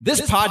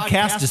This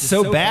podcast is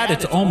so bad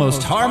it's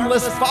almost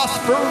harmless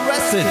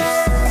phosphorescent.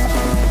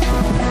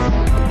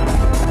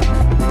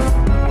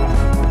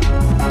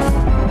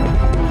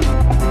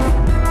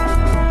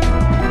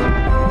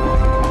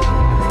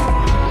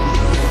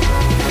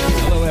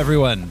 Hello,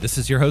 everyone. This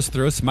is your host,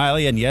 Throw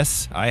Smiley, and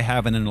yes, I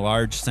have an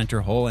enlarged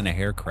center hole and a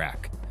hair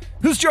crack.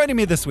 Who's joining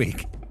me this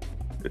week?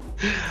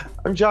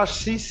 I'm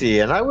Josh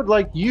Cece, and I would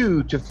like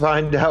you to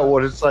find out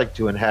what it's like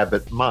to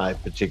inhabit my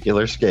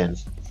particular skin.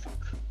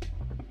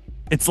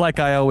 It's like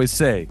I always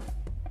say,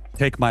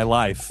 take my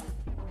life,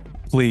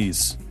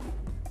 please.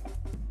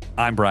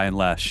 I'm Brian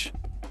Lesh.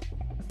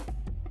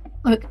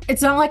 Look,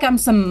 it's not like I'm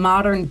some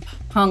modern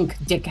punk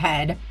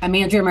dickhead. I'm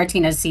Andrea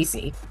Martinez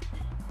Cece.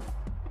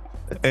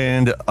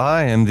 And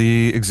I am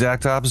the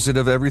exact opposite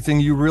of everything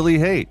you really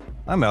hate.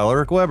 I'm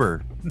Alaric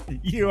Weber.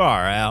 You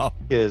are, Al.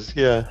 Yes,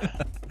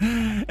 yeah.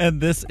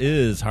 And this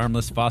is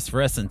Harmless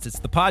Phosphorescence. It's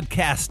the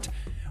podcast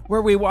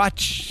where we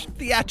watch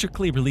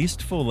theatrically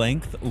released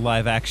full-length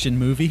live-action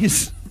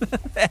movies.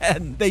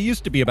 And they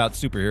used to be about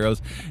superheroes.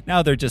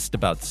 Now they're just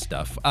about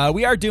stuff.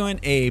 We are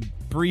doing a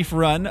brief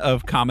run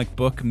of comic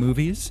book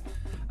movies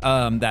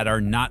that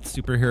are not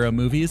superhero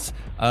movies.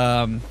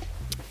 We're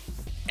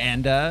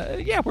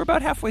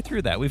about halfway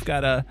through that. We've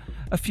got a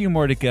few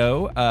more to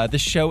go.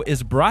 This show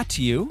is brought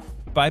to you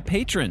by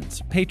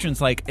patrons.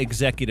 Patrons like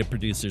executive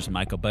producers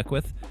Michael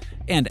Beckwith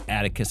and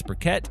Atticus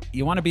Burkett.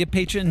 You want to be a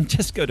patron?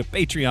 Just go to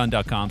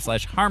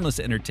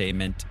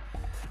patreon.com/harmlessentertainment.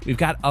 We've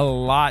got a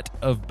lot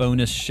of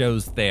bonus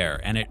shows there,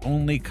 and it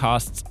only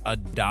costs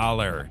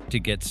 $1 to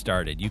get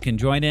started. You can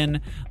join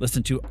in,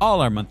 listen to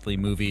all our monthly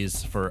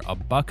movies for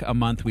 $1 a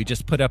month. We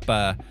just put up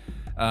a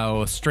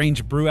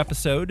Strange Brew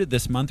episode.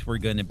 This month we're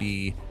going to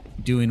be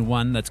doing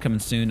one that's coming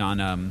soon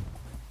on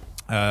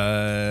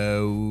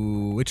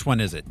which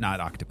one is it? Not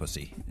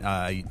Octopussy.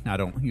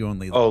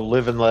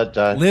 Live and Let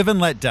Die. Live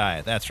and Let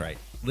Die. That's right.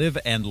 Live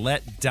and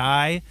Let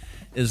Die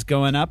is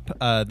going up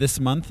this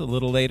month a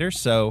little later.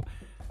 So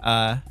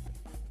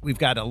we've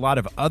got a lot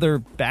of other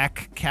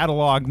back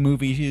catalog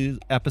movie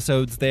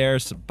episodes there.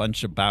 It's a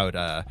bunch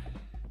about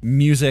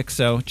music.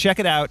 So check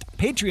it out.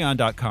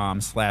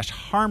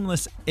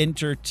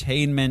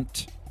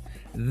 Patreon.com/harmlessentertainment.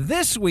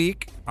 This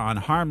week on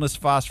Harmless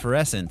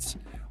Phosphorescence,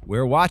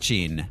 we're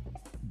watching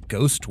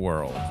Ghost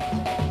World.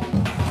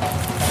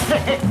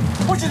 Hey,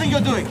 what do you think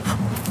you're doing?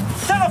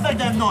 Shut up that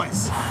damn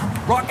noise!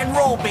 Rock and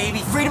roll, baby.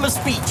 Freedom of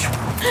speech.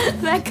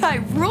 That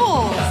guy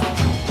rules.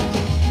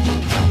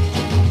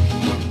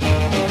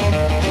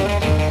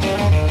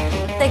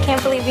 They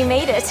can't believe we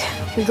made it.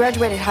 We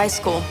graduated high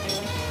school.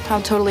 How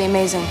totally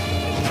amazing.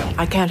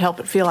 I can't help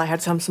but feel I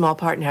had some small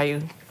part in how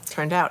you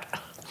turned out.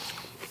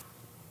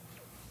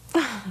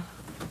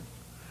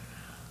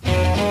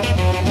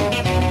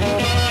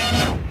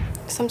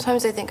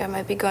 Sometimes I think I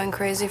might be going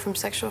crazy from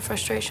sexual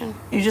frustration.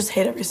 You just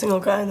hate every single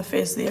guy on the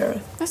face of the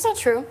earth. That's not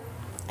true.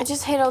 I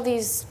just hate all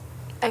these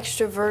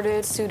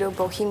extroverted,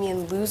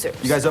 pseudo-bohemian losers.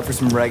 You guys up for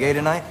some reggae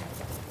tonight?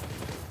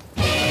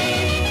 Do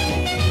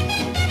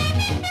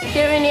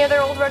you have any other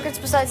old records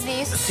besides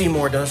these?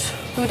 Seymour does.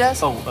 Who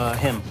does?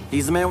 Him.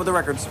 He's the man with the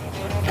records.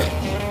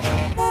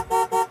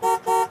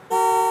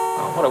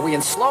 What are we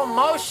in slow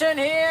motion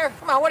here?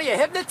 Come on, what are you,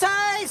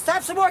 hypnotized?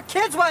 Have some more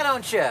kids, why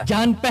don't you?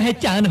 जान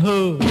पहचान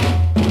हो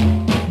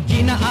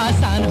जीना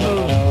आसान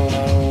हो.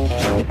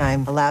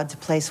 I'm allowed to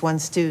place one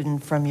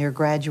student from your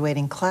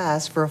graduating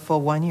class for a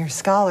full one-year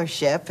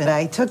scholarship, and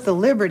I took the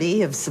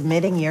liberty of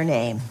submitting your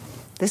name.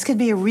 This could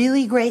be a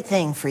really great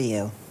thing for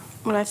you.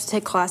 Would I have to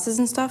take classes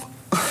and stuff?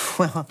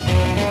 Well,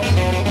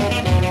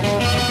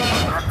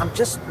 I'm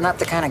just not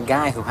the kind of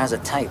guy who has a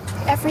type.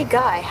 Every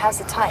guy has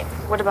a type.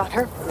 What about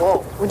her?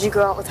 Whoa. Would you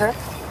go out with her?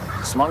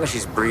 As long as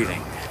she's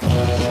breathing.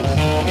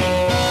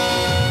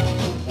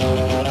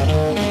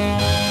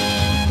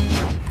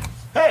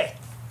 Hey,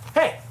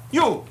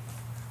 you!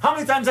 How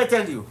many times I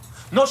tell you?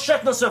 No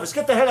chef, no service.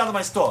 Get the hell out of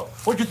my store.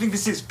 What do you think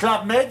this is,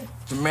 Club Med?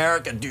 It's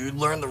America, dude.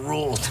 Learn the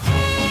rules.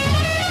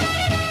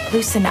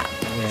 Loosen up.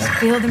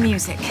 Feel the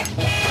music.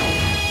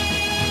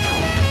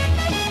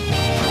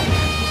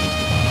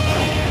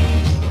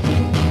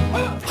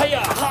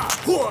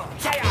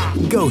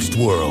 Ghost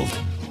World.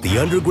 The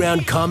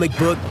underground comic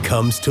book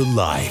comes to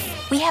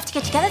life. We have to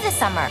get together this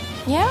summer.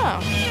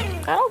 Yeah,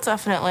 that'll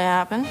definitely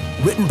happen.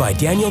 Written by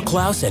Daniel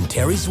Klaus and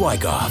Terry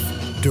Zwigoff.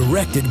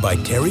 Directed by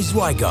Terry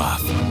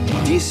Zwigoff.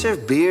 Do you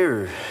serve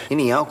beer or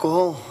any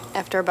alcohol?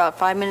 After about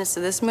 5 minutes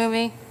of this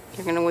movie,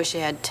 you're gonna wish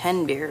you had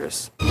 10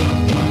 beers.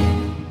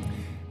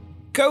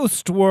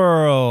 Ghost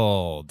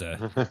World.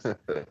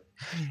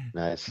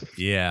 Nice.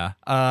 Yeah.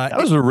 That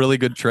was a really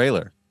good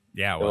trailer.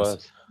 Yeah, it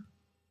was.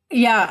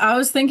 Yeah, I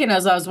was thinking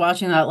as I was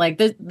watching that, like,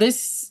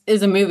 this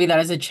is a movie that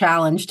is a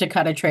challenge to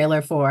cut a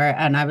trailer for,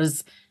 and I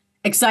was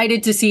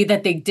excited to see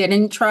that they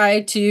didn't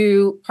try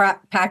to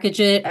package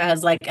it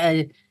as like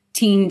a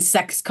teen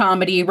sex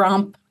comedy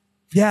romp.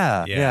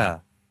 Yeah.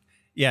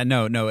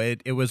 No,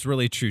 it was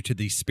really true to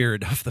the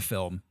spirit of the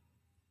film.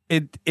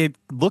 It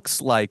looks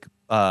like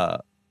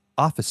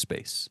Office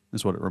Space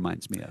is what it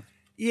reminds me of.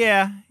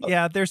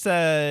 Yeah. There's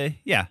a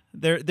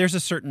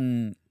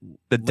certain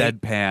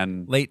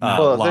deadpan late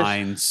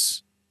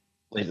lines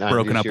late 90s,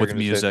 broken up you're with gonna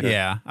music. say.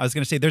 Yeah, I was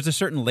going to say there's a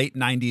certain late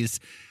 90s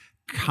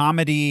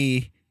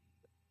comedy.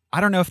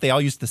 I don't know if they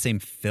all used the same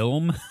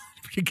film.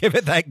 If you give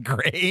it that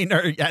grain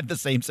or had the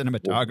same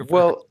cinematographer.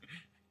 Well,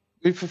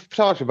 we've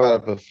talked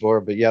about it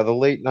before, but yeah, the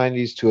late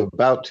 90s to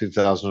about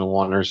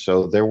 2001 or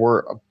so, there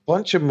were a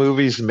bunch of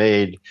movies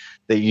made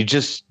that you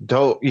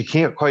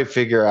can't quite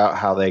figure out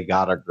how they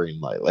got a green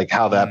light, like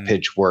how that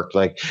pitch worked.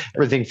 Like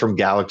everything from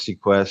Galaxy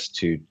Quest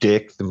to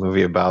Dick, the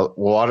movie about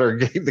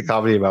Watergate, the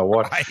comedy about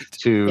water,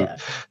 to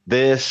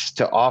this,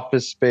 to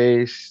Office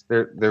Space.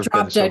 There've been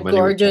Drop so Dead many.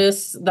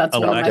 Gorgeous. That's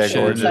one of my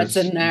favorites that's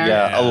in there.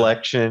 Yeah,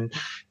 Election.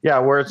 Yeah,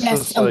 where it's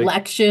just like,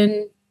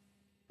 Election.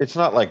 it's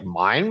not like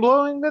mind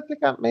blowing that they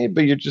got made,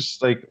 but you're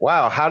just like,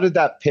 wow, how did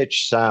that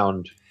pitch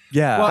sound?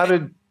 Yeah. How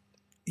did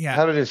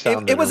it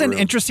sound? It was an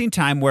interesting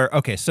time where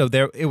so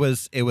it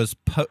was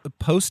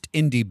post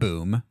indie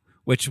boom,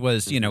 which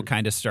was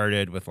kind of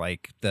started with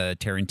like the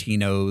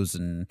Tarantinos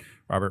and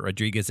Robert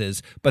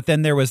Rodriguez's, but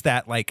then there was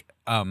that like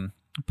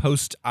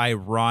post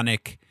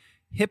ironic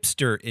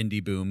hipster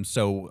indie boom.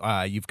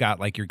 So you've got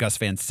like your Gus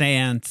Van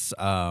Sant's,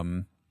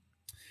 those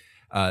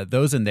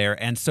in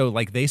there, and so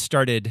like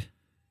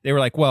they were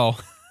like, well,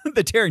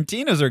 the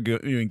Tarantinos are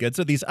doing good,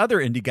 so these other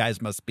indie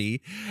guys must be,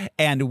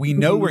 and we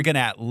know we're going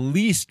to at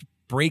least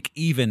break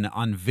even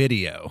on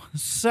video,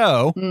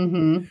 so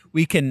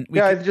we can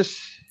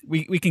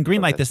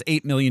greenlight this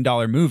 $8 million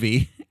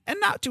movie and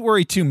not to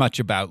worry too much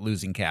about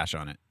losing cash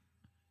on it.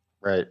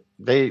 Right.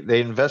 They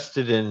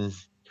invested in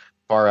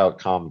far out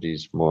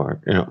comedies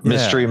more.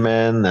 Mystery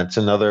Men. That's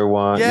another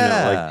one.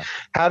 Yeah. Like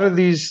how do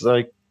these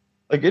like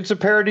it's a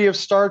parody of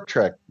Star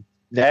Trek.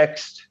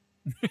 Next.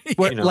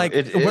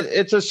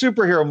 It's a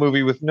superhero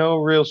movie with no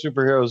real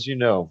superheroes.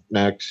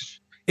 Next.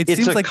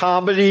 It's a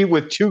comedy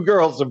with two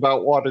girls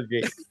about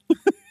Watergate.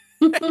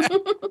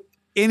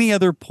 Any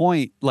other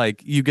point,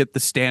 like you get the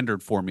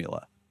standard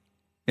formula,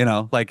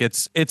 like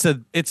it's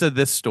a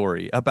this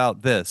story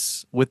about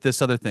this with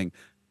this other thing.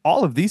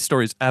 All of these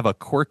stories have a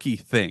quirky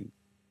thing,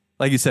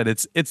 like you said.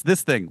 It's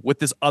this thing with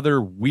this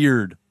other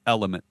weird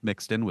element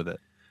mixed in with it.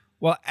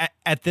 Well,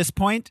 at this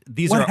point,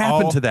 what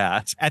happened to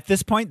that? At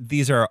this point,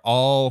 these are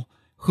all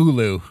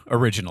Hulu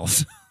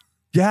originals.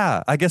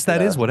 Yeah, I guess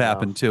that is what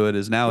happened to it.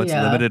 Is now it's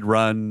limited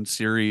run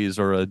series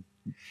and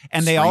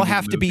they all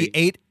have to be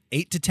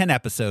 8 to 10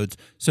 episodes,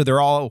 so they're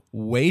all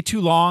way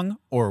too long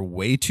or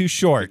way too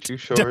short,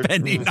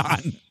 depending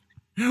on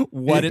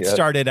what it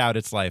started out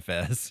its life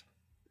as.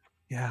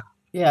 Yeah.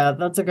 Yeah,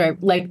 that's a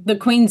great, like the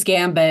Queen's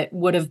Gambit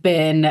would have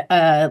been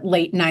a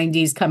late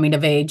 90s coming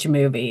of age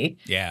movie.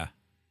 Yeah.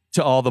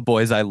 To All the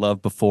Boys I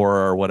Loved Before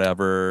or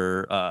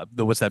whatever.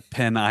 What's that?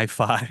 Pen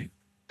I-5.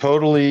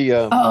 Totally.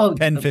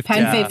 Pen 15.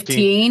 Pen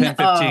 15. Pen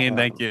 15,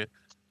 thank you.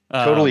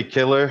 Totally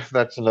Killer.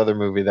 That's another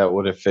movie that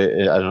would have fit.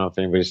 I don't know if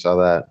anybody saw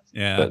that.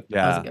 Yeah. But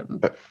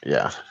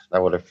that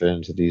would have fit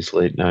into these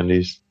late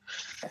 90s.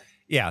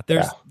 Yeah,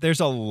 there's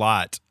a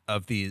lot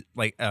of these,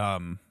 like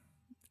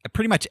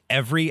pretty much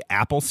every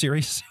Apple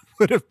series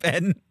would have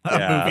been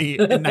a movie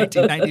in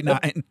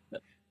 1999.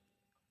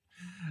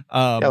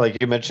 Like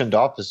you mentioned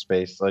Office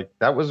Space, like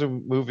that was a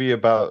movie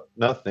about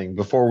nothing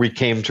before we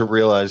came to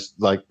realize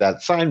like that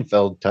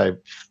Seinfeld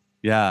type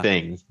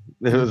thing.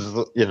 It was,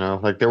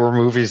 like there were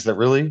movies that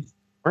really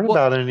weren't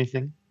about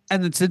anything.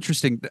 And it's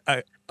interesting.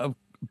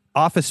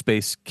 Office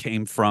Space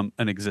came from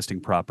an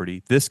existing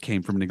property. This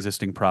came from an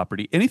existing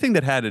property. Anything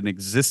that had an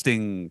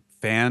existing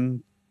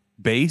fan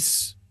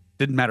base,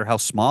 didn't matter how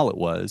small it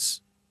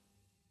was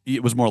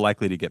more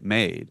likely to get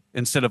made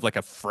instead of like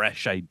a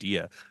fresh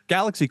idea.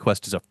 Galaxy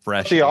Quest is a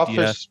fresh idea,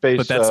 Office Space,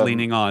 but that's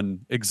leaning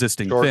on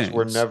existing shorts things.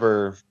 Were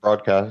never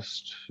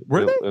broadcast.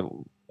 Were they?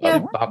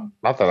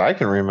 Not that I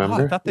can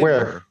remember. Oh, I thought they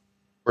were.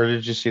 Where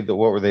did you see what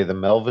were they? The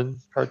Melvin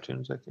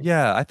cartoons, I think.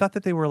 Yeah, I thought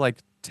that they were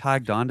like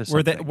tagged onto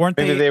something.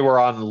 Maybe they were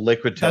on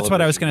Liquid Television. That's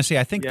what I was going to say.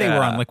 I think they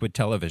were on Liquid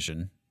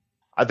Television.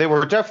 They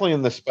were definitely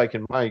in the Spike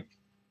and Mike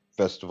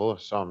festival.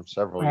 I saw them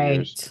several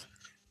years.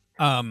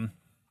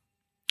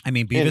 I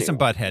mean, Beavis and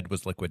Butthead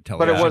was Liquid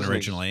Television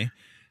originally.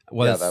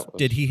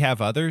 Did he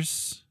have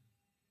others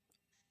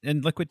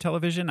in Liquid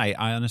Television? I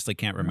honestly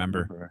can't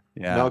remember.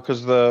 Yeah. No,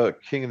 because the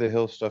King of the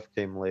Hill stuff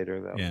came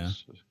later. That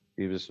was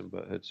Beavis and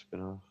Butthead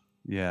spinoff.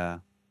 Yeah.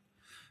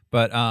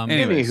 But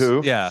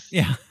anywho,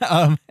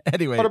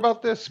 anyway, what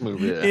about this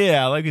movie?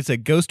 Yeah, like I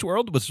said, Ghost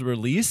World was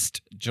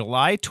released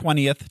July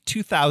 20th,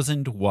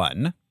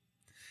 2001.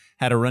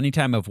 Had a running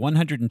time of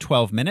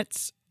 112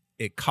 minutes.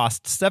 It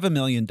cost $7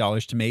 million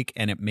to make,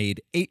 and it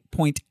made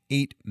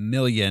 $8.8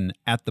 million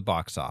at the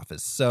box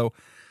office. So,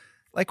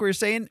 like we were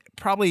saying,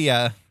 probably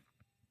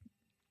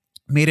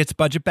made its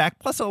budget back,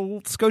 plus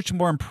a scotch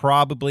more, and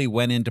probably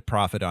went into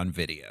profit on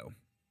video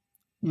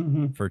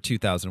for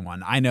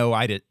 2001. I know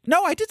I did.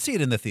 No, I did see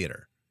it in the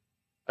theater.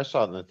 I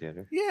saw it in the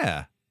theater.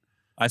 Yeah.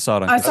 I saw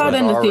it. I saw it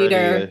in the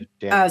theater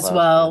as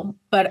well,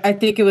 but I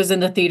think it was in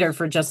the theater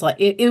for just like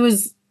it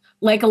was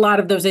like a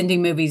lot of those indie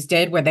movies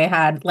did, where they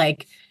had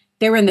like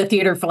they were in the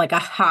theater for like a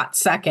hot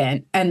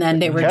second, and then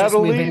they were just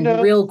moving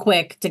Catalina. real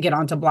quick to get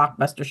onto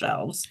Blockbuster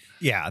shelves.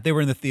 Yeah, they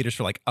were in the theaters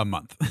for like a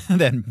month.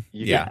 Then,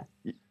 yeah.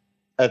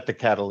 At the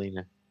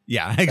Catalina.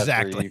 Yeah,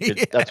 exactly.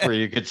 That's where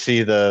you could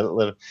see the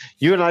little.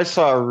 You and I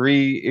saw a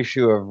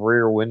reissue of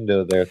Rear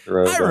Window there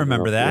throughout. I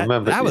remember that.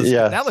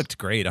 That looked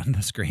great on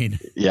the screen.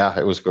 Yeah,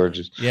 it was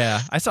gorgeous.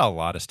 Yeah, I saw a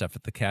lot of stuff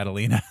at the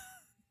Catalina.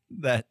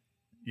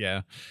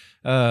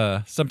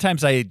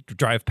 Sometimes I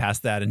drive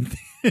past that and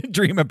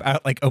dream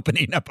about like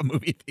opening up a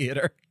movie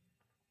theater.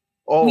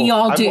 Oh, we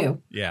all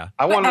do. Yeah,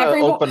 I want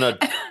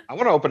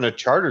to open a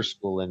charter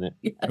school in it.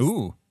 Yes.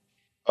 Ooh,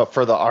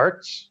 for the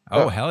arts.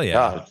 Oh, hell yeah.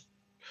 God.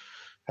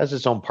 Has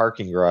its own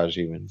parking garage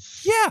even.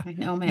 Yeah. I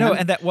know, man. No,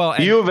 and that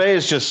the U of A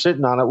is just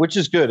sitting on it, which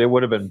is good. It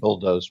would have been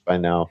bulldozed by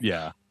now.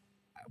 Yeah.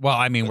 Well,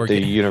 I mean, we're The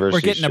getting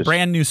university's a just-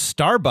 brand new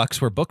Starbucks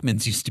where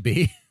Bookman's used to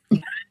be.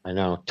 I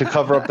know, to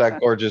cover up that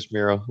gorgeous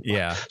mural.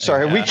 Yeah.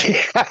 Sorry, Yeah. we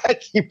can't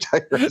keep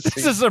digressing.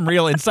 This is some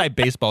real inside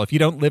baseball. If you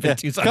don't live in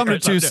Tucson, Come to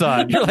Arizona,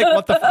 Tucson. You're like,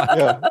 what the fuck?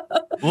 Yeah.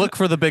 Look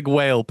for the big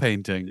whale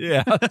painting.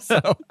 Yeah. So,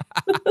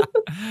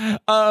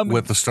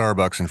 With the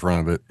Starbucks in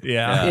front of it.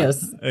 yeah.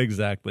 Yes.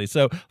 Exactly.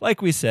 So,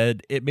 like we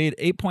said, it made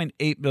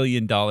 $8.8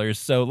 million.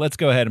 So, let's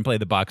go ahead and play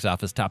the box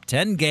office top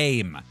 10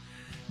 game.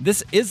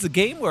 This is the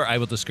game where I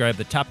will describe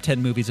the top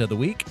 10 movies of the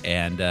week,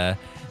 and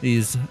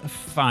these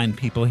fine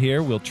people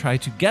here will try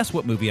to guess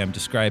what movie I'm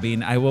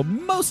describing. I will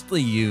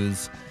mostly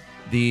use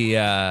the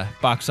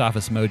Box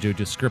Office Mojo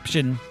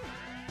description,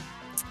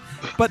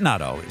 but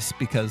not always,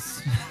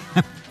 because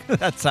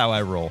that's how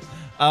I roll.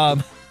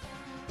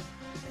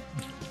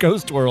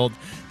 Ghost World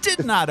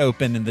did not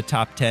open in the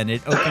top 10.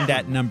 It opened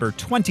at number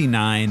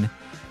 29.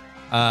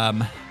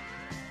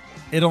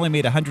 It only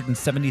made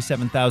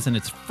 $177,000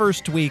 its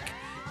first week,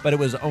 but it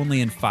was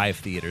only in 5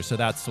 theaters. So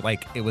that's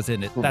like it was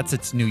in it. That's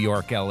its New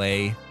York,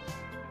 LA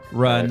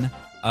run.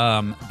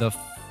 The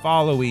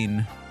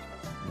following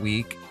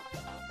week,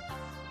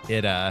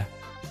 it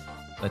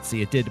let's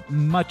see, it did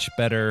much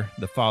better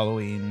the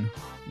following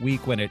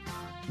week when it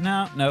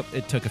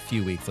it took a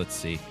few weeks. Let's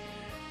see.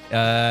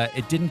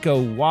 It didn't go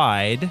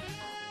wide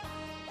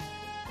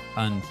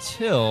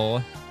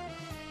until,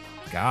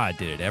 God,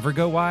 did it ever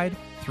go wide?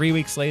 3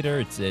 weeks later,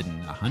 it's in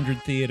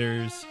 100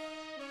 theaters.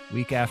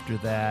 Week after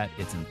that,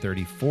 it's in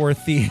 34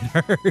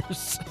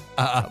 theaters.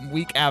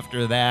 Week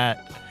after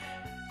that,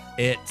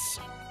 it's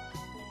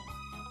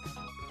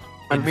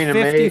in it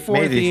 54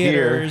 made it here.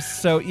 theaters.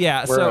 So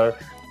yeah, We're so a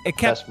it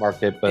kept test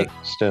market, but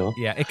still.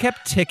 Yeah, it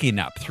kept ticking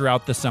up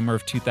throughout the summer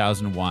of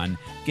 2001,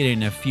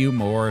 getting a few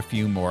more.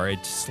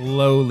 It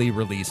slowly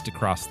released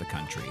across the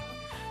country.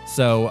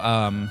 So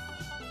I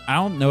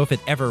don't know if it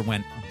ever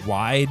went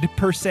wide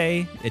per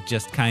se. It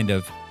just kind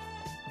of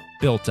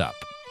built up.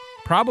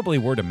 Probably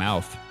word of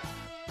mouth.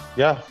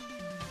 Yeah.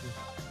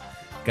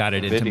 Got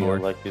it into Video, more.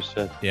 like you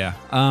said. Yeah.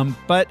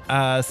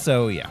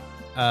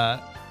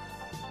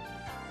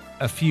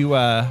 A few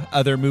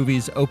other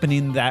movies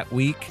opening that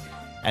week.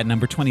 At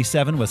number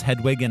 27 was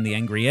Hedwig and the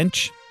Angry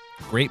Inch.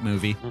 Great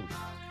movie.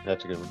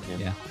 That's a good one.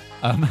 Yeah.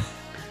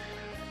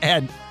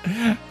 And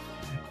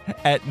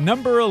at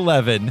number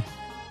 11,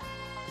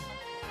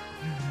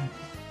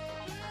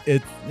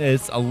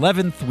 it's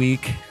 11th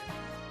week,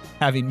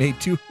 having made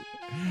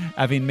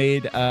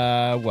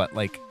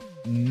like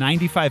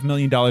 $95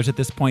 million at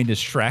this point, is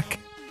Shrek.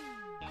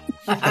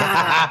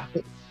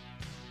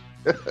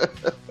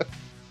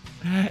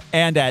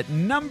 And at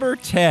number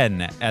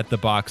 10 at the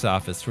box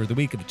office for the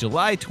week of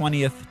July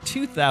 20th,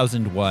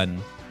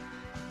 2001,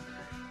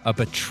 a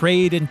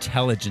betrayed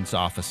intelligence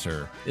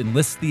officer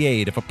enlists the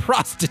aid of a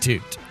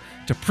prostitute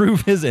to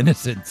prove his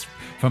innocence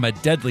from a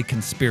deadly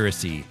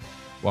conspiracy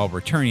while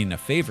returning a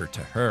favor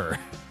to her.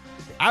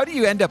 How do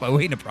you end up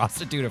owing a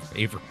prostitute a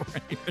favor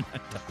when you're an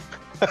adult?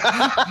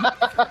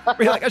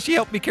 You're like, oh, she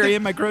helped me carry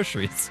in my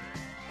groceries.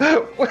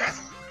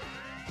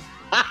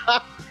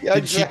 Yeah,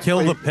 Did she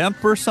kill the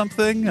pimp or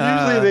something?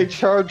 Usually they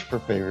charge for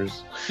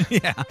favors.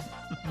 Yeah.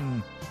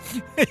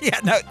 Yeah,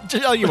 no,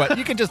 tell you what,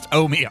 you can just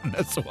owe me on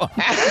this one.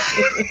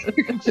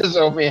 You can just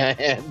owe me a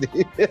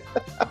handy.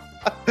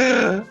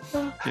 All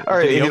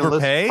right, Did he Ian, let's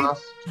overpay?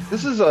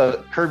 This is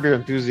a Curb Your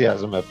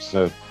Enthusiasm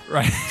episode.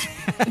 Right.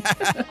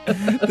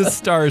 This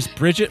stars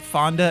Bridget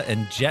Fonda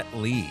and Jet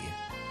Li.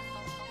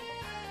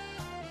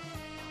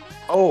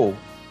 Oh.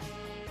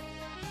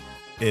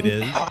 It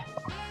is.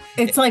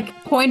 It's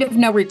like Point of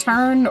No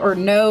Return or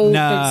no.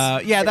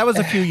 No, yeah, that was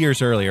a few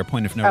years earlier,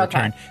 Point of No Okay.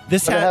 Return.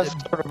 This But it has,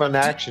 has sort of an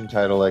action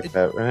title like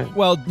that, right?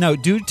 well, no,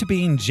 due to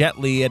being Jet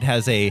Li, it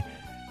has a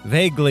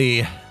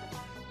vaguely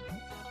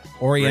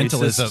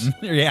Orientalism.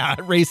 Yeah,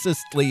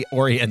 racistly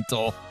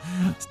Oriental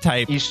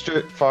type.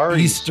 Far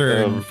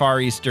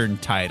Eastern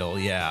title,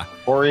 yeah.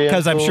 Oriental.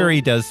 Because I'm sure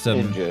he does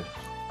some.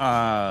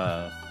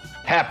 Ninja.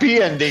 Happy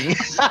ending.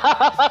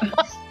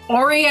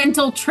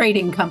 Oriental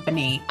Trading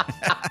Company.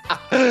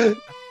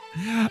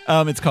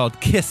 It's called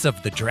Kiss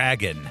of the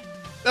Dragon.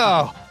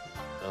 Oh,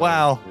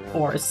 wow. Of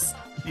course.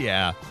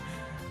 Yeah.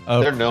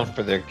 They're known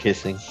for their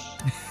kissing.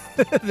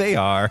 They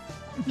are.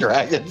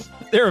 Dragons.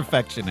 They're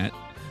affectionate.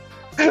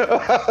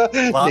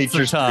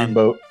 Nature's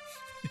dreamboat.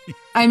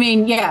 I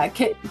mean, yeah,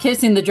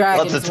 kissing the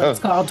dragon Lots of is what's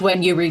tongue. called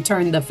when you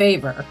return the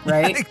favor,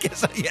 right?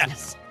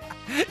 Yes.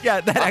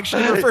 Yeah, that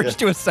actually refers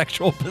to a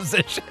sexual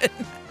position.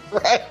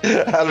 Right?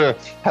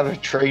 How to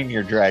train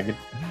your dragon.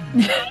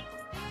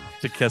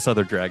 To kiss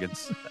other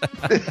dragons.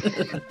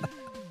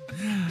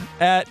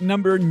 At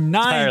number 9.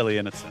 Entirely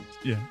innocent.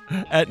 Yeah.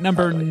 At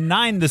number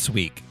 9 this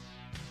week.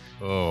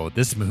 Oh,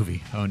 this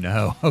movie. Oh,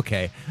 no.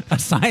 Okay. A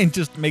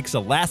scientist makes a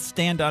last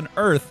stand on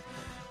Earth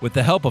with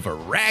the help of a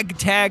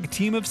ragtag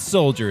team of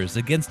soldiers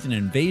against an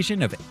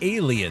invasion of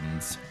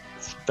aliens.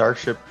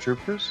 Starship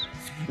Troopers?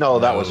 No,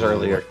 that was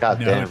earlier. God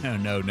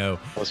damn. No. That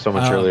was so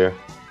much earlier.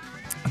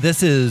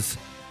 This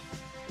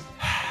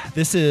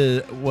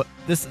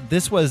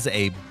was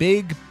a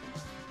big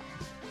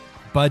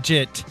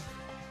budget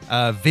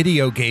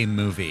video game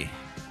movie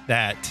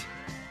that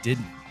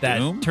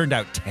Doom? turned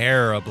out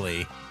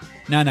terribly.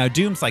 No,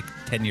 Doom's like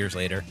 10 years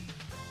later.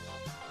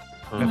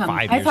 5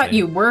 I years thought later.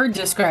 you were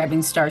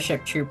describing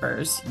Starship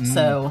Troopers,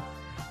 so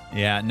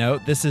Yeah, no,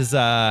 this is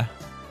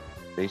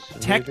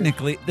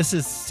technically this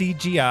is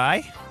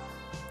CGI,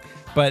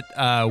 but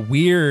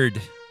weird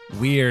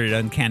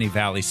Uncanny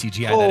Valley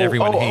CGI that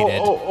everyone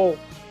hated.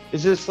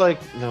 Is this like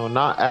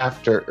not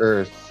After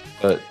Earth,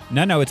 but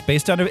No, it's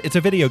based on it's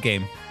a video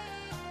game.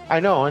 I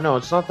know,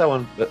 it's not that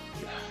one, but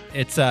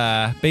It's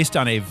based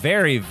on a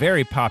very,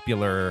 very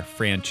popular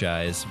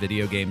franchise,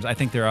 video games. I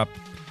think they're up,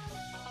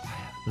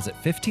 was it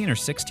 15 or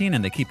 16?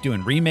 And they keep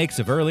doing remakes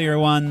of earlier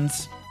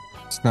ones.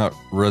 It's not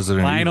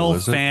Resident Final Evil,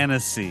 is it?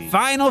 Fantasy.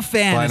 Final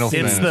Fantasy.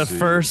 It's the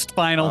first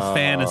Final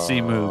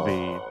Fantasy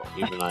movie.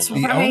 It's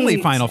the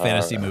only Final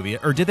Fantasy movie.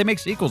 Or did they make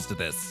sequels to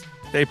this?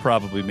 They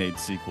probably made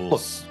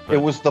sequels. it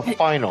was the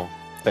Final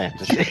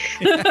Fantasy.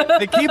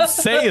 They keep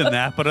saying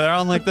that, but they're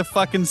on like the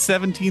fucking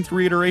 17th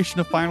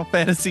reiteration of Final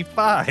Fantasy V.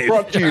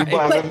 Brought to you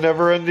by the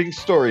Never-Ending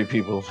Story,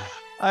 people.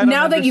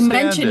 now that you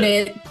mention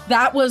it,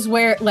 that was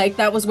where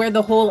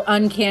the whole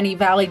Uncanny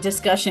Valley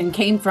discussion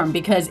came from,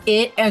 because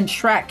it and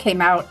Shrek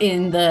came out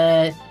in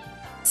the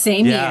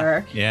same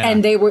year,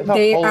 and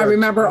I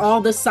remember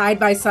all the side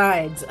by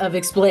sides of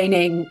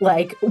explaining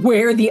like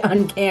where the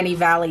Uncanny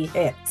Valley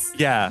hits.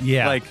 Yeah.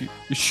 Like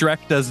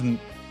Shrek doesn't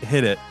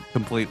hit it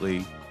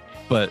completely,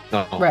 but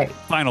Right.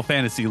 Final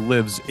Fantasy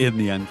lives in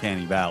the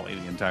Uncanny Valley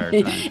the entire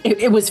time.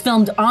 It was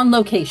filmed on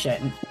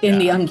location in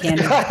the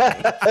Uncanny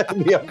Valley.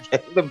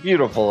 The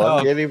beautiful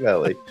Uncanny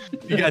Valley.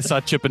 You guys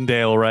saw Chip and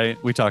Dale, right?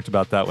 We talked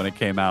about that when it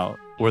came out,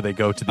 where they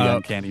go to the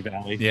Uncanny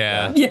Valley.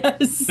 Yeah.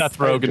 Yes. Seth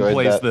Rogen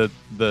plays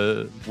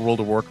the World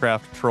of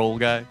Warcraft troll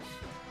guy.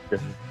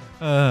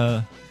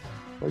 Why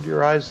do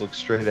your eyes look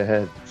straight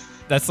ahead?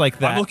 That's like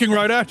that. I'm looking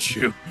right at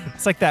you.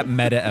 It's like that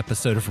meta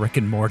episode of Rick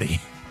and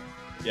Morty.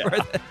 Yeah.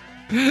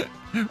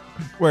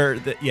 Where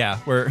they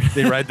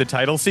ride the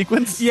title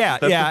sequence.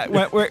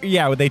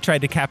 Where they tried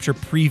to capture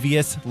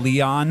previous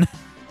Leon.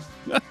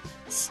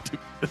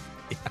 Stupid.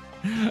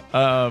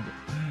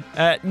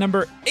 At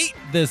number 8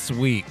 this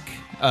week,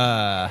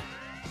 4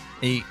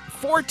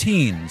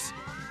 teens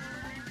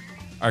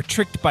are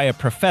tricked by a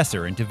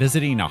professor into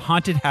visiting a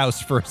haunted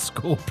house for a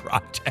school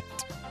project.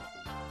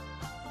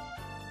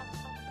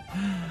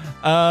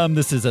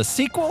 This is a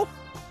sequel.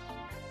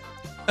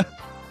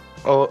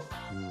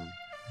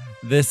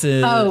 This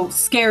is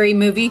Scary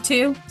Movie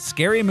 2.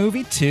 Scary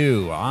Movie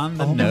 2 on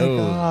the nose.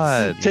 My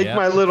God. Take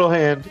my little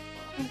hand.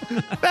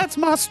 That's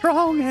my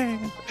strong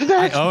hand.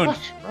 I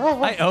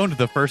owned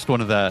the first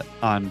one of that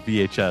on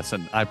VHS,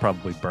 and I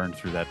probably burned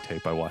through that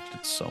tape. I watched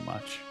it so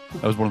much.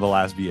 That was one of the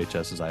last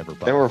VHSs I ever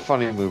bought. They were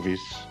funny movies.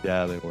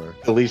 Yeah, they were.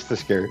 At least the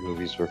scary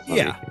movies were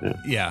funny.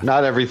 Yeah.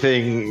 Not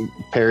everything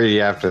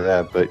parody after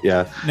that, but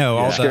yeah. No,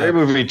 all Scary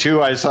Movie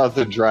 2, I saw at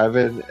the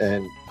drive-in,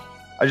 and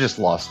I just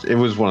lost. It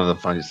was one of the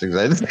funniest things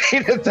I'd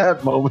seen at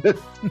that moment.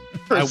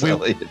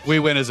 We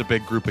went as a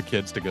big group of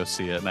kids to go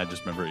see it, and I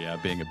just remember,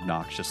 being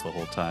obnoxious the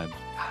whole time.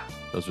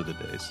 Those were the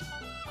days.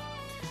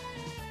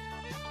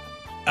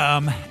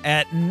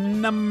 At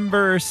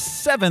number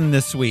 7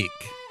 this week,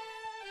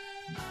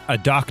 a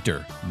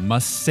doctor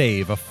must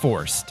save a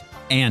forest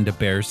and a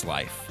bear's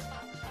life.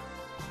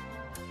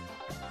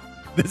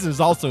 This is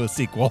also a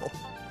sequel.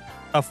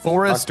 A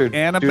forest Dr.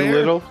 and a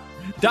Dolittle? bear?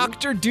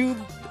 Dr.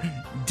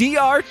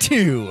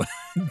 DR2.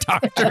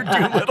 Dr.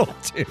 Dolittle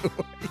 2.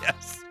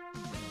 Yes.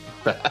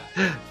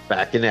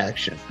 Back in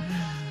action.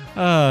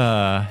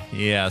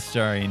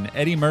 Starring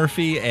Eddie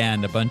Murphy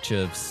and a bunch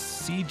of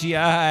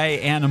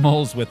CGI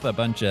animals with a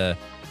bunch of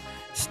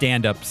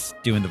stand-ups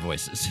doing the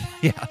voices.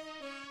 Yeah.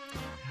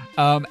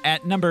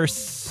 At number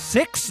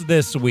 6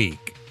 this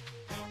week,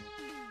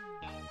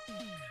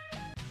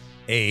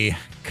 a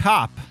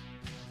cop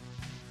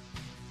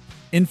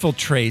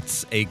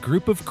infiltrates a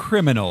group of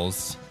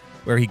criminals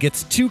where he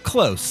gets too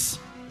close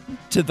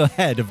to the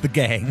head of the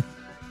gang.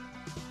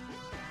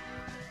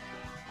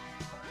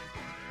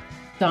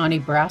 Donnie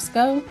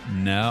Brasco?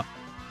 No.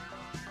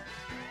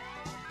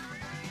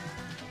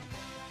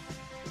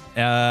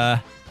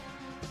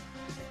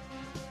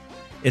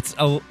 It's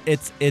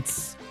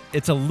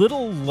a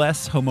little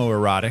less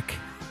homoerotic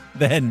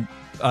than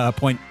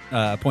Point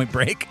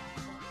Break.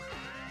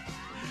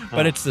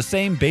 But it's the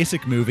same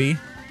basic movie,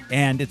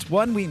 and it's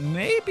one we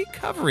may be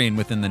covering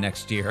within the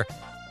next year.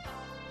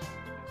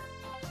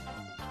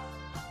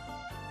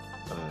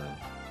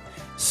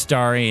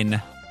 Starring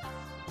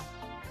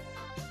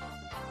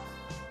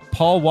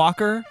Paul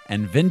Walker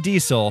and Vin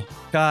Diesel.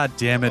 God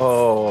damn it.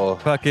 Oh.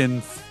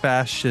 Fucking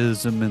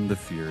Fascism and the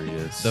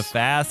Furious. The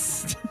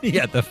Fascist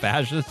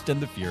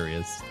and the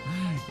Furious.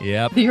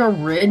 Yep. The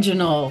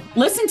original.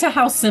 Listen to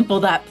how simple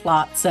that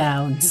plot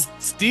sounds.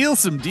 Steal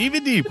some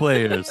DVD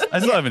players. I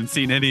still haven't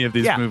seen any of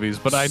these movies,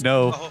 but I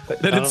know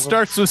that it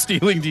starts with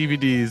stealing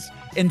DVDs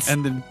and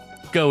then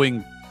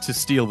going to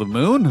steal the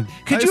moon.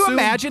 Could you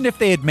imagine if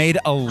they had made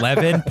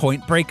 11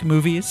 Point Break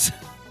movies?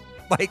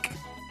 Like...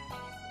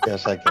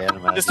 Yes, I can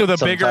imagine. Just with a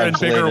bigger and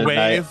bigger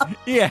wave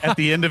at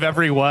the end of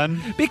every one.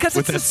 Because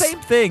it's the same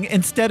thing.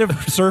 Instead of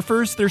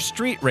surfers, they're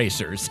street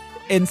racers.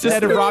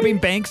 Instead of robbing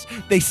banks,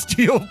 they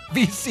steal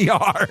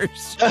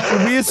VCRs.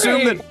 Can we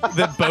assume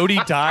that Bodhi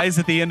dies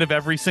at the end of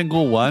every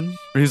single one?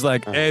 Where he's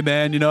like, hey,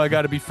 man, I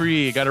got to be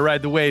free. I got to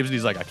ride the waves. And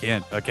he's like, I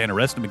can't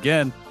arrest him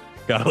again.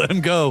 Gotta let him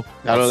go.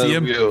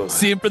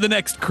 See him for the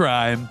next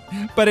crime.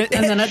 And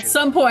then at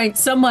some point,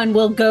 someone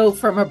will go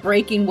from a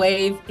breaking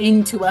wave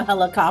into a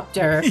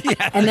helicopter,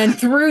 and then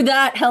through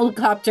that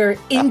helicopter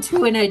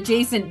into an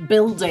adjacent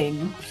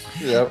building.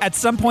 Yep. At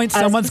some point,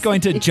 someone's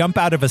going to jump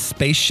out of a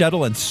space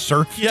shuttle and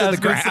surf to the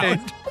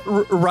ground.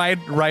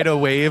 Ride a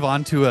wave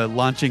onto a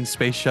launching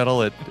space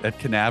shuttle at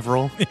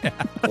Canaveral. Yeah.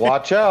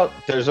 Watch out.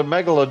 There's a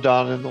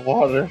megalodon in the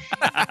water.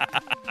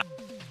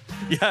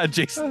 Yeah,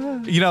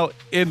 Jason.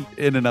 In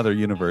another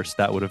universe,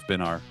 that would have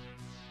been our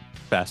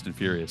Fast and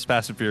Furious.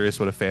 Fast and Furious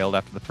would have failed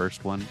after the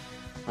first one.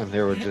 And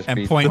there would just and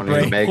be Point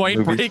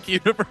Break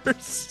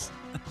universe.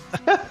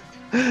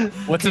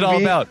 What's it all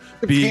about?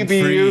 Being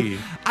free.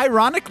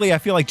 Ironically, I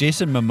feel like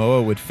Jason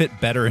Momoa would fit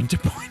better into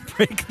Point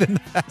Break than the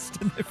Fast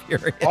and the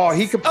Furious. Oh,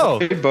 he could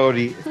play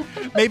Bodhi.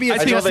 Maybe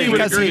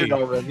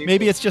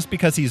it's just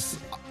because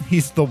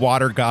he's the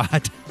water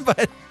god.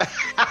 But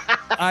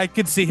I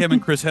could see him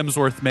and Chris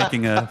Hemsworth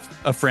making a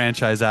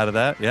franchise out of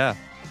that. Yeah.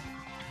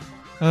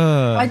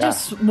 I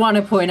just want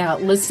to point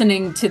out,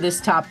 listening to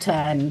this top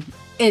 10,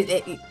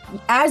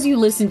 as you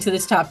listen to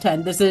this top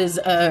 10, this is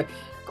a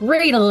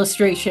great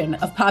illustration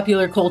of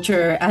popular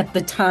culture at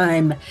the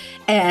time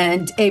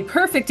and a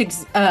perfect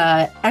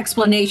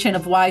explanation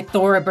of why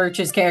Thora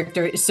Birch's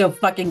character is so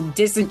fucking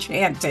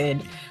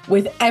disenchanted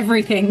with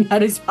everything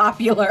that is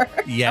popular.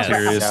 Yeah,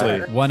 seriously.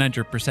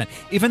 100%.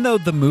 Even though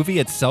the movie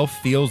itself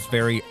feels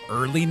very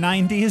early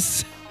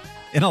 90s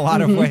in a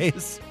lot of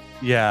ways.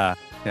 Yeah.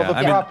 Well,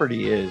 the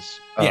property is,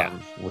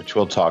 which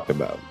we'll talk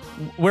about.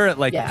 We're at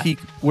peak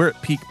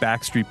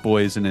Backstreet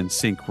Boys and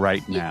NSYNC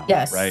right now.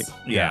 Yes. Right?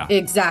 Yeah.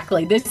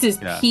 Exactly. This is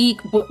peak.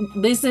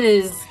 This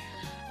is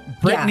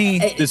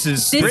Britney.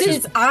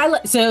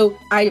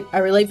 I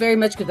relate very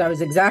much because I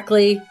was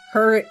exactly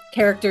her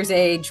character's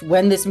age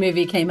when this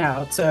movie came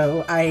out.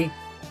 So I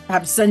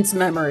have sense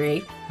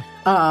memory.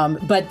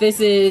 But this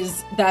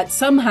is that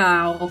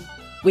somehow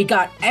we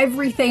got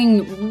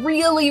everything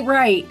really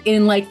right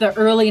in the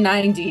early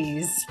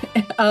 90s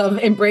of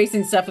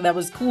embracing stuff that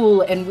was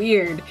cool and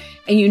weird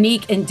and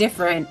unique and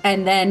different.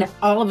 And then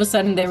all of a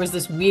sudden there was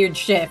this weird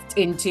shift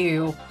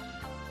into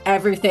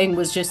everything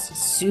was just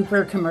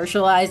super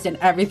commercialized and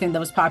everything that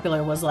was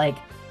popular was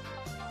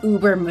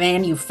uber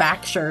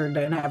manufactured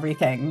and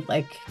everything.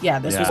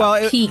 This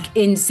was peak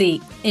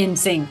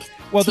NSYNC,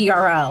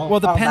 TRL, well,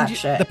 that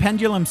shit. The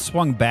pendulum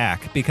swung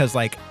back because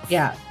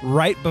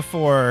right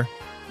before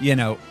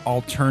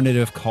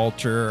alternative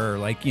culture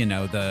or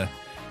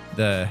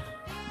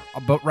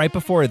but right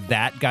before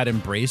that got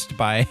embraced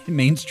by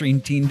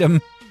mainstream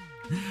teendom,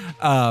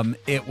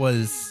 it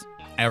was,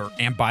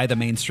 and by the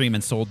mainstream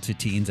and sold to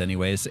teens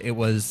anyways, it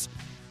was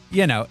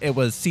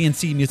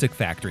CNC Music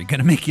Factory,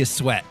 gonna make you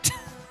sweat.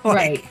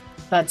 Right,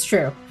 that's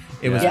true.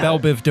 It was Belle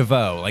Biv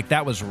DeVoe,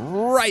 that was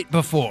right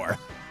before.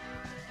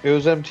 It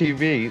was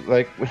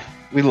MTV,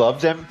 we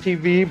loved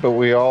MTV, but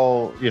we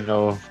all,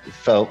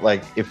 felt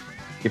like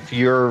if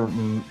your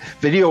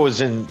video was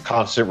in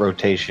constant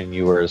rotation,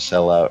 you were a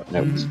sellout, and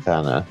it was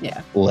kind of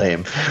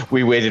lame.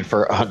 We waited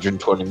for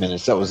 120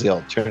 minutes. That was the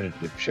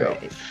alternative show.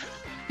 Right.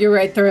 You're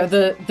right.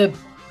 The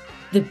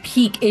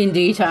peak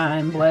indie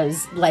time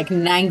was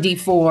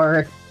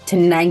 94 to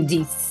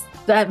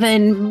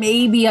 97,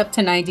 maybe up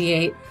to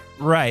 98.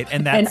 Right,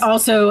 and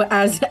also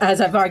as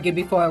I've argued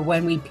before,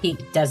 when we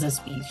peaked as a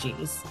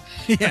species.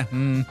 Yeah,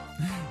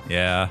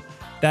 yeah.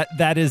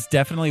 That is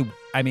definitely.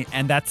 I mean,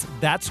 and that's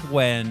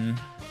when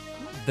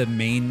the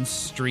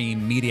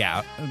mainstream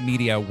media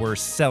were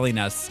selling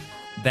us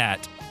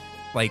that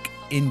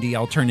indie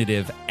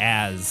alternative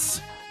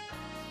as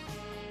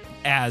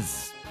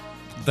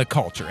the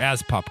culture,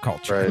 as pop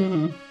culture. Right.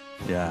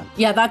 Mm-hmm. Yeah.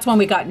 Yeah, that's when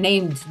we got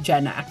named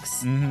Gen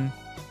X. Mm-hmm.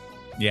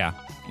 Yeah,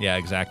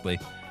 exactly.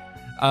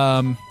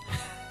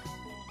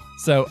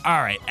 So,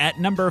 all right, at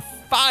number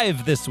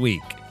 5 this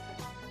week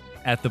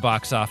at the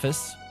box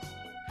office,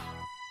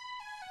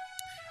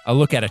 a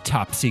look at a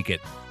top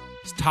secret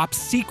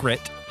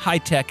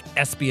high-tech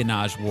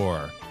espionage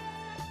war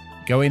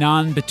going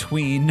on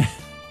between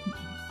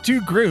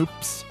two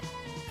groups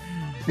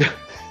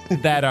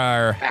that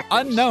are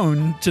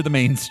unknown to the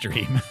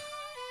mainstream.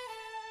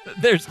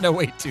 There's no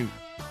way to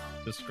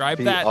describe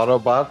The that.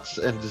 Autobots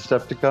and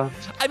Decepticons.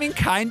 I mean,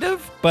 kind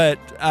of, but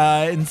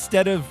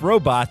instead of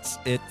robots,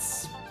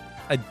 it's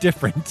a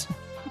different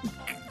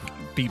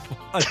people,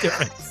 a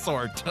different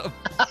sort of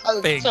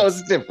thing. So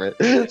it's different.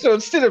 So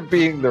instead of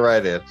being the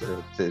right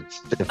answer, it's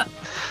different.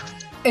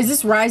 Is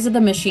this Rise of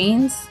the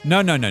Machines?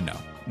 No. No,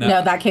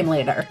 that came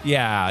later.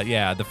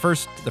 Yeah. The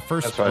first That's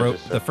what I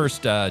just said. the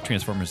first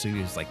Transformers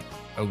movie was like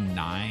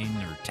 09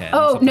 or 10.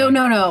 Oh, something like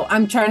no.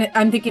 I'm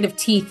thinking of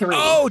T3.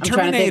 Oh, I'm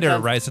trying to think Terminator: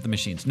 of- Rise of the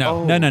Machines.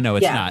 No,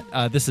 it's Yeah.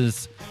 not. This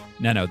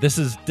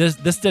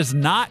does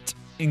not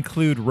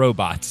include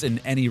robots in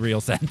any real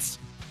sense.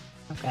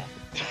 Okay.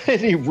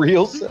 Any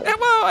real sense?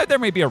 Well, there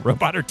may be a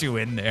robot or two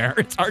in there.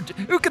 It's hard to,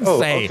 who can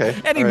say? Okay.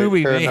 Any All right,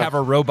 movie fair may enough. have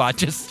a robot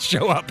just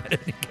show up at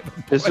any given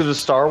point. Is it a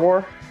Star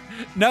Wars?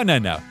 No.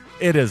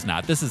 It is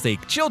not. This is a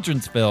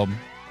children's film.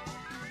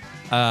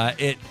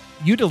 It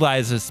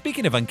utilizes,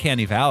 speaking of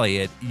Uncanny Valley,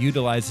 it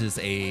utilizes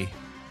the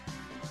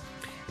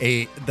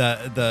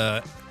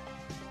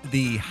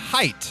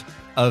height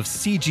of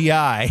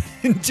CGI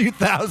in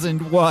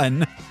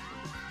 2001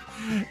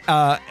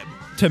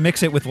 to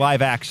mix it with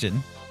live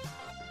action.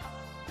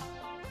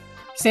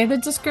 Say the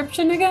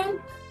description again.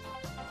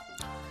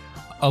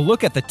 A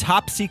look at the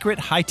top secret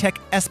high-tech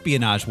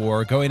espionage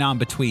war going on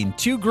between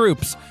two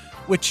groups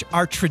which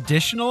are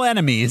traditional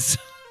enemies.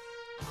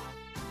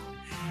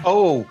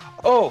 Oh,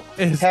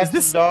 cats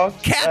and dogs.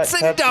 Cats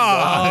and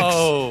dogs.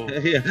 Oh,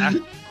 Yeah.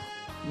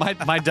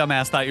 my dumb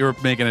ass thought you were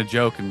making a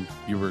joke and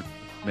you were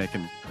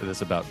making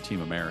this about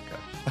Team America.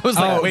 I was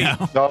like, Oh, wait,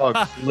 no.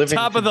 Dogs living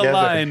top of the together.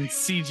 line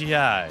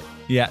CGI.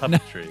 Yeah, no,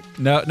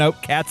 Puppetry. no,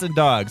 cats and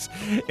dogs,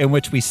 in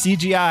which we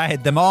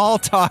CGI'd them all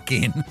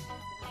talking.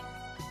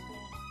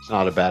 It's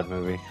not a bad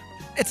movie.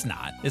 It's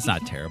not. It's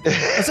not terrible.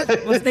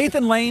 Was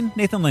Nathan Lane?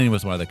 Nathan Lane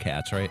was one of the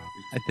cats, right?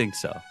 I think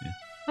so.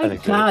 My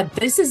God,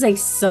 this is a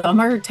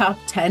summer top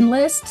 10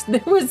 list.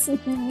 There was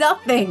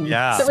nothing.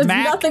 Yeah. There was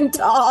nothing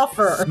to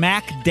offer.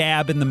 Smack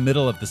dab in the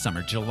middle of the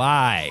summer,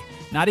 July.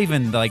 Not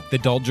even like the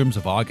doldrums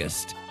of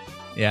August.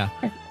 Yeah.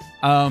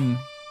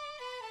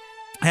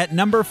 At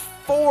number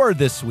 4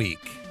 this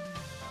week,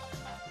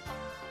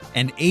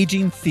 an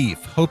aging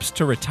thief hopes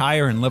to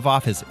retire and live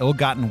off his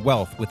ill-gotten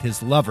wealth with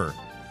his lover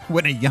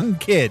when a young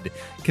kid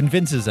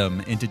convinces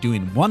him into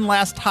doing one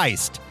last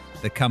heist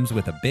that comes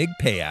with a big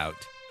payout.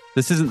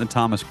 This isn't the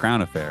Thomas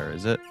Crown affair,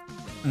 is it?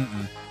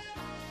 Mm-mm.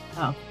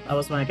 Oh, that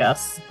was my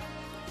guess.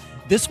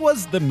 This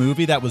was the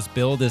movie that was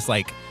billed as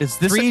like Is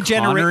this a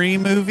Connery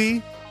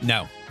movie?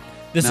 No.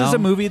 This No? is a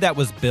movie that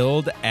was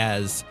billed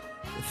as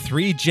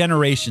 3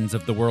 generations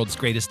of the world's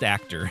greatest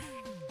actor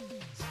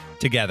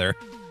together.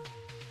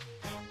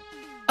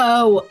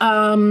 Oh,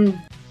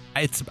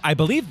 It's, I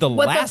believe, the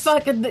what last the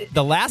fuck?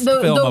 the last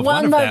film of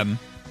one of them.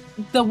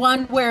 The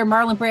one where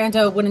Marlon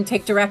Brando wouldn't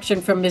take direction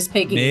from Miss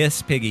Piggy.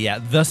 Miss Piggy, yeah.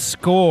 The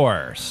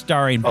Score,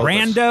 starring Oh, The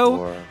Brando,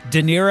 Score.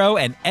 De Niro,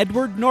 and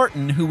Edward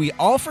Norton, who we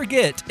all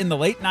forget in the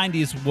late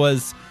 90s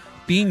was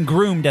being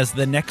groomed as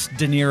the next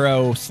De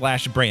Niro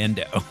 /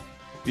 Brando.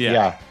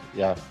 Yeah.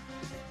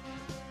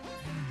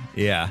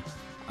 Yeah.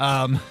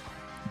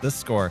 The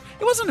Score.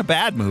 It wasn't a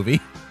bad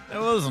movie. It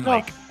wasn't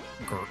like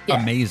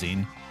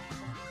amazing.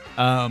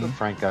 The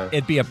Frank guy.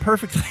 It'd be a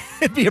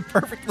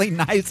perfectly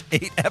nice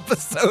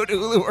 8-episode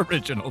Hulu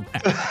original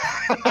now.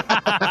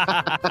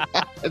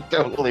 It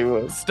totally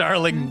was.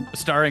 Starring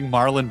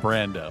Marlon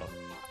Brando.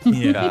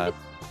 Yeah. God.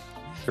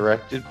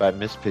 Directed by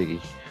Miss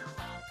Piggy.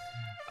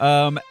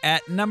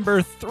 At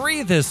number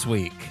 3 this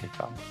week,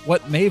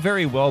 what may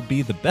very well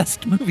be the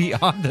best movie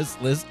on this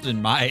list,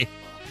 in my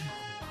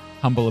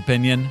humble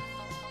opinion.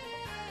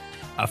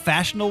 A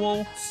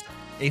fashionable,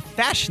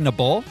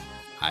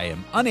 I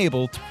am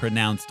unable to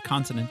pronounce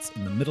consonants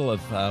in the middle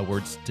of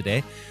words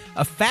today.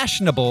 A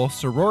fashionable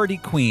sorority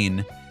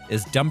queen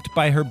is dumped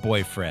by her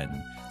boyfriend,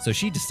 so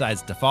she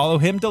decides to follow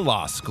him to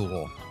law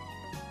school.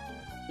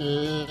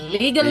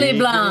 Legally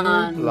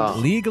Blonde.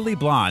 Legally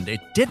Blonde. It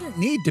didn't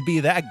need to be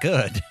that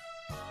good.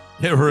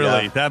 It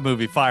really, that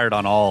movie fired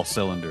on all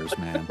cylinders,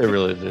 man. It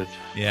really did.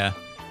 Yeah.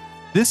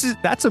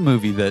 That's a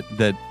movie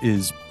that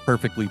is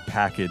perfectly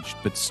packaged,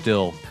 but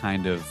still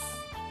kind of.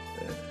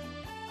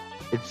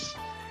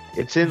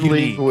 It's in Unique.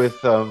 league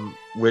with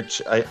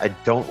which I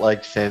don't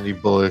like Sandy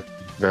Bullock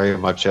very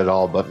much at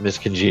all, but Miss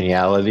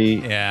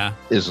Congeniality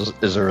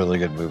is a really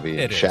good movie.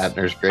 It is.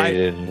 Shatner's great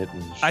in it.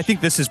 And I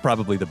think this is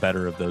probably the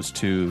better of those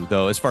two,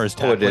 though, as far as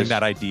Oh, it tackling is.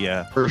 that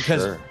idea. For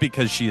sure.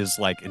 Because she is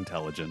like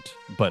intelligent,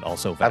 but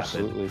also vapid.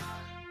 Absolutely.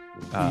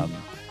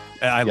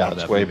 I love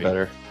it's that way movie.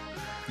 better.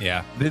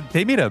 Yeah.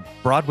 They made a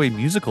Broadway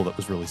musical that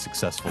was really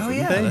successful. Oh,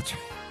 didn't yeah. they? That's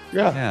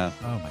Yeah.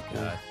 Oh, my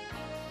God.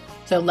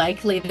 So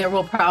likely there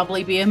will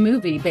probably be a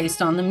movie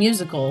based on the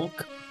musical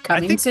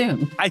Coming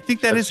soon. I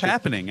think that is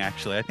happening.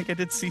 Actually, I think I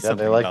did see Yeah,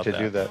 something. they like about to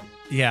do that.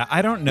 Yeah,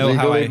 I don't know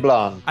how Legally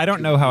Blonde. I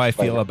don't know how I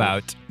feel Spider-Man.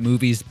 about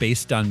movies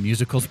based on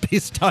musicals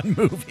based on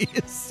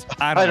movies.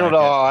 I don't know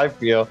how I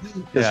feel.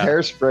 Because Yeah.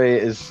 Hairspray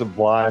is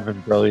sublime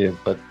and brilliant,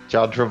 but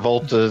John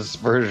Travolta's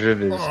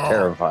version is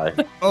terrifying.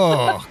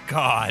 Oh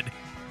God.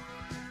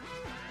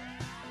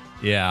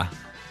 Yeah.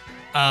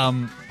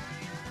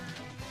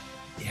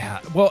 Yeah.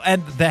 Well,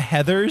 and the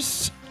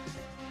Heathers,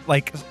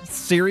 like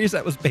series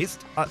that was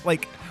based on,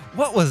 like,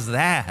 what was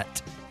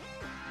that?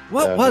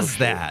 What Yeah, no was shit.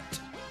 that?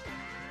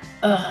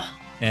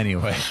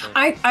 Anyway.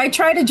 I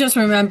try to just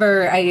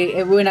remember.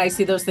 When I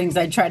see those things,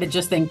 I try to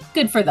just think,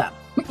 good for them.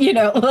 You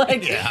know,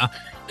 like Yeah.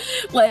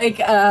 like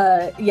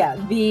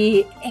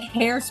the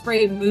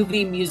Hairspray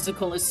movie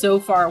musical is so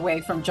far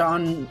away from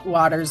John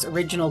Waters'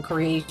 original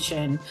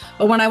creation,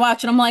 but when I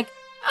watch it, I'm like,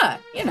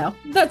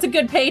 that's a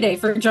good payday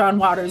for John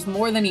Waters,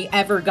 more than he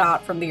ever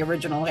got from the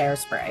original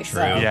Hairspray. So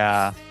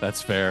Yeah,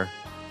 that's fair.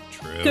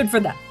 True. good for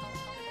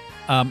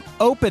them.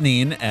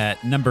 Opening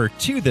at number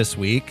 2 this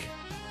week.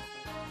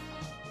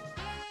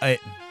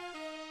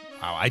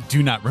 I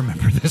do not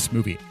remember this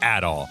movie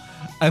at all.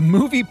 A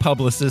movie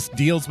publicist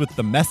deals with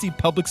the messy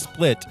public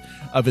split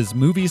of his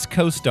movie's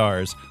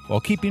co-stars while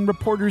keeping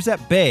reporters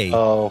at bay.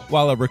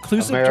 While a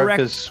reclusive America's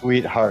director.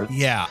 Sweethearts.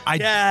 Yeah, I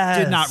Yes.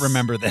 did not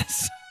remember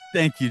this.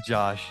 Thank you,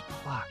 Josh.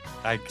 Fuck.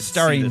 I could see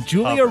Starring this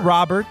Julia cover.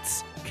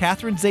 Roberts,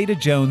 Catherine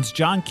Zeta-Jones,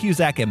 John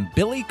Cusack, and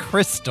Billy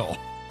Crystal.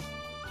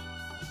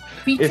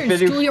 Features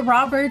Julia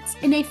Roberts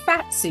in a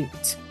fat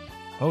suit.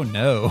 Oh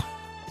no!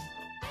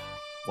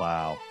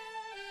 Wow.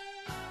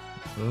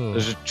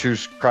 There's a true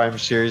crime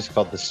series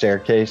called The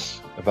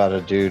Staircase about a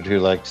dude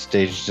who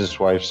staged his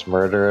wife's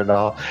murder and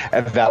all.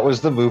 And that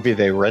was the movie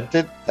they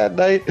rented that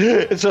night.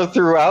 And so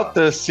throughout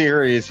the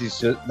series,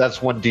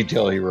 that's one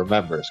detail he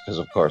remembers because,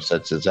 of course,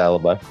 that's his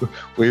alibi.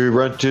 We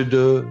rented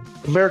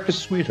America's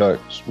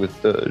Sweethearts with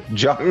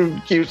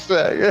John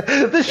Cusack.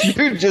 This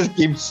dude just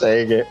keeps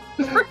saying it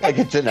like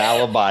it's an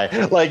alibi.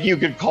 Like you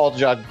could call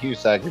John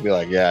Cusack and be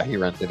like, yeah, he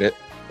rented it.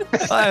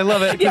 I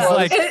love it.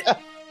 'Cause, Yeah.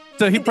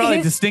 So he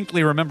probably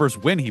distinctly remembers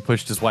when he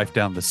pushed his wife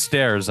down the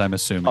stairs, I'm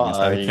assuming. Is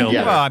how he killed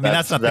her. Well, I mean,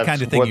 that's not the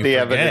kind of thing what you the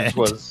forget. evidence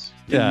was.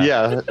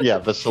 Yeah. yeah,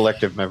 the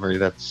selective memory.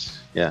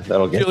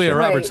 That'll get Julia you.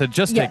 Roberts had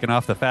just Yeah. taken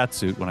off the fat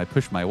suit when I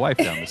pushed my wife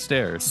down the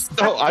stairs.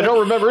 No, I don't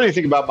remember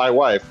anything about my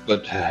wife,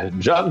 but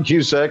John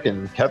Cusack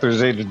and Catherine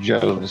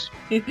Zeta-Jones,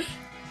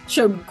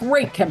 Showed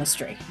great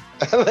chemistry.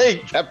 they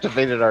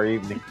captivated our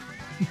evening.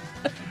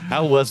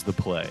 How was the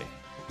play?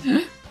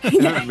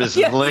 Mrs.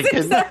 Yes, Lincoln.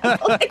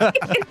 exactly.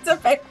 It's a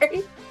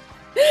very.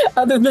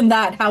 Other than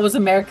that, how was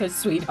America's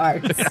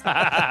Sweethearts?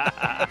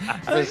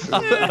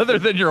 Other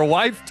than your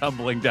wife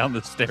tumbling down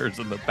the stairs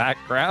in the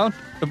background,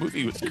 the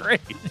movie was great.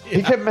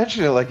 He kept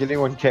mentioning it like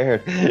anyone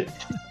cared.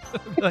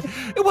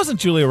 It wasn't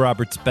Julia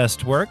Roberts'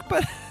 best work,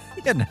 but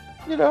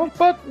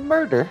But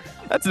murder.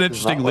 That's an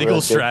interesting not what legal I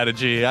did.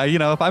 strategy.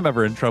 If I'm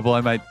ever in trouble,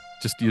 I might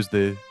just use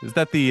is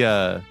that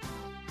the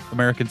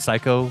American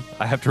Psycho?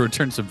 I have to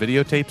return some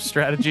videotapes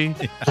strategy.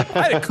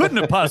 I couldn't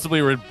have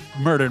possibly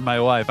murdered my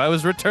wife. I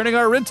was returning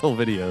our rental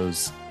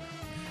videos.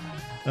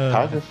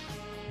 Kind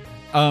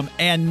of.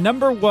 And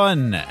number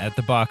 1 at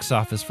the box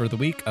office for the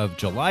week of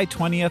July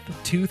 20th,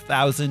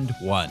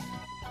 2001.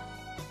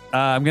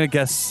 I'm going to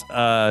guess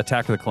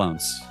Attack of the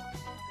Clones.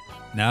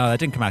 No, that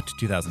didn't come out to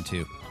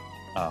 2002.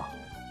 Oh.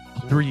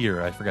 3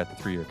 year. I forgot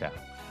the 3 year gap.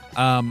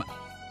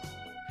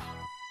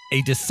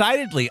 A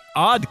decidedly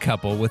odd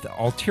couple with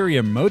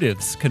ulterior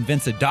motives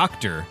convince a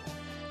doctor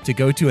to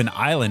go to an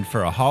island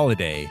for a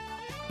holiday,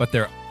 but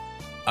their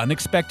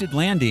unexpected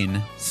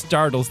landing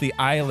startles the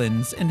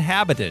island's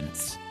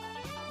inhabitants.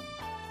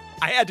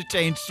 I had to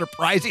change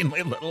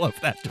surprisingly little of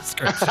that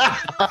description,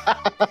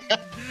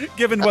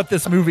 given what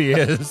this movie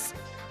is.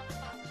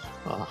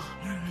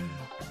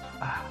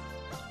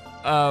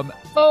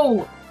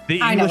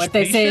 The I know English what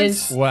this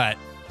Patience? is. What?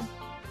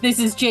 This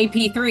is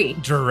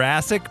JP3.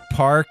 Jurassic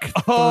Park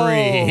 3.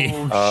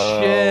 Oh,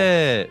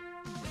 shit.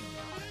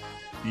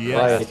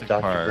 Yes. Right,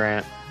 Dr.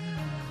 Grant.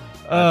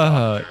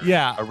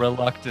 Yeah. A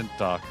reluctant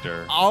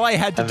doctor. All I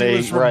had to And do they-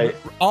 was right.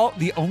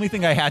 the only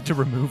thing I had to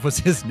remove was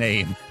his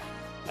name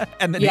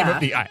and the name Yeah.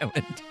 of the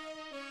island.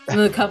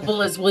 The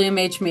couple is William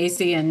H.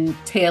 Macy and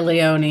Taya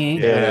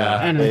Leone.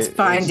 And it's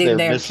finding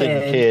their missing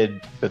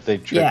kid. but they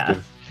tricked Yeah.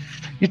 him.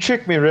 You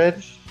tricked me,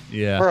 Red.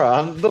 Yeah. We're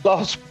on the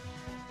lost.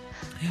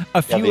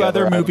 A few the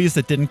other other movies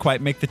that didn't quite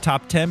make the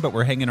top 10, but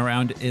were hanging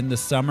around in the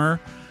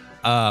summer.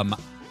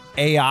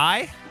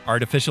 AI,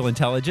 Artificial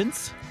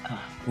Intelligence.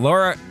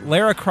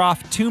 Lara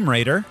Croft, Tomb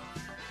Raider.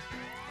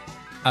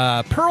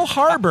 Pearl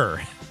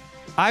Harbor.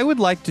 I would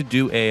like to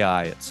do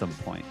AI at some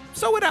point.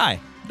 So would I.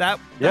 That's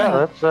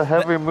a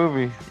heavy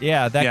movie.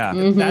 Yeah,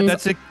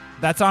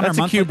 That's on our a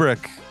monthly.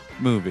 Kubrick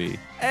movie.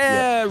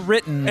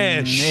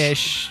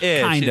 Written-ish,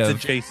 kind it's of.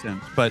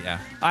 adjacent, but Yeah.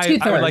 I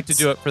would like to Two-thirds.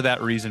 do it for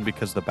that reason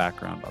because the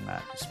background on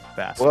that is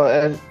vast.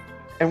 Well,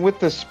 And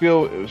with the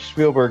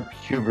Spielberg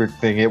Kubrick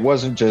thing, it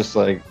wasn't just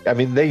like, I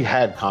mean, they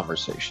had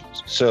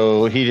conversations.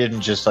 So he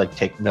didn't just like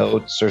take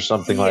notes or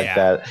something like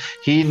that.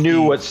 He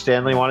knew what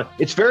Stanley wanted.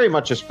 It's very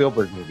much a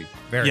Spielberg movie.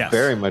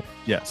 Very much.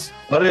 Yes.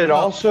 But it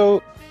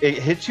also, it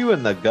hits you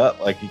in the gut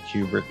like a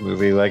Kubrick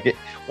movie. Like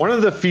one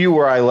of the few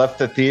where I left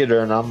the theater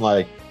and I'm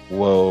like,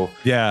 whoa.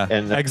 Yeah.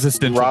 And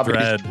existential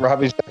dread.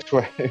 Robbie's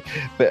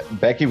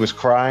Becky was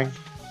crying.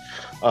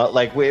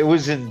 Like it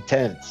was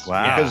intense.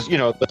 Wow. Because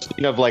the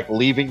scene of like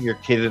leaving your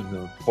kid in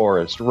the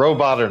forest,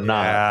 robot or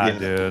not. Yeah,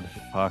 dude.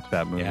 Fuck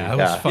that movie. Yeah, it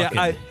was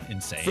fucking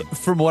insane.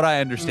 From what I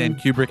understand,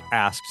 Kubrick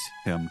asked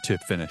him to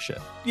finish it.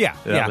 Yeah,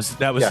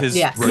 That was his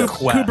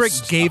request.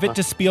 Kubrick gave it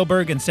to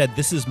Spielberg and said,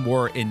 "This is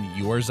more in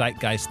your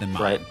zeitgeist than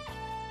mine."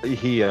 Right.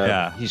 He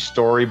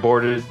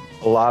storyboarded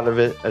a lot of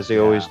it as he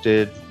always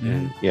did.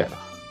 And,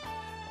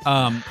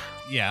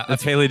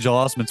 That's Haley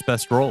Joel Osment's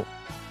best role.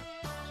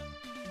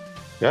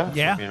 Yeah,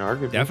 yeah, I mean,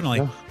 arguably,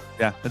 definitely.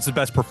 Yeah, it's the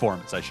best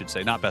performance, I should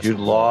say, not best. Jude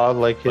Law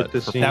hit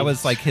the scene. That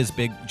was like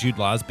Jude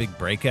Law's big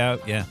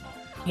breakout. Yeah.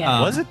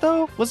 Was it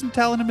though? Wasn't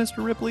Talented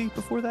Mr. Ripley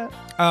before that?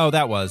 Oh,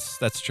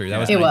 that's true. That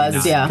was. It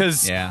was, yeah.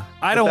 Because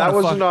I don't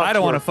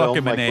want to fuck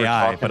him in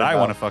AI, but I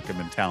want to fuck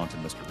him in Talented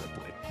Mr. Ripley.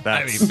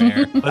 That's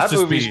fair. That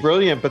movie's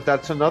brilliant, but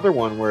that's another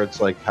one where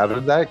it's like, how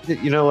did that get?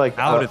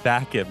 How did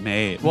that get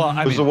made? Well,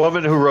 it was a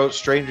woman who wrote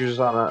 "Strangers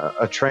on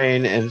a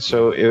Train," and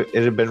so it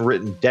had been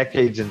written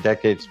decades and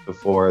decades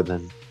before.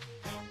 Then,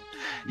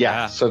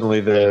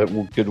 suddenly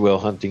the Good Will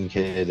Hunting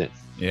kid.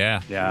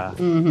 Yeah.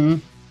 Mm-hmm.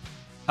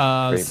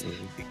 A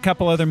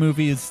couple other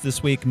movies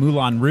this week: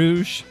 Moulin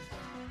Rouge.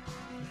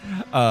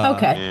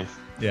 Okay.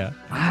 Yeah.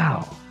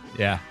 Wow.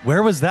 Yeah.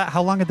 Where was that?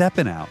 How long had that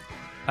been out?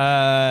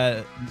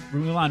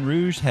 Moulin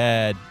Rouge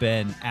had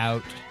been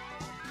out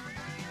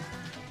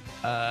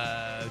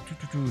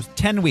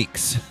 10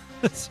 weeks.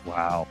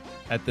 Wow.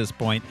 At this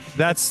point,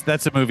 that's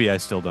a movie I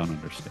still don't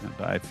understand.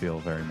 I feel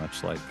very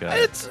much like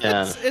it's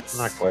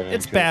not quite.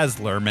 It's Baz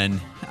Luhrmann.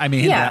 I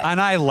mean,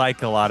 and I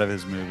like a lot of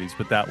his movies,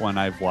 but that one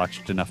I've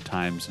watched enough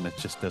times and it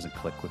just doesn't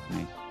click with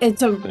me.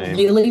 It's a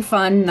really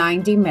fun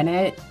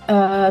 90-minute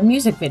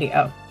music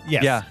video.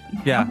 Yes.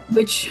 Yeah.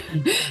 Which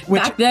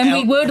back then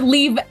we would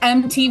leave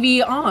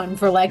MTV on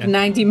for like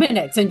 90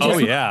 minutes and just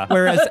Whereas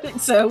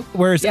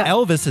yeah.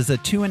 Elvis is a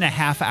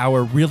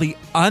 2.5-hour really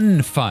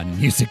unfun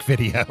music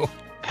video.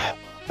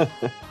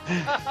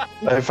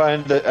 I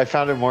found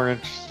it more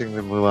interesting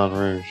than Moulin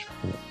Rouge.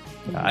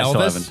 I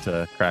still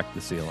haven't cracked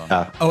the seal on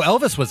it. Oh,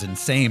 Elvis was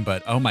insane,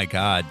 but oh my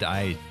God,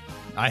 I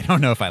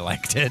don't know if I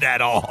liked it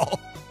at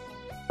all.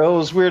 Well, it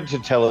was weird to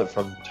tell it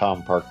from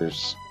Tom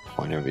Parker's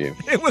point of view.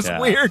 It was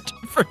weird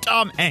for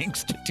Tom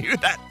Hanks to do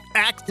that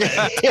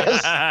accent.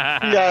 Yes.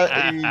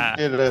 Yeah,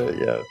 he did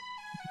yeah.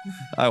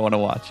 I want to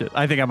watch it.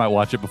 I think I might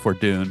watch it before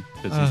Dune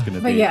because he's going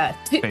to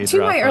be. But to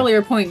my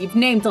earlier point, you've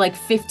named like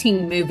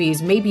 15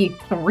 movies. Maybe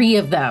 3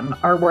 of them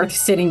are worth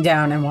sitting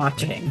down and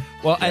watching.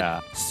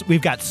 Well,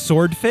 we've got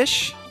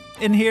Swordfish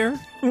in here,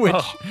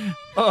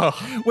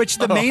 which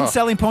the main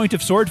selling point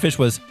of Swordfish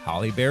was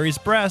Halle Berry's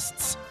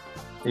breasts.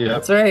 Yeah,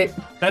 that's right.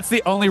 That's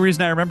the only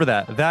reason I remember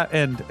that. That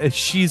and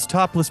she's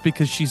topless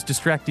because she's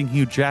distracting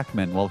Hugh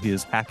Jackman while he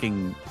is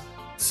hacking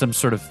some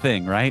sort of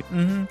thing, right?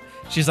 Mm-hmm.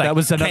 She's like, that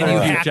was another can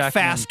you Hugh hack Jackman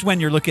fast when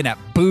you're looking at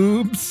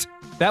boobs?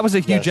 That was a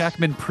Hugh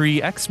Jackman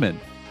pre-X-Men.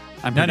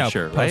 I'm pretty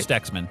sure, right?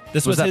 Post-X-Men.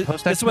 This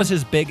was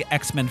his big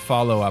X-Men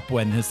follow-up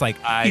when it's like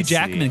Hugh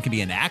Jackman can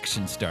be an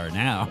action star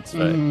now. That's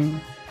right.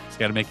 He's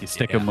got to make you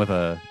stick him with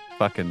a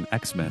fucking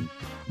X-Men.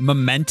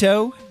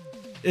 Memento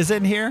is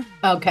in here.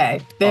 Okay,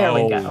 there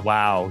we go.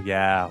 Wow,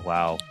 yeah,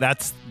 wow.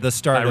 That's the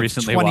start of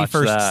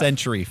 21st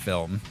century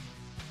film.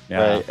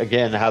 Yeah. Right.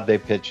 Again, how'd they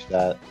pitch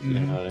that? You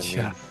know what I mean?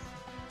 Yeah.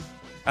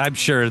 I'm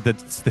sure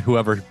that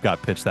whoever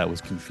got pitched that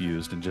was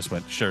confused and just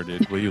went, "Sure,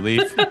 dude, will you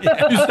leave?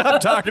 You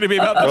stop talking to me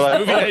about this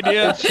movie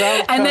idea."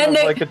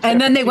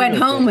 And then they went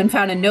home and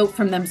found a note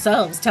from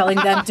themselves telling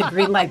them to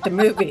greenlight the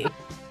movie.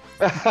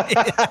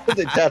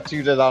 They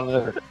tattooed it on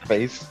their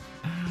face.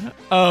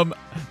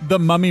 The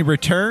Mummy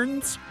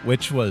Returns,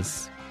 which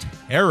was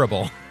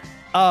terrible.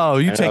 Oh,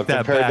 you take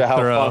that back,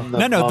 Thoreau.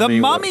 No, The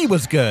Mummy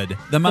was good.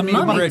 The Mummy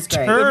Returns.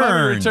 The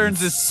Mummy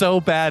Returns is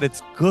so bad,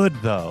 it's good,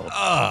 though.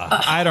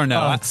 I don't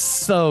know. It's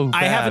so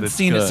bad. I haven't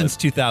seen it since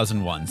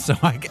 2001, so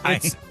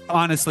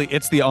honestly,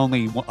 it's the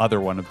only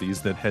other one of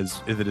these that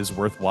is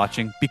worth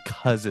watching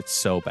because it's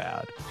so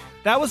bad.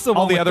 That was the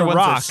one with the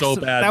Rock. Are so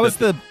bad. That was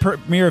the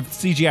premiere of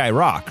CGI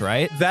Rock,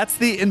 right? That's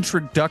the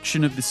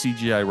introduction of the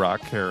CGI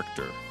Rock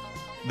character.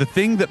 The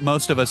thing that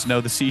most of us know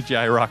the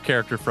CGI Rock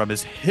character from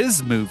is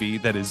his movie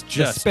that is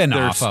just the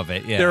spin-off of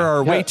it. Yeah. There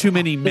are way too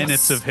many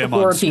minutes of him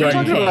on screen. You're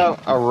talking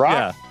about a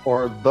Rock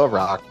or The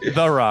Rock?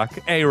 The Rock.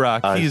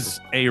 A-Rock. He's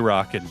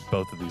A-Rock in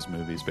both of these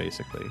movies,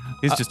 basically.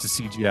 He's just a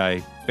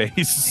CGI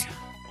face.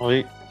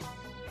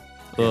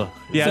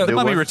 Yeah, so The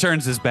Mummy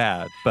Returns is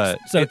bad, but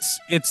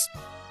it's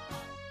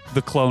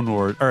the Clone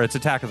Wars, or it's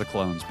Attack of the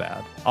Clones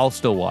bad. I'll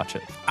still watch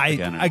it.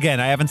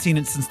 Again, I haven't seen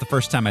it since the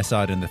first time I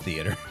saw it in the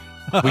theater.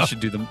 We should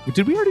do them.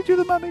 Did we already do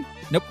the Mummy?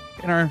 Nope.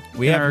 In our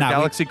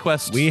Galaxy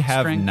Quest. We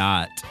have string?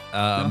 not.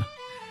 No?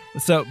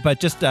 So, but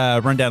just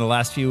run down the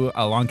last few.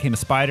 Along Came a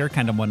Spider,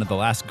 kind of one of the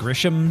last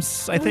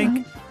Grishams, I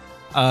think.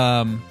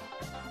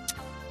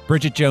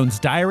 Bridget Jones'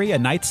 Diary, A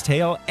Knight's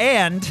Tale,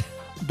 and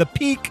the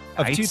peak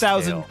of Knight's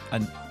 2000. Tale.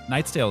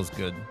 Knight's Tale is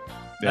good.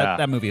 Yeah.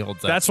 That movie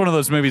holds up. That's one of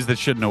those movies that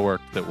shouldn't have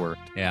worked that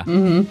worked. Yeah.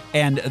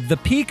 And the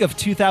peak of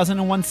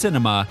 2001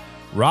 cinema,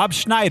 Rob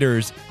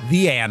Schneider's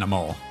The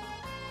Animal.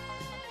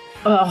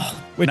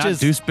 Which Not is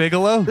Deuce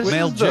Bigelow? This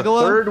Male is the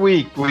Gigolo? third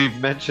week we've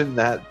mentioned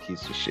that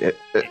piece of shit.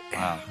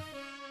 Wow.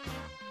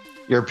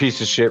 You're a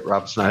piece of shit,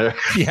 Rob Snyder.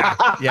 Yeah,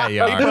 you He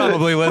are.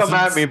 probably listens. Come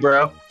at me,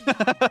 bro.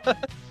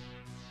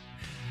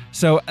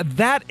 So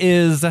that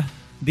is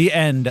the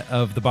end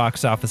of the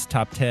box office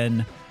top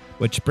 10,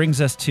 which brings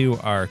us to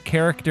our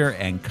character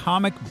and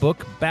comic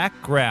book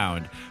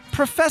background.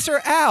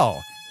 Professor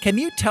Al, can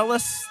you tell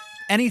us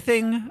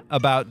anything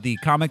about the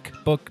comic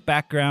book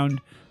background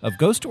of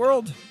Ghost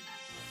World?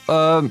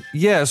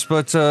 Yes,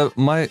 but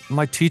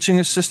my teaching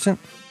assistant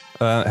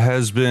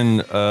has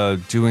been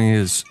doing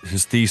his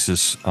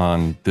thesis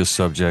on this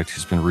subject.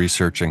 He's been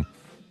researching.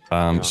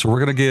 So we're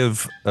going to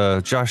give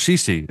Josh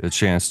Cece a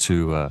chance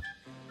to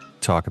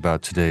talk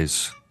about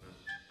today's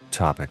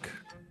topic.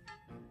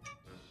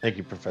 Thank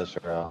you, Professor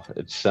Al.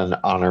 It's an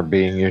honor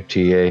being your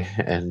TA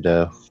and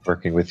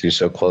working with you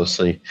so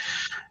closely.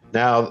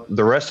 Now,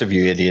 the rest of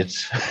you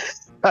idiots,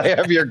 I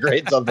have your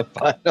grades on the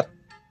final.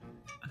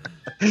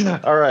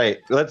 All right,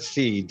 let's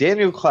see.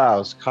 Daniel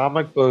Clowes,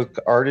 comic book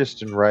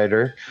artist and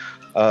writer.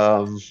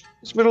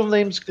 His middle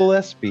name's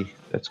Gillespie.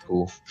 That's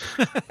cool.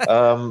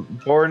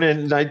 Born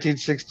in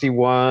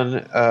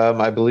 1961.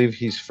 I believe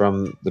he's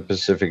from the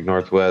Pacific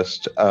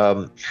Northwest.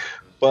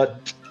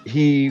 But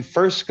he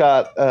first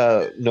got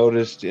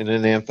noticed in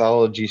an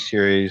anthology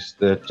series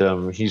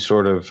that he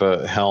sort of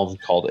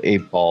helmed called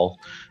 8 Ball.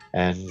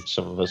 And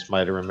some of us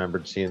might have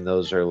remembered seeing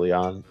those early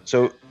on.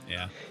 So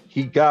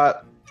he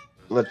got,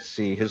 let's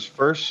see, his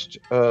first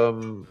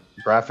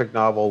graphic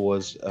novel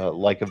was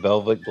Like a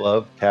Velvet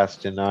Glove,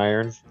 Cast in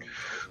Iron,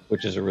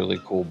 which is a really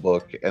cool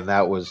book. And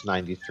that was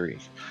 93.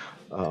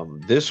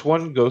 This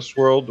one, Ghost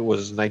World,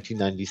 was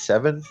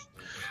 1997.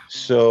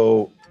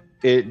 So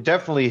it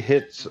definitely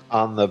hits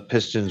on the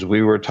pistons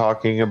we were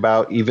talking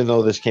about, even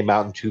though this came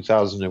out in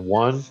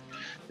 2001.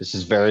 This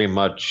is very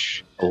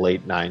much a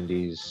late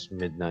 90s,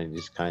 mid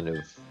 90s kind of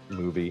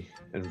movie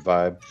and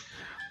vibe.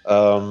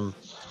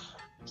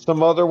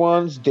 Some other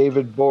ones,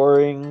 David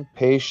Boring,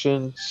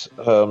 Patience.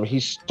 He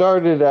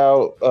started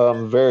out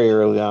very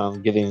early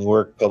on getting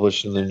work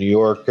published in The New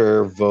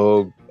Yorker,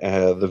 Vogue,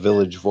 The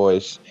Village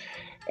Voice.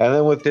 And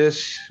then with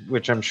this,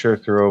 which I'm sure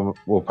Thoreau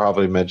will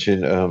probably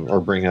mention or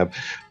bring up,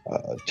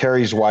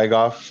 Terry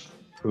Zwigoff,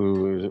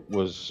 who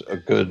was a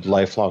good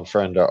lifelong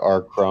friend of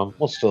R. Crumb.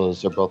 Well, still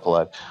is. They're both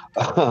alive.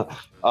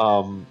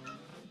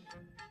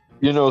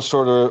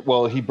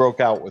 He broke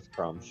out with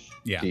Crumb,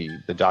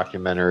 the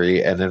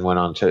documentary, and then went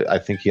on to, I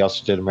think he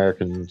also did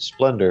American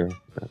Splendor.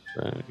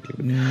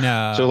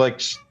 No. So,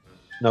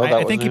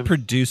 I think he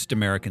produced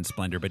American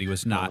Splendor, but he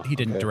was not. He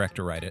didn't direct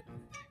or write it.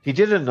 He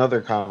did another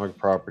comic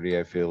property,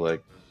 I feel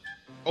like.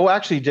 Oh,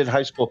 actually, he did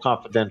High School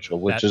Confidential,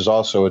 which is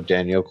also a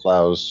Daniel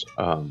Clowes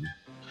comic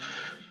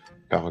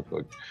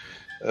book.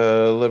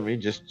 Let me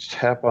just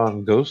tap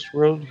on Ghost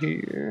World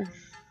here.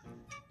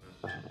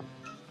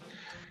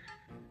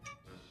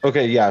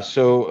 Okay, yeah.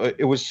 So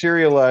it was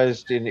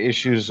serialized in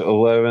issues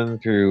 11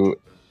 through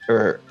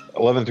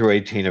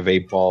 18 of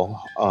 8 Ball,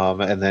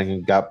 and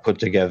then got put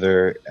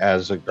together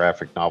as a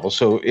graphic novel.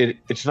 So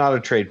it's not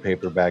a trade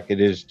paperback. It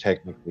is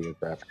technically a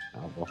graphic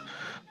novel.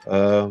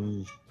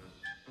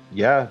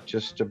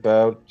 Just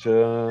about.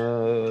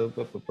 Just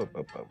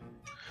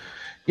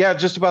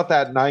about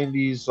that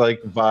 90s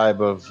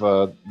vibe of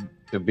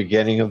the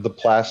beginning of the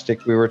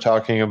plastic we were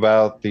talking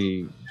about,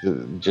 the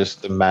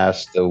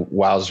mass, the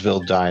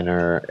Wowsville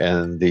Diner,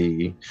 and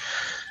the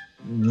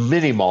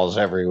mini malls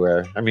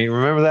everywhere. I mean,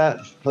 remember that?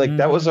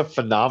 That was a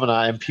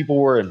phenomenon, and people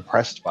were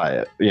impressed by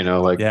it.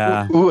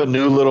 Ooh, a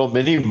new little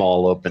mini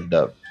mall opened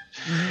up.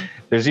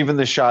 There's even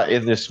the shot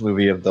in this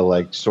movie of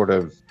the sort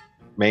of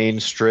main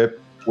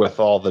strip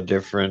with all the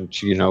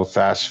different,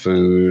 fast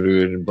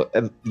food,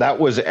 and that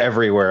was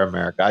everywhere in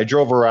America. I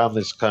drove around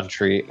this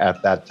country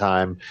at that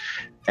time,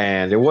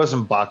 and it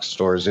wasn't box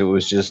stores. It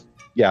was just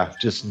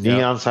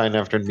neon sign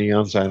after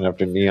neon sign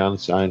after neon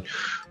sign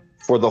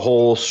for the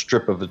whole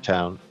strip of the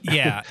town.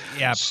 Yeah.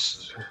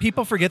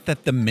 People forget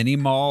that the mini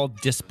mall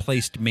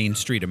displaced Main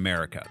Street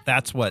America.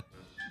 That's what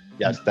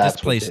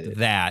displaced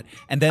that.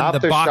 And then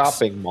not the box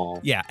shopping mall.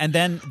 Yeah, and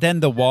then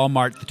the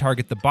Walmart, the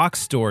Target, the box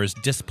stores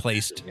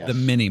displaced the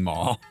mini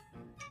mall.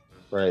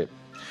 Right.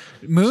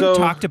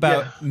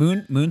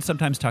 Moon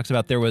sometimes talks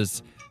about there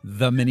was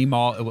the mini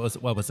mall. It was,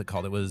 what was it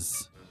called? It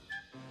was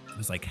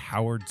like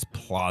Howard's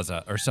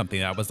Plaza or something.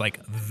 That was like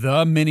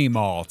the mini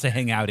mall to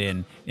hang out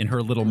in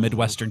her little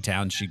Midwestern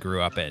town she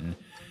grew up in.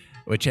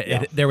 Which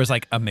there was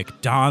like a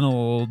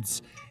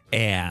McDonald's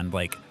and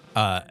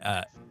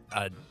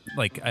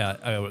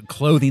a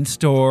clothing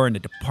store and a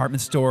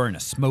department store and a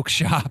smoke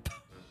shop.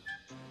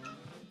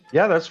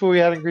 Yeah, that's what we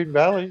had in Green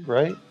Valley,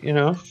 right? You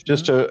know,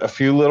 just a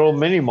few little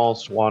mini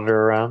malls to wander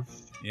around.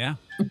 Yeah.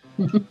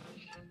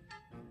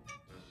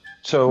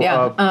 So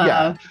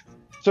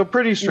so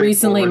pretty straightforward.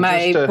 Recently,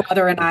 my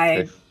brother and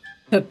I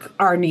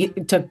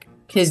took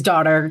his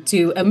daughter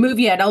to a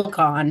movie at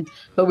Elcon,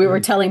 but we were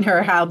telling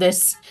her how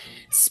this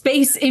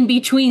space in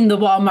between the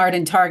Walmart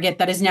and Target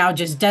that is now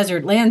just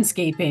desert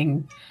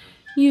landscaping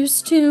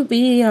used to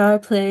be our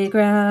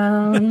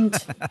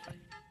playground.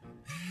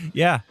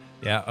 Yeah.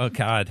 Oh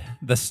God,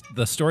 the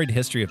storied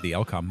history of the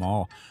Elcon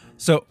Mall.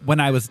 So when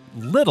I was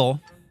little,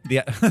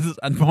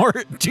 a more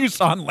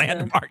Tucson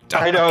landmark.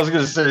 I know. I was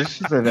going to say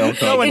she's an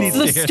Elcon. It's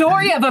the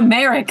story of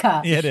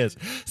America. It is.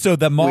 So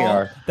the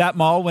mall, that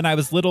mall, when I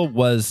was little,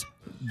 was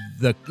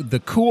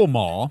the cool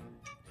mall,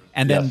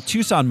 and then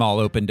Tucson Mall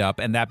opened up,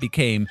 and that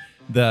became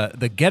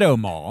the ghetto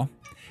mall.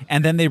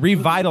 And then they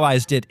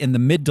revitalized it in the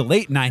mid to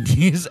late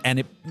 90s,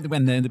 and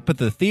when they put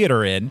the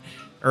theater in,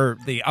 or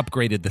they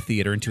upgraded the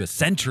theater into a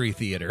Century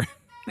Theater,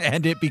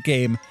 and it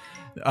became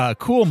a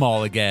cool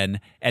mall again.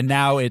 And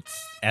now it's,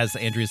 as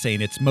Andrea's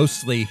saying, it's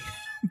mostly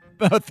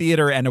a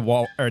theater and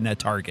a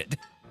Target.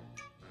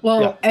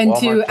 Well, and Walmart,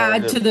 to Target,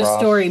 add to the Ross.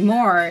 story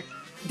more,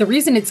 the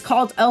reason it's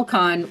called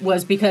Elcon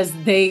was because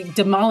they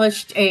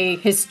demolished a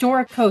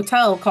historic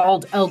hotel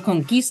called El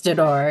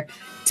Conquistador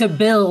to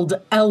build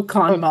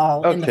Elcon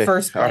Mall in the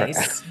first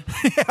place.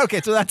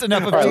 Okay, so that's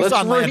enough of All right,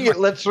 Tucson landmark.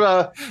 let's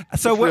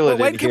So reel it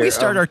when in can here. we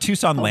start our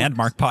Tucson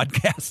landmark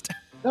podcast?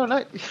 No,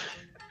 not.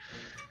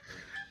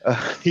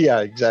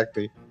 Yeah,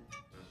 exactly.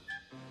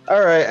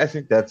 All right, I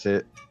think that's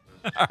it.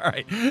 All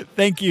right,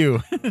 thank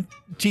you,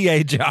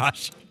 T.A.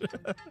 Josh,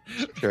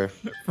 Sure.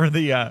 for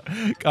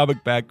the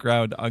comic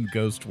background on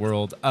Ghost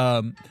World.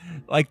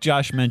 Like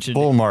Josh mentioned,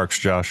 Full marks,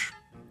 Josh.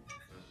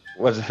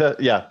 Was it?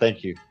 Yeah,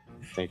 thank you.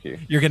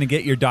 you're going to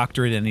get your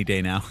doctorate any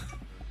day now.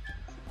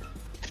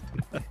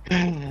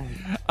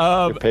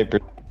 Your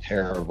paper's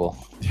terrible,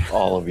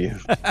 all of you.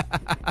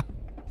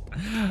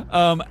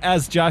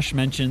 As Josh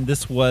mentioned,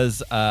 this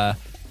was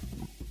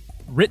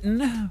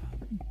written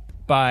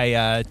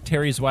by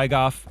Terry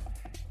Zwigoff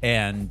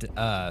and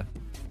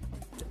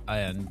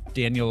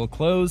Daniel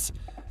Close,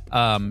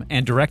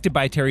 and directed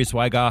by Terry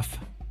Zwigoff.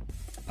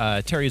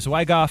 Terry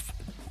Zwigoff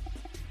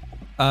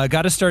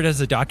got to start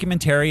as a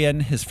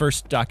documentarian. His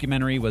first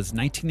documentary was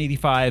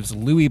 1985's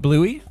Louie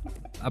Bluey,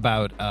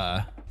 about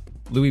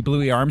Louie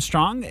Bluey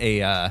Armstrong,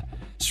 a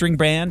string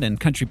band and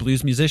country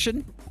blues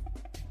musician.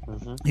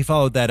 Mm-hmm. He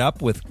followed that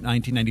up with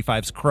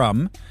 1995's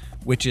Crumb,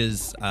 which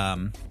is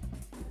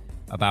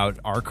about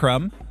R.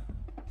 Crumb.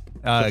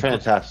 It's a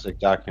fantastic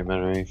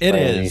documentary. It by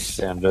any is.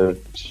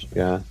 standards.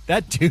 Yeah.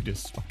 That dude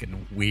is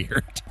fucking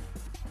weird.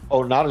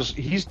 Oh, not as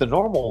he's the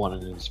normal one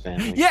in his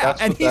family. Yeah,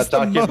 That's and what he's that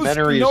the most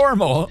documentary is.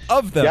 normal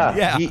of them.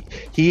 Yeah.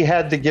 He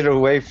had to get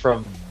away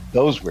from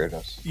those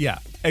weirdos. Yeah,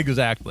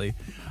 exactly.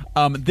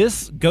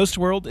 This Ghost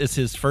World is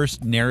his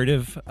first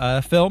narrative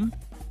film.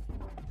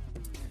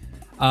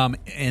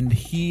 And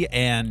he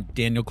and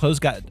Daniel Close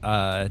got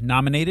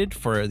nominated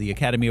for the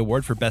Academy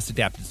Award for Best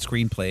Adapted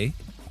Screenplay.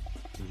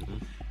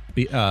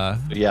 I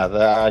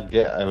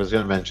was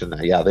going to mention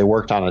that. Yeah, they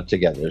worked on it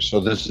together. So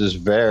this is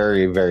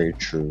very, very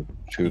true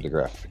to the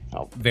graphic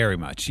novel. Very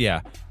much, yeah.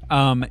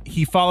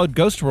 He followed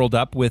Ghost World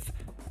up with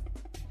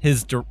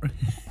his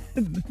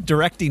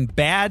directing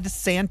Bad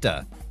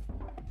Santa.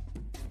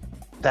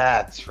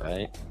 That's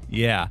right.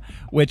 Yeah,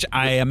 which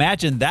I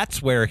imagine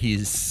that's where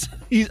he's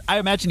I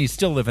imagine he's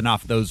still living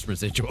off those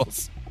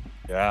residuals.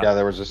 Yeah,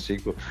 there was a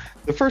sequel.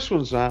 The first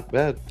one's not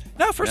bad.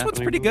 No, first one's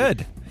pretty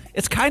good.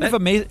 It's kind of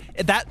amazing.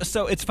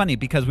 So it's funny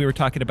because we were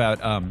talking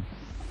about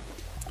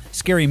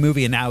Scary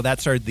Movie, and now that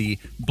started the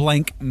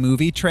blank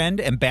movie trend,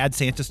 and Bad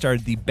Santa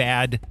started the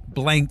bad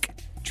blank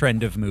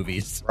trend of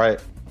movies. Right.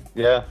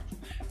 Yeah.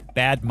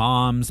 Bad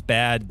moms,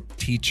 bad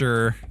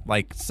teacher,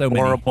 like so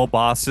many. Horrible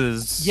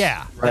bosses.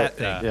 Yeah. Right.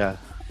 That thing. Yeah.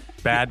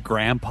 Bad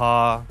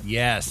grandpa.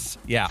 Yes.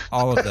 Yeah.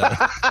 All of those.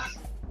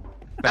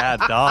 Bad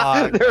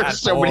dog. There are bad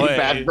so boy. many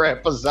bad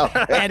grandpas out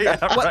there. And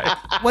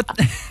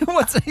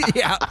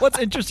what's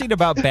interesting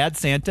about Bad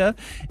Santa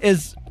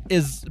is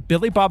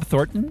Billy Bob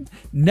Thornton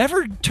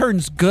never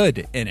turns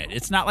good in it.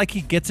 It's not like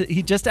he gets it.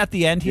 He just at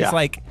the end he's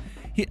like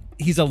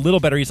he's a little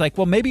better. He's like,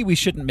 well, maybe we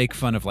shouldn't make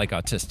fun of like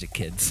autistic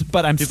kids.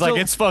 But He's like,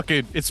 it's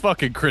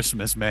fucking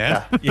Christmas,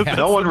 man. Yeah.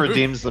 No one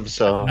redeems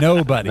themselves.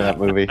 Nobody. In that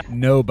movie.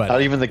 Nobody.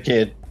 Not even the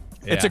kid.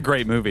 It's a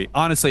great movie.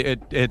 Honestly,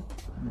 it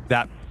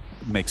that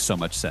makes so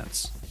much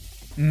sense.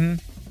 Mm-hmm.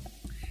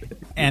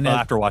 And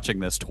after watching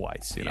this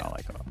twice, you know,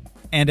 like.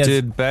 And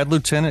did Bad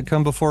Lieutenant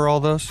come before all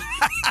those?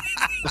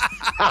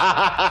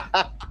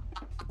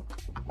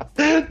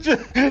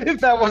 If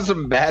that was a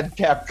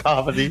madcap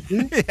comedy.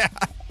 Yeah.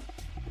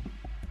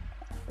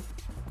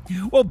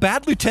 Well,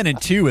 Bad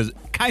Lieutenant 2 is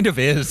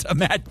a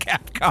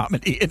madcap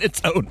comedy in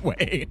its own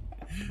way.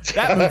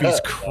 That movie's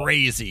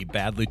crazy.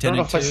 Bad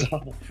Lieutenant 2.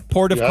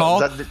 Port of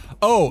Call.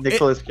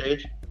 Nicolas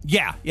Cage.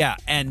 Yeah,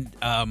 and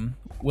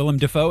Willem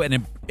Dafoe,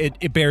 and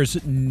it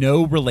bears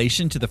no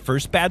relation to the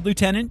first Bad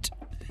Lieutenant.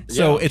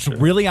 So it's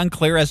really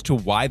unclear as to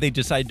why they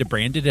decided to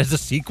brand it as a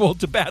sequel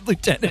to Bad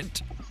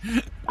Lieutenant.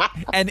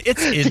 And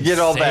it's insane. To get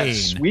all that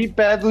sweet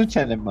Bad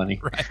Lieutenant money.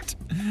 Right.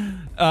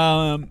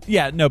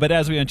 But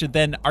as we mentioned,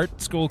 then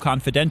Art School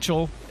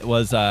Confidential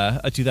was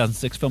a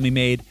 2006 film he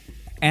made.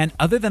 And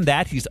other than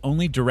that, he's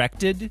only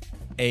directed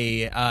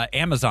a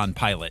Amazon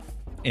pilot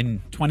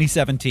in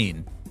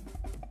 2017.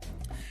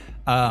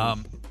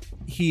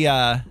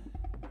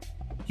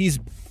 He's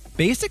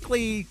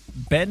basically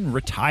been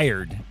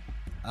retired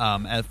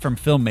from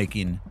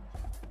filmmaking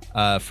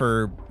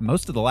for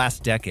most of the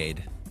last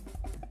decade.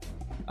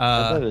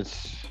 I bet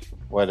it's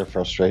quite a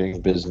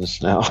frustrating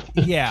business now.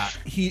 Yeah,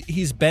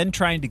 he's been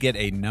trying to get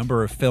a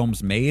number of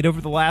films made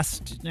over the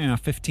last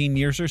 15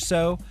 years or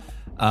so.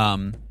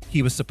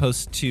 He was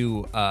supposed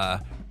to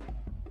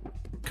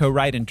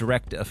co-write and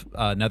direct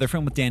another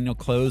film with Daniel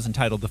Clowes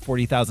entitled The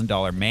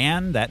 $40,000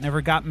 Man. That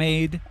never got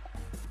made.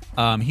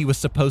 He was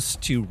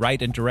supposed to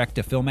write and direct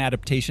a film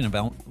adaptation of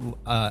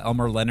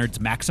Elmer Leonard's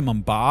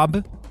Maximum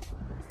Bob.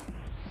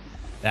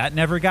 That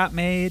never got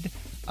made.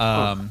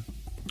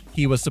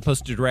 He was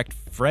supposed to direct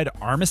Fred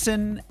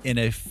Armisen in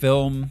a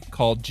film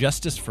called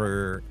Justice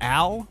for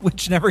Al,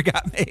 which never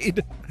got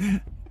made.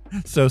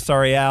 So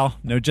sorry, Al.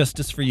 No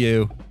justice for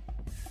you.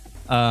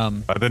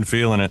 I've been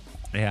feeling it.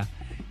 Yeah.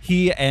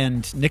 He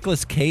and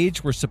Nicolas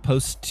Cage were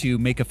supposed to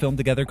make a film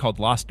together called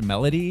Lost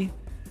Melody.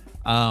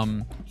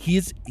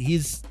 He's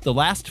the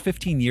last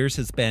 15 years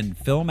has been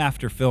film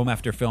after film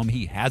after film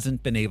he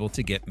hasn't been able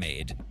to get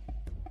made,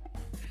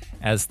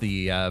 as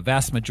the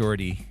vast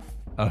majority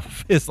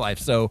of his life.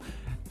 So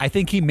I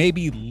think he may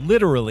be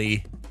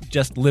literally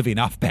just living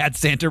off Bad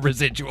Santa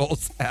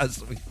residuals,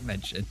 as we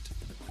mentioned.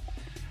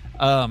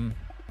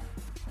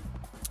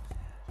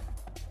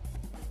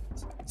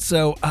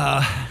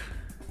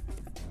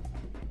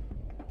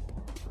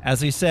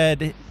 As we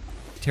said,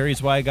 Terry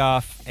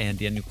Zwigoff and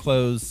Daniel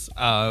Clowes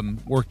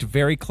worked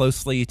very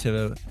closely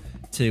to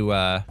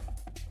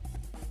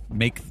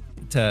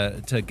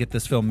get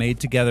this film made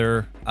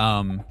together.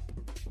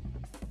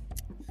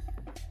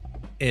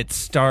 It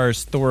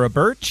stars Thora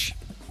Birch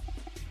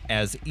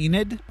as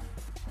Enid.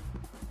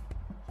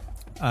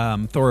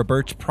 Thora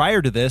Birch,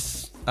 prior to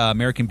this,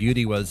 American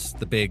Beauty was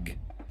the big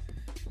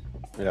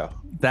That's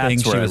thing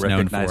where she was I known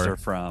recognize for. her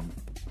from.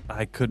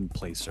 I couldn't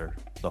place her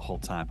the whole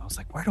time. I was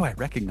like, where do I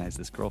recognize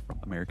this girl from?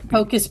 American Beauty.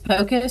 Hocus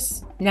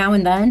Pocus, Now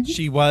and Then.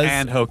 She was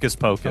And Hocus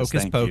Pocus.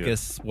 Hocus Thank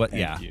Pocus. you. What?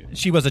 Thank Yeah, you.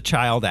 she was a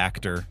child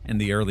actor in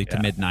the early to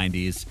mid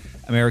 '90s.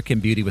 American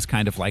Beauty was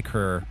kind of like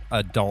her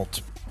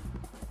adult,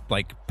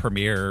 like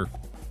premiere,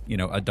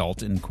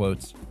 adult in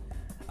quotes.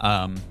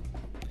 And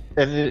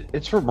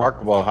it's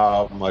remarkable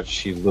how much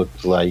she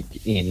looked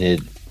like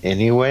Enid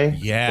anyway.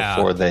 Yeah.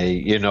 Before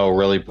they,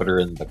 really put her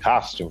in the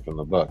costume from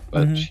the book,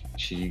 but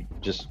she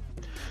just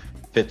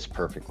fits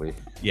perfectly.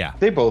 Yeah.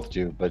 They both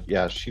do, but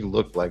yeah, she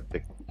looked like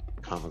the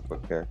comic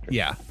book character.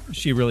 Yeah,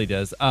 she really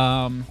does.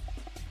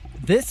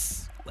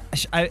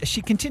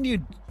 She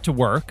continued to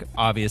work,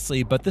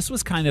 obviously, but this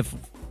was kind of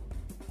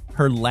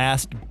her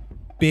last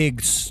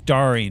big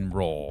starring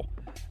role.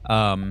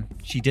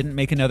 She didn't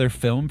make another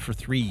film for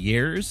 3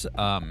 years.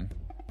 And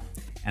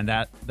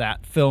that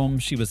film,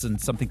 she was in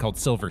something called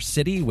Silver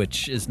City,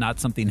 which is not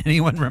something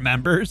anyone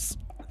remembers.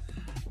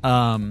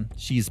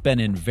 She's been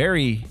in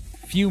very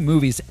few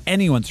movies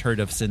anyone's heard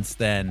of since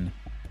then.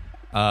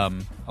 A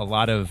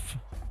lot of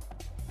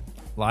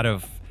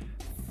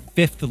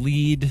fifth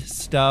lead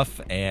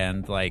stuff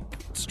and like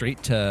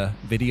straight to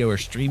video or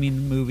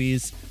streaming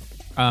movies.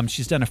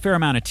 She's done a fair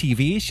amount of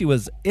TV. She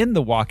was in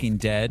The Walking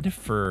Dead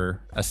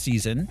for a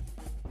season.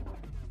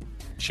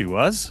 She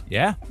was?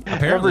 Yeah,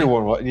 apparently.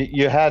 Everyone,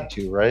 you had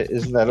to, right?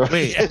 Isn't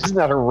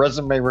that a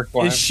resume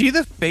requirement? Is she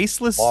the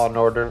faceless Law and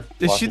Order?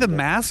 Is she the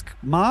mask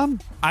mom?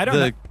 I don't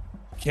know.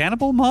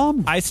 Cannibal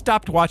mom? I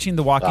stopped watching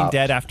The Walking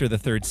Dead after the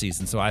 3rd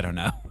season, so I don't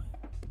know.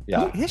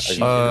 Yeah. Who is she?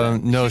 No,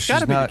 she's she's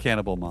gotta be not. the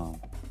cannibal mom.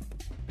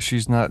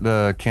 She's not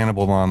the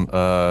cannibal mom.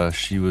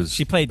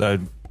 She played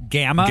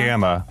Gamma.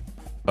 Gamma.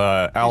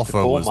 Alpha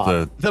cool was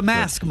mom. The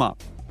mask mom.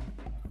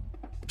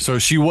 So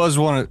she was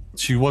one of the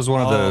she's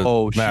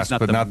masks, not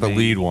but the not the main-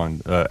 lead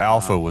one.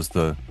 Alpha was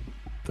the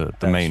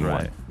main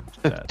right.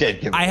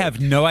 one. I have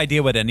no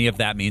idea what any of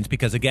that means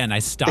because, again, I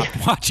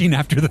stopped watching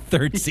after the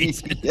 3rd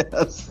season.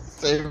 Yes,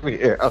 same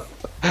here.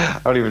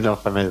 I don't even know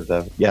if I made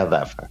that. Yeah,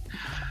 that far.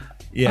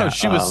 Yeah, No,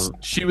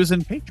 she was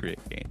in Patriot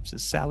Games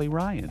as Sally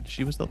Ryan.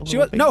 She was the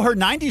little baby. her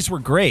 90s were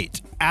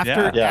great.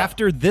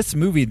 After this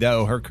movie,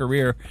 though, her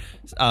career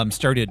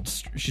started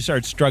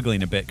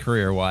struggling a bit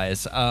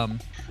career-wise.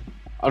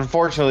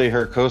 Unfortunately,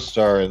 her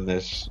co-star in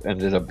this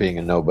ended up being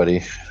a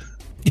nobody.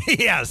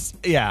 Yes,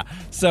 yeah.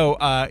 So,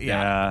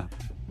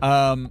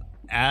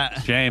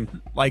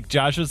 Shame. Like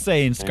Josh was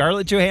saying,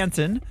 Scarlett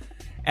Johansson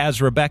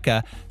as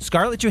Rebecca.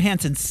 Scarlett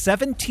Johansson,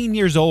 17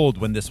 years old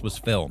when this was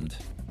filmed.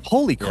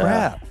 Holy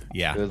crap.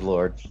 Yeah. Good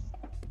Lord.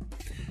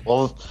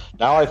 Well,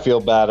 now I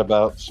feel bad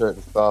about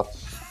certain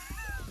thoughts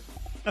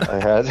I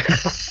had.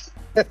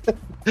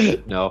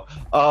 No.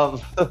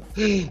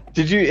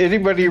 Did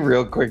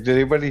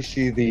anybody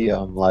see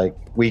the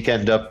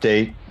Weekend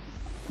Update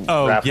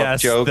wrap up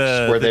jokes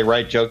where they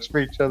write jokes for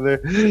each other?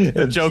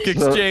 Joke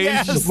exchange.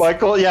 Yes.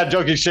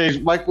 Joke exchange.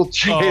 Michael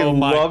J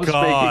loves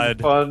making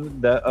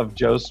fun of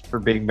Jost for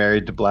being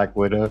married to Black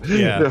Widow.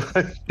 Yeah.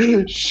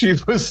 She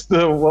was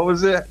what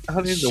was it,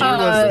 honey? She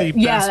was the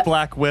best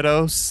Black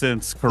Widow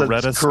since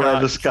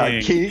Coretta Scott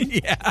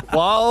King. Yeah.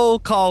 While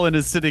Colin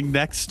is sitting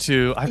next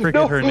to, I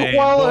forget her name,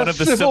 one of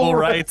the civil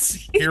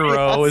rights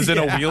hero is in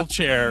a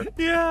wheelchair.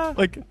 Yeah.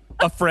 Like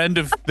a friend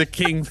of the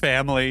King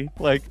family.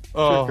 Like,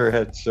 shook her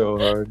head so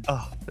hard.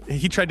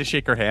 He tried to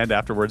shake her hand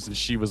afterwards, and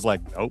she was like,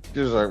 "Nope."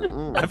 She was like,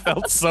 I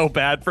felt so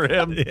bad for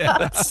him. Yeah.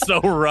 That's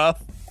so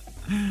rough.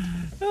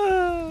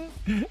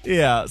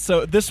 Yeah.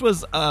 So this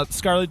was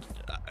Scarlett.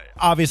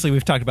 Obviously,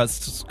 we've talked about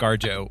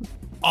ScarJo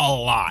a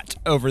lot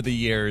over the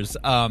years.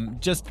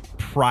 Just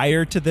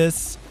prior to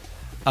this,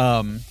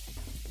 her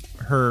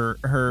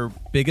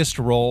biggest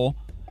role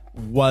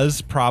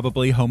was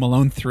probably Home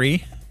Alone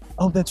 3.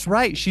 Oh, that's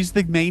right. She's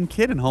the main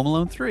kid in Home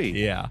Alone 3.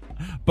 Yeah.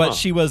 But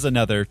she was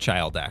another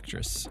child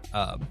actress.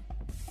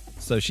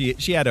 So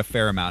she had a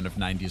fair amount of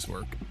 90s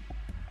work.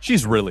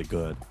 She's really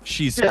good.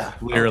 She's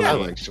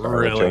really She's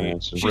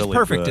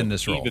perfect in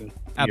this role.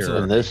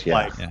 Absolutely. In this,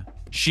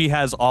 she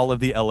has all of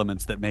the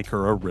elements that make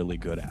her a really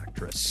good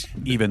actress,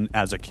 even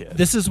as a kid.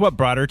 This is what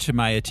brought her to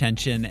my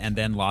attention, and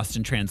then Lost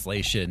in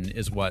Translation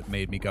is what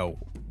made me go,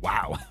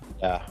 wow.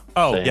 Yeah.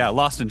 Oh, Same. yeah.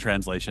 Lost in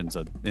Translation's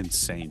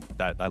insane.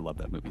 I love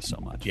that movie so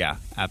much. Yeah,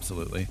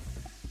 absolutely.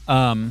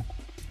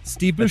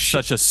 Steve It's Buscemi.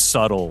 such a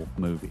subtle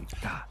movie.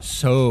 God.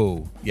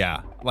 So,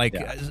 yeah.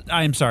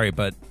 I'm sorry,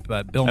 but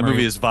Bill That Murray.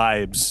 movie is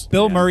vibes.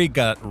 Bill Murray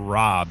got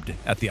robbed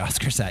at the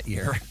Oscars that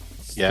year.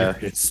 Yeah.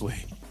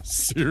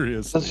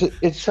 Seriously.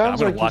 It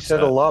sounds like he said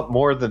a lot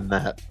more than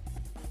that.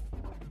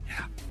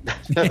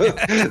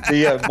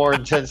 Yeah. More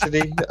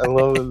intensity. I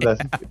love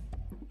that.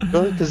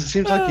 Really? Because it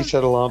seems like he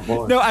said a lot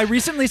more. No, I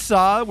recently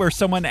saw where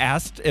someone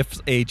asked if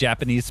a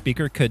Japanese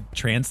speaker could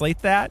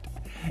translate that,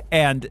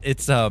 and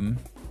it's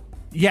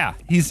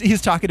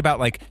he's talking about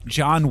like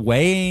John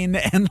Wayne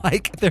and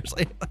like there's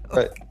like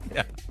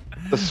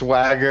the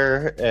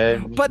swagger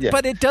and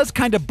but it does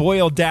kind of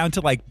boil down to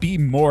like be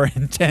more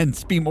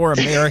intense, be more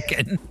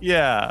American.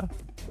 Yeah.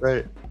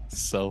 Right.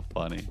 So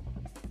funny.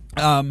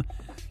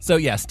 So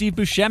yeah, Steve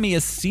Buscemi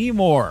as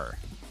Seymour.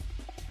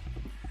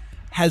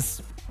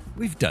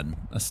 We've done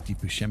a Steve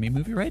Buscemi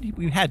movie, right?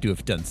 We had to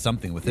have done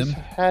something with him.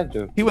 Had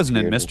to. He wasn't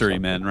in Mystery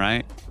Men,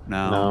 right?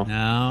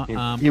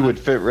 No. He would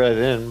fit right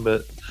in,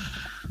 but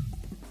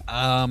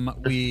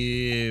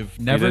we've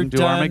never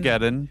done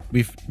Armageddon.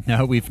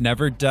 We've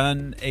never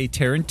done a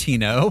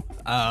Tarantino.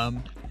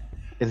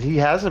 And he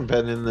hasn't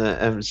been in the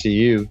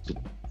MCU.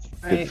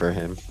 Good for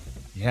him.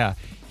 Yeah,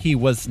 he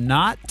was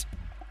not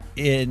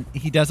in.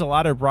 He does a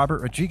lot of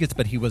Robert Rodriguez,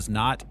 but he was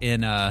not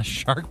in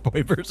Shark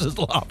Boy versus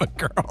Lava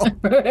Girl,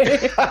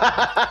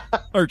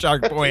 or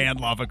Shark Boy and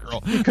Lava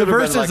Girl. The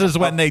versus is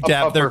when they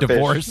have their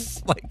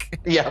divorce.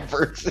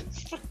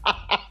 Versus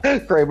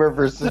Kramer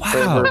versus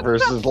Kramer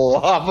versus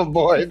Lava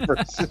Boy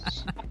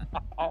versus.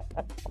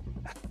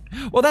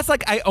 Well, that's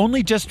like I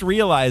only just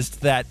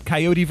realized that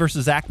Coyote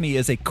versus Acme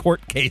is a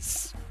court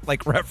case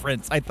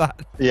reference. I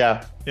thought.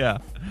 Yeah.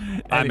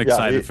 I'm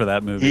excited for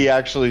that movie. He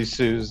actually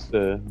sues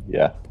the.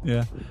 Yeah.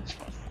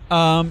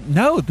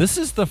 No, this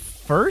is the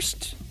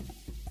first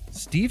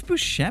Steve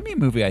Buscemi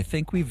movie I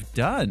think we've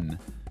done.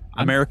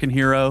 American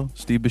Hero,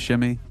 Steve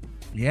Buscemi.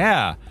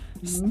 Yeah.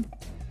 Mm-hmm.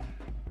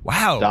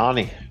 Wow.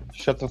 Donnie.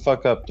 Shut the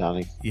fuck up,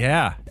 Donnie.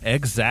 Yeah,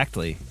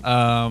 exactly.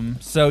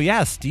 So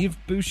yeah, Steve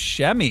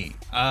Buscemi.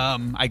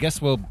 I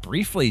guess we'll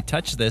briefly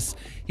touch this.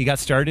 He got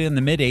started in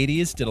the mid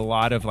 80s, did a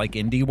lot of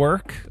indie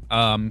work.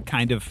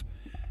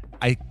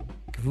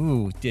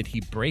 Did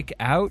he break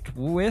out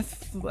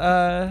with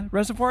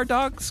Reservoir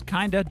Dogs?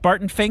 Kind of.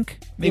 Barton Fink?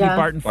 Maybe Yeah.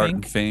 Barton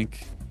Barton Fink.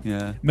 Fink.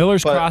 Yeah.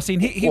 Miller's Crossing.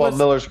 He was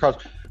Miller's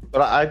Crossing.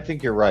 But I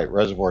think you're right.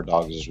 Reservoir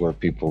Dogs is where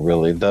people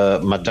really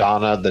the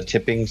Madonna, the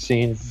tipping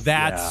scene.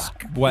 That's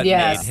what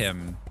made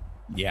him.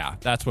 Yeah,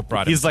 that's what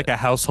brought him. He's like a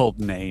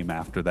household name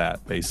after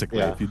that, basically.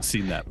 Yeah. If you'd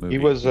seen that movie, He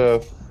was a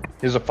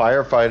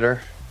firefighter.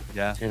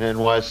 Yeah. In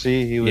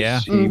NYC, he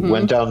was. He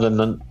went down to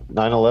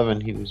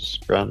 9/11. He was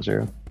ground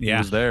zero. Yeah, he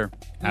was there.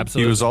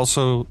 Absolutely. He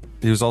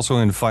was also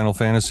in Final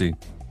Fantasy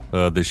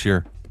this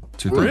year.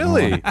 2001.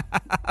 Really?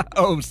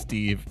 Oh,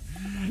 Steve.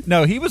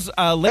 No, he was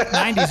late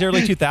 90s,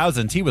 early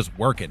 2000s. He was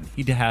working.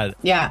 He had.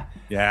 Yeah.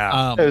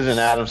 Yeah. It was in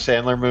Adam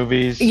Sandler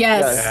movies.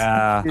 Yes.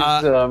 Yeah.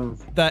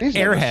 The he's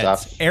done Airheads.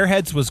 stuff.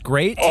 Airheads was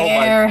great.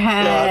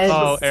 Airheads.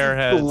 Oh,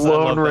 Airheads. The I Lone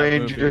love that movie.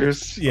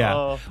 Rangers. Yeah,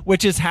 Oh.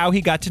 which is how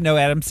he got to know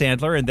Adam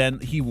Sandler, and then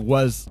he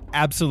was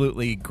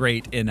absolutely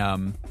great in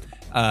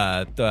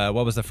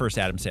what was the first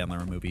Adam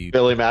Sandler movie?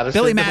 Billy Madison.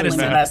 Billy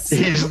Madison.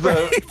 He's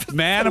the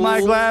Man, am I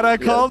glad I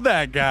called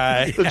that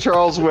guy. the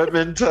Charles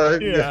Whitman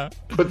type. Yeah.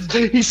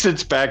 He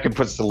sits back and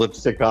puts the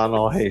lipstick on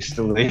all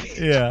hastily.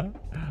 Yeah.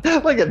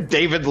 like a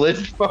David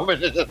Lynch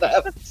moment in an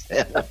Adam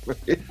Sandler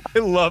movie. I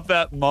love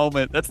that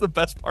moment. That's the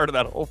best part of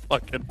that whole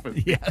fucking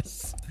movie.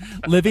 Yes.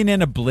 Living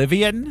in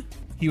Oblivion.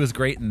 He was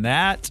great in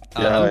that.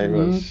 Yeah, it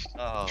was.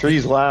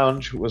 Trees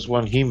Lounge was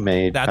one he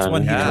made. That's kinda.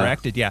 one he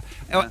directed, yeah.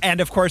 Oh,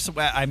 and of course,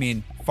 I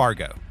mean,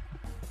 Fargo.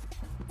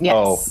 Yes.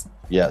 Oh,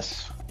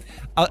 yes.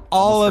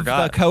 All of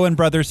forgot. the Coen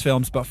brothers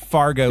films, but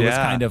Fargo was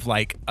Yeah. kind of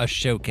like a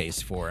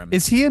showcase for him.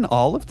 Is he in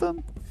all of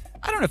them?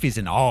 I don't know if he's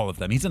in all of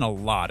them. He's in a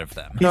lot of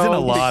them. He's in a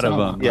No, lot of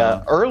them.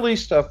 Yeah, early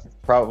stuff,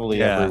 probably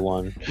Yeah.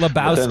 everyone. But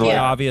then, Lebowski, like,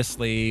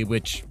 obviously,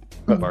 which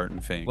Barton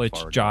Fink.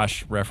 Fargo.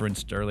 Josh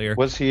referenced earlier.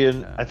 Was he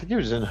in? I think he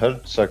was in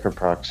Hudsucker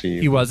Proxy.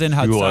 He was in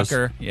He was.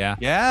 Hudsucker. Yeah.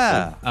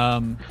 Yeah.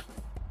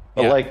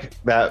 But Yeah. like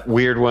that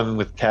weird one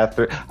with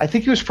Catherine. I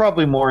think he was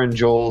probably more in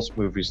Joel's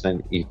movies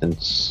than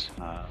Ethan's.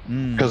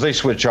 Because they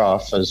switch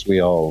off, as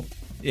we all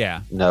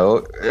Yeah.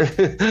 know.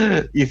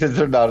 Ethan's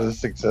are not as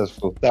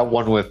successful. That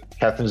one with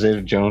Catherine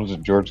Zeta-Jones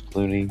and George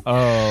Clooney.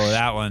 Oh,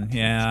 that one.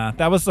 Yeah.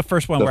 That was the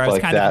first one Stuff where I was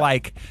like kind of that.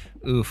 like,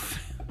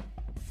 oof.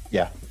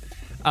 Yeah.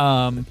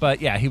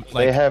 But yeah, he like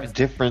They have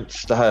different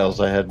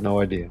styles. I had no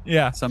idea.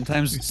 yeah.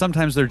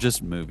 Sometimes they're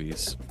just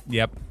movies.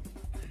 Yep.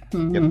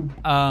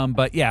 Mhm.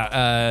 But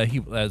yeah,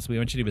 he, as we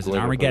mentioned, he was in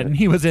Later, Armageddon.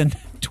 He was in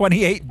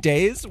 28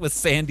 Days with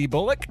Sandy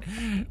Bullock,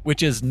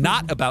 which is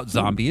not about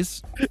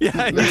zombies.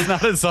 Yeah, he's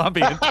not a zombie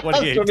in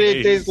 28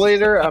 28 days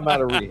later, I'm out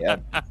of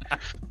rehab.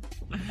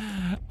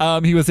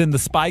 He was in the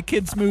Spy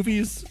Kids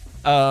movies.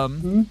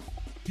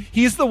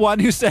 He's the one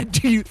who said,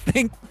 "Do you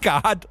think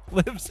God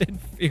lives in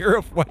fear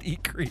of what He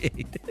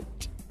created?"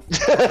 in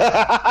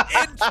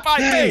Spy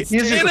Kids,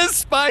 He's in a- a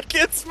Spy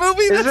Kids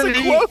movie. That's a Isn't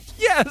he- quote.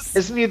 Yes.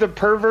 Isn't he the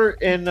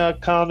pervert in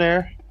Con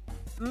Air?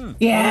 Yeah.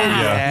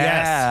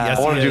 Yes.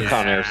 I want he to do is.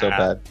 Con Air so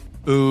bad.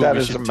 Ooh, That we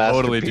is a should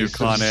totally do masterpiece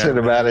Con of Air.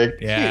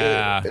 cinematic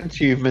Yeah.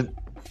 achievement.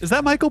 Is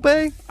that Michael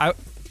Bay? I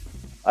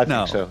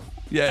No. think so.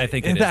 Yeah, I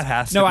think it that is.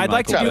 has to No, be I'd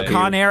like to Michael do Bay.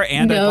 Con Air,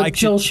 and No, I'd like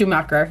Joel to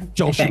Schumacher.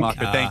 Joel I think.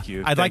 Schumacher. Thank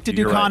you. I'd like to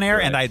do You're Con right, Air,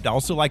 you're and right. I'd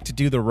also like to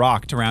do The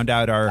Rock to round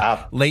out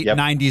our late yep.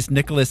 90s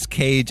Nicolas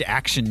Cage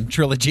action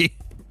trilogy.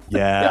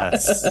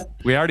 Yes.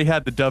 We already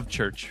had the Dove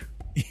Church.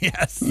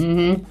 Yes.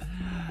 Mm-hmm.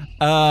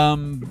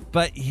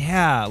 But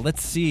yeah,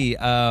 let's see.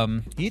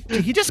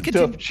 He just Dove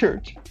continued.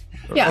 Church.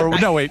 Yeah. Or,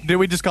 no, wait. Did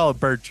we just call it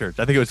Bird Church?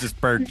 I think it was just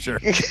Bird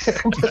Church.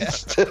 But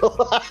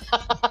still.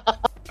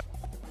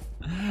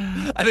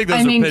 I think those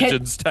I mean, are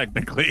pigeons,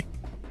 technically.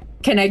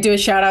 Can I do a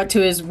shout out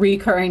to his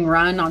recurring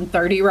run on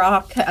 30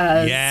 Rock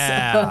as,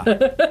 Yeah.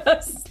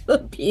 as the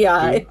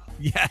PI?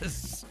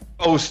 Yes.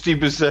 Oh, Steve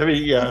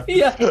Buscemi, yeah.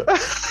 Yeah.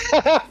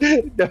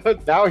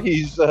 Now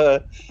he's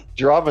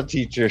drama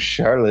teacher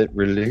Charlotte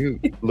LaRue.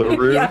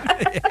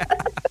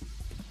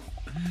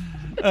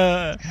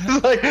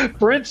 Like,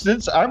 for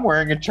instance, I'm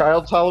wearing a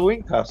child's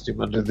Halloween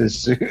costume under this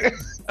suit.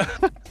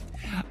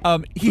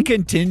 He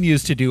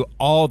continues to do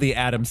all the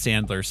Adam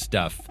Sandler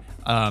stuff.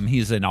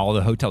 He's in all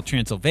the Hotel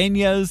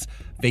Transylvanias,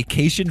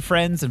 Vacation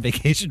Friends, and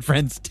Vacation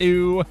Friends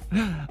 2.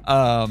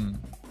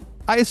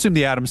 I assume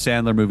the Adam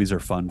Sandler movies are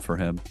fun for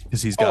him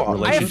because he's got I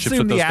relationships assume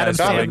with those the Adam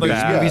guys. going Sandler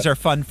back. movies are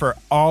fun for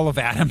all of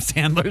Adam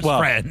Sandler's Well,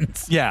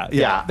 friends. Yeah,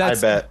 Yeah, I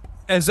bet.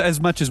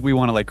 As much as we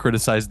want to like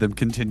criticize them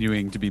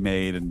continuing to be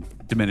made and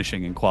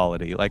diminishing in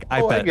quality, like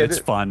I Oh, I bet get it's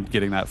it. fun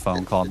getting that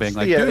phone call and being It's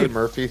like, the Eddie dude,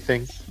 Murphy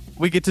thing.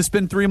 we get to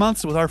spend 3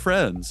 months with our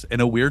friends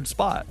in a weird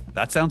spot.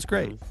 That sounds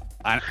great.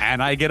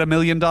 And I get $1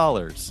 million.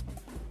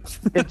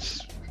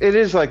 It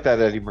is like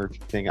that Eddie Murphy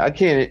thing. I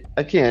can't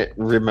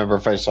remember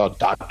if I saw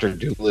Dr.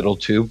 Dolittle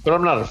too, but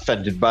I'm not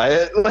offended by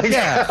it. Like,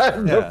 Yeah, I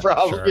have no yeah,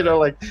 problem. sure. You know,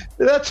 like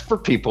that's for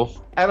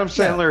people. Adam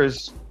Sandler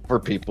is for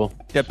people.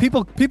 Yeah,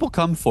 people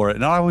come for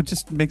it, and it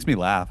just makes me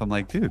laugh. I'm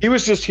like, dude, He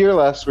was just here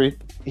last week.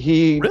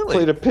 He Really?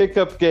 played a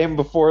pickup game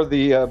before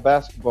the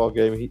basketball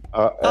game.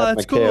 At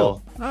that's McHale.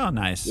 cool. Oh,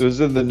 nice. It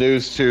was in the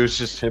news too. It's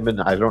just him and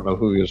I don't know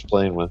who he was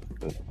playing with.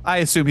 I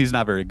assume he's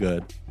not very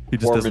good. He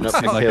just Warming doesn't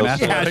up seem like an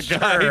McHale's athletic sure.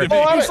 guy to me.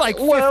 Oh, He's like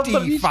but he's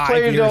 55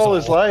 played years all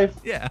his old. life.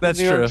 Yeah. That's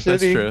in New York true.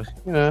 That's City. true.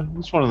 You know,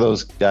 he's one of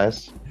those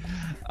guys.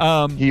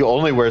 Um, He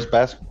only wears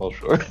basketball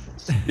shorts.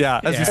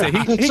 Yeah, as you say,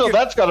 he So could-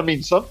 that's got to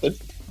mean something.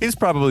 he's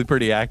probably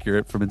pretty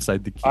accurate from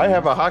inside the key. I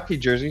have a hockey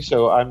jersey,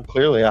 so I'm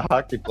clearly a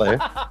hockey player.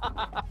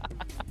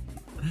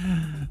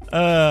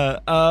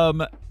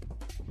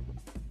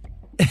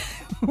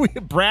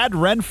 Brad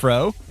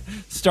Renfro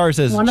stars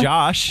as One of-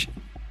 Josh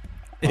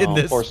in I'll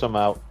this. force him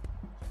out.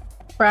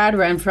 Brad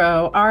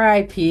Renfro,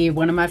 R.I.P.,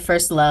 one of my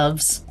first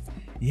loves.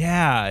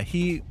 Yeah,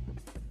 he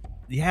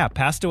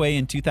passed away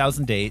in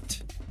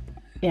 2008.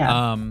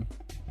 Yeah.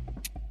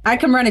 I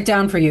can run it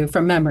down for you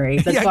from memory.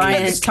 The Yeah,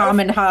 Client, yes.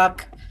 Tom and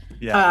Huck,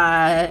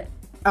 Yeah.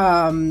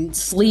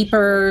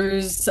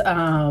 Sleepers,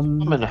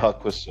 Tom and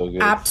Huck was so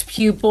good. Apt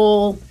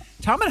Pupil.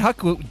 Tom and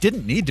Huck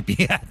didn't need to be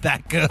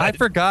that good. I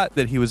forgot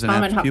that he was an Tom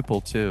and apt Huck.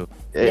 pupil too.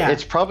 Yeah.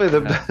 It's probably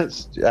the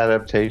best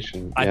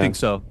adaptation. I yeah. think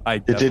so. I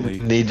It definitely.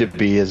 didn't need to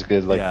be as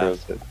good, like Yeah. Rose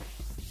said.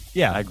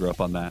 Yeah. I grew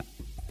up on that.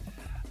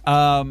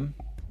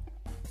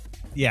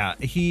 Yeah,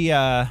 he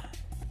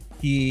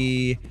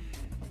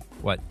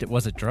what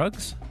was it,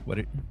 drugs?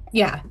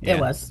 Yeah, it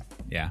was.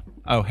 Yeah.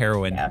 Oh,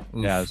 heroin. Yeah.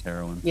 Yeah, it was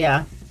heroin.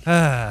 Yeah.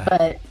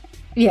 But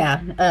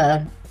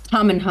yeah,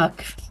 Tom and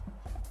Huck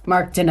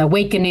marked an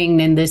awakening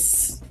in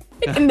this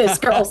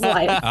girl's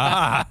life.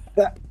 I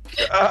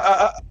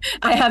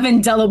have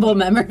indelible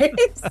memories.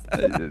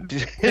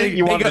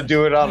 You want to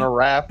do it on a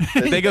raft?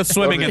 They go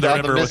swimming in the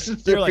river.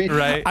 Mississippi,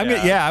 right?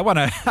 I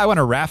want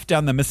to raft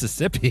down the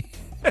Mississippi.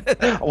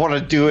 I want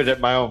to do it at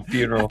my own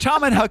funeral.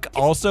 Tom and Huck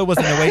also was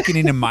an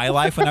awakening in my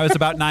life when I was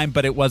about 9,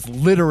 but it was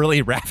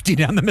literally rafting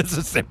down the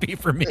Mississippi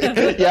for me.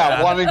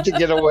 Yeah, wanting to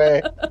get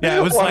away. Yeah,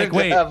 it was like,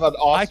 wait, have an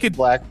awesome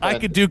I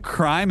could do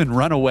crime and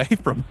run away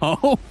from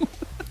home.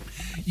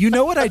 You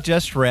know what I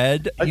just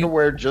read? I can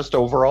wear just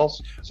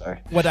overalls. Sorry.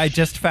 What I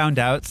just found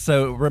out.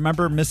 So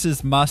remember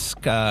Mrs.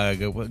 Musk,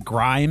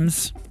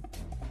 Grimes?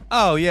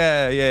 Oh,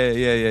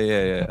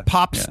 yeah.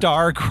 Pop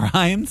star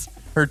Grimes?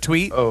 Her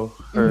tweet? Oh,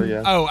 her,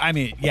 yeah. Oh, I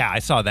mean, yeah, I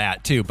saw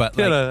that too. But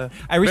She had like,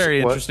 a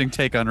very interesting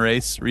take on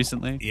race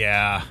recently.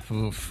 Yeah,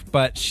 oof.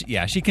 But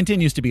she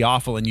continues to be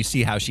awful, and you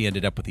see how she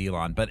ended up with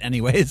Elon. But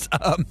anyways,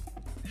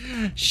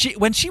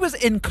 when she was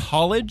in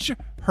college,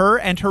 her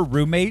and her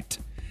roommate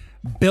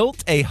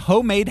built a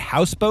homemade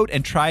houseboat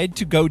and tried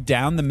to go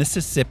down the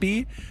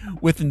Mississippi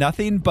with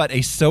nothing but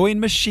a sewing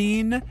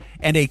machine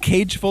and a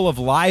cage full of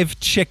live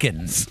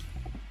chickens.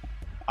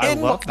 I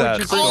love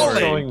that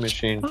sewing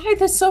machine. Why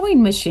the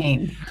sewing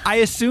machine? I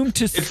assume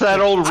it's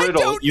that old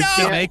riddle. You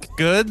can't make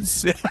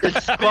goods.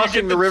 It's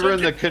crossing the river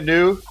in the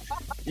canoe.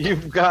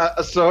 You've got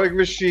a sewing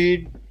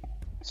machine,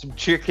 some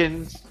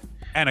chickens,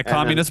 and a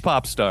communist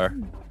pop star.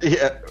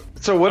 Yeah.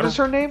 So what is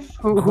her name?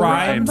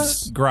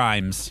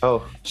 Grimes.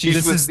 Oh, she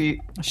was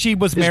married.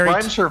 Is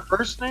Grimes her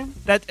first name?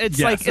 That it's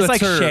like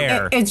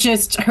Cher. It's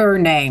just her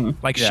name.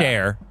 Like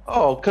Cher.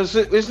 Oh, because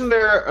isn't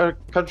there a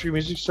country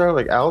music star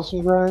like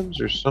Allison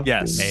Grimes or something?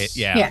 Yes.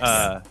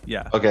 Yeah.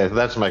 Yeah. Okay,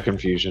 that's my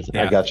confusion.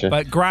 Yeah. I gotcha.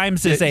 But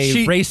Grimes is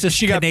a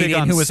racist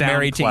Canadian who was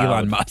married to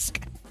Elon Musk.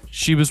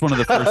 She was one of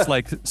the first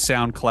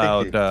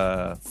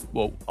SoundCloud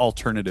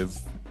alternative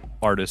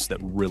artists that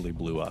really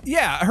blew up.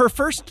 Yeah, her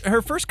first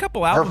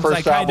couple albums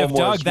I kind of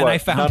dug. Then I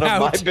found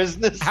out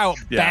how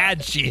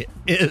bad she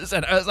is,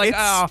 and I was like,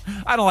 I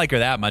don't like her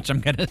that much.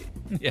 I'm gonna,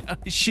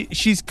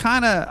 She's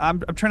kind of. I'm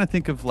trying to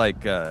think of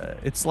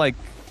it's like,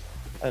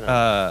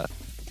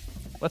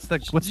 what's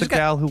the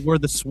gal who wore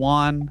the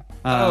swan?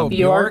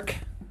 Bjork.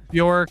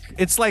 Bjork.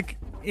 It's like.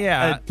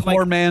 Yeah,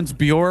 poor man's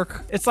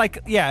Bjork. It's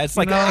like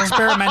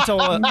experimental.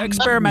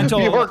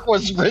 Bjork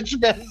was rich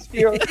man's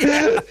Bjork.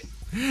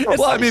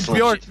 Well, I mean,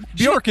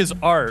 Bjork is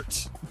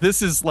art.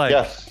 This is like,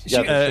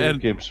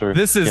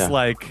 this is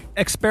like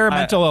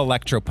experimental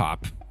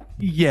electropop.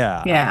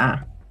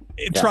 Yeah,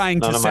 trying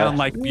to sound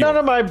like Bjork. None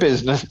of my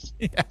business.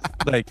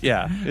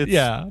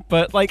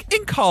 But like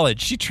in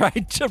college, she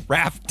tried to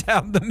raft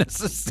down the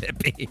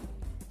Mississippi.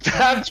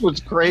 That's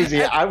what's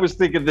crazy. I was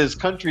thinking this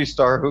country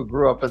star who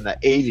grew up in the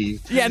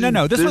 80s. Yeah,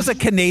 no. This was a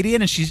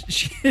Canadian, and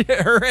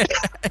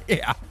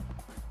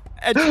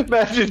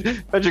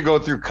Imagine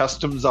going through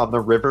customs on the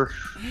river.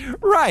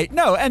 Right.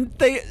 No, and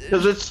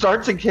because it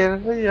starts in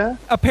Canada, yeah.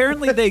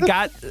 Apparently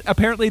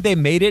they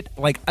made it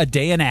like a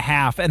day and a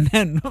half, and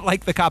then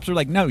like the cops were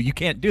like, "No, you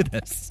can't do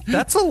this."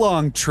 That's a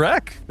long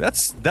trek.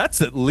 That's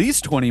at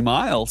least 20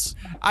 miles.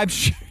 I'm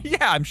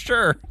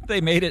sure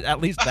they made it at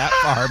least that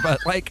far,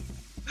 but like.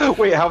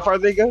 Wait, how far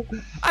they go?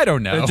 I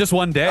don't know. Just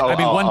one day.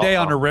 One day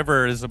on a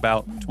river is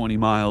about 20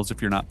 miles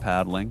if you're not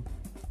paddling.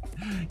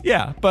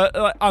 Yeah, but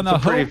on a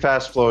pretty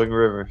fast-flowing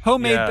river.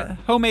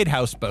 Homemade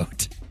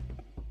houseboat.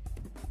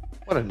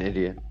 What an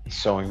idiot.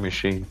 Sewing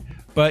machine.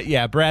 But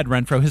yeah, Brad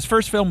Renfro. His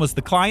first film was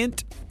The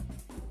Client.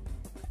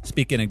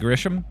 Speaking of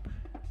Grisham,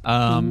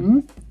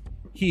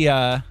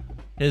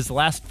 his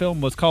last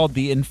film was called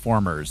The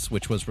Informers,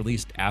 which was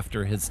released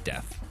after his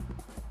death.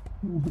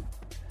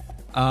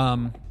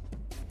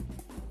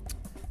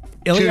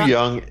 Too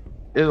young.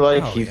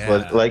 Like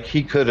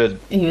he could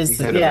have been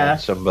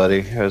somebody.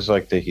 It was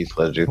like the Heath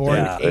Ledger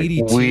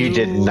thing. We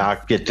did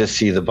not get to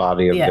see the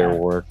body of their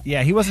work.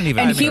 Yeah, he wasn't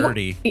even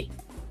 30.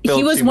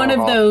 He was one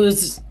of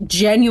those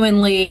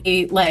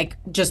genuinely like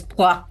just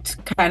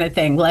plucked kind of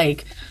thing.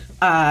 Like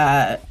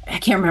I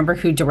can't remember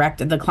who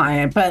directed The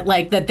Client, but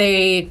like that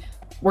they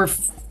were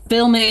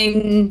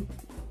filming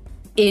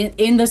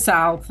in the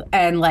South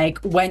and like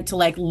went to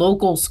like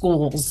local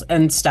schools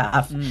and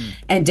stuff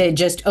and did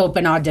just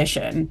open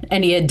audition,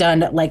 and he had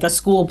done like a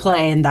school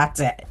play and that's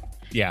it.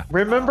 Yeah.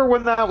 Remember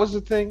when that was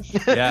a thing?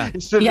 Yeah.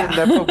 Instead of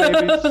Nepo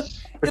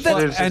babies.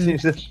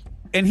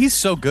 And he's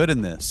so good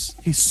in this.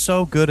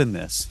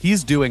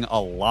 He's doing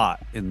a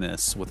lot in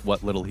this with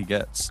what little he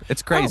gets.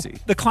 It's crazy.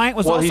 The Client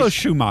was also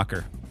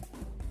Schumacher.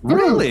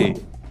 Really?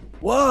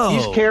 Whoa.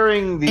 He's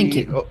carrying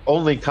the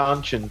only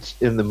conscience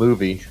in the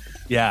movie.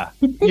 Yeah.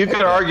 You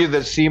could argue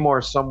that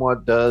Seymour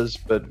somewhat does,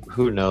 but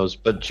who knows?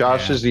 But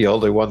Josh is the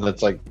only one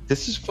that's like,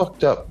 this is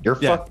fucked up. You're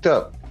fucked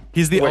up.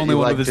 He's the only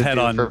one with his head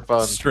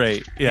on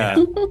straight.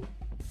 Yeah.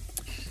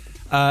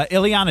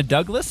 Ileana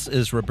Douglas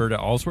is Roberta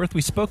Allsworth.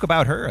 We spoke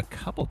about her a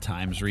couple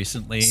times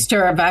recently.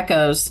 Stir of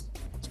Echoes.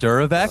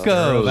 Stir of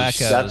Echoes.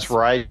 That's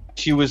right.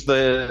 She was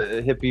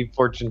the hippie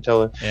fortune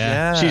teller.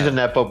 Yeah. She's a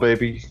Nepo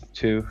baby,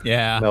 too.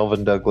 Yeah.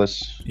 Melvin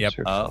Douglas. Yep.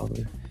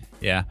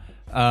 Yeah.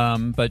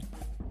 But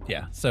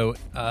yeah. So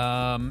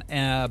Bob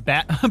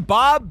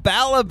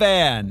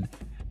Balaban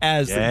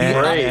as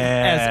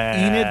as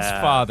Enid's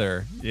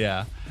father.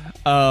 Yeah.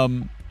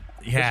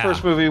 His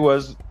first movie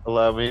was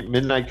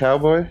Midnight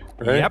Cowboy,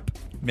 right? Yep.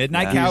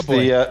 Midnight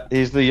Cowboy.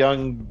 He's the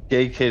young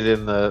gay kid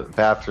in the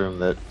bathroom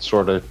that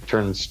sort of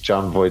turns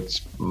John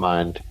Voight's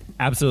mind.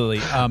 Absolutely.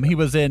 He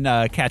was in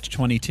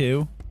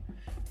Catch-22.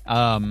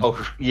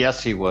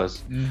 Yes, he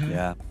was. Mm-hmm.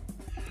 Yeah.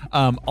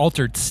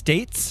 Altered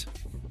States.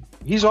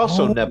 He's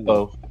also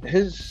Nepo.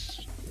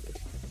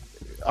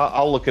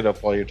 I'll look it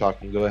up while you're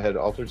talking. Go ahead.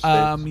 Altered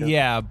States.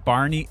 Yeah.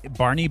 Barney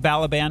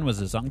Balaban was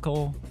his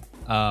uncle,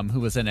 who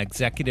was an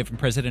executive and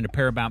president of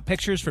Paramount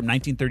Pictures from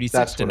 1936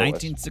 to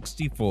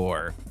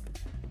 1964.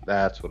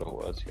 That's what it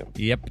was.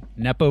 Yep.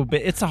 Nepo.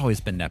 It's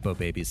always been Nepo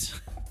babies.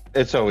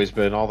 It's always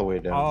been all the way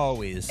down.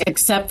 Always.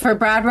 Except for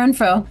Brad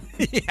Renfro.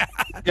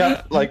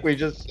 Yeah, like we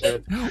just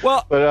said.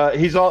 Well, but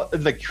he's all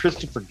in the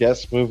Christopher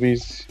Guest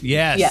movies.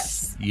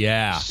 Yes.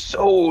 Yeah.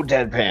 So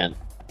deadpan.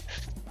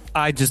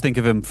 I just think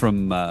of him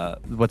from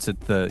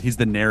he's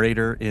the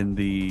narrator in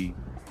the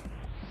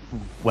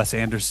Wes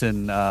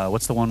Anderson.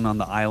 What's the one on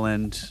the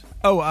island?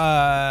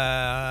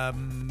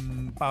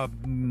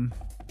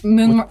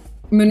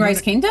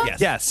 Moonrise Kingdom?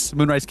 Yes,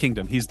 Moonrise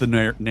Kingdom. He's the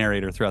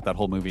narrator throughout that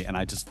whole movie, and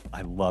I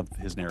love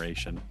his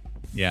narration.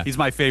 Yeah. He's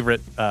my favorite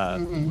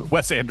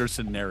Wes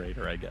Anderson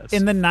narrator, I guess.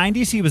 In the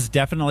 90s, he was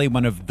definitely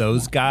one of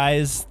those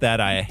guys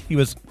that he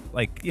was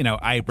like,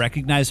 I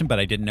recognized him, but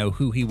I didn't know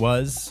who he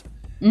was.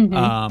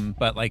 Mm-hmm.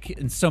 But like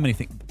in so many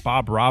things,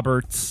 Bob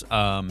Roberts,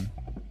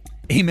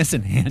 Amos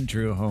and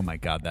Andrew. Oh my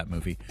God, that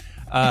movie.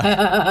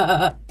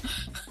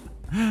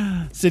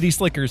 City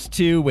Slickers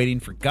 2,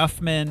 Waiting for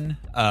Guffman,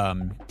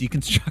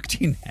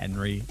 Deconstructing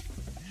Henry.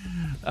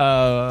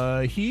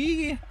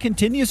 He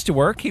continues to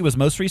work. He was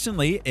most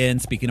recently in,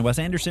 speaking of Wes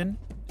Anderson,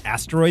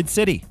 Asteroid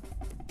City.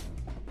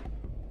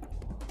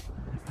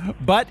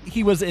 But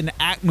he was in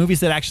movies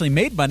that actually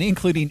made money,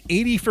 including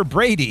 80 for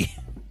Brady.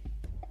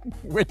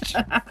 Which,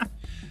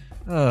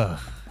 yeah.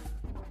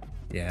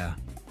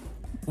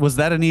 Was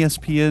that an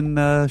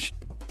ESPN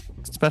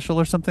special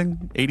or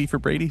something? 80 for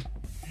Brady?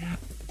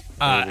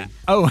 I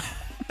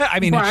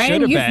mean, Brian, it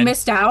should have you've been.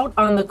 missed out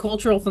on the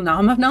cultural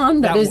phenomenon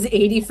that is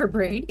 80 for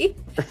Brady.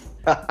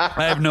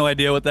 I have no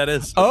idea what that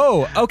is.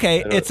 Oh,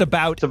 okay. It's a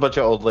bunch of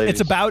old ladies.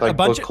 It's about like a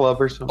bunch book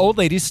club or something? old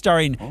ladies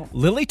starring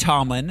Lily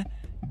Tomlin,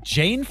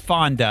 Jane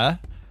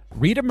Fonda,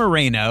 Rita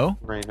Moreno,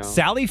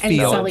 Sally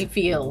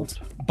Field,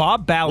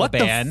 Bob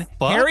Balaban,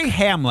 Harry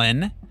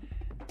Hamlin,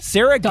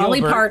 Sarah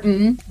Dolly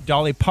Gilbert,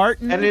 Dolly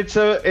Parton, and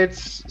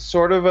it's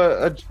sort of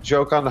a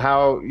joke on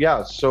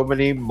how so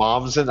many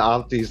moms and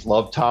aunties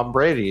love Tom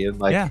Brady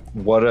and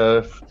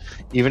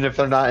even if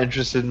they're not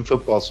interested in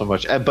football so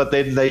much, but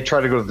they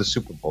try to go to the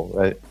Super Bowl,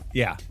 right?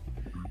 Yeah.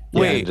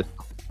 Wait,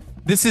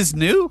 this is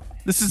new?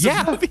 This is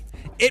a movie?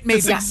 It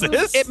made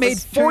It made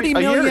 $40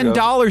 million in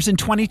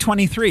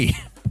 2023.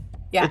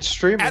 Yeah, it's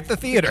streaming at the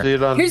theater.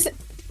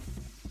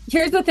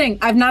 Here's the thing.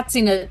 I've not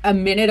seen a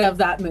minute of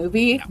that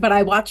movie, but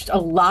I watched a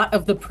lot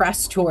of the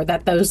press tour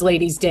that those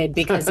ladies did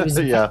because it was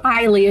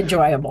highly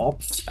enjoyable.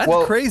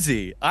 That's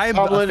crazy. I'm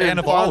a fan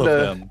of all of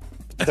them.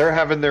 They're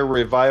having their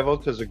revival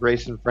because of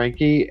Grace and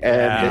Frankie,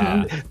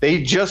 and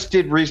they just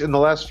did in the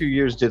last few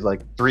years did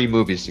like 3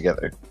 movies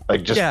together,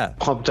 like just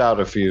pumped out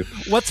a few.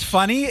 What's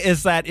funny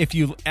is that if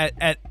you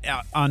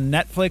on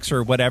Netflix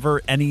or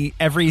whatever,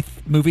 every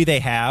movie they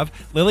have,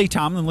 Lily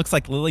Tomlin looks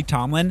like Lily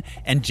Tomlin,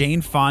 and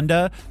Jane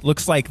Fonda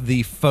looks like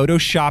the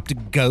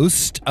photoshopped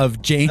ghost of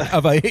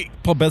a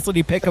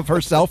publicity pic of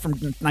herself from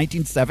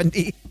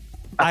 1970.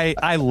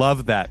 I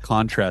love that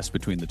contrast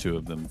between the two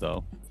of them,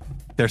 though.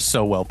 They're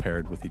so well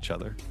paired with each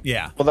other.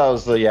 Yeah. Well, that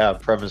was the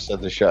premise of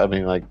the show. I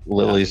mean, like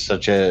Lily's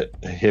such a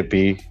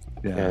hippie.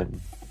 Yeah.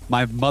 And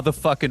my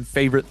motherfucking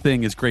favorite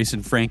thing is Grace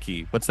and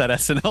Frankie. What's that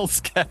SNL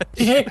sketch?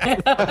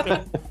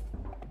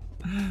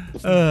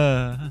 It's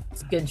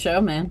a good show,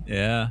 man.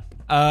 Yeah.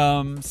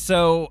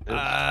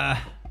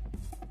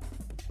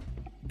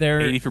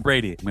 They're 80 for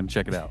Brady. I'm going to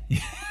check it out.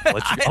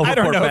 I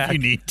don't know if you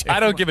need to. I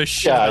don't give a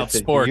shit about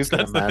sports.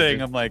 That's the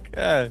thing. I'm like,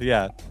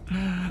 yeah.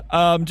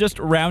 Just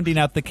rounding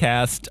out the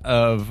cast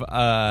of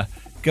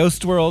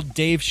Ghost World,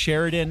 Dave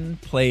Sheridan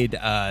played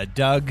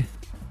Doug.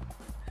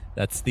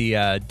 That's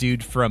the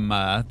dude from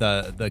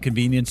the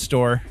convenience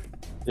store.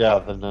 Yeah,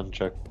 the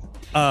nunchuck.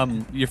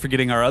 You're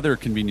forgetting our other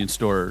convenience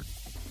store,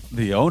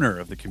 the owner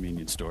of the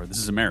convenience store. This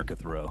is America,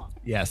 Thoreau.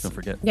 Yes. Don't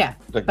forget. Yeah.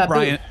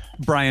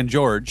 Brian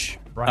George.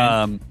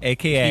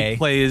 AKA. He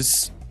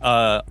plays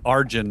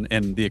Arjun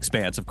in The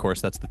Expanse, of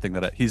course. That's the thing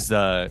that he's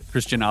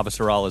Christian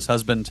Avasarala's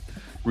husband,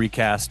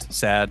 recast,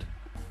 sad.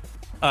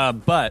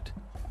 But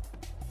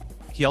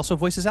he also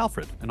voices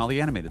Alfred and all the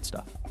animated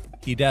stuff.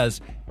 He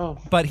does.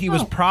 But he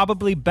was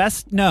probably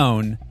best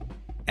known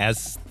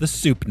as the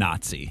Soup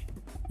Nazi.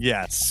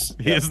 Yes,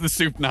 he is the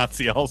soup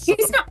Nazi. Also,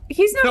 He's not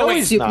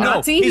the soup not.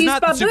 Nazi. No, He's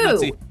not the soup Babu.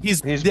 Nazi.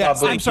 He's Babu.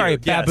 thank I'm sorry, you.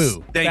 Yes.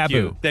 Babu. Thank Babu.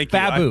 you. Thank you.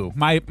 Babu.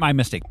 My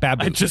mistake.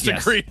 Babu. I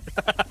disagree.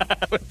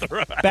 Yes. with the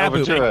right. Babu.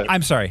 but you're right.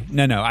 I'm sorry.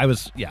 No, I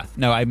was. Yeah.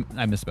 No, I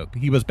misspoke.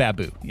 He was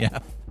Babu. Yeah.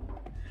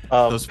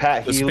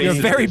 Pat Healy. You're a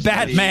very is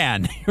bad the-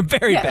 man. You're a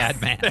very Yes.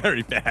 bad man.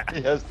 Very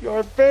bad. Yes, you're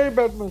a very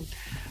bad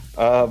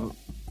man.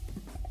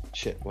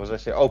 Shit, what was I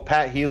saying? Oh,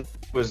 Pat Healy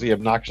was the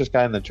obnoxious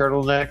guy in the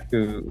turtleneck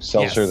who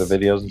sells her the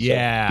videos and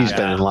Yeah. stuff. He's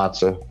been Yeah. in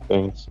lots of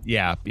things.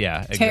 Yeah.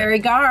 Exactly. Terry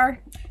Garr.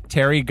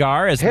 Terry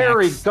Garr as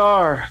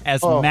Garr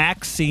as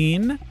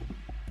Maxine,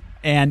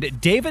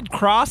 and David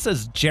Cross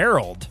as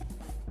Gerald.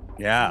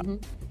 Yeah.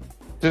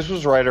 This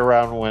was right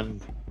around when.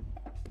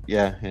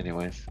 Yeah.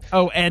 Anyways.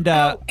 Oh, and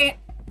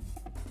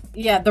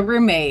Yeah, the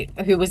roommate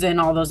who was in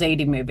all those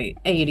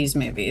 80s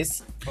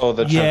movies. Oh,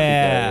 the chunky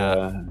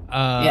yeah.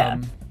 guy, Yeah.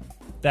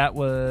 That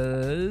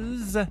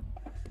was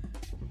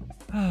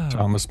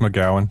Thomas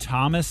McGowan.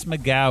 Thomas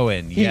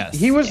McGowan. Yes.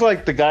 He was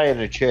like the guy in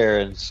a chair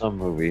in some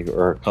movie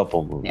or a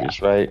couple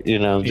movies, right? You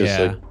know, just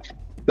Yeah. like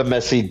the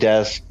messy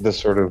desk, the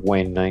sort of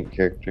Wayne Knight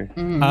character.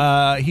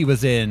 He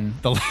was in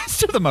The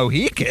Last of the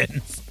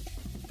Mohicans.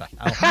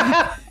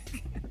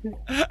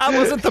 That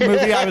wasn't the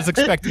movie I was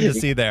expecting to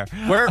see there.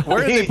 Where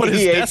did they put his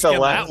He ate desk the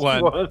in that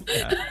last one?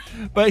 Yeah.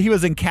 But he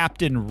was in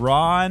Captain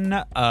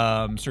Ron,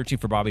 Searching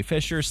for Bobby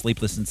Fischer,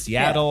 Sleepless in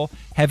Seattle,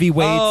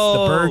 Heavyweights, Oh,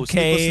 The Sleepless in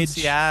Birdcage,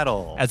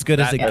 Seattle. As Good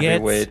as It Gets,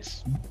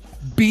 Heavyweights.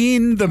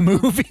 Bean the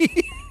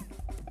movie,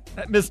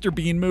 that Mr.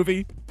 Bean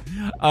movie.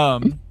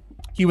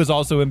 He was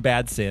also in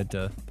Bad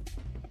Santa.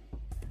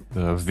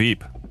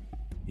 Veep.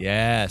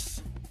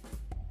 Yes.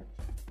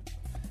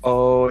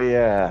 Oh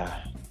yeah.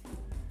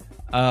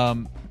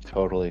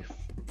 Totally.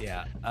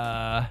 Yeah.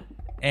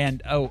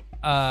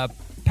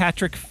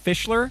 Patrick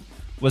Fischler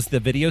was the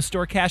video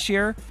store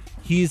cashier.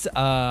 He's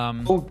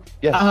Oh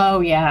yes. Oh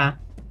yeah.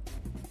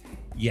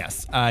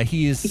 yes.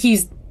 He's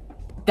He's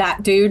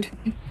that dude.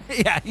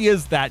 yeah, he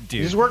is that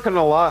dude. He's working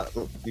a lot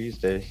these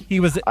days. He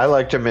was I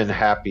liked him in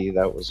Happy.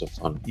 That was a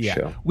fun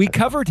show. We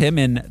covered him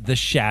in The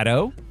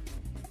Shadow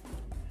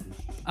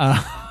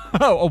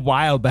a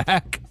while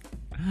back.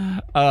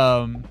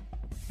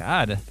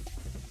 God.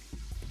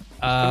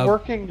 Been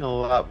working a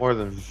lot more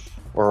than,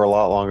 or a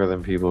lot longer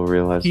than people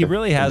realize. He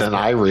really has. Than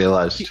I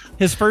realized.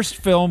 His first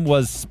film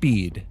was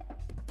Speed.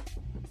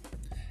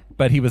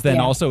 But he was then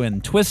Yeah. also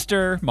in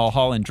Twister,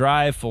 Mulholland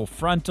Drive, Full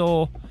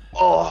Frontal.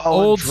 Oh,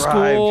 Old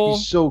Drive. School.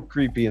 He's so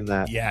creepy in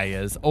that. Yeah, he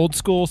is. Old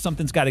School,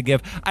 Something's Gotta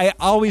Give. I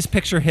always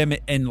picture him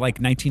in like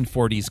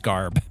 1940s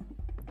garb.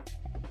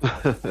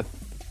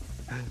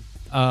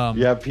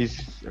 Yeah,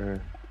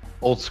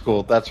 Old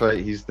School. That's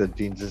right. He's the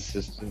dean's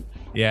assistant.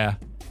 Yeah.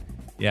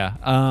 Yeah.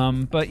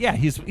 But yeah,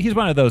 he's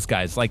one of those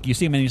guys. Like you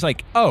see him and he's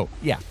like, oh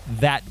yeah,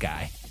 that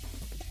guy.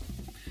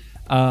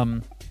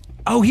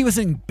 Oh, he was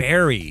in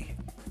Barry.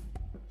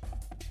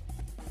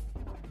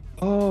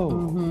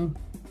 Oh.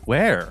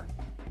 Where?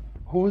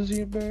 Who was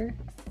he in Barry?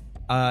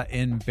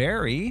 In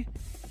Barry,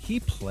 he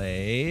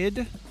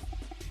played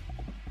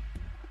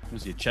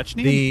Was he a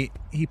Chechnyan?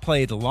 he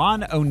played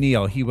Lon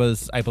O'Neill. He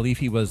was, I believe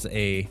he was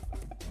I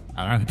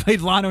don't know, he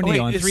played Lon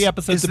O'Neill in 3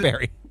 episodes of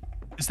Barry.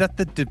 Is that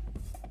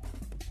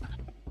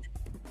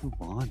who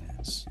Lon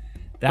is?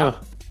 That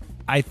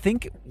I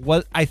think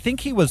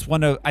he was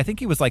like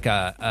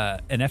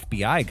an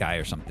FBI guy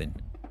or something.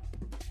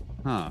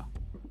 Huh.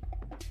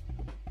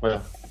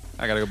 Well,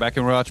 I gotta go back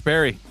and watch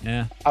Barry.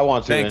 Yeah. I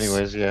want to Thanks.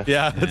 anyways. Yeah.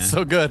 Yeah, it's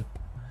so good.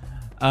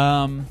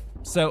 That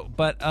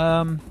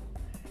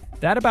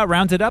about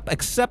rounds it up,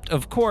 except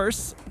of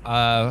course,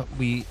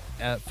 we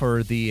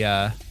for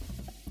the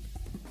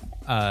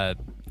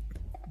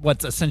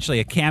what's essentially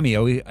a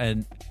cameo,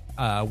 and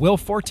Will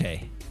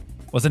Forte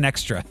was an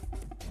extra.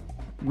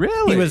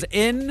 Really? He was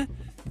in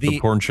The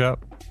porn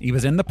shop. He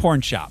was in the porn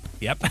shop.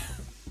 Yep.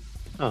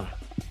 Oh.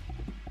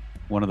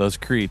 One of those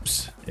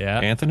creeps. Yeah.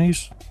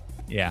 Anthony's?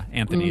 Yeah,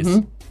 Anthony's.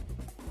 Mhm.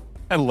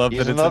 I love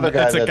He's that another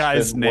guy it's a that's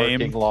guy's been name.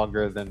 working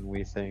longer than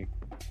we think.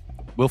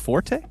 Will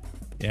Forte?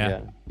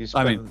 Yeah. He's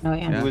I been, mean, Oh,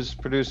 yeah. he was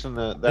producing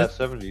that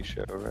 70s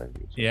show, right?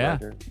 He was a Yeah.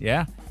 writer.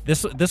 Yeah.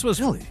 This was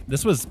Really?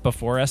 this was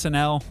before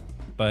SNL,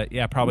 but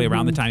yeah, probably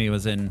around the time he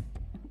was in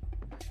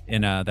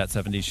that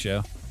 70s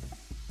show.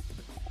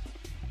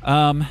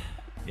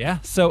 Yeah,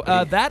 so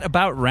that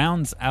about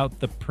rounds out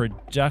the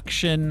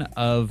production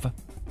of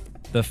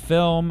the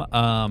film.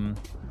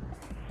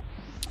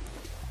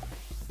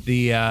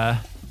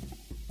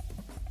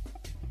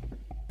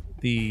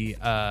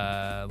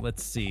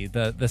 Let's see,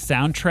 the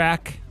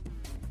soundtrack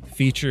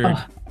featured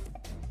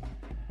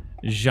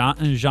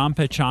Jean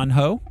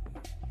Pechon-ho,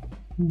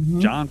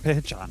 John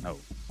Pechano.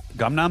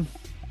 Gumnam?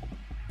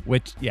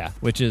 which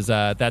is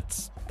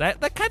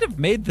that kind of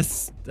made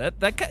this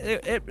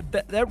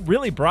that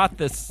really brought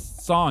this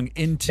song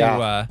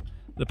into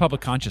the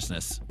public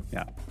consciousness.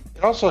 Yeah.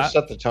 It also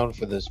set the tone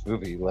for this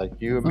movie. Like,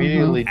 you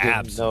immediately didn't know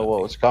Absolutely.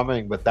 what was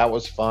coming, but that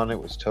was fun. It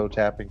was toe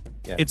tapping.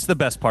 Yeah. It's the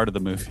best part of the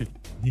movie.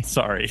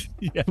 Sorry.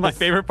 My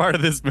favorite part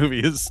of this movie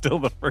is still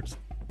the first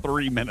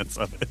 3 minutes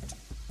of it.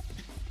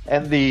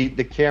 And the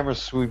camera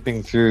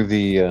sweeping through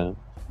the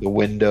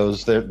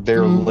windows, they're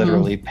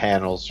literally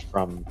panels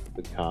from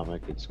the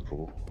comic. It's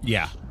cool.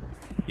 Yeah,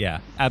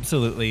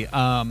 absolutely.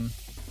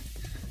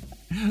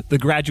 The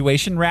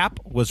graduation rap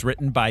was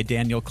written by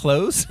Daniel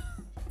Close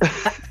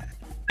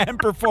and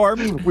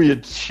performed. We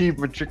achieved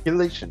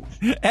matriculation.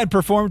 And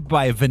performed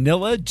by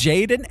Vanilla,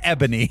 Jade, and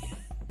Ebony.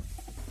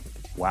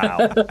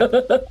 Wow.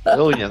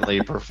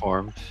 Brilliantly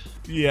performed.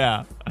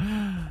 Yeah.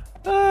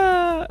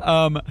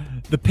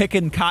 The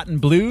Pickin' Cotton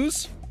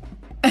Blues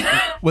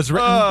was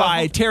written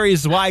by Terry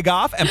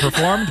Zwigoff and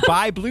performed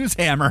by Blues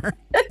Hammer.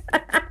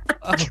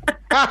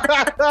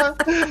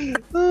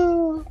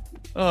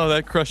 Oh,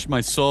 that crushed my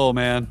soul,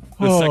 man.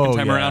 The second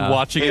time around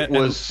watching it. It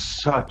was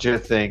such a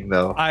thing,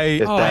 though. At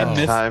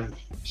that time.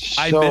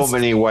 So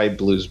many white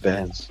blues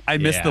bands. I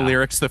missed the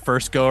lyrics the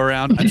first go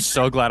around. I'm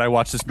so glad I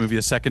watched this movie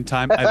a second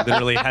time. I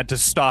literally had to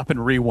stop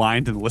and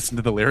rewind and listen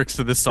to the lyrics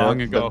to this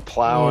song and go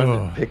plowing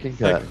and picking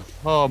cotton.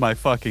 Oh my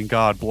fucking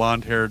god!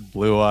 Blonde-haired,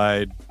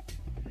 blue-eyed,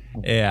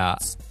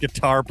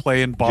 guitar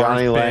playing bar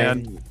Johnny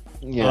band. Lang.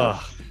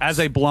 Yeah. As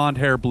a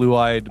blonde-haired,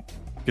 blue-eyed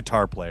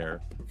guitar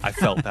player, I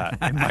felt that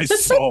in my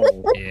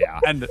soul. Yeah.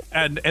 And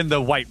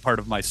the white part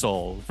of my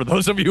soul. For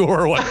those of you who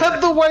are wondering.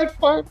 The white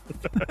part.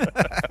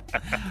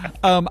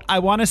 I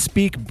want to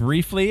speak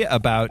briefly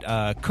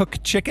about Cook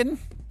Chicken.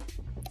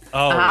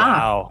 Oh,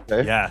 wow.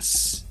 Okay.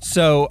 Yes.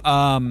 So,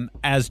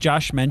 as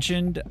Josh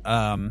mentioned,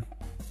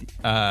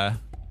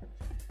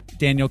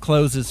 Daniel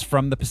Close is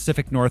from the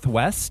Pacific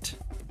Northwest,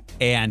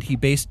 and he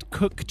based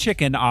Cook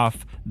Chicken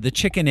off the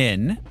Chicken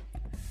Inn,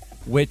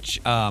 which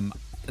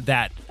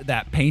that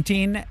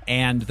painting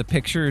and the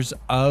pictures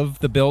of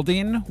the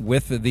building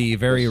with the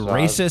very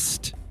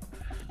racist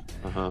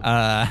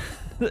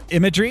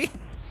imagery,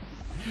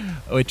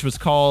 which was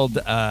called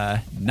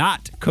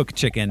not Cook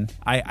Chicken.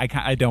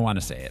 I don't want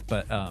to say it,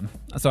 but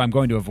so I'm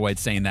going to avoid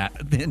saying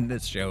that in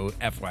this show,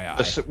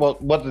 FYI. Well,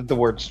 what did the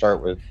word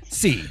start with?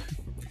 C.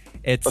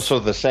 It's so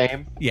the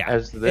same. Yeah,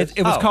 as this?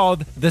 It was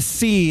called the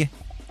C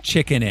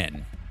Chicken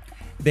Inn.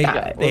 They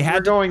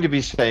We're going to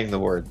be saying the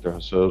word though,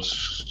 so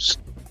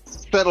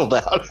settle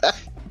down.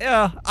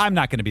 Yeah, I'm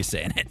not going to be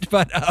saying it,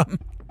 but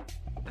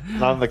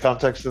not in the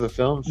context of the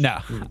film. No,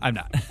 I'm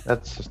not.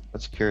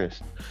 That's curious.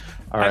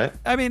 All right.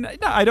 I mean, no,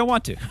 I don't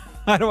want to.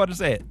 I don't want to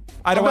say it.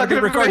 I don't want to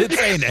be recorded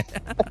saying it.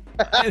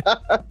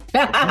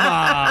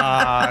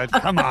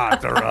 Come on,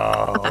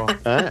 Thoreau.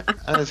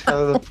 That's kind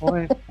of the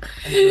point.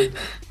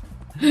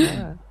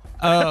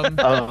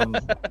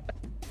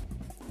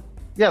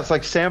 Yeah, it's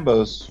like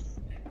Sambo's.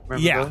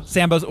 Remember those?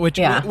 Sambo's,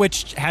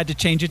 which had to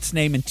change its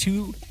name in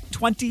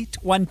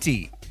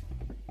 2020.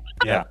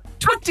 Yeah,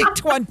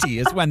 2020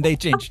 is when they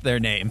changed their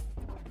name.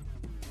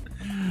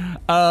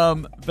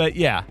 But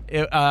yeah,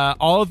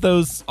 all of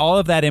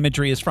that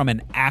imagery is from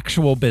an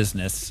actual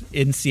business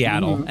in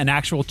Seattle, an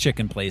actual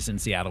chicken place in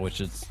Seattle, which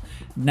is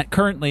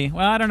currently,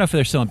 well, I don't know if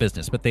they're still in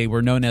business, but they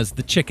were known as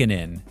the Chicken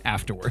Inn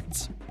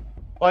afterwards.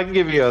 Well, I can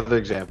give you other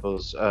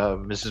examples.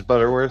 Mrs.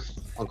 Butterworth,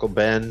 Uncle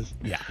Ben.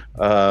 Yeah.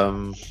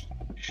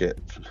 Shit.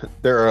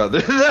 There are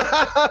others.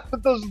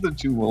 Those are the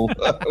two we'll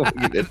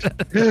get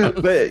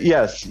into. But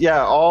yes,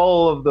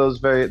 all of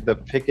those the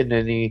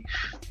pickaninny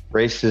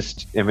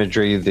racist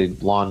imagery, the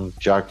blonde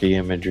jockey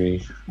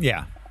imagery.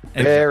 Yeah.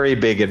 Very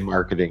big in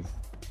marketing.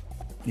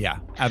 Yeah,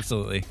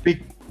 absolutely.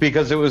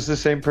 Because it was the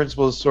same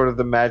principle as sort of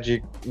the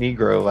Magic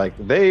Negro. Like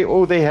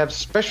they have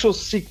special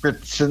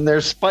secrets and their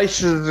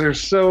spices are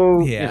so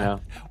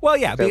Well,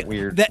 yeah,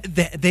 weird.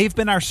 They've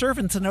been our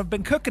servants and have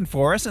been cooking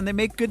for us, and they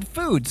make good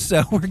food,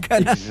 so we're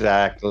gonna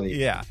exactly.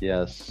 Yeah.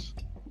 Yes.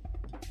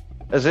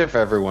 As if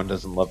everyone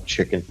doesn't love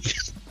chicken.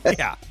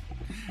 Yeah.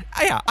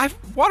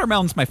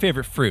 Watermelon's my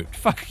favorite fruit.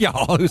 Fuck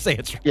y'all who say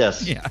it's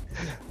yes. Yeah.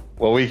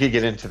 Well, we could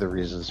get into the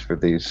reasons for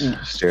these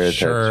stereotypes,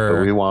 Sure.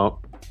 but we won't.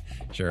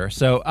 Sure.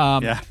 So,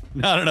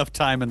 not enough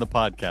time in the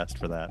podcast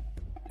for that.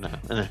 No.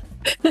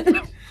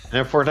 And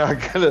if we're not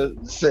gonna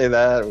say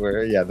that,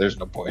 there's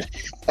no point.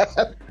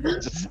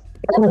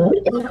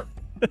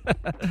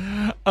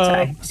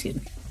 Sorry, excuse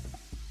me.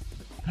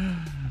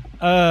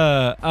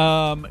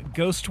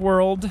 Ghost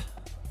World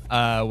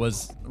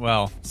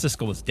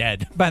Siskel was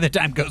dead by the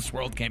time Ghost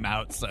World came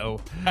out,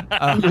 so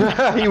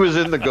he was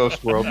in the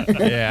Ghost World.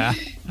 Yeah.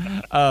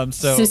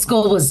 So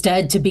Siskel was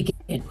dead to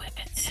begin with.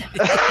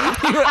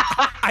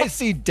 I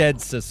see dead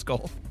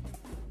Siskel.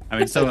 I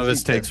mean, some of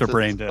his takes were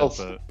brain dead,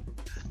 but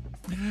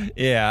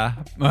yeah.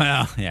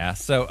 Well, yeah.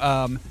 So,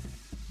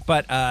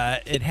 but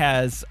it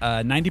has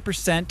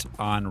 90%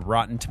 on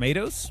Rotten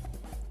Tomatoes.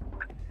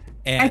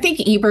 And I think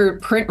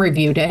Ebert print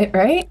reviewed it,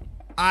 right?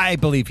 I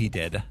believe he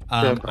did.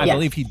 I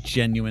believe he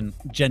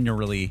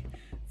genuinely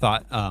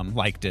thought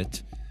liked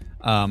it.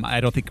 I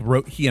don't think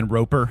he and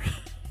Roper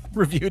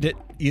reviewed it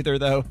either,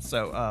 though.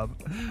 So,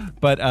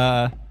 but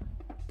a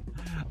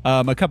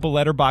couple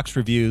Letterboxd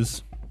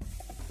reviews.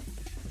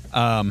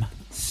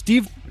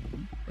 Steve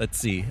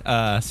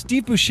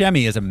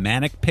Buscemi is a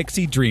manic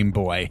pixie dream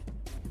boy.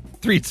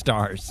 3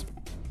 stars.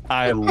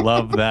 I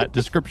love that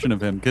description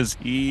of him because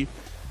he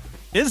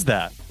is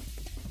that.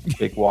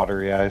 Big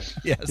watery eyes.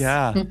 Yes.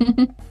 Yeah.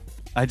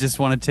 I just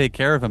want to take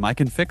care of him. I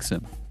can fix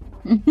him.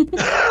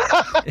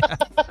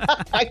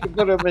 I can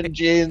put him in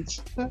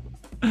jeans. The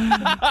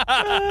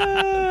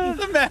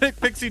Manic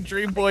Pixie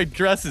Dream Boy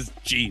dresses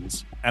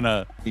jeans and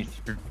a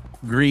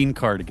green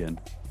cardigan.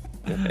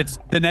 It's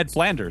the Ned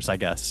Flanders, I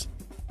guess.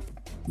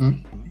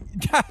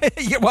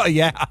 Yeah, well,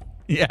 yeah.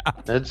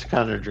 That's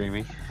kind of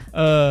dreamy.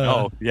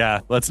 Yeah.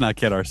 Let's not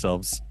kid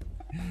ourselves.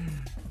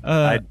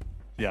 I'd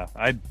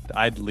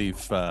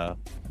leave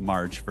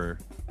Marge for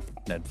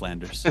Ned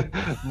Flanders.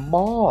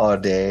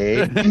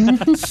 Marty.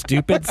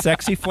 Stupid,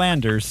 sexy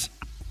Flanders.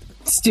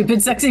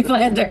 Stupid, sexy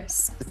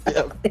Flanders.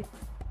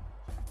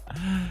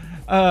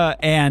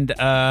 And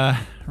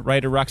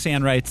writer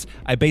Roxanne writes,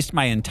 I based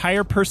my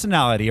entire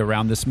personality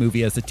around this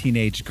movie as a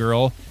teenage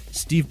girl.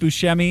 Steve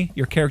Buscemi,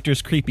 your character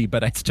is creepy,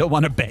 but I still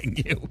want to bang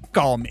you.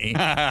 Call me.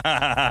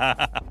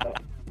 I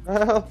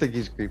don't think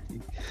he's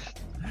creepy.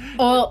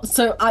 Well,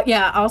 so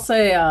I'll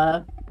say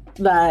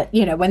that,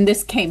 when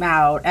this came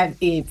out,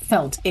 it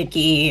felt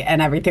icky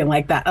and everything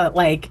like that.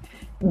 Like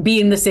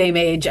being the same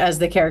age as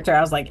the character,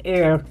 I was like,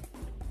 ew,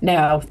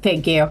 no,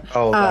 thank you.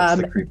 Oh,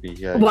 that's the creepy.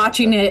 Yeah.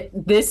 Watching it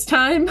this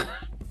time,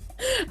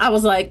 I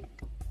was like,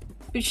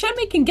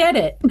 Buscemi can get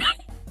it. He's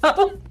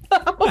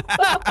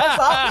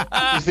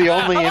the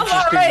only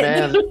interesting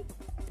man.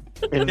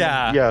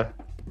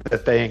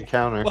 That they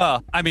encounter.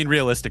 Well, I mean,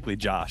 realistically,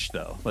 Josh,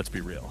 though. Let's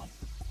be real.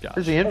 Josh.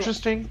 Is he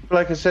interesting?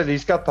 Like I said,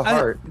 he's got the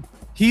heart.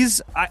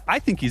 I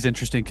think he's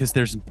interesting because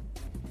there's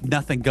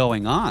nothing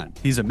going on.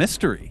 He's a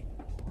mystery.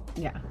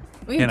 Yeah.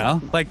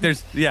 Like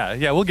there's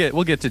we'll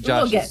get to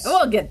Josh.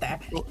 We'll get there.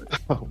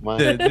 Oh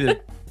my.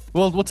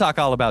 We'll talk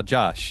all about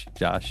Josh.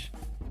 Josh,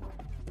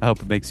 I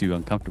hope it makes you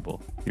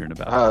uncomfortable hearing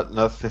about.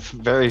 Nothing.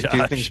 Very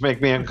few things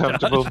make me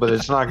uncomfortable, but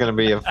it's not going to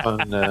be a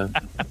fun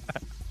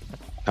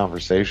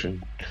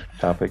conversation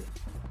topic.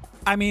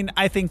 I mean,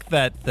 I think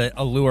that the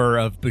allure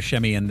of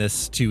Buscemi in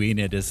this to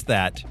Enid is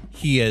that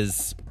he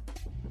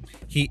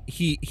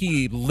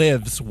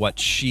lives what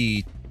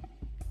she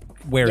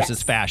wears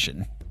as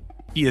fashion.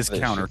 He is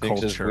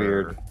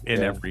counterculture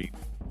in every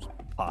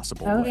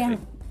possible way.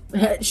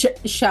 Yeah.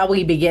 Shall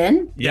we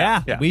begin?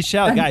 Yeah, we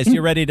shall. Guys,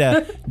 you ready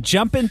to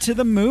jump into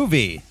the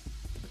movie?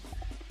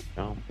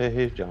 Jump.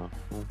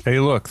 Hey,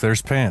 look,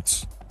 there's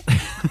pants.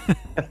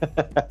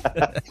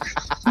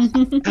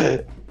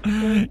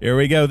 Here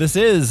we go. This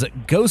is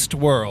Ghost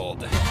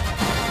World.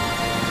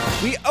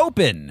 We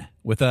open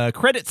with a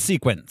credit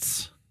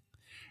sequence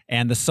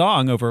and the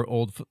song over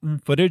old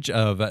footage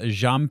of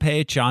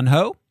Jampei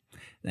Chanho,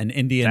 an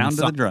Indian down to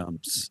the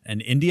drums, an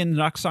Indian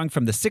rock song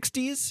from the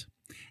 60s.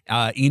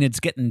 Enid's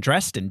getting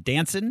dressed and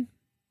dancing.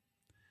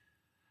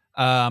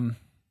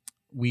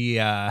 We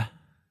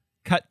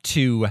cut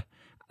to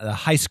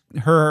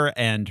her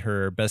and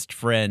her best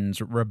friend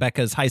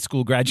Rebecca's high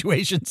school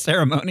graduation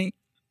ceremony.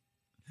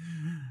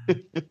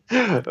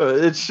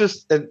 It's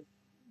just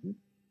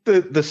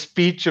the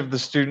speech of the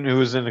student who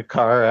was in a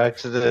car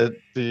accident.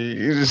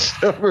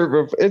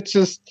 It's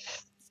just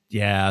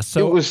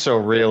so it was so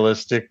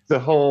realistic. The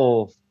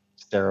whole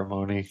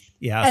ceremony.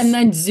 Yes. And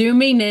then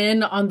zooming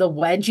in on the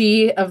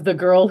wedgie of the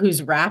girl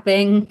who's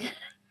rapping,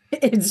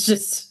 it's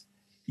just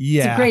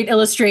it's a great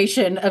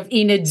illustration of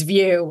Enid's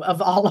view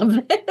of all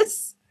of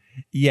this.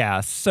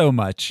 Yeah, so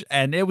much.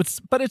 And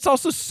but it's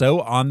also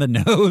so on the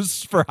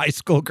nose for high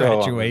school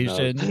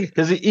graduation.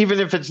 Because even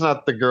if it's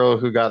not the girl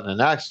who got in an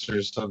accident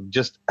or something,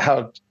 just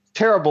how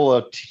terrible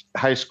a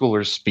high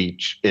schooler's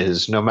speech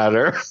is, no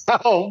matter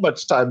how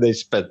much time they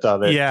spent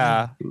on it.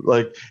 Yeah.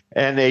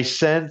 And a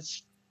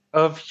sense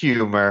of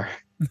humor.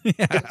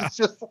 Yeah.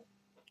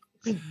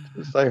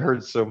 I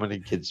heard so many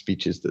kids'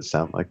 speeches that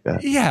sound like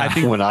that. Yeah. I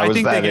think when I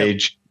was that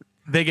age.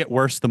 They get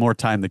worse the more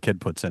time the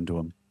kid puts into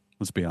them.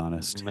 Let's be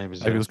honest. Maybe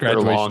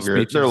they're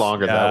longer. They're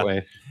longer that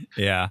way.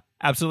 Yeah,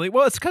 absolutely.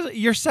 Well, it's because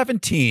you're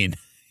 17.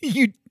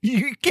 You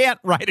can't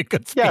write a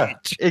good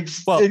speech. Yeah,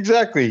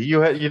 exactly.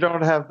 You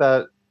don't have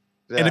that.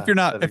 And if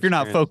you're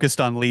not focused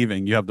on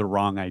leaving, you have the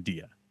wrong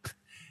idea.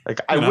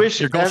 Like I wish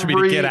your goal should be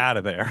to get out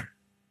of there.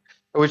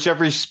 I wish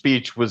every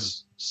speech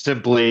was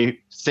simply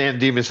San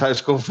Dimas High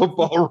School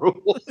football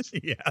rules.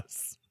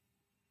 Yes.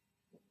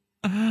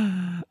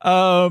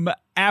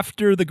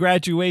 After the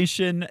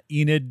graduation,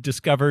 Enid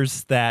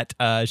discovers that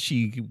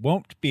she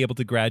won't be able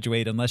to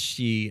graduate unless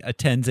she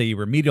attends a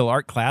remedial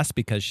art class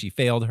because she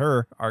failed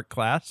her art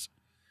class.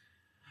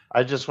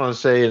 I just want to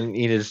say in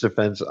Enid's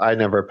defense, I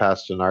never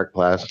passed an art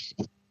class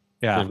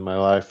in my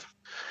life.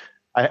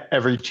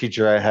 Every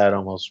teacher I had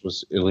almost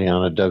was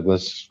Ileana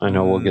Douglas. I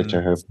know we'll get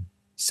to her.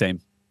 Same.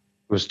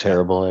 It was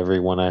terrible, every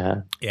one I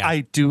had. Yeah.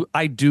 I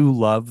do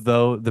love,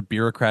 though, the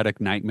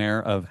bureaucratic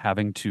nightmare of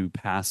having to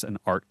pass an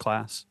art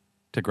class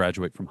to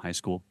graduate from high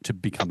school to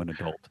become an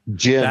adult.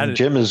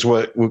 Gym is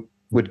what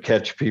would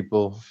catch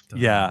people.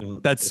 Yeah,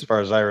 that's as far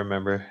as I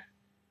remember.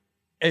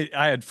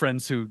 I had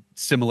friends who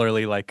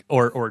similarly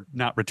or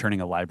not returning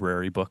a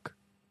library book,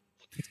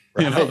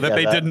 that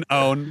they didn't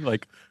own.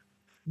 Like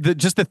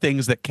just the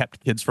things that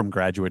kept kids from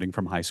graduating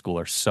from high school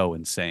are so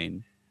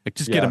insane. Like,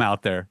 just get them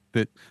out there.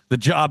 The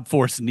job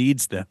force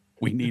needs them.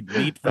 We need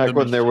meat for Back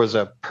when there was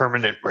a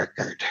permanent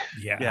record.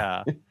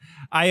 Yeah.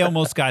 I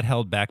almost got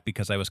held back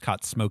because I was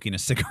caught smoking a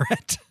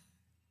cigarette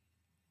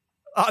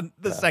on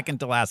the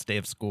second to last day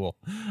of school.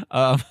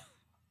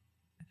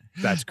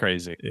 That's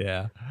crazy.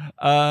 Yeah.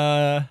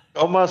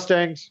 Go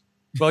Mustangs.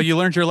 Well, you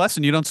learned your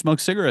lesson. You don't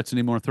smoke cigarettes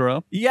anymore,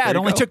 Thoreau. Yeah, it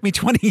only took me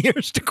 20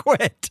 years to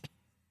quit.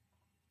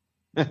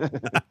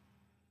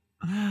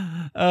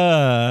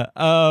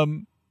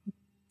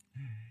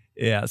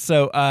 Yeah,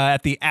 so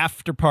at the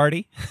after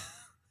party,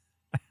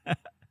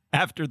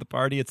 after the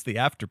party, it's the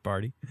after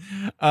party.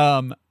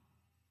 Enid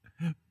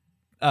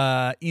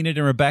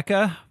and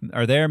Rebecca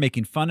are there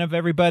making fun of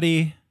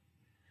everybody.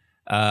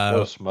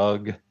 So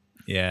smug.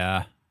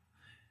 Yeah.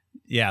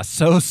 Yeah,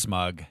 so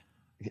smug.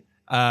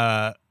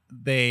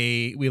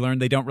 We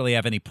learned they don't really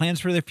have any plans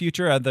for their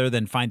future other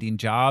than finding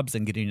jobs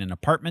and getting an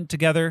apartment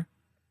together.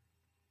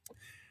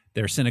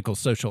 They're cynical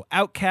social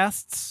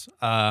outcasts.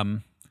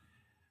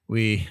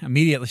 We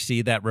immediately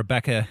see that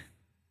Rebecca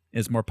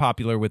is more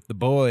popular with the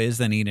boys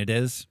than Enid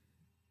is.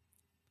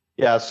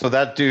 Yeah, so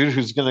that dude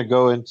who's going to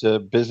go into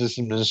business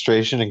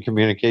administration and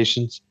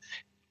communications,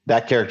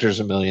 that character's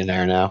a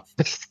millionaire now.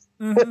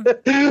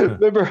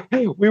 Remember,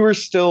 we were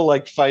still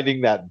like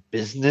fighting that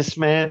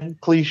businessman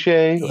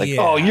cliche. Like,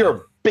 oh, you're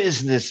a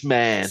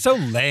businessman. So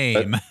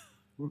lame.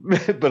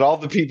 But all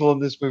the people in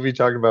this movie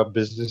talking about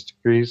business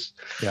degrees.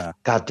 Yeah.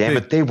 God damn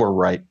it, they were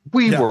right.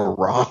 We were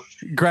wrong.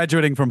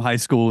 Graduating from high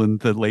school in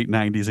the late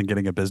 90s and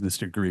getting a business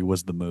degree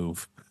was the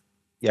move.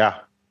 Yeah.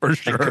 For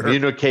sure. And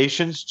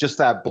communications, just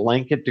that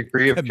blanket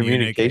degree of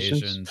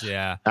communications.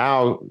 Yeah.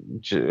 Now,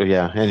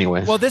 yeah,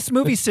 anyway. Well, this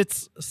movie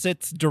sits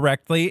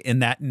directly in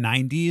that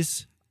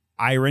 90s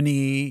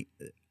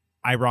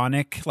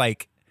ironic,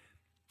 like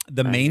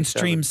the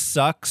mainstream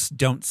sucks,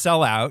 don't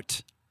sell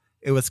out.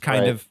 It was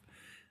kind of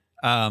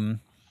it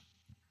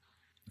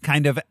was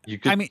kind of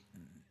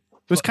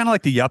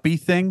like the yuppie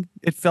thing.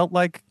 It felt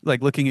like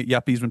looking at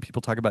yuppies when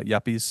people talk about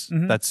yuppies.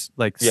 Mm-hmm. That's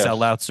like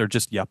sellouts are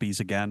just yuppies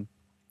again.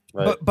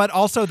 Right. But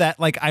also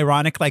that like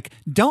ironic, like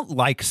don't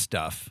like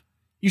stuff.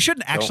 You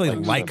shouldn't actually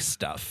like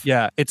stuff.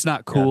 Yeah, it's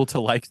not cool to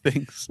like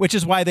things. Which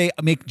is why they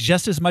make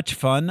just as much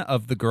fun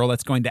of the girl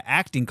that's going to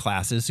acting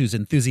classes who's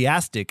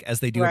enthusiastic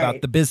as they do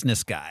about the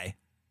business guy.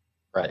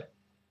 Right.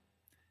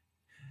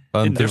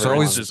 There's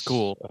always just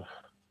cool.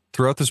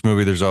 Throughout this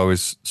movie, there's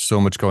always so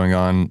much going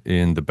on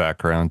in the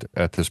background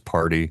at this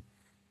party.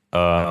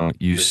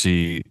 You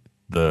see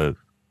the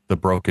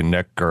broken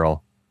neck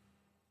girl.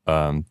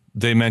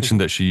 They mentioned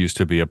that she used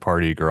to be a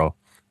party girl,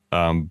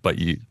 but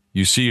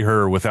you see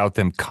her without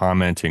them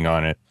commenting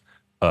on it.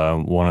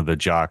 One of the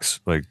jocks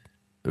like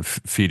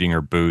feeding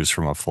her booze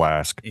from a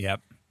flask.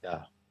 Yep.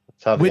 Yeah,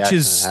 that's how the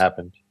accident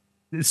happened.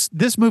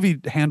 This movie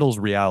handles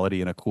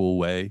reality in a cool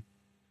way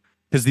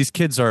because these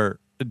kids are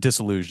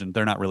disillusioned.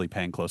 They're not really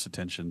paying close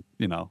attention,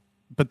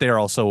 but they are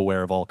also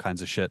aware of all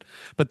kinds of shit.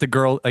 But the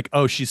girl, like,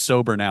 oh, she's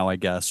sober now, I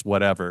guess,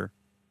 whatever.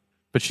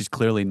 But she's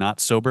clearly not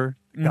sober.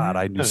 God,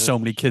 I knew so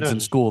many kids in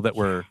school that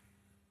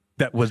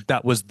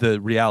was the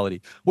reality.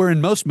 Where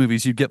in most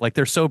movies you get like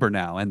they're sober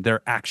now and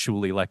they're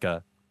actually like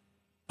a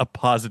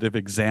positive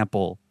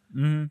example,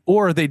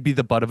 or they'd be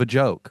the butt of a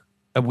joke.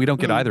 And we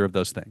don't get either of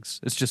those things.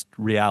 It's just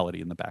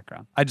reality in the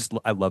background.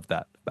 I love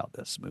that about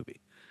this movie.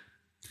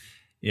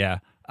 Yeah.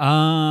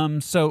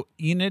 So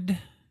Enid,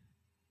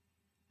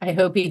 I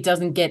hope he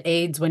doesn't get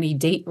AIDS when he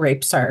date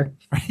rapes her.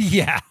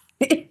 Yeah.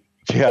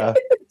 Yeah.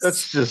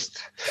 That's just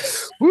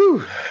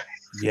woo.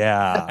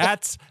 Yeah.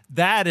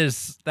 That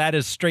is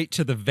straight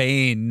to the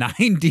vein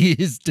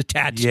 90s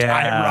detached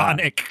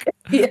ironic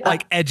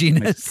like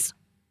edginess.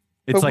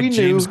 It's like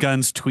James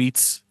Gunn's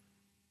tweets.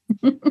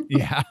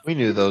 Yeah. We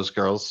knew those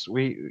girls.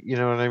 You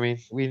know what I mean?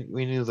 We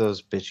knew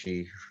those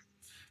bitchy.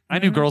 I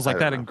knew girls like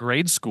that in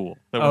grade school.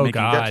 That were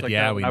making God, like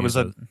yeah. I was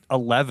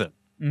 11.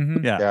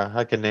 Mm-hmm. Yeah. Yeah,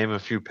 I can name a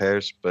few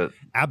pairs, but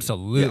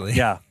absolutely.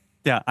 Yeah.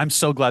 I'm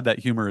so glad that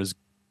humor is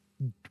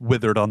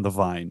withered on the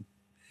vine.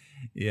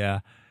 Yeah.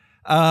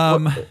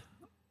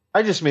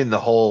 I just mean the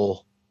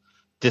whole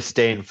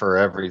disdain for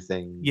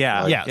everything.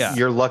 Yeah. Like,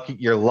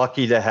 You're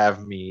lucky to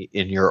have me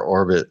in your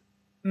orbit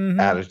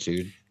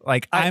attitude.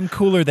 Like I'm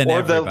cooler than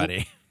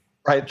everybody.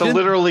 Right.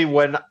 Literally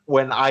when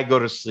I go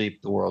to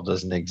sleep, the world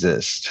doesn't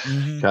exist.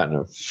 Kind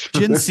of.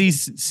 Gen Z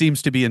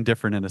seems to be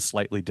indifferent in a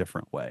slightly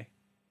different way.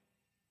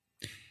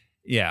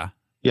 Yeah.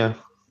 Yeah.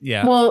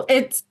 Yeah. Well,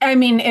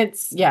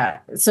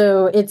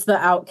 So it's the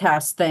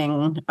outcast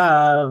thing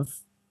of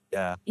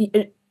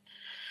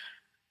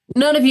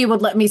none of you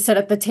would let me sit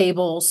at the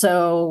table,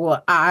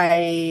 so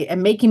I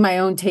am making my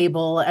own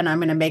table and I'm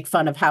going to make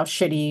fun of how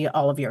shitty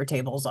all of your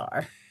tables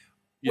are.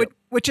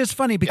 Which is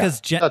funny because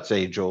that's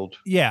age old.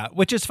 Yeah,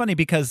 which is funny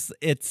because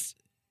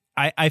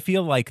I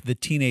feel like the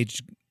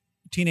teenage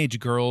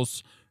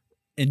girls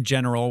in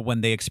general, when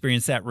they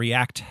experience that,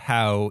 react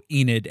how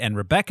Enid and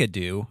Rebecca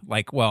do.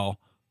 Like, well,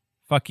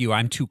 fuck you,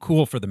 I'm too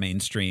cool for the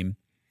mainstream.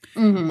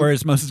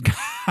 Whereas most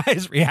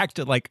guys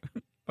reacted like,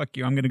 fuck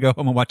you, I'm going to go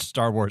home and watch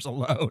Star Wars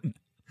alone.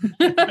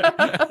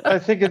 I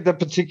think at the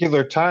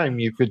particular time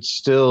you could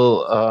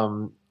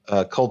still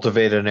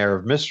cultivate an air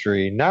of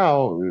mystery.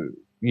 Now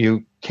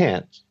you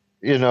can't.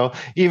 You know,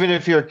 even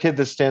if you're a kid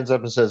that stands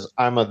up and says,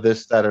 I'm a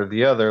this, that, or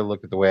the other,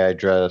 look at the way I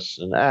dress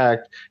and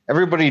act.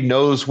 Everybody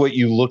knows what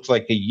you looked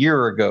like a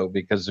year ago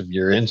because of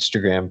your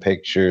Instagram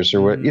pictures or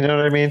what, you know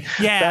what I mean?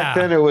 Yeah. Back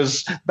then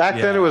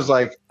it was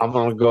like, I'm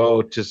going to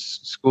go to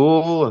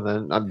school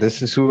and then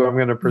this is who I'm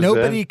going to present.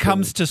 Nobody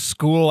comes to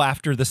school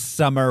after the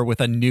summer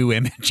with a new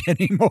image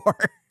anymore.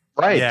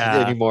 Right.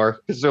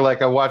 Anymore. Because they're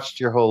like, I watched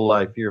your whole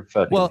life. You're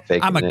fucking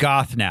faking I'm a it.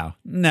 goth now.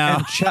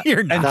 No,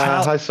 you're not.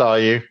 Nah, I saw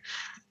you.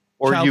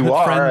 Or you Childhood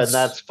are, friends- and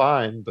that's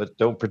fine, but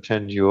don't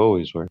pretend you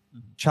always were.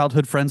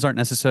 Childhood friends aren't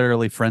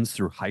necessarily friends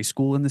through high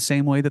school in the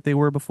same way that they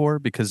were before,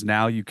 because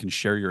now you can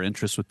share your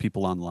interests with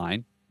people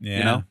online. Yeah.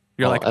 You know,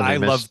 you're like, And they I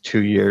missed love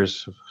 2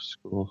 years of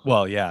school.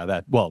 Well,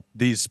 yeah,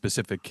 these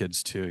specific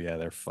kids too. Yeah,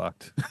 they're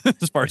fucked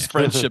as far as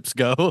friendships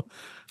go.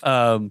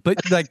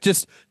 But like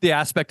just the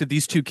aspect of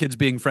these two kids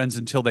being friends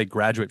until they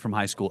graduate from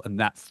high school, and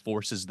that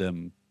forces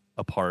them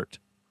apart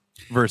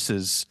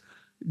versus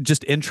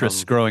just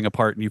interests growing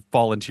apart and you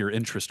fall into your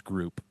interest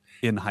group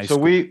in high school.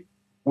 So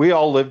we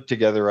all lived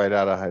together right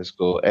out of high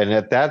school. And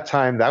at that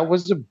time, that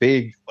was a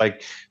big,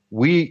 like,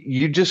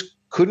 you just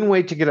couldn't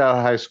wait to get out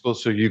of high school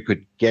so you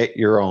could get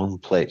your own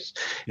place.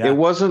 Yeah. It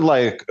wasn't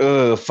like,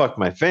 fuck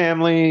my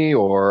family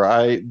or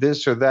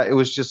this or that. It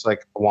was just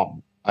like,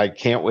 I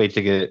can't wait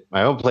to get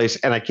my own place,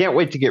 and I can't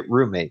wait to get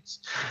roommates.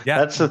 Yeah.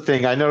 That's the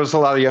thing. I notice a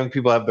lot of young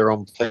people have their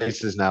own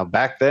places now.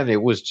 Back then,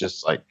 it was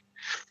just like,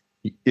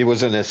 it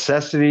was a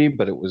necessity,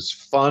 but it was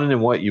fun and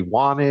what you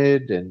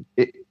wanted. And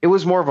it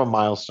was more of a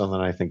milestone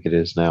than I think it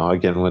is now.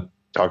 Again, with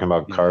talking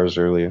about cars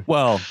earlier.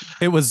 Well,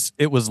 it was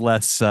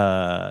less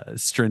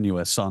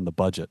strenuous on the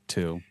budget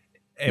too.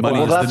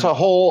 Well, that's a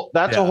whole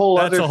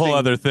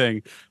other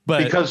thing.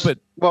 But okay,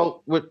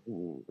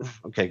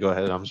 go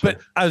ahead. I'm sorry.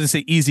 But I was gonna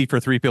say easy for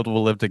three people to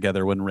live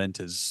together when rent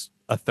is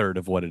a third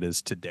of what it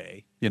is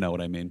today. You know what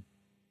I mean?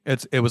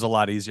 It was a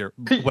lot easier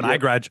when I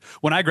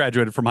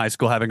graduated from high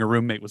school. Having a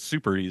roommate was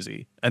super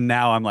easy, and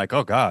now I'm like,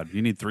 oh god,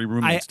 you need 3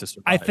 roommates to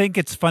survive. I think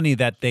it's funny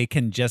that they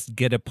can just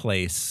get a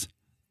place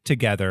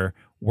together,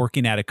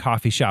 working at a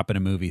coffee shop and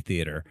a movie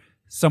theater.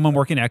 Someone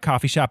working at a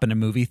coffee shop and a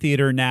movie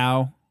theater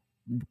now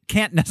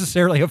can't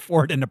necessarily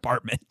afford an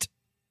apartment.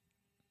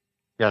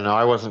 Yeah, no,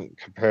 I wasn't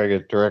comparing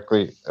it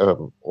directly,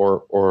 or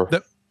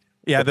the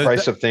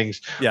price of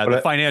things. Yeah, the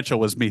financial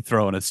was me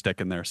throwing a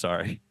stick in there.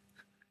 Sorry.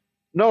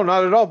 No,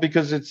 not at all,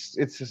 because it's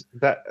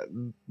that,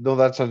 though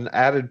that's an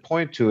added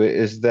point to it,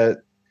 is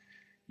that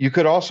you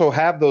could also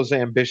have those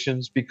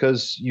ambitions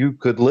because you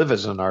could live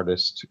as an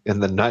artist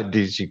in the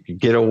 90s. You could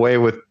get away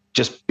with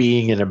just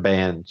being in a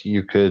band.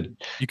 You could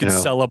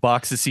sell a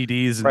box of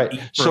CDs. And right.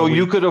 So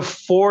you could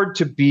afford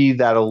to be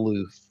that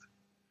aloof.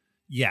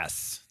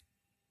 Yes.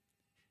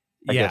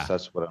 I guess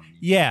that's what I mean.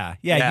 Yeah.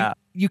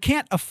 You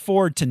can't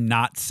afford to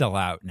not sell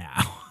out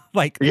now.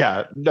 Like,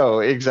 yeah,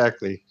 no,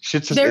 exactly.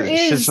 Shit's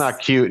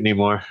not cute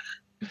anymore.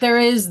 There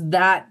is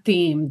that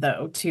theme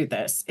though to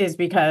this, is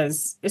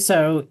because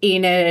so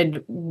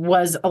Enid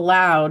was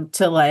allowed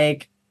to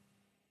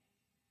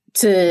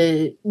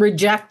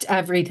reject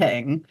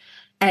everything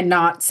and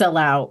not sell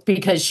out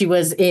because she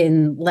was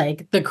in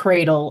like the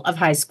cradle of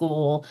high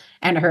school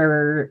and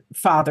her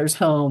father's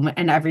home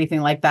and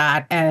everything like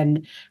that.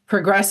 And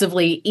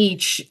progressively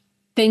each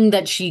thing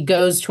that she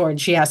goes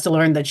towards, she has to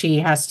learn that she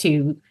has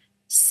to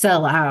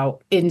sell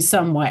out in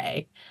some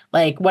way.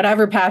 Like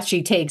whatever path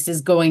she takes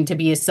is going to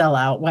be a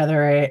sellout,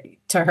 whether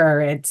to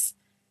her it's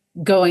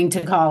going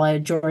to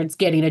college or it's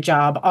getting a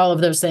job. All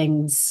of those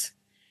things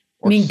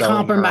mean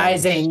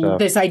compromising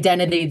this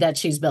identity that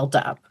she's built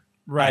up.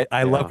 Right.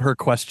 I love her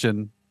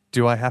question.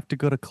 Do I have to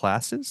go to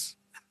classes?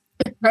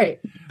 Right.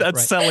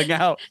 That's selling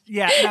out.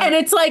 Yeah. And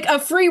it's like a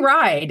free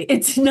ride.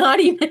 It's not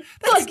even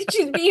like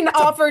she's being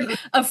offered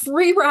a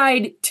free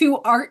ride to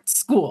art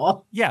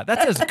school. Yeah,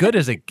 that's as good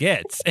as it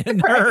gets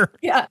in her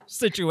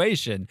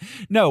situation.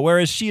 No,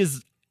 whereas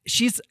she's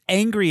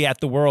angry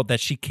at the world that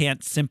she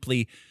can't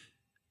simply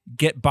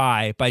get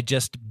by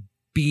just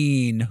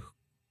being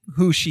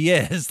who she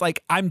is.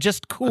 Like, I'm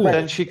just cool. But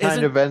then she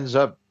kind of ends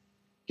up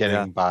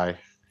getting by.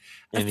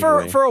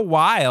 Anyway. For a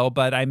while,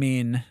 but I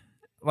mean,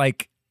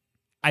 like,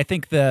 I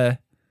think the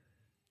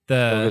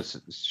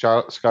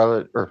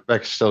Scarlett or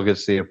Beck still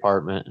gets the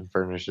apartment and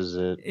furnishes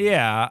it.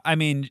 Yeah, I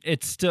mean,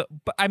 it's still.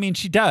 But I mean,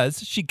 she does.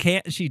 She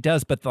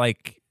does. But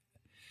like,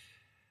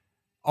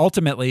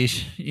 ultimately,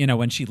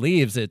 when she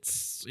leaves,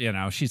 it's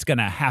she's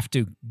gonna have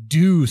to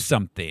do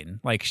something.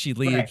 Like she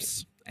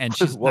leaves, and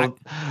she's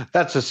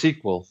that's a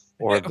sequel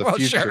or the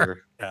future. Sure.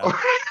 Yeah.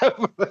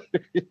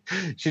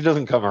 She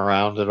doesn't come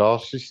around at all.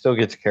 She still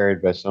gets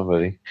carried by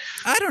somebody.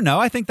 I don't know.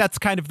 I think that's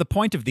kind of the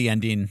point of the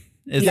ending.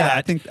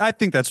 I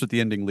think that's what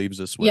the ending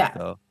leaves us with. Yeah.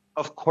 Though.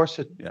 Of course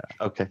it. Yeah.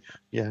 Okay.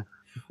 Yeah.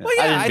 Well,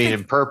 yeah, I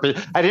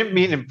didn't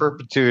mean in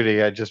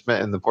perpetuity. I just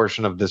meant in the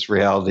portion of this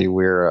reality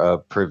we're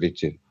privy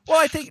to.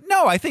 Well,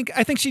 I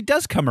think she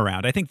does come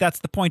around. I think that's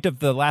the point of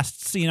the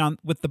last scene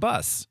with the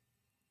bus.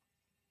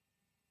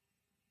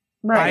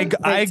 Right.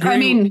 I agree. I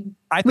mean,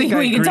 I think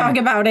we can talk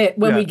about it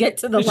when we get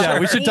to the Yeah,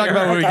 we should talk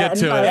about when we get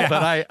to it. Yeah.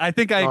 But I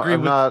think I agree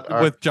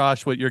with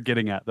Josh what you're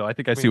getting at, though. I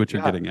think I see what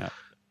you're getting at.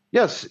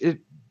 Yes,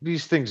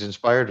 these things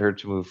inspired her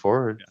to move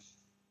forward.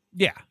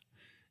 Yeah.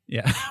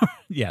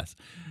 Yes.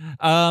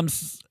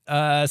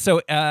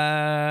 So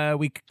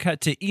we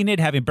cut to Enid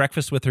having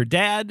breakfast with her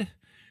dad,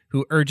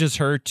 who urges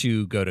her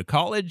to go to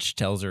college,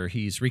 tells her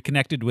he's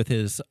reconnected with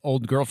his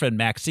old girlfriend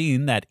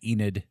Maxine that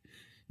Enid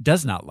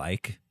does not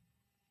like.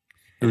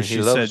 Who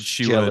she said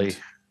she would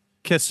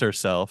kiss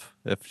herself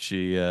if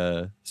she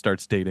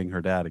starts dating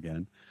her dad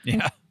again.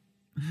 Yeah.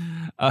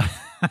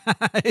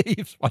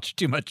 You've watched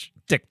too much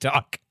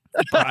TikTok.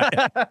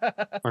 I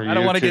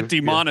don't want to get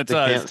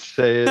demonetized.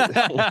 They can't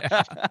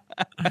say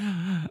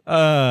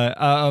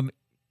it.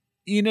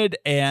 Enid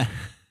and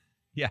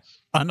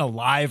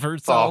unalive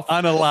herself.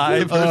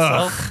 Unalive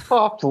herself.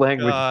 Soft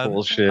language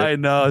bullshit. I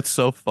know, it's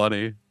so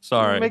funny.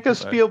 Sorry. Make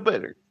us feel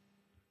better.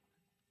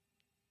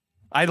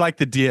 I like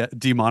the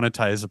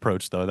demonetize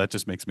approach, though. That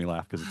just makes me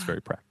laugh because it's very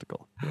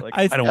practical. Like,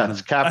 I don't want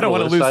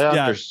to lose. I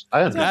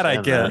understand that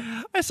I get.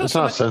 It's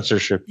not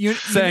censorship.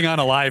 Saying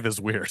unalive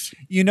is weird.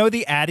 You know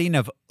the adding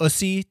of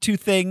 "ussy" to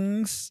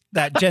things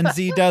that Gen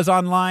Z does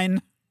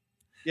online?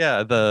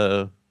 Yeah.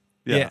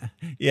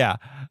 Yeah.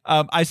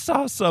 I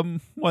saw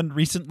someone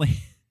recently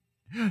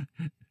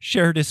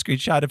shared a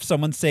screenshot of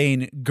someone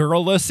saying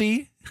 "girl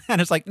ussy," and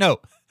it's like,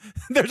 no,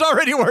 there's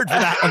already a word for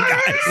that one,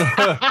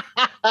 guys.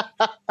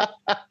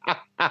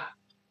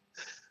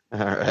 All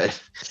right.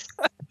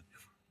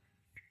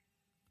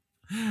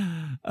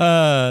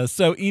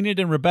 So Enid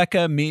and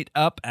Rebecca meet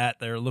up at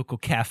their local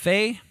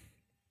cafe.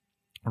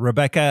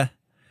 Rebecca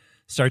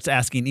starts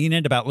asking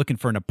Enid about looking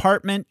for an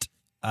apartment.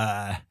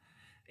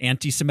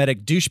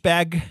 Anti-Semitic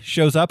douchebag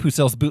shows up who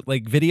sells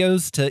bootleg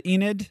videos to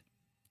Enid.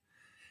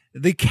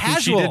 The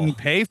casual she didn't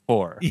pay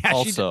for. Yeah,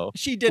 also,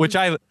 she did. Which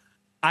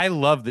I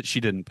love that she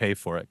didn't pay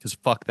for it because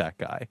fuck that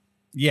guy.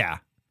 Yeah.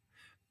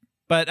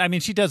 But I mean,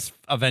 she does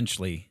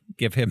eventually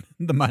give him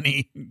the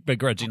money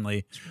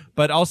begrudgingly,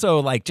 but also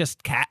like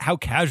just how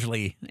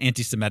casually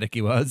anti-Semitic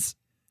he was.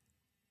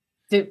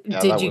 Did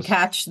you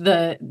catch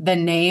the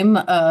name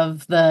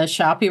of the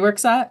shop he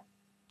works at?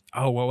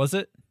 Oh, what was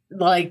it?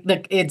 Like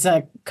it's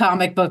a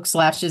comic book /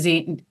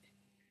 zine.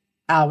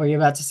 Al, were you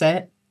about to say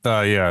it?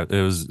 Yeah,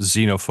 it was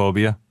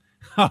Xenophobia.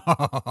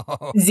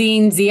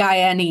 Zine,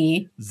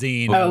 Z-I-N-E.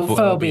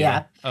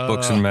 Xenophobia.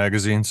 Books and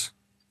magazines.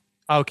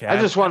 Okay.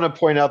 I just want to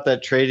point out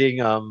that trading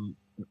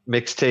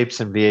mixtapes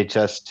and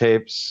VHS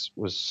tapes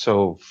was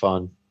so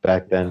fun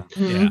back then.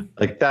 Yeah.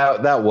 Like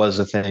that was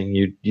a thing.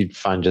 You'd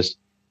find just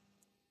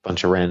a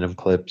bunch of random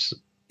clips.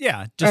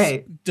 Yeah,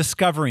 just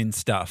discovering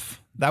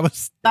stuff.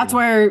 That's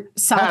where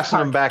South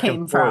Park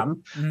came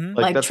from. Mm-hmm.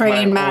 Like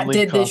Trey and Matt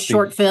did this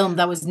short film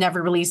that was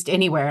never released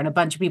anywhere, and a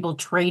bunch of people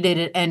traded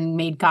it and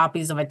made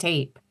copies of a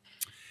tape.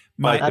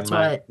 My made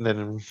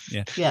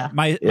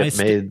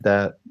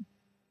that.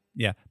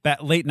 Yeah,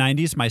 back late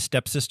 90s, my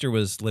stepsister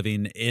was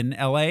living in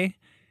LA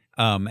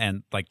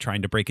and like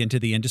trying to break into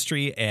the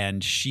industry,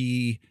 and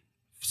she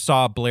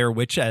saw Blair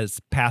Witch as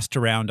passed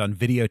around on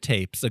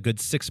videotapes a good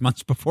 6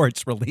 months before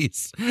its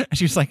release. And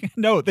she was like,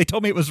 no, they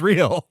told me it was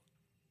real.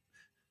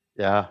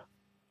 Yeah.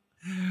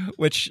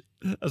 Which,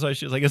 that's why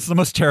she was like, it's the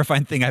most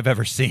terrifying thing I've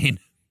ever seen.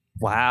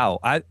 Wow.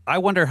 I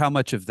wonder how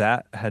much of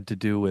that had to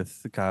do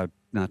with, God,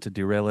 not to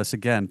derail us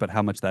again, but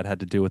how much that had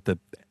to do with the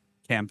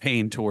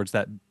campaign towards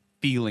that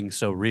feeling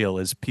so real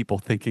as people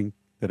thinking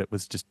that it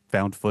was just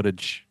found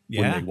footage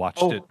when they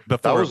watched it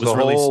before it was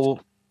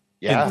released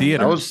in theaters.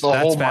 That was the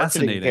whole marketing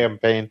fascinating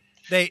campaign.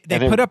 They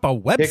put up a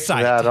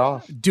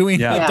website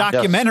doing a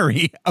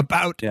documentary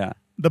about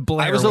the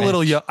Blair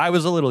Witch. I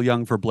was a little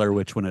young for Blair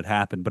Witch when it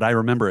happened, but I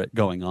remember it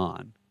going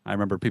on. I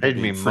remember people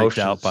being freaked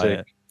out by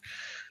it.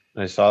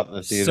 I saw it in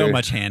the theater. So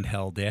much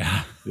handheld,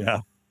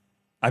 yeah.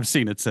 I've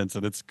seen it since,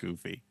 and it's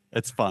goofy.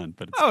 It's fun,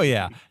 but it's goofy.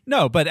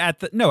 No, but at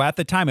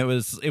the time it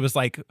was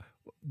like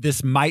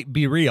this might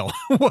be real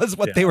was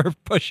what they were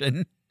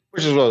pushing.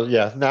 Which is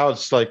now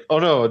it's like, oh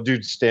no, a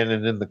dude's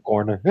standing in the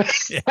corner.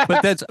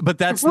 But that's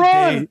the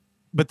day.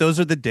 But those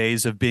are the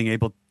days of being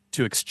able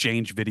to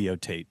exchange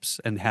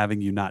videotapes and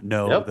having you not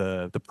know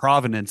the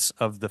provenance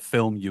of the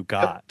film you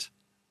got.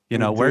 You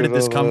know, where did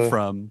this come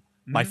from?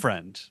 My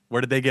friend. Where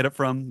did they get it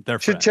from? Their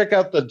friend. Should check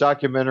out the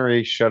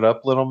documentary "Shut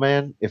Up, Little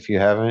Man" if you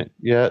haven't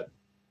yet.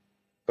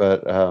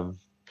 But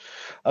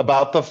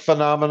about the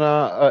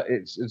phenomena,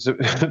 it's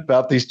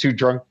about these two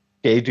drunk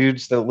gay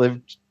dudes that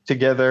lived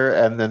together,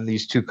 and then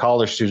these two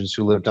college students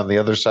who lived on the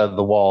other side of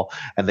the wall,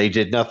 and they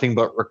did nothing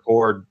but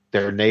record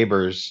their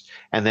neighbors,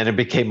 and then it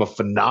became a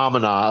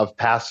phenomena of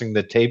passing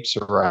the tapes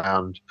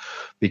around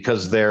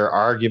because their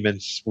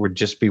arguments would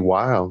just be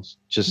wild.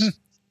 It's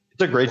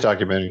a great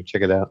documentary.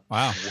 Check it out.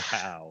 Wow.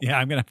 Yeah,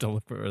 I'm gonna have to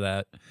look for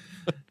that.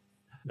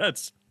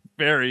 That's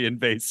very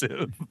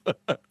invasive.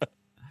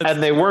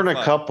 And they weren't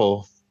a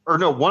couple. Or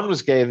no, one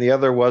was gay and the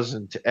other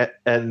wasn't.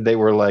 And they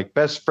were like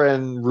best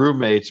friend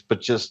roommates,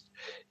 but just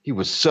he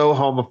was so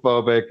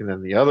homophobic, and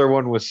then the other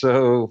one was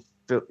so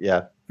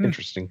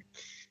interesting.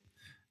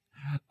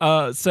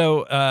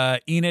 So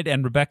Enid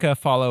and Rebecca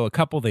follow a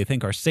couple they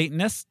think are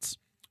Satanists.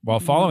 While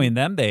following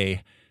them,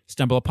 they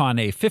stumble upon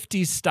a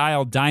 50s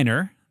style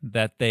diner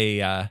that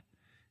they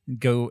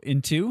go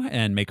into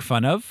and make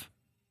fun of.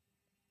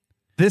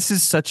 This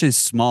is such a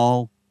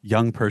small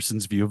young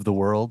person's view of the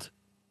world.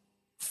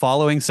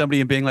 Following somebody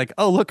and being like,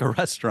 oh, look, a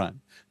restaurant.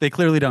 They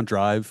clearly don't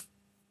drive,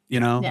 you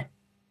know? Yeah.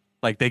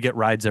 Like they get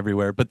rides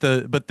everywhere. But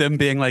them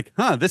being like,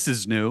 huh, this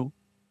is new.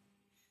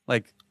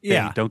 Like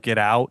they don't get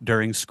out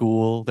during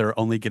school. They're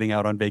only getting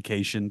out on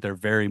vacation. They're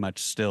very much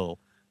still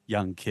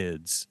young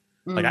kids.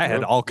 Like I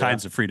had all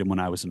kinds of freedom when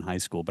I was in high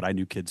school, but I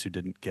knew kids who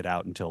didn't get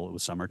out until it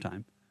was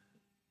summertime.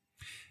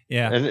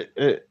 Yeah. And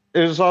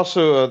it was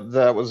also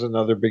that was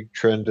another big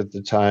trend at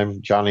the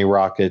time. Johnny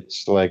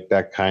Rockets, like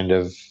that kind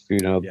of,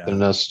 the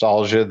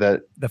nostalgia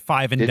that the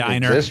Five and didn't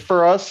Diner exist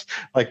for us.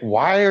 Like,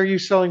 why are you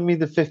selling me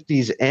the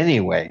 50s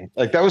anyway?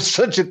 Like that was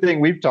such a thing.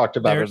 We've talked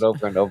about it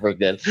over and over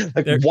again.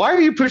 Like, why are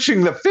you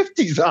pushing the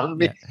 50s on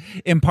me?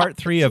 Yeah. In part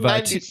 3 of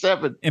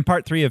 97. In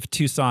part 3 of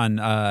Tucson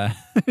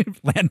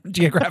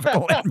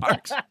geographical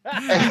landmarks,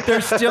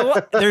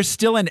 there's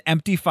still an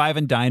empty Five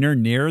and Diner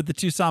near the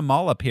Tucson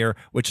Mall up here,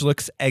 which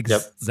looks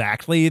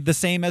exactly the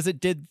same as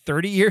it did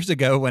 30 years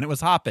ago when it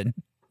was hopping.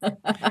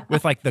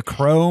 With like the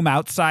chrome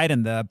outside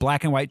and the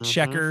black and white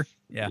checker.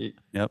 Yeah.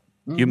 Yep.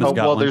 Humans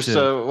got one there's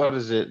too. what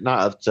is it?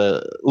 Not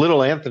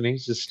Little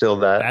Anthony's is still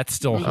that. That's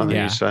still on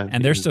the east side.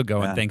 And they're still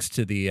going thanks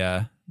to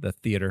the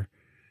theater.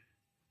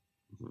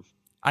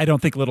 I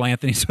don't think Little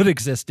Anthony's would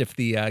exist if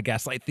the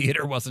Gaslight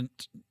Theater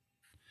wasn't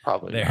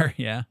probably there. Not.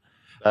 Yeah.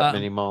 That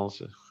many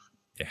malls.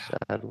 Yeah.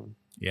 Sad one.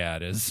 Yeah,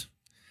 it is.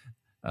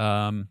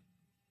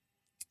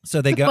 So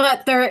they go,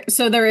 but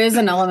there is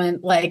an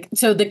element like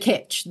the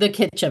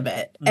kitsch of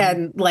it,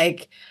 and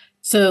like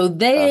so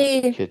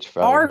they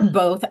are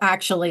both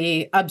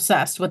actually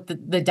obsessed with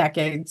the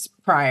decades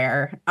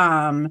prior.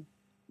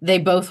 They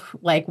both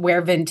like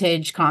wear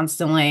vintage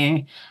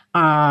constantly.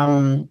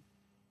 Rebecca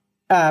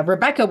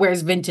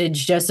wears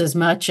vintage just as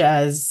much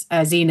as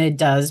Enid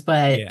does,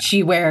 but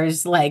she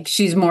wears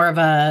she's more of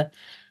a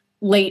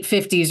late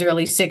 50s,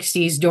 early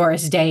 60s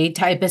Doris Day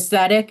type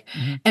aesthetic,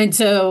 and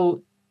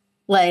so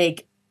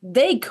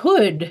they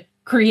could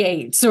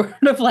create sort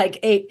of like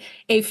a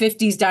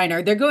 50s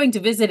diner. They're going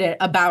to visit it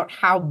about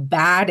how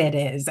bad it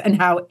is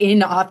and how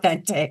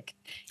inauthentic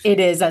it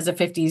is as a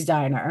 50s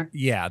diner.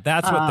 Yeah,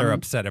 that's what they're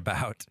upset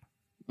about.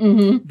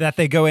 That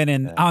they go in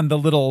and on the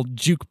little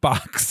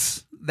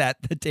jukebox that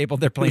the table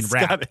they're playing It's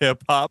rap. got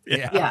hip hop.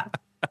 Yeah.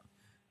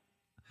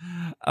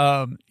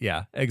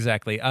 Yeah,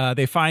 exactly.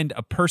 They find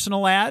a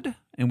personal ad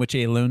in which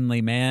a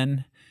lonely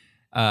man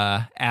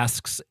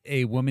asks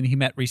a woman he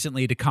met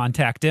recently to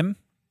contact him.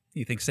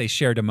 He thinks they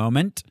shared a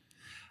moment.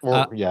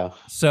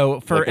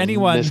 So for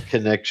anyone,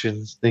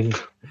 misconnections thing.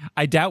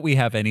 I doubt we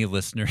have any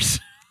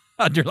listeners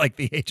under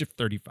the age of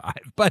 35,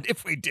 but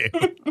if we do,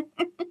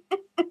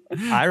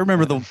 I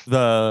remember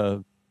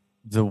the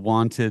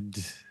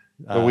wanted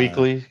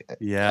weekly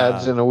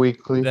ads in a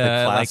weekly,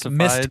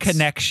 missed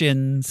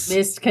connections.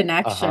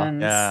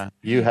 Yeah,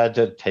 you had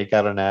to take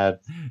out an ad.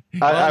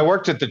 I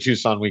worked at the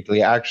Tucson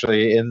Weekly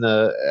actually in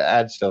the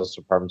ad sales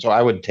department, so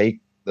I would take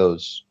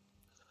those.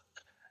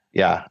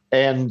 Yeah,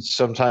 and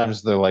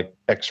sometimes they're like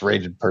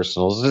X-rated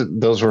personals.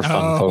 Those were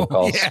fun phone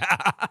calls. Yeah,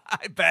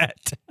 I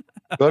bet.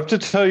 Do I have to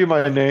tell you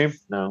my name?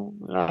 No,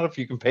 not if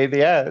you can pay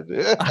the ad.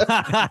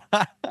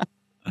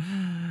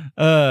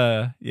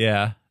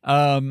 Yeah.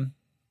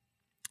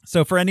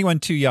 So for anyone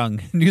too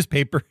young,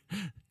 newspapers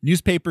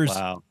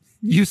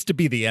used to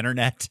be the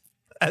internet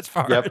as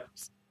far as.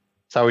 That's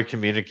how we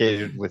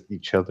communicated with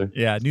each other.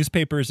 Yeah,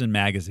 newspapers and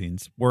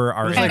magazines were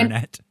our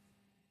internet.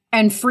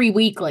 And free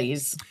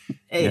weeklies,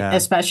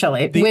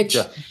 especially, which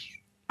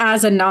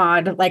as a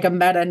nod, like a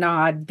meta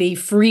nod, the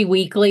free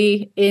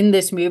weekly in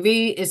this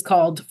movie is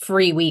called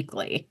Free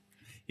Weekly.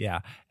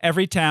 Yeah.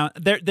 Every town,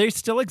 they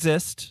still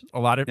exist.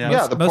 A lot of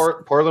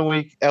Portland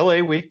Week,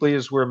 LA Weekly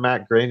is where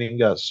Matt Groening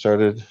got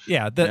started.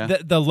 Yeah,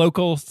 the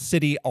local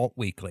city alt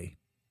weekly.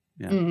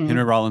 Yeah,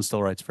 Henry Rollins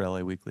still writes for LA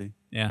Weekly.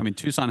 Yeah, I mean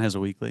Tucson has a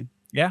weekly.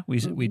 Yeah,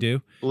 we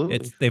do.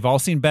 They've all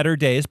seen better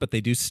days, but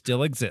they do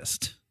still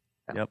exist.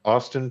 Yep.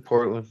 Austin,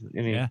 Portland,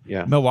 yeah.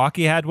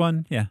 Milwaukee had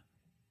one. Yeah.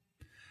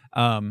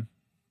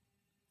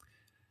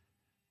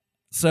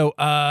 So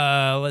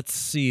let's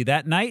see.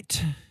 That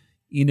night,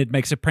 Enid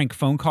makes a prank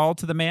phone call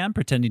to the man,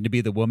 pretending to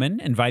be the woman,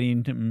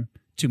 inviting him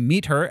to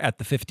meet her at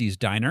the 50s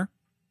diner.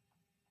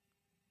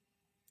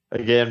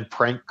 Again,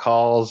 prank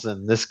calls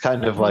and this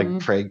kind of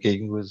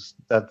pranking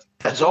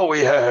that's all we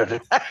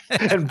had.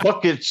 And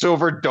buckets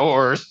over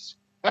doors.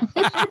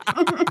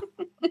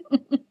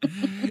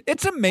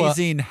 It's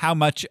amazing how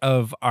much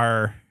of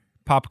our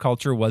pop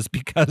culture was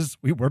because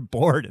we were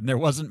bored and there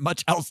wasn't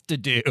much else to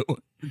do.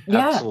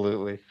 Yeah.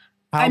 Absolutely.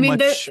 How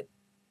much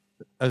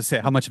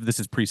of this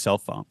is pre-cell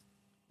phone?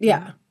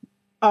 Yeah,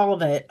 all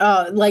of it.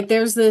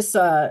 There's this,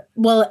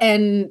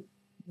 and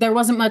there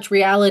wasn't much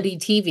reality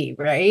TV,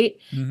 right?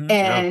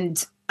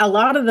 And a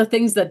lot of the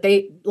things that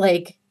they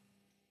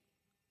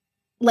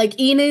like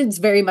Enid's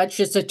very much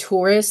just a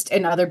tourist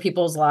in other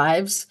people's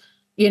lives.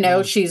 You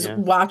know, she's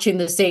watching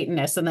the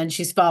Satanists and then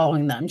she's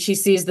following them. She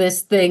sees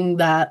this thing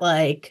that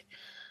like,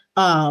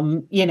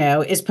 you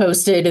know, is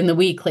posted in the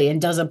weekly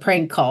and does a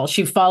prank call.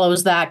 She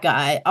follows that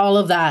guy, all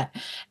of that.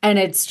 And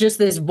it's just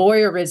this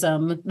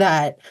voyeurism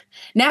that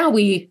now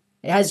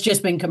has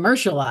just been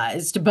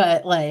commercialized,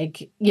 but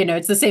like, you know,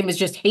 it's the same as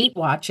just hate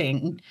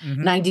watching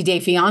 90 Day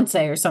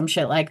Fiance or some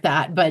shit like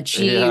that. But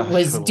she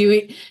was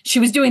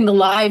doing the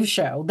live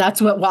show.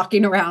 That's what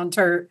walking around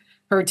her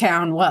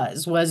town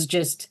was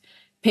just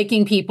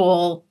picking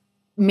people,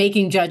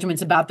 making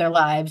judgments about their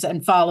lives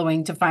and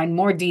following to find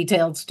more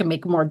details to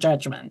make more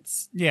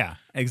judgments. Yeah,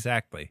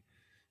 exactly.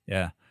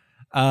 Yeah.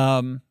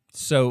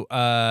 So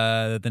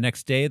the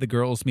next day, the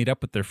girls meet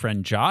up with their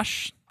friend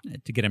Josh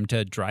to get him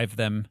to drive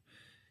them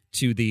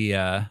to the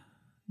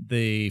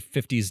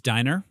 50s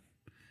diner.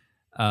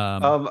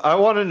 I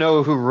want to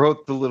know who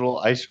wrote the little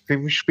ice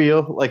cream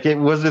spiel. Like,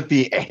 was it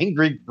the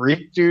angry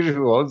Greek dude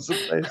who owns the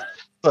place?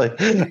 Like,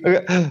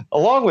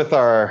 along with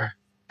our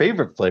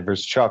favorite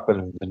flavors, chocolate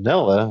and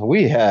vanilla,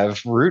 we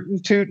have root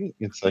and tootin'.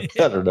 It's like,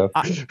 I don't know.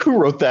 Who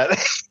wrote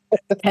that?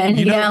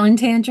 Penny Gallon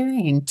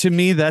Tangerine. To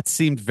me, that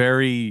seemed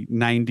very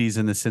 90s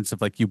in the sense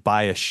of like you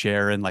buy a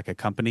share in like a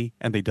company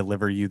and they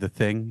deliver you the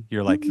thing.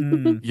 You're like,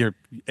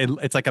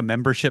 it's like a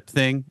membership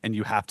thing and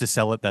you have to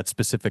sell it that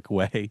specific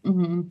way.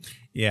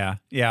 Yeah.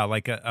 Yeah.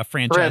 Like a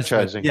franchise.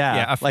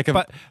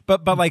 Franchising.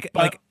 But like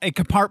a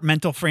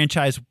compartmental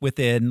franchise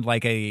within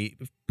like a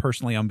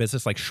personally owned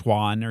business like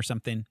Schwann or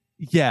something.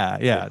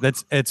 Yeah.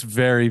 It's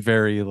very,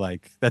 very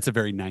like, that's a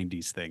very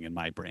 90s thing in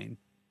my brain.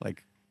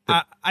 Like,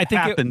 I think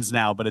it happens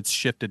now, but it's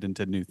shifted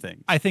into new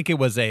things. I think it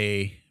was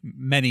a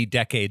many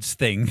decades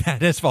thing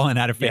that has fallen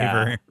out of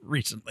favor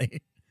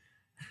recently.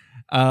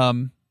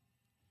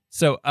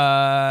 So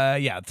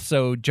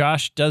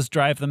Josh does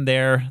drive them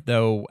there,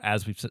 though,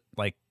 as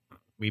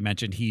we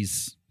mentioned,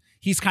 he's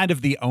kind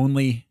of the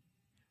only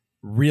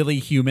really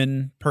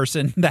human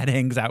person that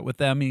hangs out with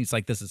them. He's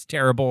like, this is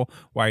terrible.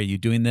 Why are you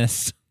doing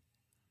this?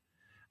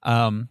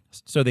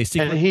 So they see,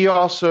 and he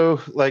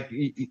also like.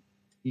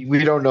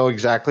 We don't know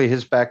exactly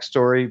his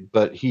backstory,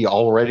 but he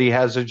already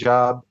has a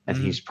job and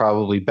he's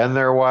probably been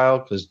there a while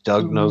because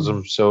Doug knows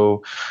him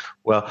so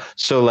well.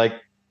 So like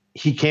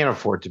he can't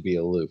afford to be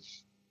aloof.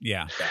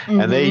 Yeah.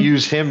 And they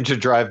use him to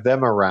drive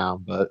them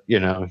around, but you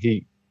know,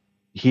 he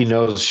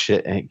knows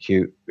shit ain't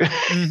cute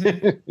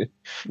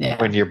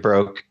when you're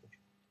broke.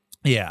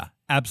 Yeah,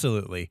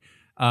 absolutely.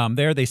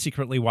 There they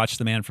secretly watch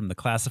the man from the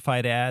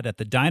classified ad at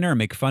the diner and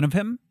make fun of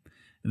him.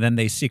 And then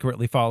they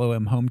secretly follow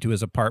him home to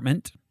his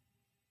apartment.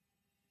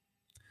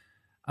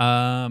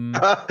 I'm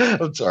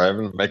sorry, I'm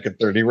gonna make a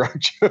 30 Rock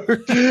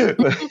joke.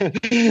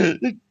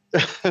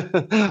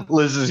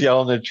 Liz is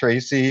yelling at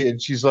Tracy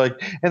and she's like,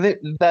 and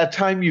that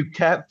time you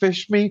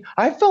catfished me,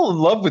 I fell in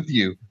love with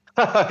you.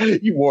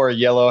 You wore a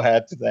yellow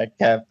hat to that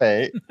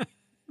cafe.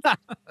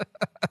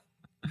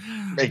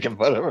 Making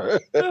fun of her.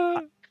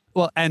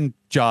 Well, and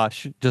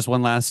Josh, just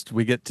one last,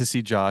 we get to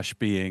see Josh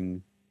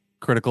being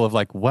critical of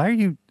like, why are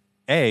you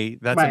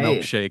that's a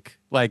milkshake.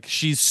 Like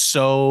she's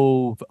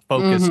so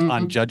focused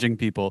on judging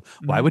people.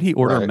 Why would he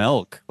order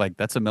milk? Like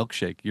that's a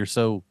milkshake. It's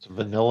a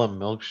vanilla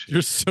milkshake.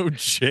 You're so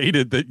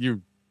jaded that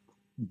you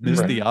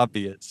miss the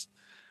obvious.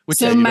 Which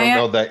so you don't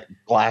know that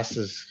glass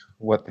is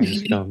what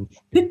things come.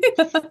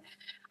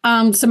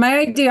 So my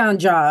idea on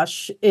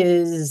Josh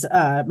is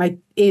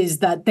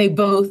that they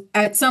both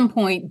at some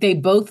point they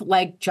both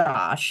like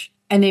Josh.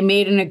 And they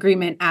made an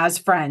agreement as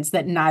friends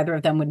that neither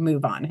of them would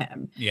move on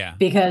him. Yeah.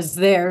 Because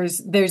there's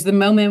the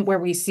moment where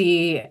we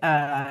see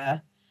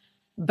Becca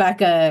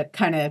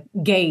kind of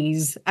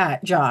gaze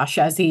at Josh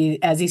as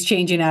he's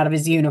changing out of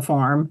his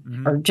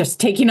uniform or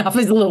just taking off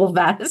his little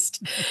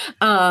vest.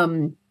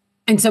 And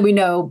so we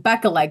know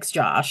Becca likes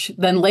Josh.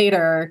 Then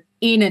later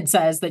Enid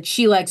says that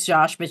she likes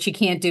Josh, but she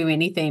can't do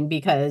anything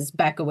because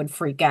Becca would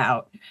freak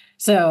out.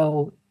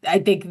 So I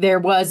think there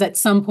was at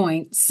some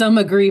point some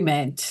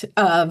agreement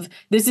of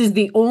this is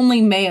the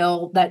only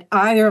male that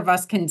either of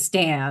us can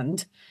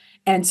stand.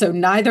 And so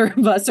neither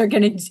of us are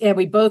going to, and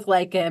we both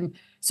like him.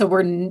 So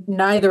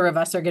neither of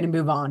us are going to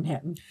move on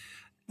him.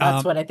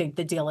 That's what I think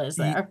the deal is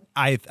there.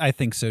 I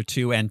think so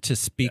too. And to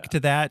speak to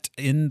that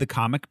in the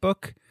comic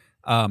book,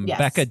 yes.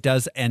 Becca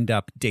does end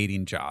up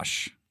dating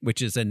Josh,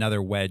 which is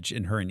another wedge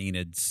in her and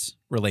Enid's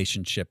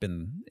relationship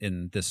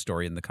in this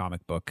story in the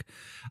comic book.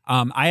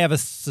 I have a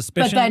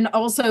suspicion. But then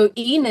also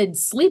Enid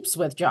sleeps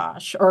with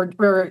Josh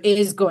or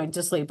is going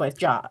to sleep with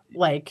Josh,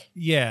 like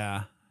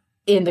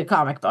in the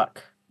comic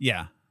book.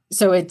 Yeah.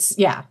 So it's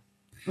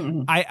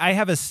I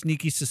have a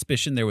sneaky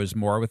suspicion there was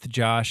more with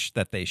Josh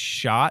that they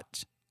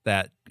shot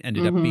that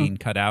ended up being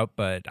cut out,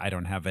 but I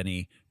don't have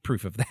any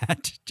proof of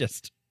that.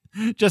 Just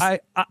I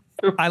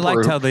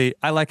liked how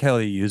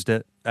they used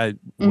it.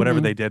 Whatever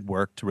they did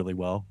worked really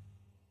well.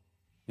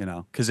 You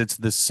know, because it's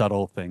the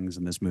subtle things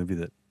in this movie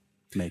that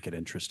make it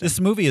interesting. This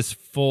movie is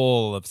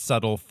full of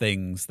subtle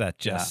things that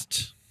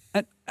just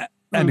and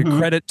a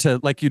credit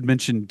to, like you'd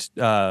mentioned,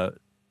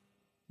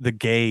 the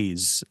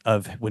gaze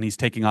of when he's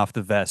taking off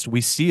the vest.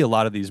 We see a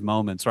lot of these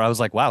moments where I was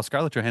like, wow,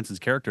 Scarlett Johansson's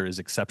character is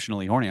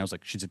exceptionally horny. I was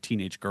like, she's a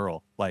teenage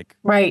girl. Like,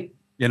 right.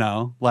 You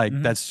know, like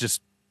that's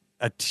just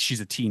she's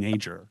a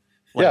teenager.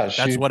 Like, Yeah,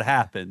 that's what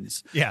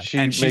happens. Yeah. She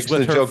and makes she's the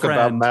with her joke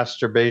about friend.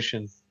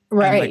 masturbation.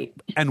 Right.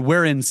 And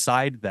we're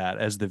inside that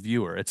as the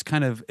viewer. It's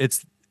kind of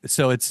it's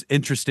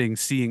interesting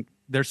seeing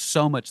there's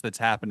so much that's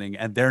happening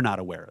and they're not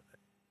aware of it.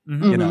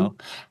 Mhm. You know,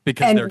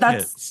 because And they're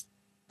kids.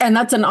 And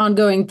that's an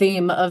ongoing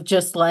theme of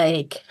just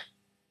like,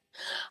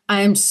 I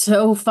am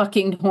so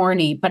fucking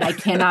horny, but I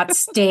cannot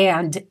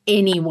stand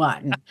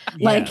anyone.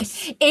 Like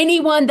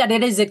anyone that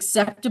it is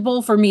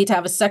acceptable for me to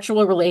have a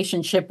sexual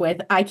relationship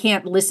with, I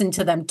can't listen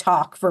to them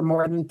talk for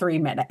more than 3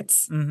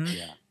 minutes.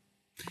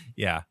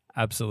 Yeah,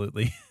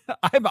 absolutely.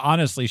 I'm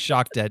honestly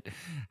shocked at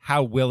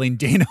how willing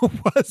Dana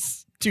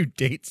was to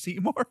date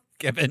Seymour,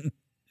 given.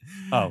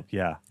 Oh,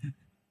 yeah.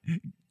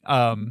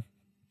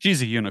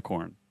 She's a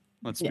unicorn.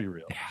 Let's be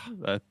real.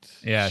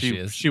 She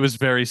is. She was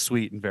very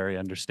sweet and very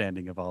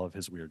understanding of all of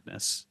his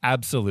weirdness.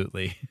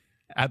 Absolutely.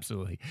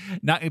 Absolutely.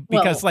 Not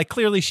because like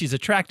clearly she's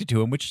attracted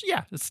to him, which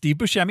Steve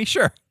Buscemi,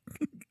 sure.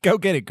 Go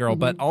get it, girl.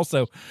 But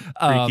also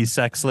freaky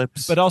sex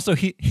lips. But also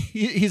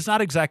he's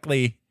not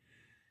exactly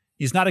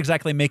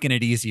making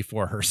it easy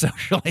for her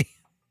socially.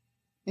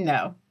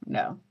 No.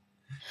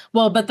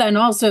 Well, but then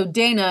also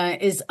Dana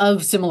is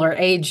of similar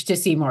age to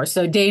Seymour.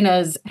 So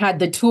Dana's had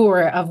the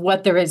tour of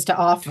what there is to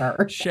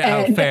offer.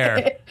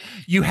 Fair.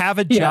 You have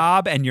a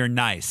job and you're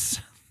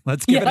nice.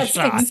 Let's give it a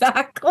shot.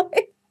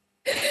 Exactly.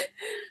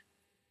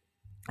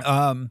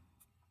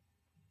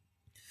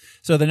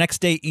 So the next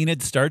day,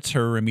 Enid starts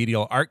her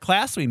remedial art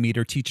class. We meet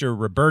her teacher,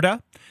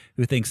 Roberta,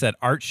 who thinks that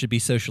art should be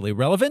socially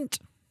relevant.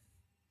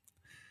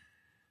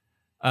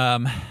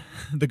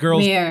 The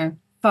girls... Mirror,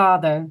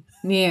 father,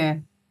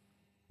 mirror.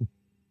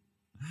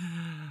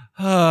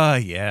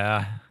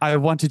 Yeah. I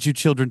wanted you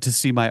children to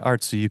see my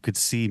art so you could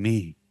see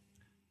me.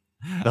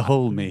 The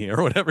whole me,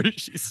 or whatever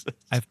she says.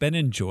 I've been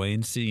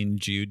enjoying seeing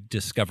Jude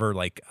discover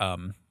like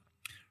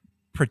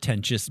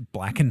pretentious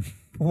black and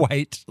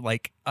white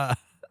like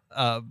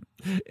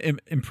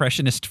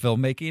impressionist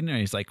filmmaking, and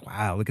he's like,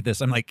 wow, look at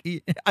this. I'm like,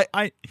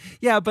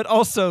 yeah, but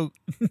also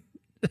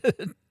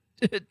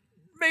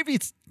maybe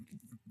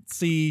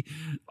see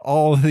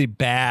all the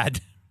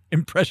bad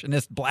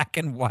impressionist black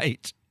and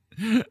white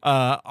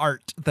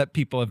art that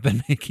people have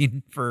been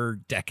making for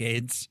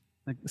decades.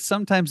 Like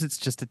sometimes it's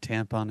just a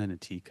tampon and a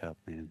teacup,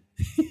 man.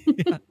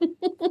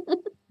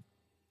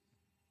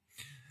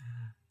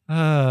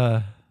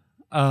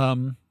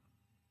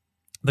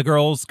 The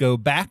girls go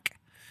back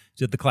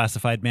to the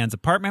classified man's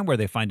apartment where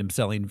they find him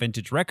selling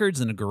vintage records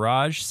in a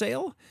garage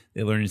sale.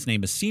 They learn his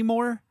name is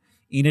Seymour.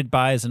 Enid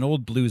buys an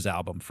old blues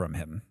album from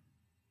him.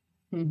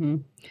 Bro,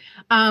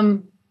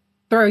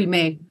 you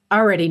may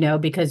already know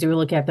because you were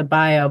looking at the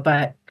bio,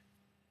 but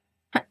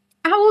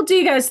how old do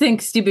you guys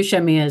think Steve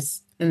Buscemi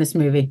is in this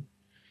movie?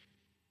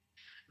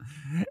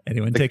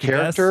 Anyone the take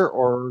character a guess?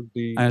 or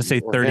the? I'm gonna say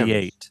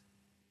 38.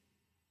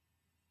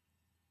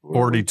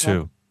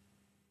 42.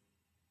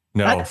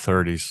 No,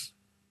 30s.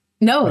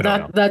 No,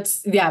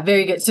 that's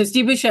very good. So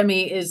Steve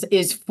Buscemi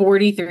is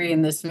 43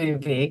 in this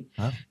movie,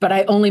 but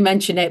I only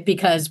mention it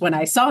because when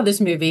I saw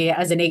this movie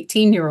as an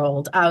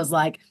 18-year-old, I was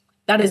like,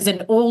 that is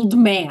an old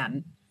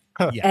man.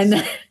 Yes.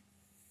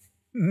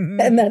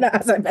 And then,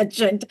 as I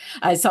mentioned,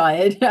 I saw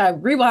it. I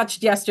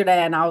rewatched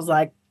yesterday, and I was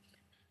like,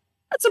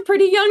 "That's a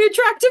pretty young,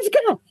 attractive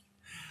guy."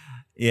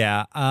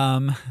 Yeah.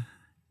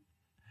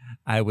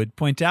 I would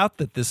point out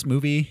that this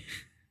movie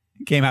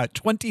came out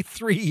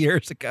 23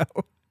 years ago.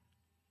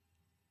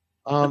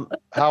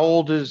 How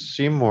old is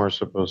Seymour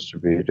supposed to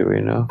be? Do we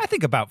know? I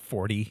think about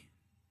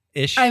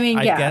 40-ish. I mean,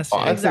 yeah, guess.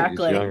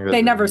 exactly.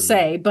 They never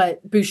say,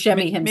 but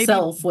Buscemi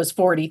himself was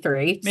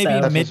 43.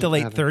 Maybe so. mid to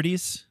late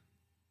 30s.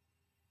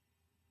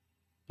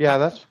 Yeah,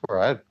 that's where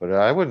I'd put it.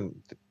 I wouldn't.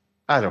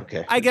 I don't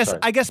care. I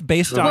guess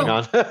based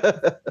on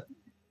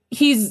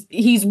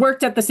he's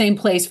worked at the same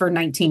place for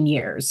 19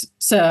 years,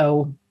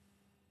 so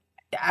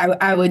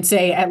I would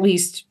say at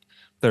least.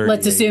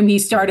 Let's assume he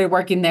started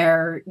working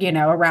there,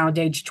 around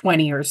age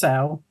 20 or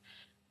so.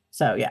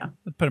 So yeah,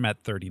 I'd put him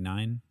at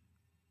 39.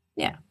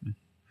 Yeah.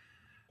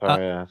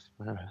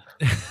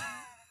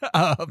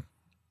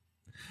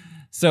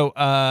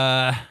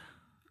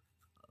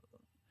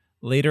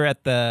 Later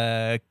at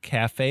the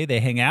cafe, they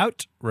hang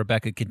out.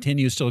 Rebecca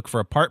continues to look for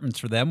apartments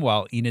for them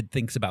while Enid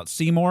thinks about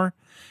Seymour.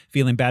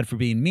 Feeling bad for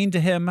being mean to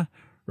him,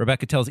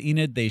 Rebecca tells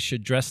Enid they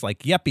should dress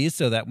like yuppies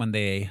so that when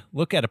they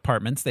look at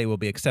apartments, they will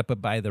be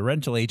accepted by the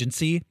rental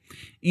agency.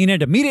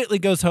 Enid immediately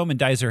goes home and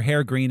dyes her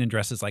hair green and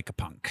dresses like a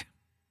punk.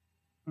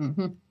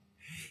 Mm-hmm.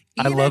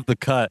 I love the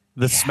cut,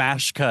 the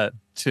smash cut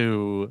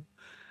to,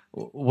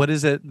 what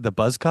is it? The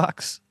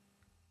Buzzcocks?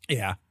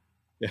 Yeah.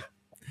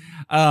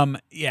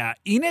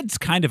 Enid's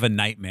kind of a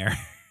nightmare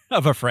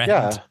of a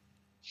friend.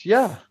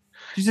 Yeah.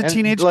 She's a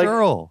teenage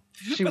girl.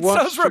 But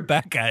so's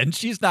Rebecca, and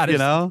she's not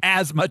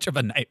as much of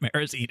a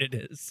nightmare as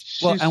Enid is.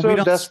 She's so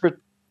desperate.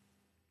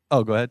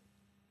 Oh, go ahead.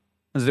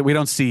 We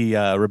don't see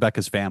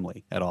Rebecca's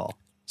family at all.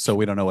 So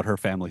we don't know what her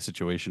family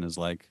situation is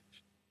like.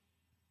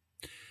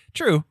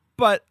 True,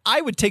 but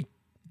I would take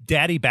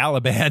Daddy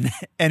Balaban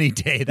any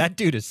day. That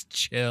dude is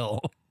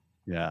chill.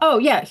 Yeah. Oh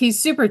yeah, he's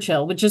super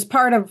chill, which is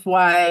part of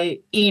why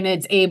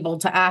Enid's able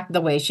to act the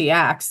way she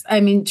acts.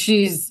 I mean,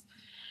 she's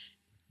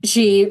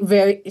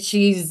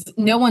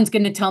no one's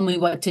going to tell me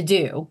what to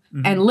do.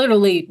 Mhm. And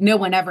literally no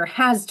one ever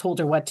has told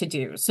her what to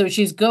do. So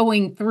she's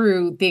going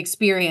through the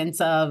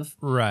experience of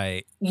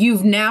Right.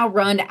 you've now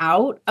run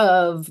out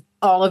of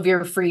all of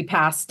your free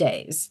pass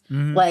days.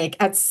 Mhm. Like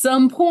at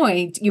some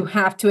point you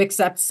have to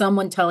accept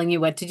someone telling you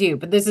what to do.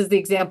 But this is the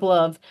example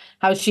of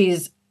how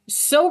she's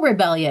so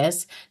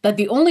rebellious that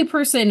the only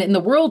person in the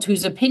world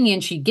whose opinion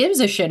she gives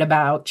a shit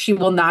about, she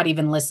will not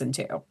even listen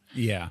to.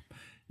 Yeah.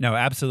 No,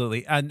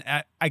 absolutely. And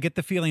I get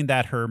the feeling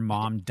that her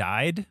mom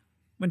died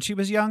when she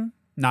was young,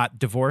 not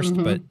divorced,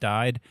 Mhm. but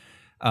died.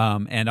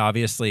 And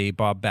obviously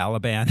Bob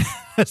Balaban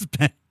has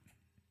been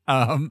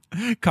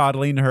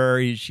coddling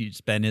her.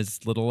 She's been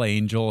his little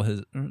angel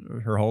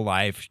her whole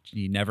life.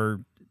 He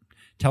never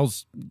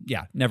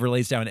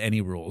lays down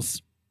any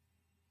rules.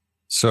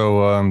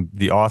 So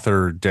the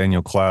author,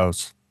 Daniel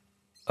Klaus,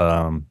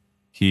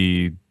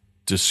 he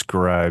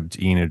described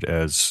Enid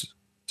as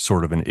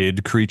sort of an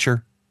id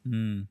creature.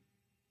 Hmm.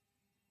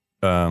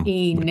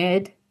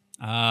 Enid.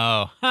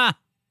 Oh, huh.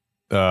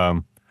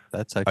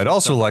 That's I'd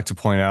also like to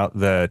point out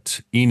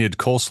that Enid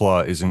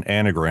Coleslaw is an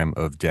anagram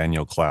of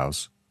Daniel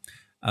Klaus.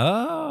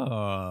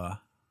 Oh,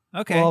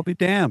 okay. Well, I'll be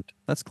damned.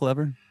 That's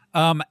clever.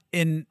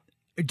 In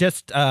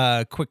just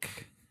a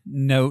quick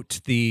note,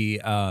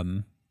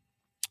 in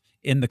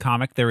the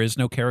comic, there is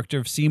no character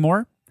of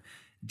Seymour.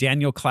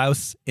 Daniel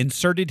Klaus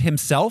inserted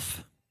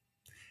himself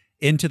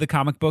into the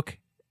comic book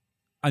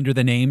under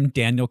the name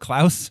Daniel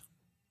Klaus.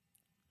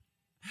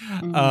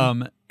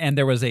 Mhm. And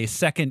there was a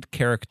second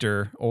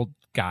character,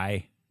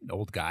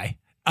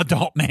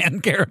 adult man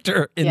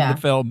character in Yeah.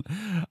 the film,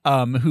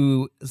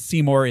 who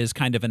Seymour is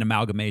kind of an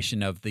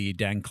amalgamation of the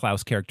Dan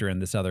Klaus character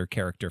and this other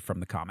character from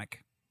the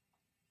comic.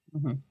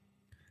 Mhm.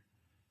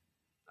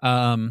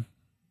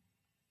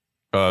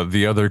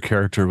 The other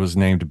character was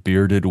named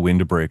Bearded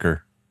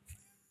Windbreaker.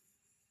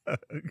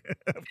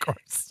 Of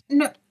course.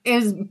 No,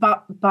 is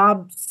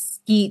Bob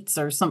Skeets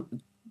or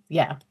something.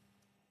 Yeah.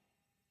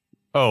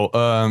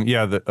 Oh,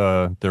 yeah.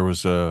 There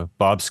was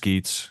Bob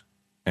Skeets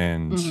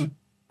and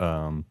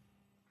Mhm.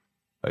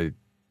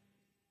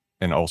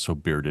 and also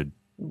Bearded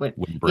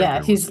Windbreaker.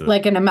 Yeah, he's was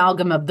like an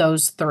amalgam of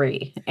those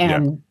three.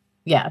 And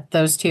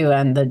those two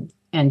and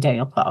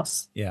Daniel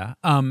Klaus. Yeah.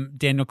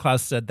 Daniel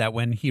Klaus said that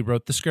when he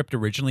wrote the script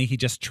originally, he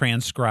just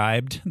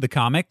transcribed the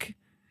comic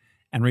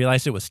and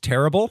realized it was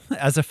terrible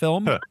as a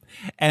film,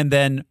 and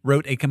then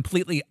wrote a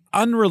completely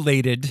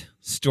unrelated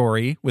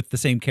story with the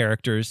same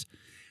characters,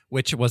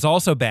 which was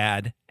also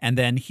bad. And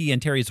then he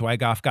and Terry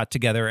Zwigoff got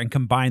together and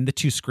combined the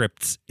two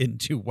scripts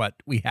into what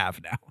we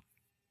have now.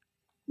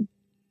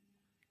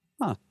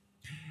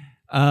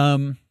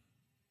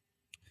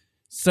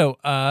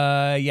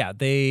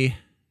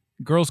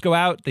 Girls go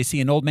out. They see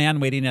an old man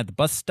waiting at the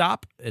bus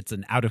stop. It's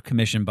an out of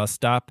commission bus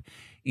stop.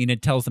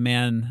 Enid tells the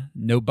man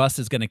no bus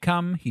is going to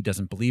come. He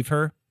doesn't believe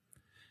her.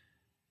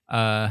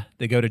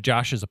 They go to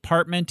Josh's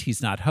apartment.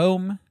 He's not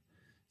home.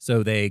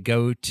 So they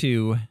go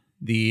to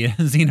the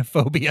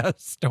xenophobia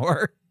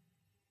store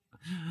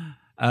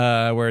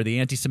where the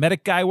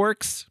anti-Semitic guy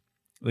works.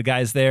 The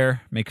guys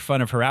there make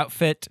fun of her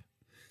outfit.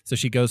 So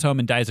she goes home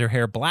and dyes her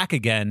hair black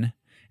again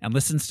and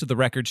listens to the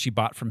record she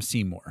bought from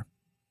Seymour.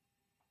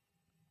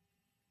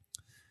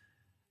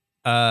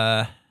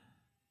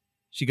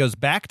 She goes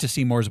back to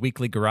Seymour's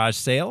weekly garage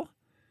sale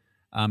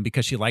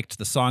because she liked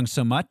the song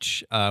so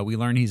much. We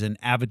learn he's an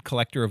avid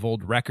collector of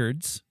old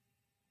records.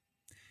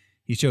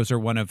 He shows her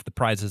one of the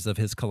prizes of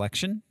his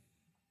collection.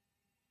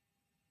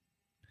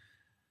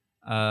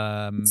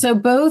 So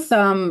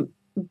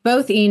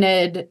both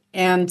Enid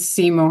and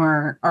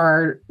Seymour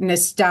are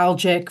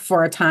nostalgic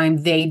for a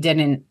time they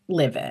didn't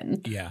live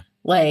in. Yeah.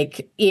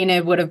 Like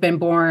Enid would have been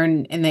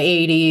born in the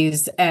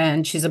 80s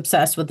and she's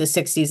obsessed with the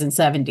 60s and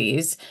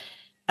 70s.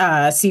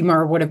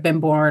 Seymour would have been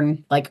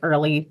born like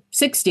early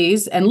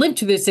 60s and lived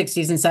through the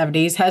 60s and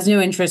 70s, has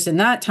no interest in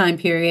that time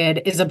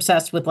period, is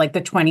obsessed with like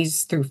the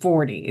 20s through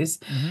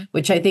 40s,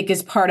 which I think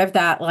is part of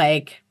that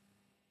like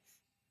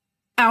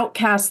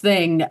outcast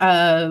thing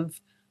of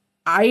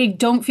I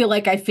don't feel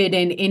like I fit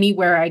in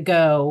anywhere I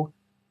go.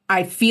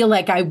 I feel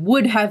like I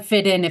would have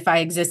fit in if I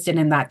existed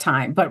in that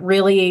time, but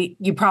really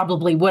you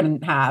probably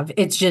wouldn't have.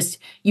 It's just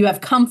you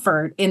have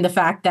comfort in the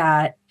fact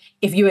that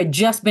if you had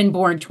just been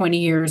born 20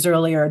 years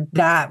earlier,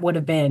 that would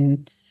have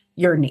been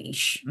your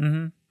niche.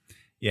 Mm-hmm.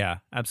 Yeah,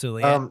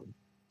 absolutely.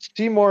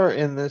 Seymour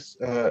in this,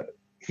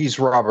 he's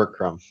Robert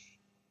Crumb.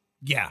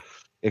 Yeah.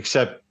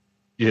 Except,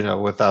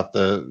 without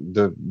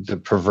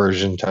the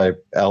perversion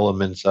type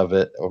elements of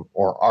it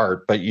or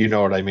art, but you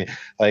know what I mean?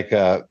 Like,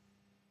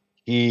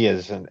 he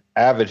is an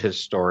avid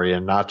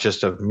historian, not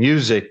just of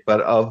music,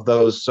 but of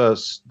those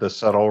the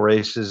subtle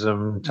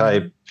racism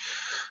type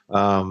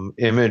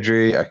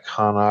imagery,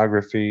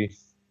 iconography,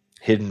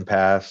 hidden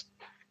past.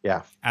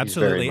 Yeah,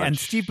 absolutely. And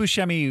Steve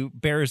Buscemi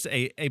bears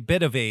a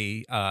bit of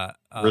a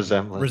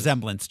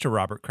resemblance to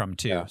Robert Crumb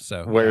too. Yeah.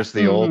 So wears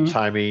the old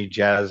timey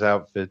jazz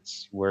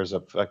outfits, wears a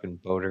fucking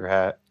boater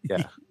hat.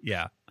 Yeah,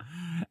 yeah,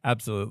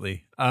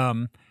 absolutely.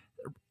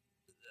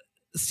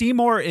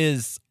 Seymour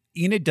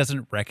Enid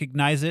doesn't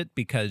recognize it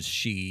because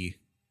she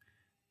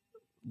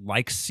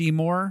likes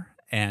Seymour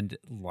and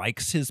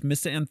likes his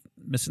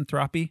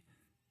misanthropy.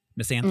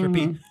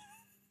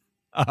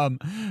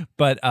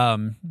 But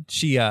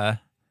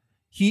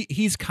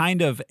he's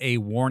kind of a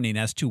warning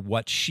as to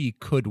what she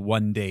could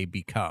one day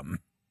become.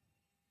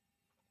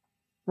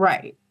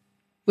 Right.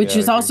 Which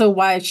is also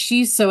why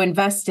she's so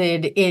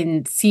invested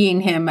in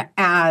seeing him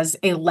as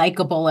a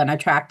likable and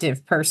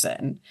attractive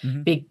person.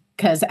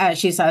 Because as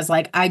she says,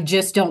 like, I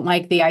just don't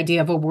like the idea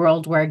of a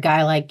world where a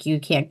guy like you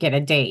can't get a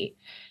date.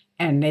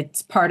 And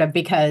it's part of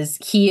because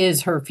he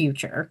is her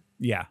future.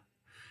 Yeah,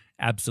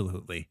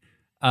 absolutely.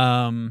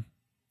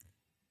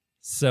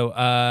 So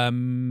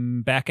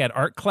back at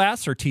art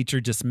class, her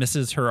teacher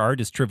dismisses her art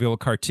as trivial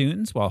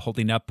cartoons while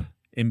holding up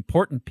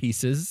important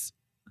pieces.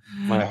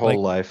 My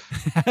whole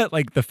life.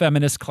 Like the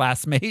feminist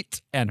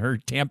classmate and her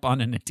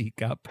tampon in a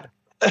teacup.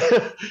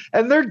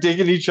 And they're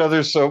digging each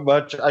other so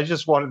much. I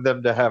just wanted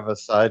them to have a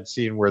side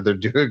scene where they're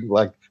doing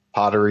like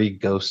pottery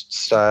ghost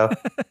style.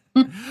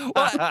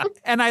 Well,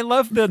 and I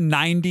love the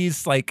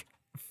 90s like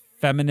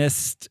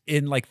feminist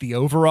in like the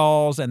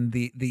overalls and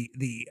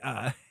the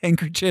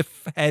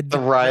handkerchief head. The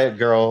riot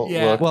girl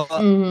look. Well,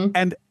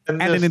 and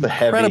an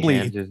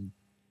incredibly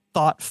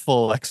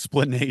thoughtful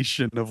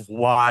explanation of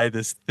why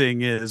this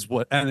thing is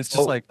what, and it's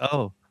just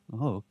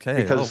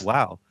okay. Because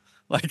wow.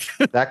 Like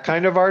that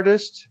kind of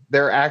artist,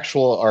 their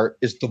actual art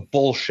is the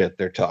bullshit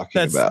they're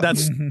talking about.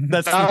 That's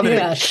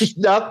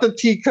not the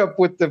teacup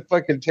with the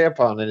fucking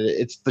tampon in it.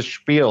 It's the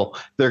spiel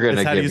they're going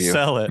to give you. How do you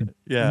sell it?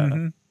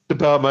 Yeah.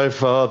 About my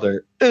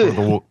father.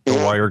 Or the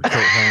wired coat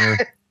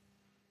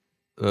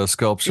hanger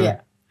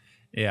sculpture.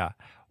 Yeah.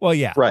 Well,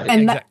 yeah. Right.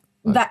 And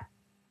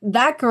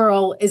that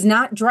girl is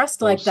not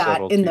dressed like that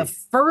in the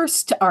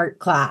first art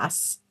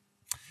class.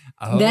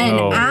 Then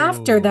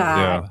after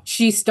that,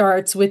 she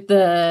starts with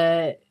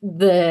the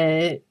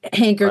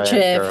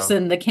handkerchiefs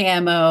and the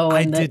camo.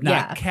 And I did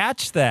not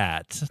catch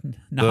that.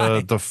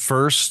 The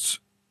first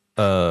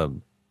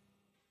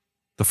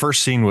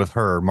scene with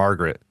her,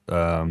 Margaret.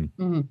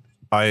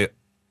 I,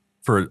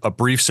 for a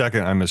brief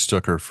second, I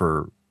mistook her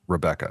for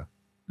Rebecca.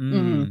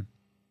 Margaret's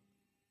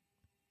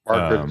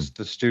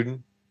the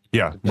student.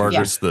 Yeah,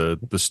 Margaret's the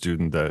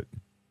student that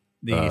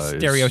the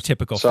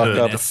stereotypical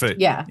feminist.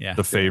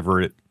 The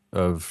favorite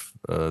of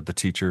the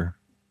teacher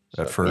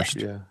at first.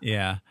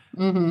 Yeah.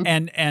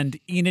 And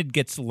Enid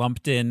gets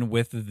lumped in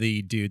with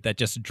the dude that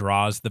just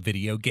draws the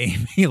video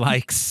game he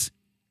likes.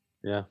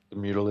 Yeah, the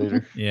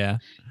mutilator. Yeah.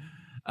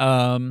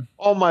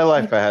 All my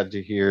life I had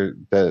to hear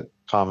that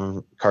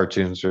common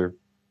cartoons are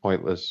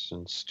pointless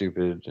and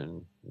stupid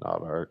and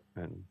not art,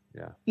 and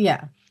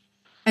yeah.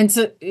 And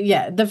so,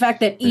 the fact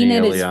that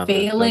Enid is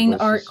failing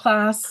art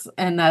class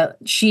and that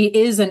she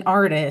is an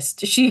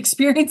artist, she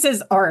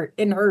experiences art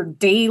in her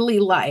daily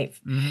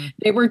life.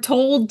 They were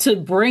told to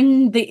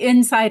bring the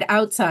inside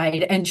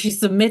outside, and she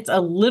submits a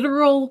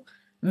literal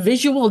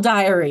visual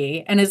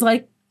diary and is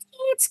like,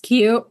 it's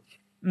cute.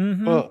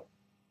 Well,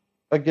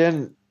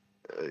 again,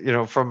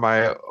 from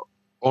my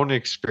own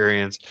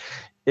experience,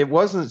 it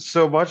wasn't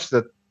so much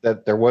that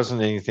there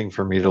wasn't anything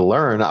for me to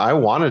learn. I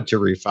wanted to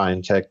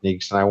refine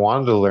techniques and I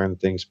wanted to learn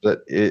things, but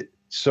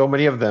so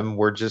many of them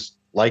were just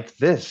like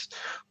this,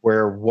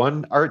 where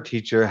one art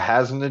teacher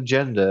has an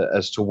agenda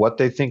as to what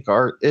they think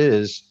art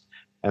is,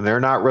 and they're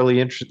not really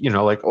interested,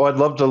 like, I'd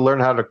love to learn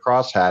how to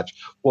crosshatch.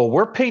 Well,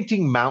 we're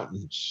painting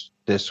mountains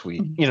this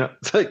week.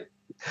 It's like,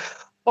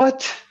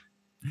 what?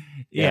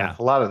 Yeah.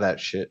 A lot of that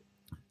shit.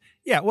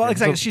 Yeah, well,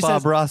 exactly. She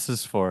Bob Ross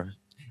is for.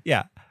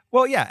 Yeah.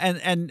 Well, yeah,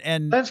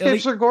 and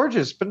landscapes are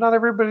gorgeous, but not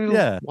everybody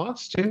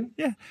wants to.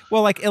 Yeah.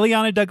 Well, like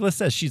Ileana Douglas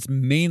says, she's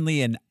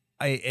mainly an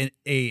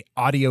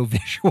audio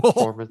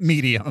visual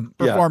medium,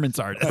 performance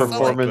artist.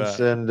 Performance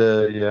and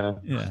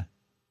yeah.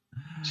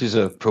 She's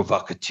a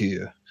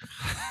provocateur.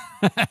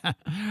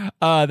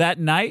 That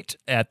night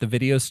at the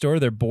video store,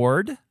 they're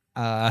bored.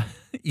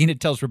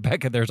 Enid tells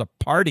Rebecca there's a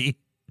party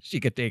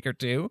she could take her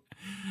to.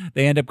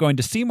 They end up going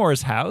to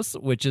Seymour's house,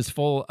 which is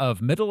full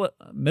of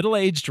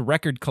middle-aged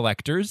record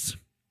collectors.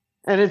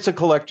 And it's a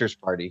collector's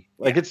party.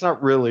 Like, it's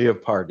not really a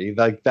party.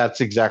 Like,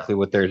 that's exactly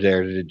what they're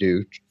there to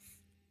do.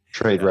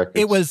 Trade records.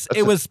 It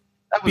was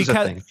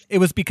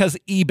because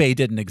eBay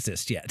didn't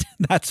exist yet.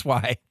 That's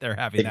why they're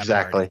having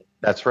that party.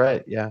 That's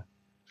right. Yeah.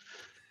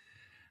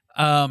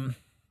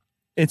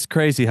 It's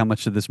crazy how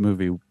much of this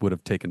movie would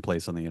have taken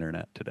place on the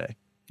internet today.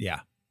 Yeah.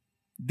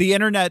 The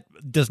internet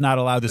does not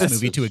allow this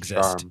movie to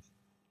exist. Charm.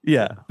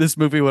 Yeah. This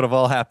movie would have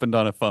all happened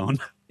on a phone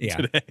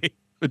today.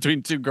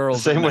 Between two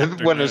girls. Same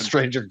when a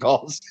stranger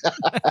calls.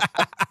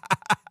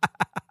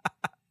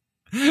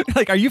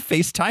 Like, are you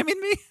FaceTiming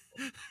me?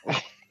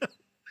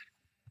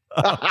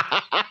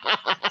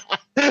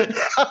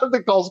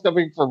 The call's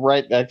coming from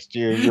right next to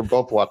you. You're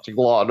both watching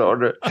Law and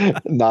Order,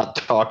 not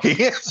talking.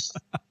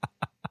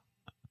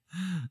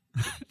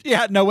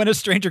 Yeah, no, when a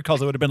stranger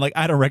calls, it would have been like,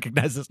 I don't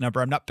recognize this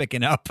number. I'm not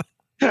picking up.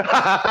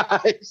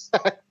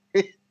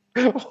 Exactly.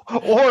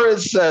 Or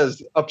it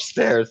says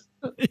upstairs.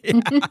 Yeah.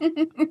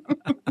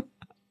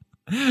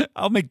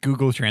 I'll make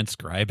Google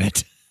transcribe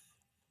it.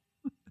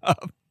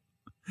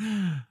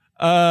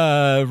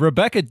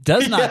 Rebecca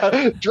does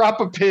not drop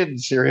a pin,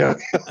 serial.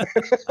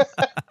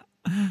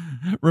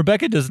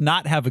 Rebecca does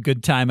not have a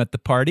good time at the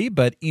party,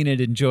 but Enid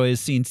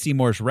enjoys seeing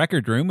Seymour's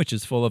record room, which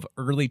is full of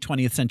early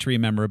 20th century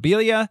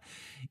memorabilia.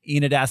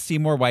 Enid asks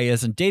Seymour why he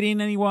isn't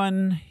dating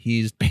anyone.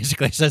 He's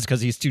basically says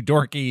because he's too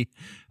dorky.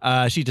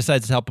 She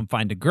decides to help him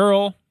find a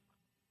girl.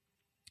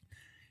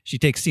 She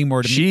takes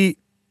Seymour to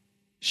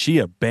She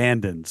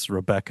abandons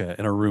Rebecca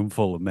in a room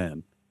full of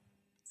men.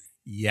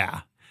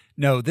 Yeah.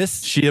 No,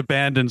 she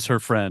abandons her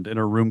friend in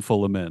a room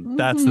full of men.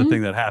 That's the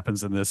thing that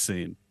happens in this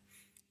scene.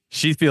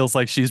 She feels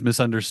like she's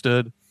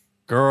misunderstood.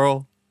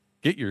 Girl,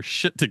 get your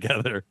shit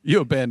together.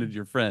 You abandoned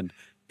your friend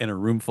in a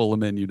room full of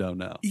men you don't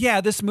know.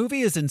 Yeah, this movie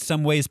is in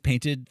some ways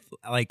painted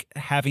like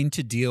having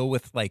to deal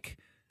with like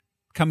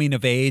coming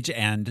of age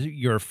and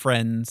your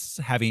friends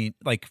having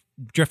like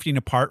drifting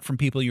apart from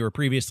people you were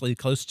previously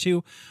close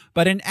to.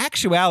 But in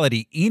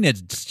actuality,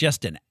 Enid's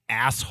just an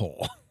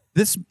asshole.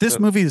 This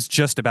movie is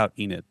just about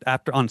Enid.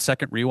 On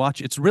second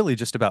rewatch, it's really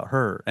just about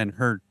her and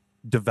her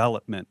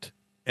development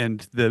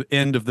and the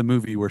end of the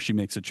movie where she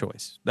makes a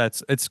choice.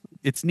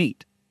 It's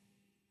neat.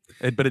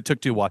 But it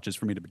took 2 watches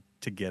for me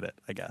to get it,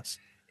 I guess.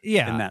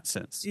 Yeah. In that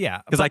sense.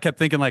 Yeah. Because I kept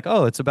thinking like,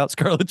 oh, it's about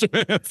Scarlett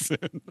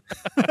Johansson.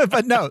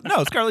 But no,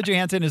 Scarlett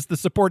Johansson is the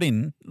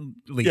supporting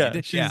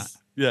lead.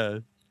 Yeah.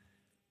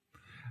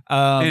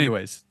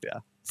 Anyways, yeah.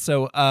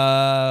 So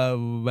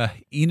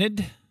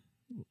Enid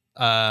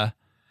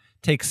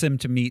takes him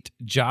to meet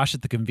Josh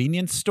at the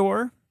convenience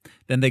store.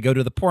 Then they go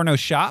to the porno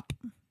shop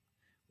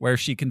where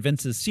she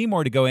convinces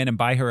Seymour to go in and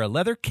buy her a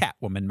leather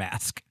Catwoman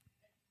mask.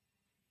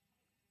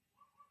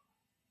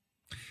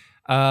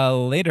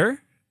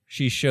 Later,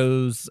 she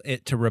shows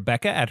it to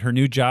Rebecca at her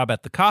new job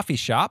at the coffee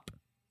shop.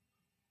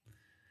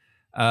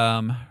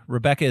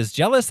 Rebecca is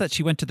jealous that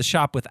she went to the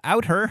shop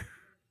without her.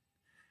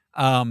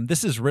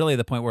 This is really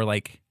the point where,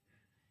 like,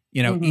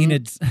 you know,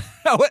 Enid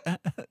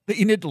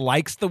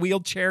likes the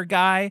wheelchair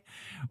guy,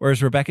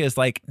 whereas Rebecca is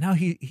like, no,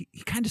 he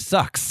kind of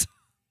sucks.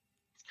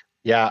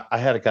 Yeah, I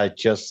had a guy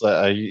just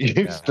I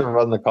used to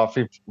run the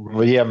coffee,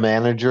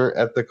 manager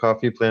at the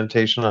coffee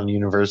plantation on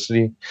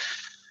University.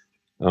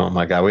 Oh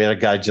my God, we had a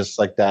guy just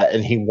like that,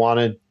 and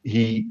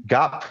he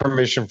got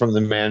permission from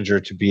the manager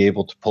to be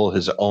able to pull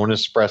his own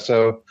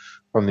espresso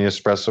from the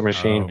espresso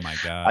machine. Oh my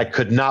God. I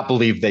could not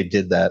believe they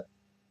did that.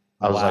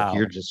 I was like,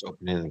 you're just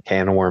opening a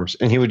can of worms.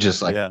 And he would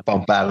just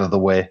bump out of the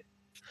way.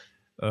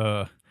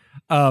 I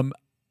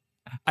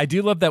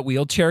do love that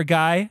wheelchair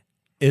guy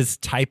is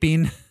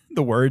typing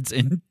the words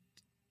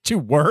into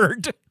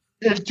Word.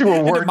 Into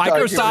a Word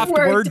Microsoft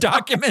Word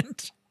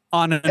document.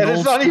 On an and old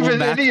it's not school even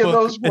MacBook. any of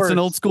those words. It's an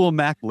old school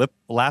Mac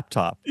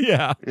laptop.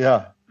 Yeah.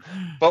 Yeah.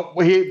 But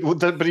he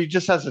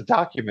just has a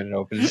document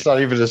open. It's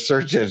not even a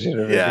search engine.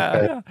 Or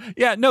anything.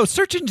 Yeah. No,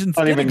 search engines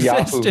Not didn't even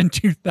exist Yahoo. in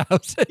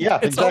 2000. Yeah,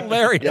 it's exactly.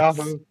 hilarious.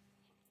 Yahoo.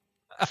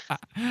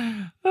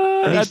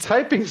 And he's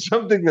typing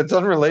something that's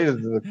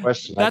unrelated to the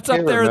question. That's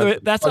up there.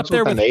 That's up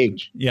there with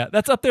age. Yeah,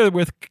 that's up there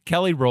with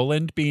Kelly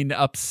Rowland being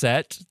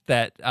upset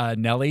that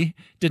Nellie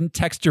didn't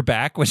text her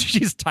back when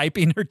she's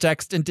typing her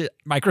text into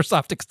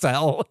Microsoft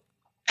Excel.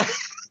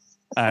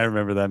 I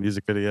remember that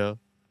music video.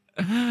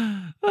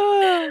 Yeah.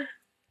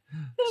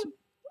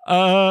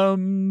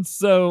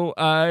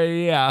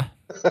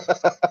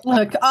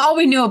 Look, all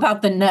we knew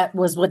about the net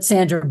was what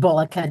Sandra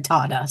Bullock had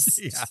taught us.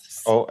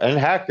 Yes. Oh, and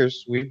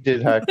hackers. We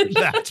did hackers.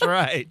 That's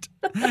right.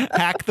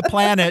 Hack the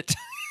planet.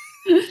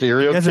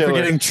 Serial You guys are killer.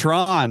 forgetting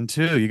Tron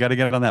too. You got to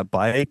get on that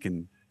bike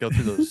and go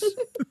through those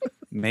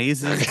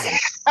mazes.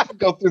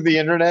 Go through the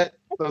internet.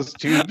 Those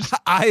tubes.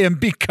 I am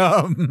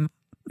become.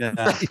 Yeah.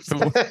 If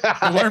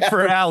it weren't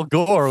for Al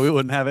Gore, we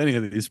wouldn't have any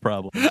of these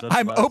problems. That's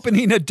I'm why.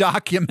 opening a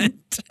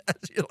document.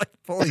 You're like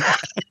pulling.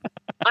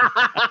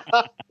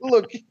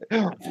 Look.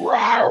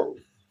 Wow.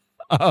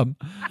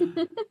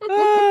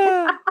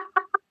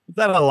 Is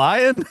that a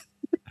lion?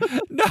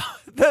 No,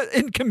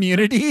 in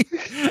Community,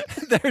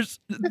 there's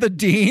the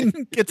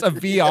dean gets a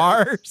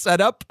VR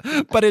setup,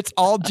 but it's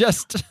all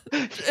just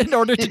in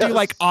order to do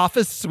like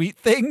office suite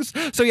things.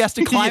 So he has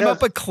to climb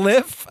up a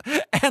cliff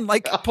and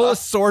like pull a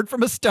sword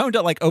from a stone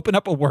to like open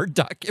up a Word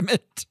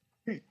document.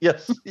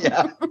 Yes.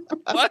 Yeah.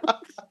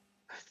 What?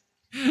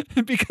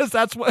 Because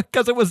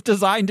it was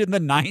designed in the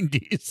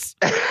 90s.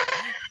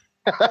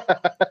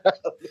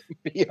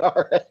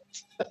 VR.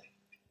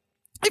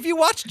 If you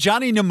watch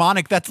Johnny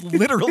Mnemonic, that's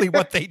literally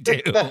what they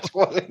do. That's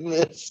what it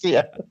is.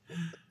 Yeah.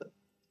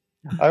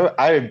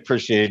 I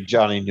appreciate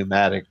Johnny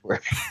Pneumatic.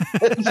 Where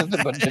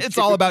it's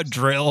all about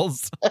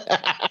drills.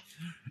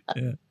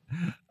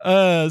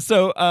 Yeah.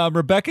 So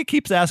Rebecca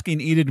keeps asking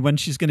Enid when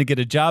she's going to get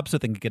a job so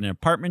they can get an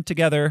apartment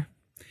together.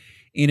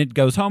 Enid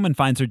goes home and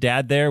finds her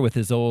dad there with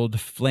his old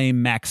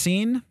flame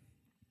Maxine.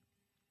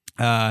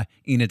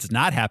 Enid's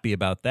not happy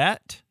about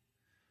that.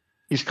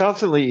 He's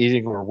constantly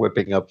eating or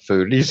whipping up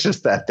food. He's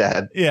just that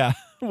dad. Yeah,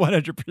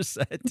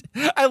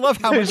 100%. I love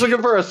how he's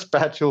looking for a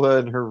spatula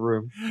in her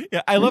room.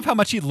 Yeah, I love how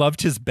much he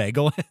loved his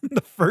bagel in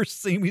the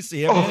first scene we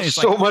see him. Oh, he's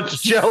so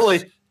much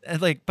jelly.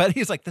 And but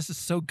he's like, this is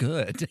so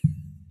good.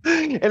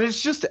 And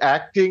it's just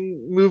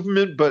acting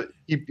movement, but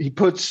he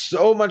puts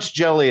so much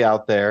jelly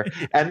out there,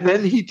 and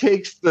then he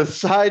takes the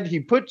side he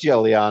put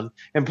jelly on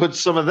and puts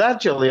some of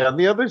that jelly on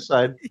the other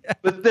side,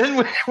 but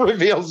then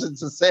reveals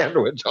it's a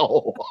sandwich.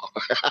 Oh.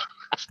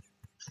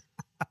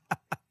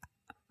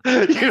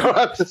 You don't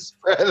have to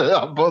spread it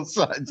on both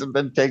sides and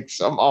then take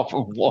some off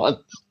of one.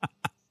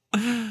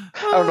 I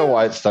don't know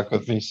why it stuck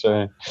with me,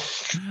 sorry.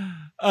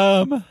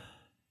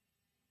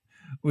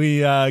 We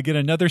get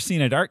another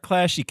scene at art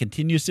class. She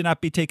continues to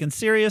not be taken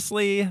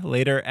seriously.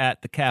 Later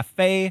at the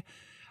cafe.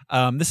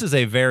 This is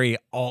a very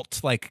alt,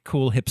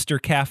 cool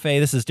hipster cafe.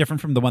 This is different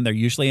from the one they're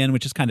usually in,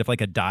 which is kind of like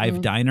a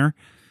dive diner.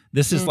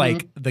 This is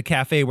like the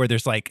cafe where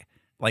there's like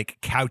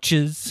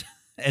couches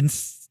and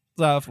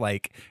stuff,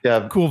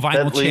 cool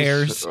vinyl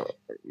chairs.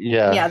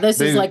 Yeah,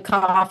 this is like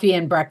coffee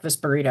and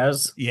breakfast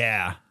burritos.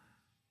 Yeah.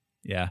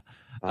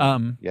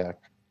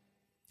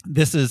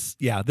 This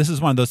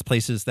is one of those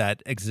places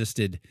that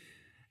existed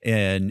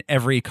in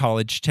every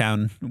college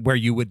town where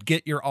you would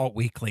get your alt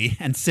weekly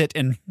and sit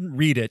and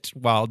read it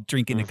while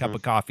drinking a cup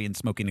of coffee and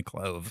smoking a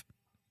clove.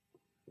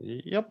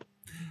 Yep.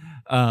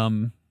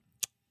 The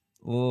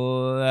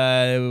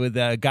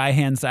guy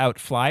hands out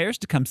flyers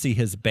to come see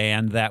his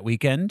band that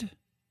weekend.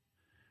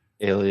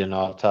 Alien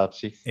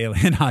Autopsy.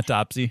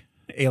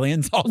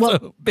 Aliens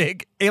also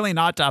big. Alien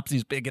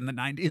Autopsy's big in the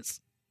 90s.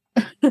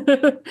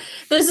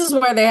 This is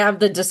where they have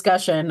the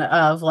discussion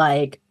of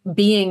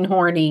being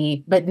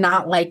horny but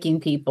not liking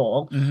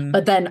people,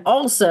 but then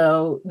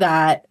also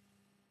that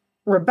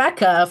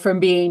Rebecca, from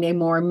being a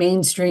more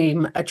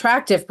mainstream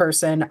attractive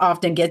person,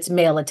 often gets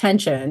male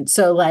attention.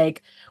 So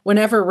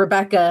whenever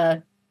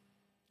Rebecca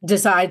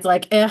decides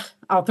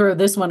I'll throw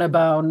this one a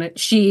bone,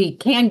 she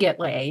can get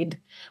laid,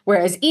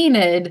 whereas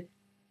Enid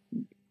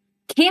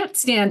can't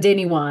stand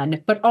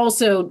anyone, but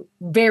also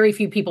very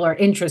few people are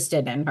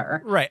interested in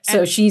her. Right.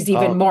 So she's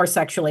even more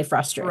sexually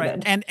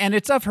frustrated. Right. And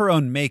it's of her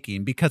own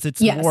making because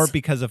it's more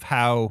because of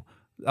how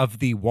of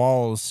the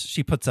walls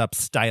she puts up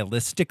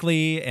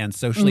stylistically and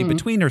socially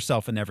between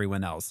herself and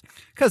everyone else.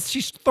 Because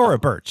she's Thora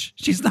Birch.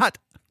 She's not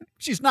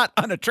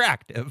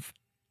unattractive.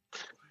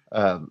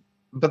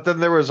 But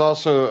then there was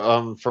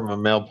also, from a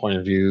male point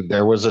of view,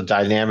 there was a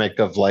dynamic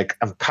of I'm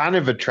kind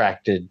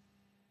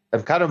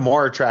of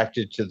more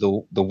attracted to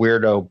the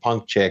weirdo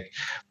punk chick,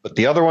 but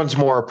the other one's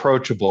more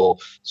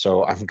approachable.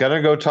 So I'm going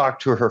to go talk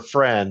to her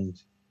friend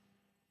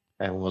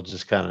and we'll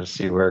just kind of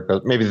see where it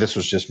goes. Maybe this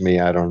was just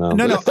me. I don't know.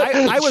 No,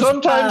 I was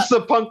sometimes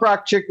the punk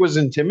rock chick was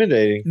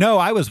intimidating. No,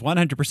 I was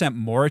 100%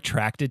 more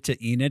attracted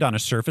to Enid on a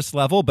surface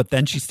level, but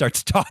then she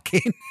starts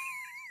talking.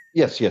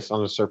 Yes,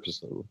 on the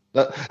surface level.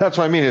 That's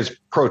what I mean is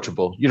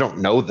approachable. You don't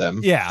know them.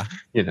 Yeah.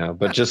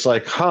 But just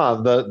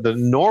the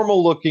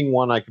normal looking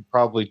one I could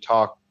probably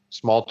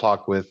small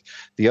talk with.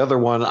 The other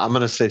one, I'm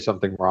going to say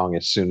something wrong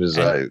as soon as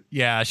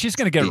Yeah, she's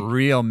going to get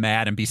real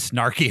mad and be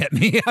snarky at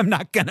me. I'm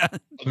not going to.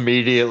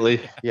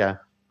 Immediately. Yeah.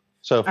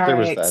 So there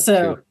was that.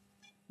 So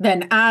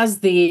then as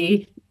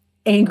the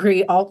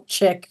angry alt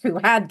chick who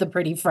had the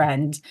pretty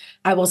friend,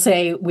 I will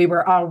say we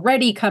were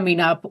already coming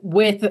up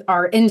with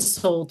our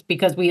insult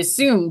because we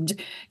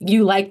assumed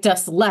you liked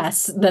us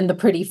less than the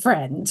pretty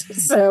friend.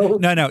 So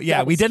No.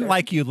 Yeah, we didn't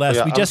like you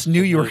less. We just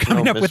knew you were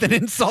coming up with an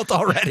insult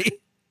already.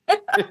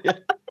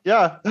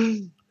 Yeah,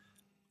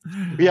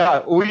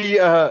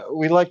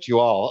 we liked you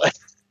all.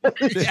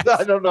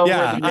 I don't know.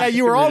 Yeah,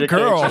 you were all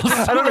girls.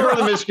 I don't know where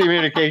the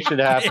miscommunication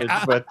happened,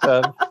 but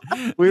I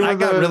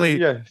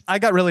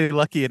got really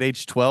lucky at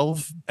age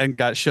 12 and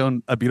got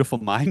shown A Beautiful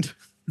Mind.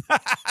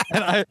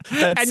 And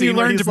you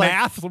learned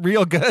math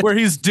real good, where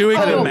he's doing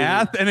the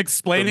math and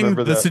explaining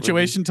the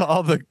situation to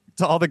all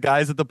the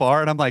guys at the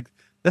bar, and I'm like,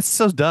 that's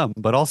so dumb,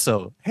 but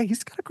also, hey,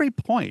 he's got a great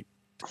point.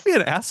 Don't be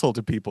an asshole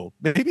to people.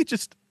 Maybe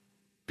just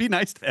be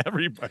nice to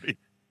everybody.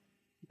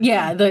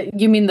 Yeah,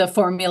 you mean the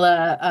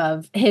formula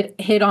of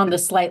hit on the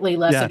slightly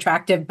less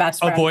attractive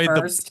best friend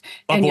first,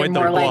 and you're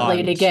more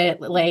likely to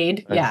get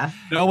laid. Yeah,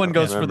 no one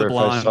goes for the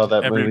blonde.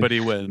 Everybody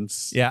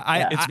wins.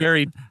 Yeah, it's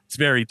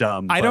very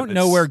dumb. I don't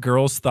know where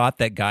girls thought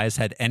that guys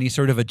had any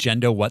sort of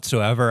agenda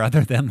whatsoever,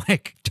 other than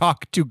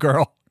talk to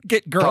girl,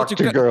 get girl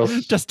to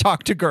girls, just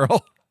talk to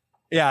girl.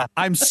 Yeah,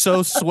 I'm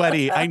so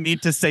sweaty. I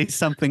need to say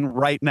something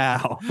right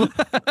now.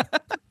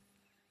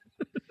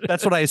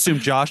 That's what I assume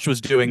Josh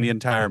was doing the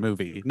entire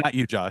movie. Not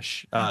you,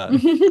 Josh.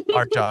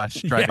 Our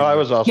Josh. I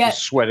was also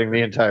sweating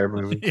the entire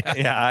movie.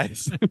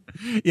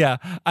 Yeah.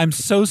 I'm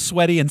so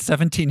sweaty and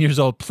 17 years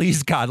old.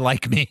 Please, God,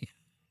 like me.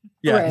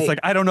 Yeah, right. It's like,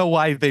 I don't know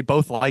why they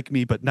both like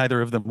me, but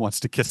neither of them wants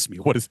to kiss me.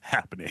 What is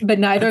happening? But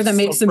neither of them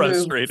makes a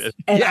move.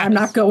 And I'm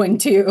not going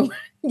to.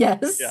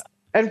 Yes.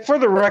 And for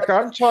the record,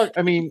 I'm talking.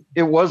 I mean,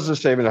 it was the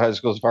same in high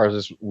school as far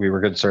as we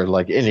were concerned.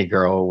 Like any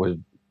girl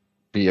would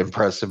be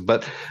impressive,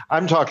 but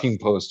I'm talking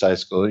post high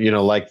school. You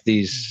know, like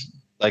these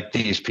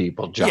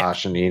people,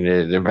 Josh and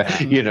Enid.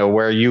 You know,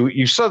 where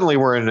you suddenly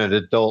were in an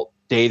adult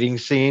dating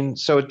scene,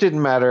 so it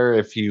didn't matter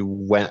if you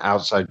went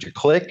outside your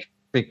clique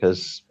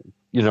because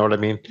you know what I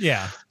mean.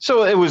 Yeah.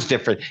 So it was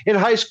different. In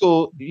high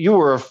school, you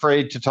were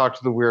afraid to talk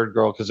to the weird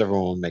girl because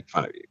everyone would make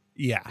fun of you.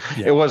 Yeah.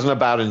 It wasn't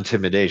about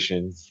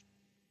intimidation.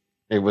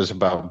 It was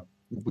about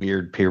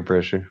weird peer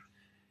pressure.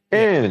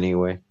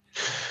 Anyway,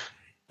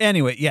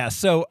 yeah.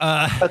 So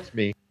that's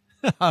me.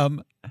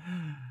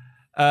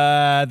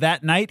 That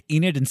night,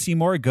 Enid and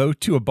Seymour go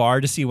to a bar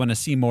to see one of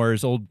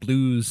Seymour's old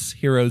blues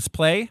heroes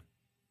play.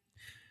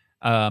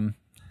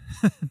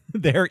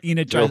 There,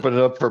 Enid tries open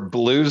it up for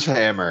Blues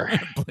Hammer.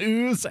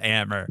 Blues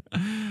Hammer,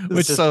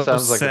 Which so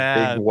sounds like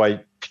sad. a big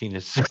white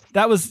penis.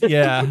 That was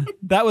the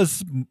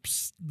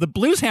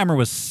Blues Hammer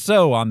was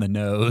so on the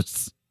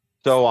nose.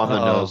 So on the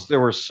nose. There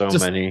were so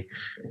many.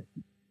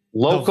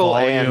 Local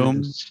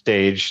and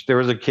stage. There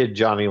was a kid,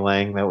 Johnny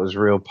Lang, that was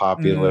real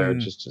popular.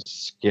 Just a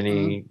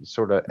skinny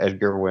sort of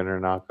Edgar Winter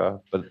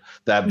knockoff. But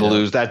that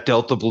blues, that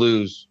Delta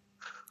blues.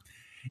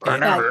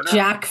 That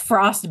Jack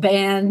Frost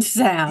band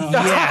sound.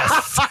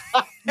 Yes.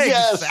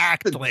 Yes,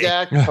 exactly. The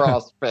Jack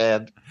Frost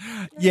band.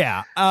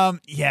 Yeah.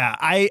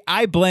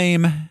 I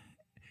blame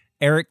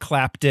Eric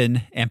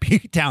Clapton and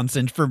Pete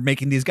Townsend for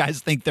making these guys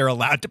think they're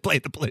allowed to play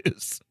the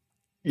blues.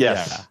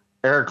 Yes. Yeah.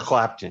 Eric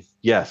Clapton.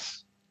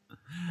 Yes.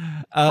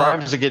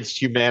 Crimes Against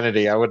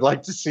Humanity. I would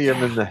like to see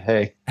him in the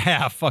hay.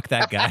 Yeah, fuck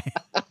that guy.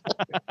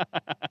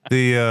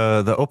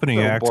 The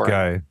opening act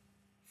boring.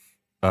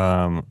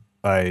 guy.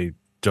 I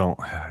don't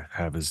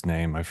have his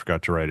name. I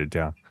forgot to write it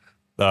down.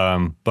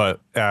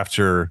 But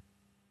after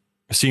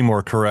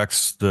Seymour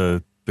corrects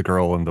the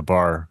girl in the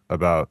bar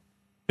about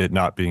it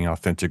not being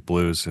authentic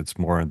blues, it's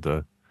more in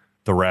the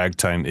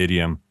ragtime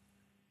idiom.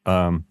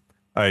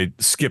 I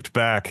skipped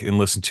back and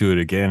listened to it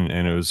again,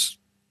 and it was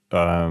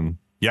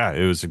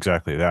it was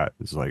exactly that.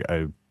 It's like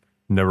I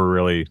never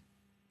really,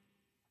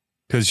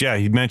 because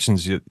he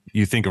mentions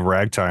you think of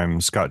ragtime,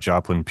 Scott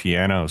Joplin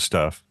piano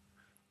stuff,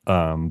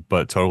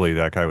 but totally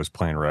that guy was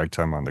playing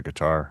ragtime on the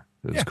guitar.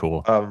 It was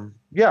cool. The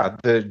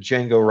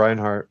Django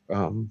Reinhardt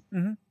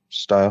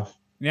style.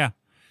 Yeah,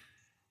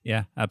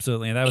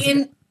 absolutely. And that was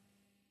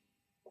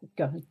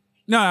Go ahead.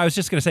 No, I was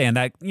just gonna say, and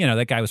that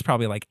that guy was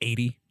probably like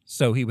 80,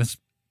 so he was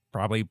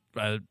probably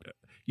a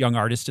young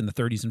artist in the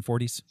 30s and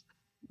 40s.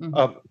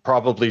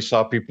 Probably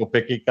saw people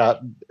picking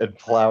cotton and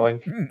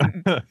plowing,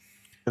 and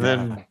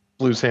then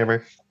Blues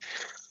Hammer.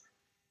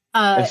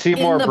 And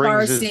Seymour in the bar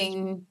brings his.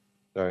 scene.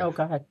 Sorry. Oh,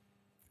 go ahead.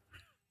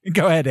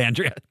 Go ahead,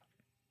 Andrea.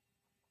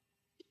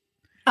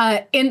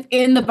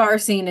 In the bar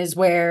scene is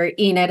where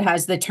Enid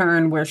has the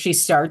turn where she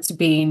starts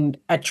being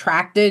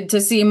attracted to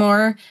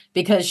Seymour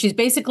because she's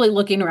basically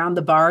looking around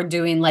the bar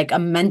doing like a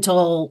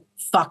mental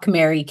fuck,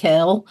 marry,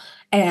 kill,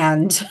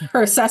 and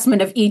her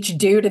assessment of each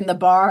dude in the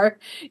bar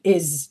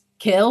is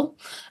kill.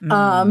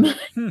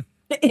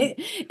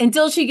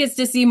 Until she gets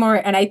to Seymour,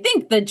 and I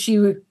think that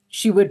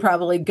she would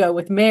probably go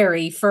with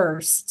Mary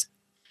first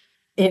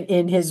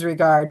in his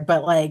regard,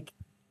 but like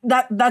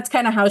that's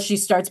kind of how she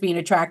starts being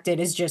attracted,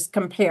 is just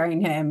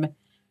comparing him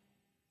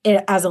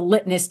as a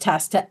litmus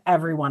test to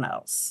everyone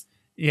else.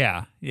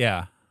 Yeah,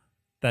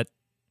 that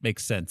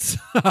makes sense.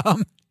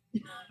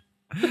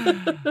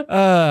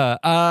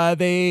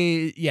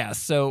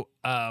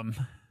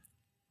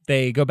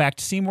 They go back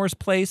to Seymour's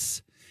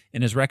place.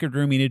 In his record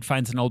room, Enid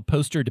finds an old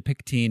poster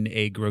depicting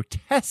a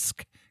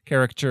grotesque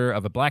caricature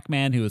of a black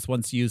man who was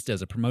once used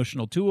as a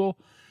promotional tool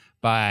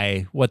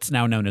by what's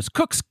now known as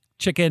Cook's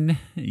Chicken.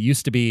 It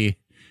used to be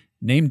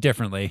named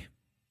differently.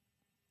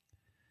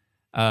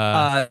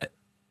 I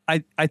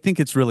think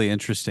it's really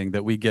interesting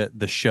that we get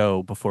the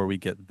show before we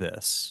get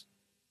this,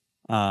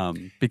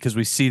 because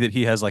we see that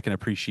he has like an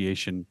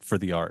appreciation for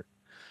the art.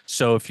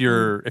 So if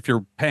you're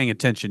paying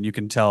attention, you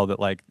can tell that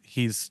like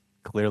he's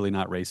clearly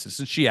not racist.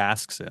 And she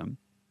asks him,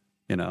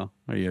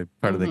 are you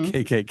part of the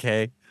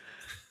KKK?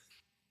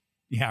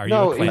 Yeah. Are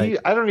No, you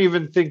I don't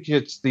even think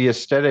it's the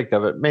aesthetic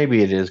of it.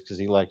 Maybe it is because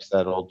he likes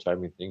that old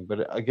timey thing.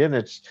 But again,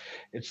 it's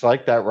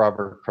like that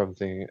Robert Crumb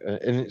thing,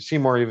 and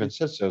Seymour even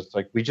says so. It's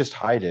like we just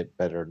hide it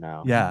better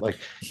now. Yeah, like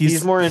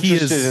he's more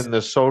interested in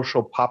the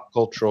social pop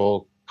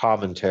cultural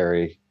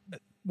commentary.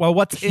 Well,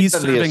 he's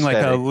serving like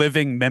a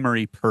living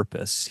memory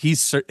purpose.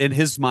 He's in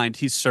his mind,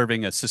 he's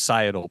serving a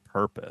societal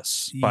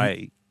purpose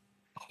by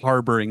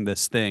harboring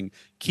this thing,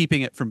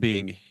 keeping it from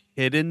being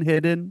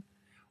hidden.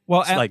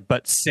 Well,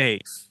 but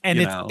safe. And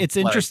it's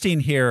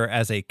interesting here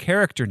as a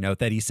character note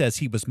that he says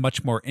he was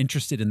much more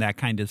interested in that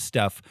kind of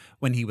stuff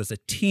when he was a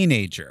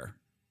teenager.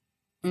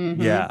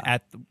 Mm-hmm.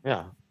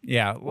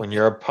 Yeah. When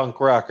you're a punk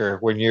rocker,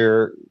 when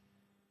you're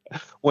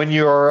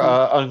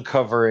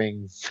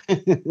uncovering.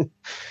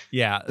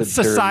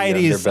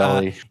 Society's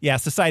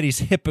society's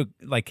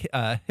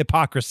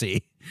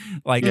hypocrisy.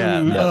 Like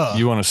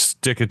you want to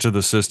stick it to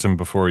the system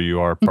before you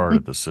are part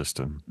of the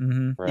system.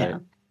 Mm-hmm. Right.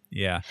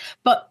 Yeah.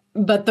 But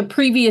But the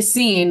previous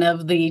scene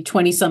of the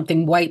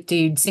 20-something white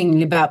dude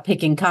singing about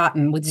picking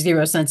cotton with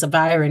zero sense of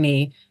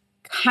irony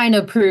kind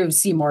of proves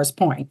Seymour's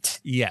point.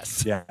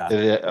 Yes. Yeah.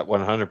 It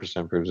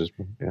 100% proves his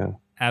point. Yeah.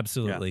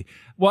 Absolutely. Yeah.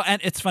 Well,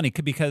 and it's funny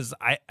because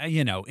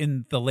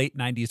in the late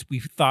 90s, we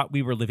thought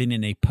we were living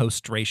in a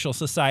post-racial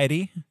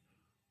society.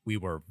 We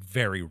were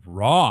very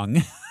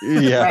wrong.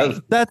 Yeah.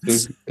 Right.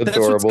 That's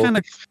adorable.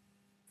 what's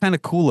kind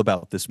of cool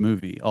about this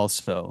movie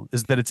also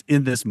is that it's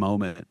in this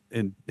moment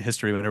in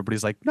history when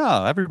everybody's like,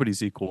 no,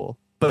 everybody's equal.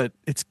 But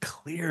it's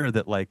clear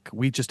that like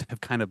we just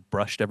have kind of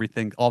brushed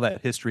everything, all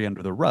that history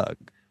under the rug.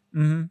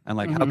 Mm-hmm. And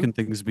like, how can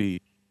things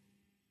be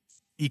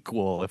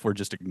equal if we're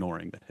just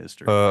ignoring the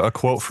history? A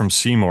quote from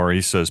Seymour,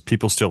 he says,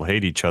 people still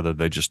hate each other.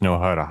 They just know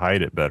how to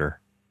hide it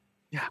better.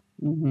 Yeah.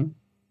 Mm-hmm.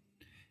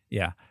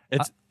 Yeah.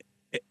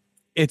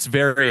 It's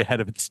very ahead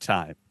of its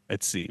time,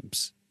 it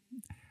seems.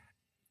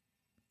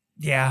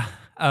 Yeah.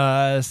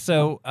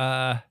 So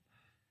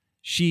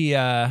she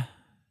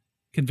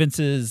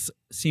convinces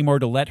Seymour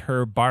to let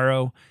her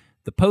borrow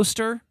the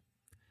poster.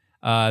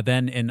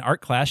 Then in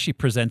art class, she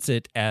presents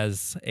it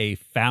as a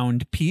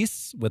found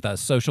piece with a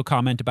social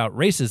comment about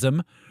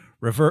racism.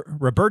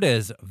 Roberta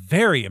is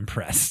very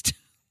impressed.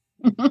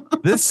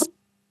 This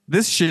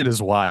shit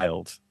is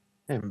wild.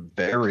 I'm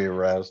very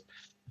aroused.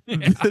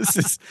 This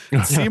is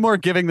Seymour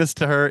giving this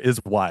to her is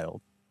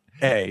wild.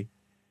 A,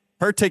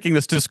 her taking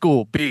this to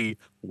school. B,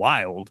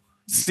 wild.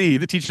 C,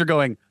 the teacher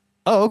going,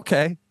 oh,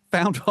 okay,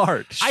 found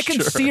art. I can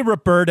Sure. see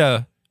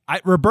Roberta.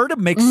 Roberta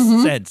makes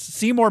sense.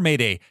 Seymour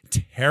made a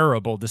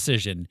terrible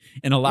decision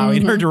in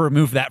allowing her to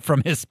remove that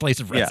from his place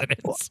of Yeah.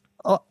 residence.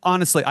 Well,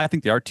 honestly, I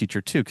think the art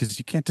teacher too, because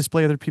you can't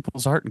display other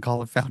people's art and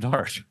call it found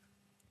art.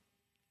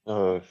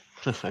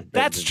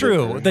 That's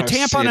true. The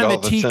tampon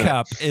on the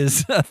teacup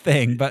is a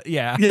thing, but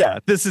yeah. Yeah,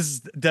 this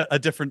is a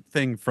different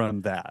thing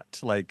from that.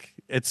 Like,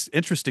 it's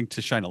interesting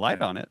to shine a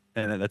light on it,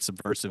 and that's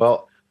subversive.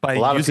 Well, by a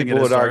lot of using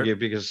people it as would art. argue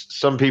because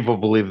some people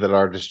believe that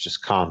art is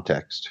just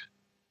context.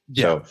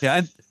 Yeah, So, yeah,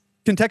 and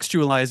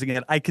contextualizing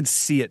it, I can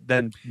see it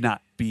then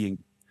not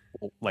being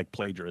like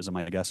plagiarism,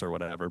 I guess, or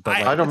whatever. But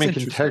like, I don't mean it's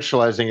interesting.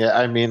 contextualizing it.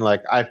 I mean,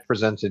 like, I've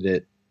presented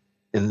it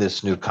in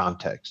this new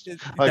context.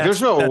 Like,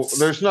 there's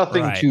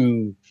nothing right.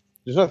 to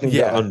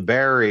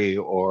unbury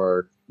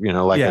or,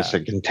 like I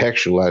said,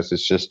 contextualize.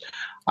 It's just,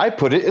 I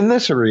put it in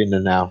this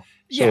arena now.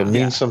 So it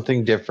means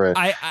something different.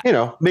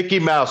 Mickey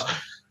Mouse.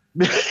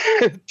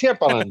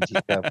 Tampon on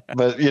teacup.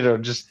 But,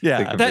 just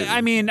think of it.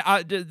 I mean,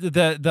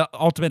 the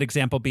ultimate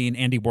example being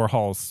Andy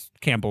Warhol's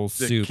Campbell's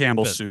soup.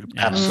 Campbell's soup.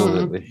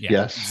 Absolutely. Yeah.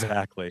 Yes.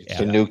 Exactly. It's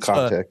a new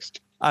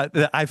context.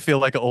 I feel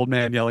like an old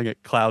man yelling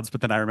at clouds,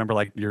 but then I remember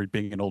like you're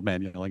being an old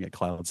man yelling at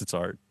clouds. It's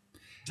art,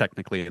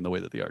 technically, in the way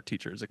that the art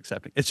teacher is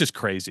accepting. It's just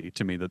crazy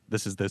to me that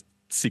this is the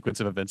sequence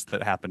of events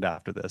that happened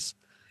after this.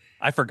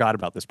 I forgot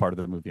about this part of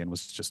the movie and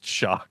was just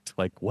shocked.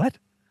 Like, what?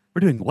 We're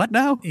doing what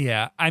now?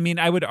 Yeah. I mean,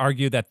 I would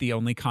argue that the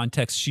only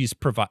context she's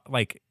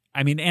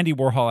Andy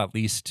Warhol at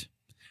least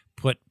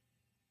put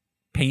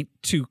paint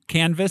to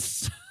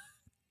canvas,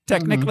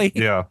 technically.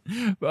 Yeah.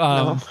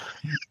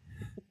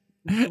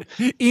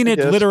 Enid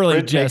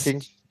literally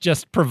printmaking.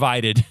 just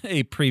provided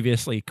a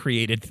previously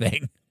created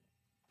thing.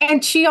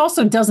 And she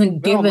also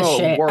doesn't give a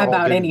shit Warhol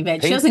about didn't any of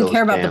it. She paint doesn't those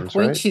care about the cans,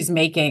 point right? she's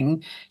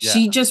making. Yeah.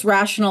 She just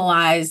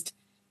rationalized,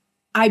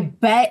 I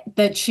bet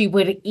that she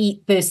would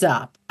eat this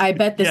up. I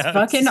bet this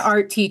fucking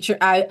art teacher,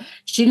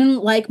 she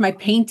didn't like my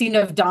painting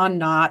of Don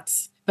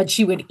Knotts, but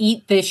she would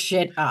eat this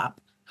shit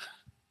up.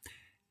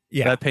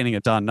 Yeah. That painting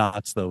of Don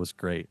Knotts, though, was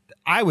great.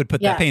 I would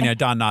put that painting of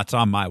Don Knotts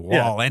on my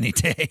wall any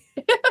day.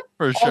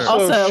 For sure.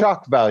 Also,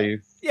 shock value.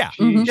 Yeah.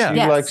 She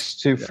likes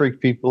to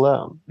freak people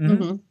out.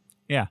 Mm-hmm.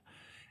 Yeah,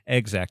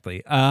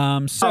 exactly.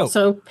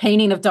 Also,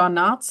 painting of Don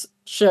Knotts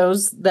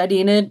shows that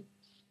Enid,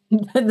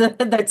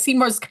 that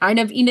Seymour's kind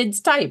of Enid's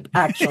type,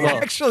 actually.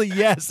 Actually,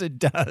 yes, it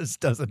does,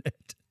 doesn't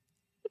it?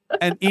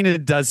 And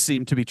Enid does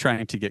seem to be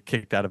trying to get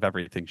kicked out of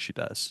everything she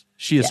does.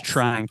 She is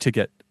trying to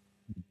get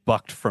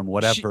bucked from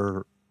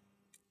whatever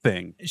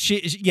thing.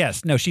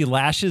 She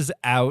lashes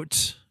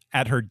out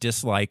at her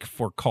dislike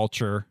for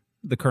culture,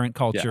 the current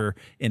culture,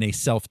 in a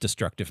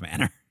self-destructive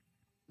manner.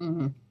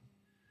 Mm-hmm.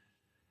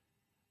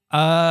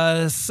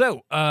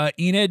 So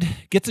Enid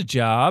gets a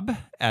job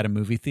at a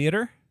movie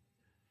theater.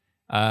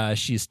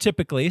 She's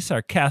typically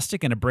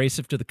sarcastic and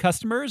abrasive to the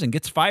customers and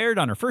gets fired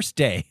on her first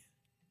day.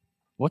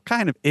 What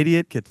kind of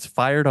idiot gets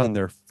fired on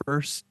their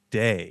first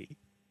day?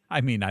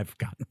 I mean, I've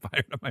gotten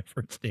fired on my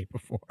first day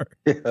before.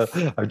 Yeah,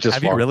 I've just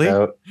Have you walked really?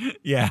 out.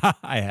 Yeah,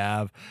 I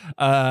have.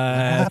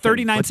 happened?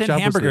 39-cent What job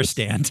was hamburger this?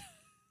 stand.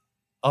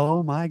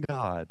 Oh my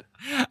God.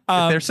 If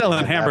they're selling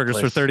that hamburgers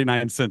for place.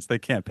 39 cents, they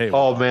can't pay.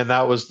 Oh man,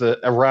 that was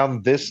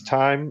around this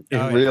time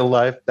in real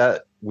life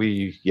that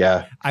you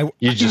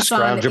just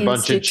scrounge a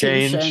bunch of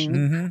change.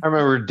 Mm-hmm. I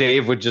remember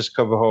Dave would just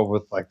come home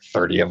with like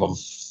 30 of them.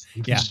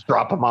 Yeah. Just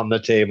drop them on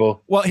the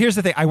table. Well, here's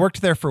the thing. I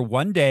worked there for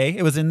one day.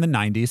 It was in the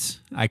 90s.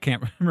 I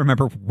can't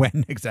remember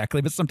when exactly,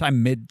 but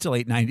sometime mid to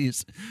late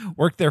 90s.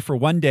 Worked there for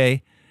one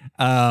day.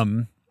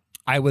 I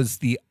was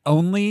the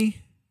only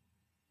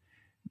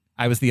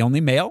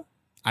male.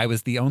 I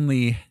was the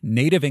only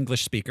native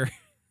English speaker.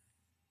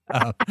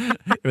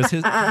 It was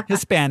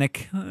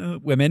Hispanic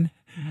women.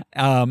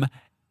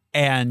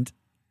 And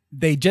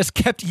they just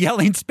kept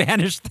yelling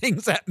Spanish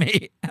things at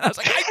me. And I was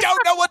like, I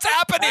don't know what's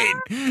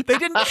happening. They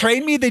didn't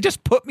train me. They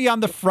just put me on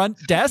the front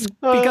desk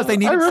because they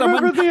needed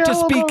someone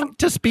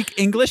to speak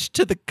English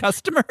to the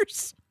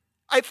customers.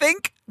 I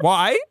think.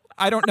 Why?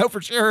 I don't know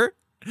for sure.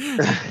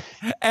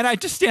 And I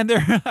just stand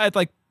there. I'd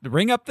like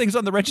ring up things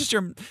on the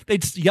register.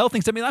 They'd yell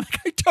things at me. I'm like,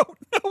 I don't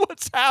know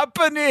what's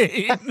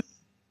happening.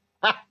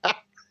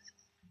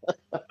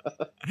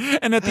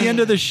 And at the end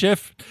of the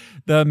shift,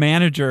 the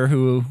manager,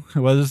 who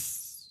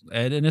was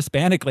an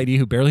Hispanic lady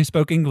who barely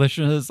spoke English,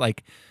 was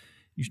like,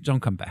 "You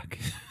don't come back."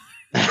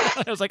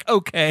 I was like,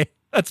 "Okay,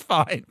 that's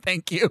fine,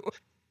 thank you."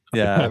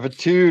 Yeah,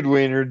 attitude,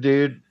 wiener,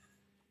 dude.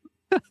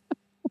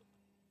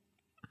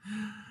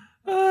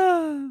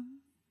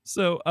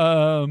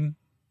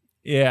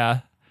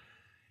 Yeah.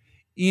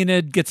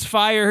 Enid gets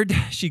fired.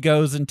 She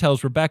goes and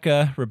tells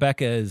Rebecca.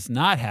 Rebecca is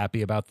not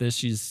happy about this.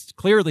 She's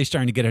clearly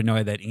starting to get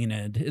annoyed that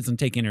Enid isn't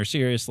taking her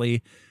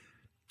seriously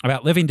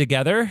about living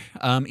together.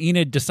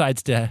 Enid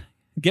decides to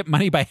get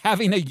money by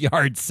having a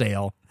yard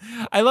sale.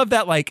 I love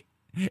that, like,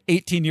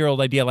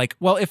 18-year-old idea. Like,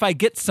 well, if I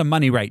get some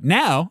money right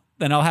now,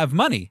 then I'll have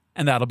money,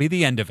 and that'll be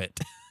the end of it.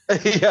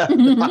 Yeah,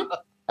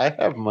 I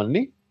have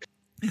money.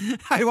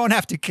 I won't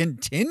have to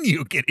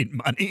continue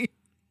getting money.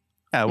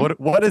 Yeah,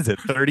 what is it,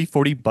 30,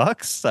 40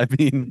 bucks? I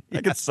mean, I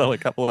could sell a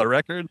couple of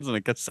records and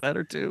a cassette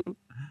or two.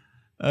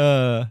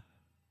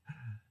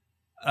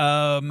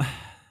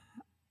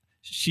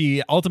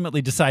 She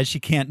ultimately decides she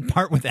can't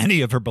part with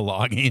any of her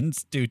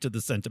belongings due to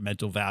the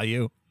sentimental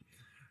value.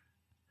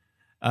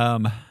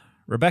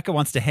 Rebecca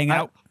wants to hang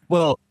out.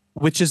 Well,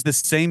 which is the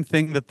same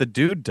thing that the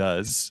dude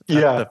does at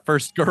the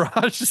first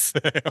garage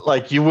sale.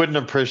 Like, you wouldn't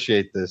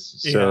appreciate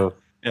this, so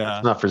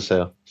it's not for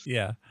sale.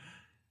 Yeah.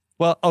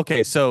 Well,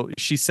 okay, so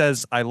she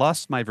says, I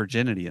lost my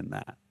virginity in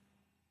that.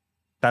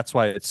 That's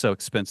why it's so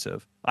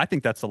expensive. I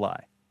think that's a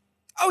lie.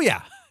 Oh,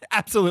 yeah.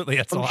 Absolutely,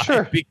 it's a lie.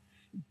 Sure.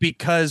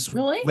 Because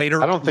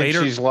later... I don't think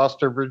she's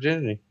lost her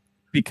virginity.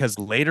 Because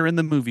later in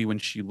the movie, when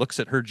she looks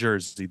at her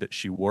jersey that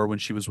she wore when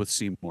she was with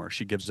Seymour,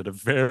 she gives it a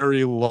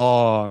very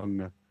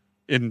long,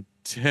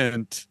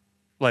 intent,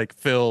 like,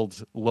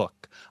 filled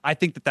look. I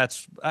think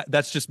that's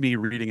just me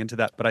reading into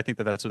that, but I think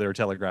that's what they were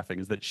telegraphing,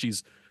 is that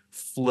she's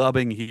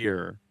flubbing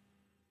here.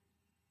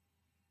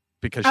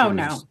 Because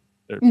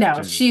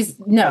she's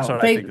that's what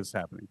I think is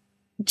happening.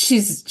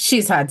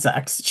 She's had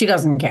sex. She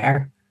doesn't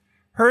care.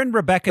 Her and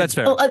Rebecca. That's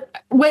fair.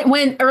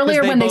 When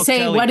they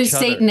say what do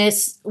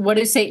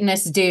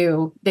Satanists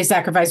do? They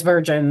sacrifice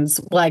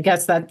virgins. Well, I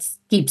guess that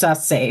keeps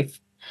us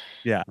safe.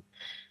 Yeah.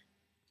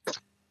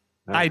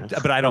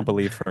 But I don't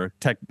believe her.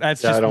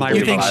 That's Yeah, just my.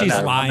 You think read she's on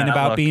that- lying on that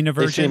about look. being a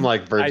They virgin? seem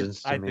like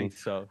virgins to I me. think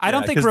so. I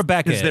don't think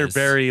Rebecca is. They're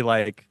very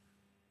like.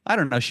 I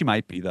don't know. She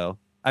might be though.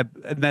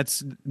 And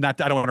that's not.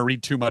 I don't want to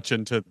read too much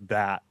into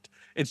that.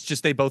 It's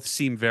just they both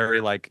seem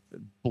very like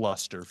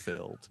bluster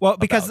filled. Well,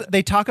 because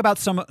they talk about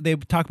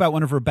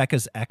one of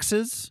Rebecca's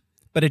exes,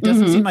 but it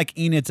doesn't seem like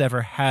Enid's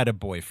ever had a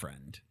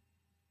boyfriend.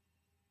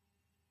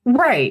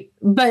 Right,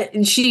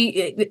 but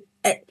she.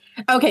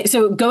 Okay,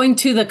 so going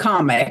to the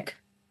comic.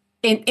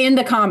 In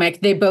the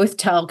comic, they both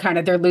tell kind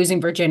of their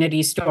losing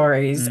virginity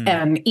stories,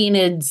 and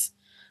Enid's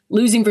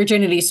losing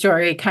virginity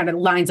story kind of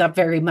lines up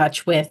very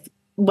much with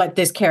what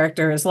this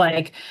character is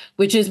like,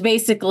 which is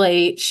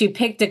basically she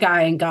picked a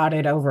guy and got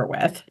it over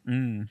with.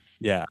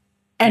 Yeah.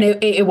 And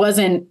it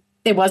wasn't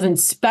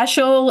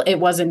special. It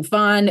wasn't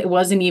fun. It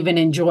wasn't even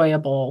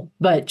enjoyable,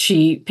 but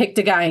she picked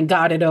a guy and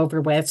got it over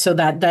with so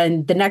that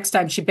then the next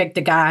time she picked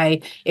a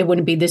guy, it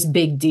wouldn't be this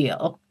big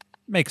deal.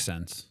 Makes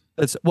sense.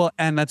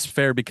 And that's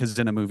fair because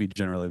in a movie,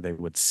 generally they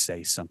would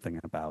say something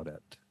about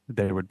it.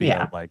 They would be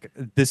like,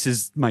 this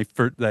is my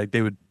first, like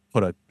they would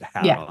put a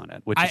hat on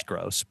it, which is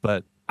gross,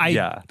 but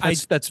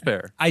that's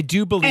fair. I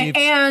do believe.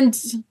 And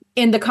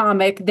in the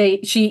comic,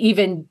 she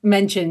even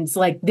mentions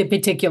like the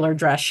particular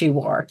dress she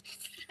wore.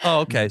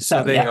 Oh, okay.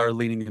 So they are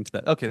leaning into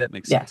that. Okay, that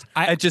makes sense.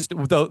 I just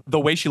the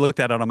way she looked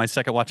at it on my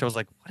second watch, I was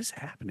like, "What is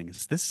happening?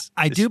 Is this?"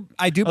 I do.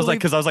 I was like,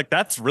 because I was like,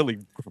 "That's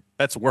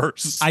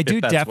worse." I do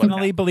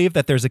definitely believe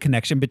that there's a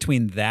connection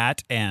between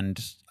that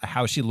and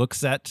how she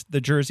looks at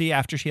the jersey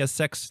after she has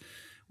sex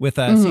with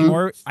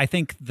Seymour. I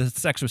think the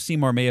sex with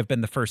Seymour may have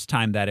been the first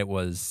time that it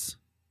was.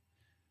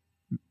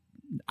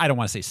 I don't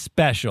want to say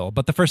special,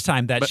 but the first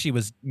time that she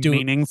was doing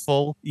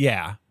meaningful.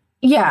 Yeah.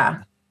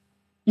 Yeah.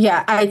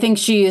 Yeah. I think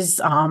she's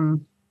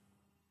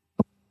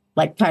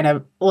like kind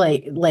of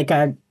like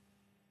a,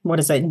 what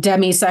is it,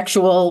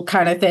 demisexual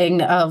kind of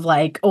thing of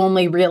like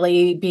only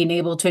really being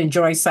able to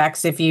enjoy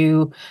sex if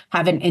you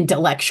have an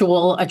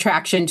intellectual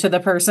attraction to the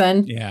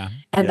person. Yeah.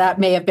 And that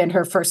may have been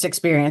her first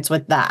experience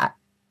with that.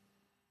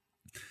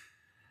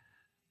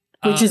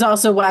 Which is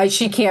also why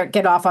she can't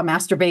get off on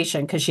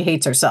masturbation because she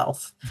hates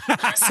herself.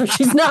 So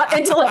she's not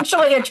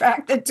intellectually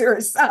attracted to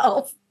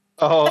herself.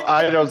 Oh,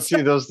 I don't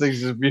see those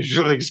things as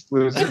mutually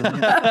exclusive.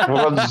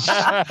 One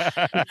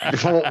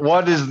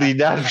is the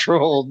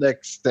natural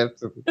next step.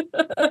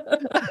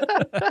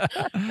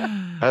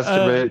 Has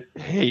to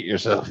hate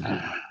yourself.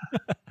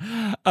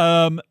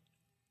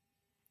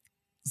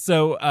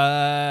 So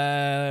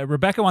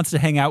Rebecca wants to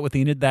hang out with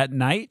Enid that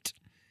night,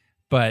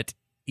 but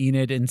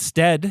Enid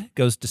instead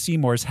goes to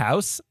Seymour's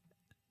house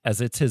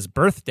as it's his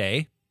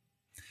birthday,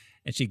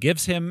 and she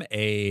gives him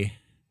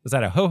was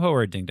that a ho-ho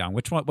or a ding-dong?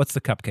 Which one? What's the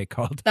cupcake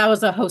called? That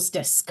was a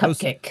Hostess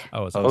cupcake.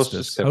 It's a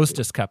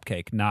Hostess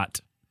cupcake,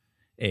 not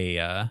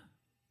a...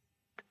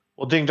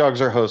 Well,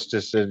 ding-dongs are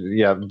Hostess,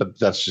 yeah, but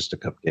that's just a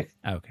cupcake.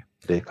 Okay.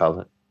 They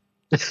call it.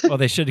 Well,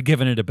 they should have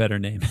given it a better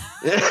name.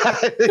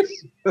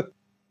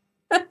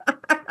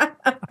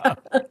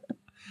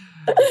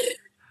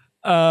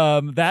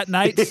 That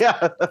night...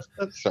 Yeah,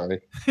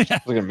 sorry. I was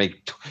going to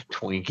make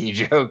Twinkie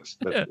jokes,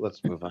 but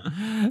let's move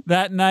on.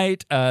 That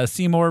night,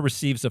 Seymour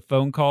receives a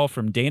phone call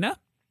from Dana,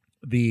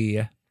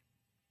 the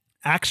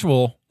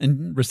actual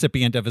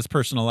recipient of his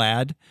personal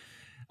ad.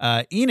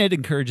 Enid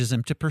encourages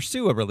him to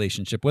pursue a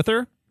relationship with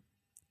her.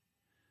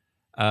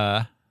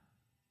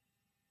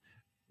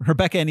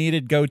 Rebecca and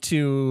Enid go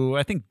to,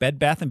 I think, Bed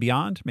Bath &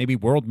 Beyond, maybe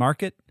World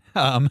Market,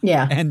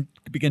 and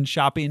begin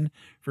shopping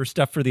for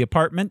stuff for the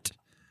apartment.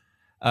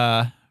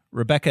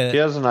 Rebecca... She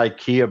has an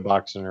IKEA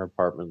box in her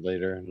apartment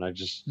later, and I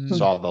just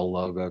saw the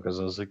logo because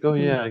I was like, oh,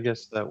 yeah, I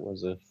guess that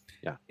was a...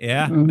 Yeah.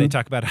 Yeah, they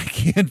talk about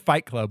IKEA and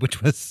Fight Club,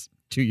 which was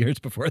 2 years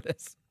before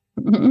this.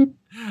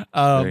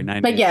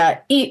 But yeah,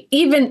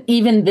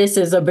 even this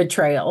is a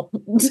betrayal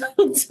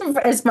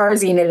as far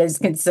as Enid is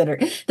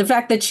considered. The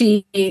fact that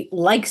she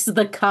likes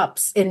the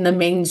cups in the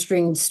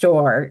mainstream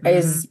store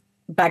is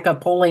Becca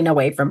pulling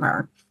away from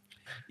her.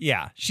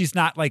 Yeah, she's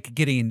not like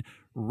getting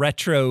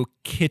retro,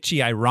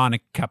 kitschy,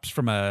 ironic cups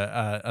from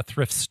a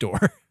thrift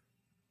store.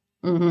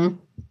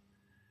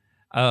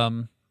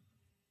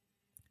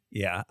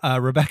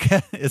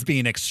 Rebecca is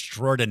being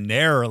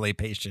extraordinarily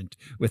patient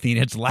with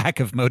Enid's lack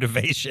of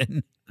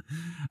motivation.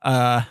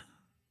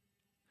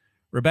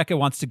 Rebecca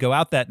wants to go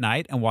out that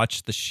night and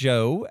watch the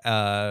show,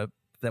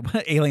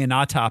 Alien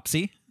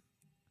Autopsy.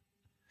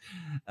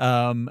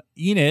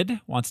 Enid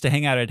wants to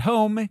hang out at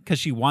home because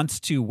she wants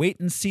to wait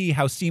and see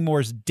how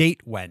Seymour's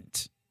date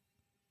went.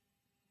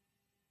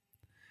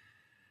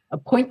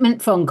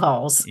 Appointment phone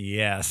calls.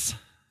 Yes.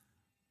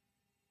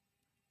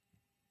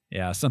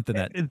 Yeah, something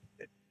that...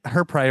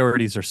 Her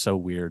priorities are so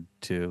weird,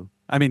 too.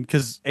 I mean,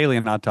 because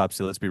Alien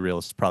Autopsy, let's be real,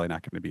 is probably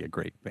not going to be a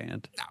great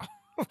band. No,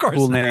 of course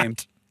cool not. Name,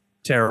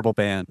 terrible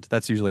band.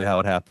 That's usually how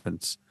it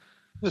happens.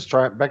 Becca's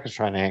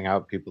trying to hang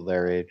out with people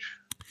their age.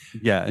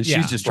 Yeah, and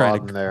she's just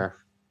trying to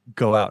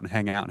go out and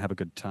hang out and have a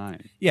good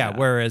time. Yeah,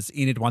 whereas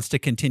Enid wants to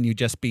continue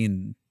just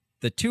being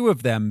the two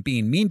of them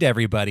being mean to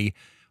everybody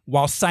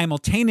while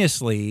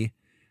simultaneously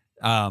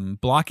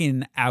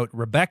blocking out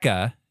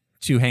Rebecca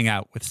to hang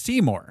out with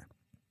Seymour.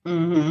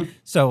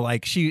 So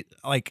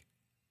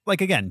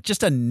again,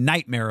 just a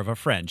nightmare of a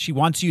friend. She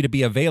wants you to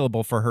be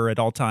available for her at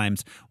all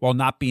times while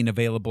not being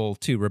available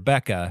to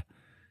Rebecca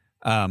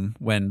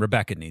when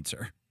Rebecca needs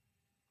her.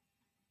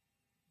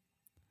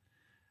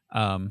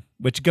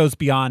 Which goes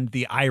beyond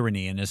the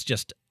irony and is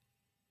just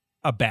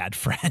a bad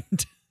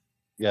friend.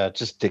 Yeah,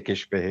 just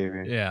dickish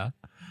behavior. Yeah.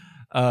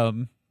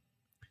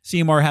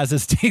 Seymour has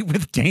his date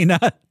with Dana.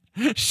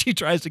 She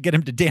tries to get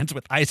him to dance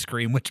with ice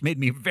cream, which made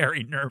me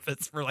very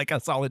nervous for like a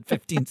solid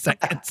 15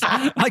 seconds.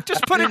 Like,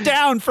 just put it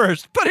down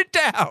first. Put it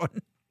down.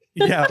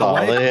 Yeah.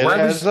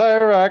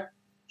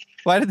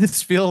 Why did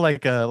this feel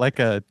like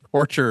a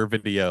torture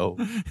video?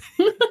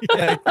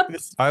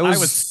 I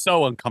was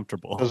so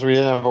uncomfortable. Because we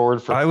didn't have a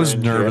word for I was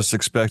nervous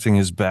expecting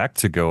his back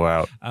to go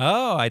out.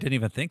 Oh, I didn't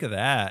even think of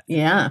that.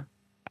 Yeah.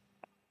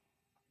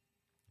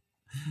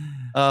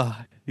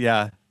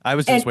 Yeah. I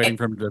was just waiting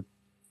for him to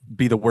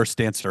be the worst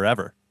dancer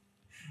ever.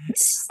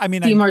 I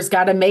mean, Seymour's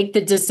got to make the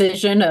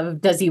decision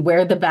of does he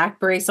wear the back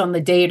brace on the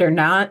date or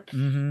not.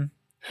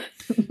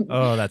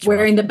 Oh, that's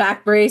wearing the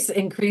back brace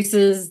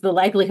increases the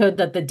likelihood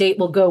that the date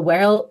will go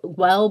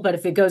well, but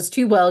if it goes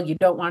too well, you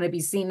don't want to be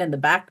seen in the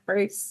back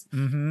brace.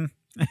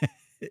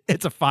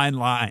 It's a fine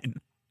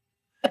line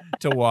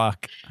to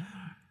walk.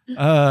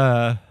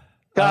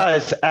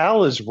 Guys,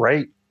 Al is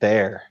right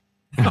there.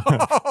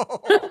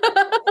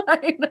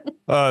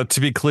 To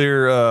be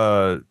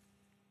clear,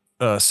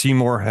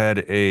 Seymour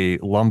had a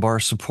lumbar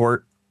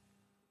support.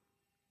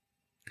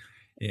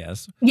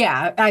 Yes.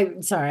 Yeah.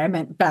 I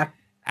meant back.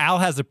 Al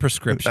has a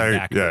prescription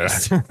back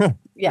brace.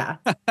 Yeah.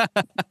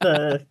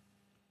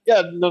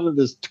 Yeah, none of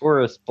this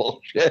tourist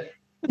bullshit.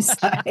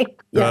 Sorry.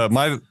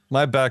 Yes.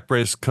 My back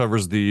brace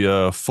covers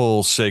the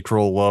full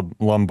sacral,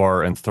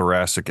 lumbar, and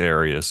thoracic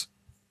areas.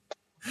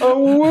 Oh,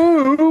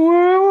 woo,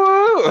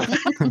 woo,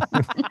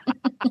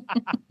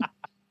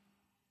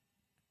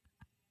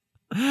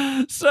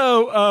 woo.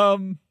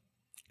 So,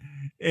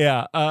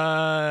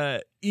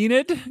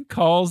 Enid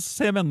calls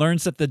him and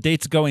learns that the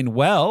date's going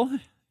well.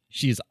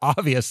 She's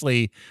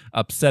obviously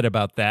upset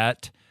about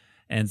that.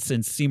 And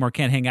since Seymour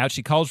can't hang out,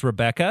 she calls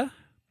Rebecca.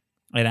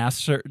 and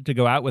asks her to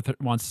go out with her,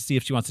 wants to see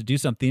if she wants to do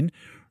something.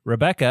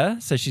 Rebecca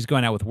says she's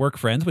going out with work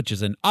friends, which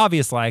is an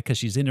obvious lie because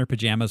she's in her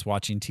pajamas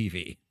watching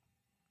TV.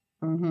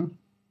 Mm-hmm.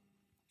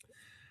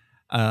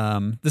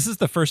 This is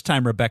the first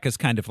time Rebecca's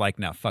kind of like,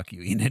 no, fuck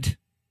you, Enid.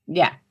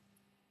 Yeah.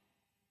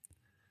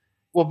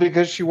 Well,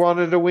 because she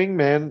wanted a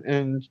wingman,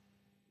 and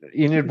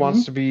Enid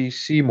wants to be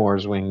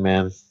Seymour's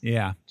wingman.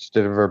 Yeah.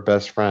 Instead of her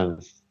best friend.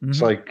 Mm-hmm.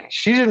 It's like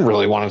she didn't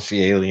really want to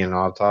see Alien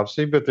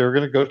Autopsy, but they were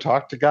going to go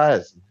talk to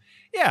guys.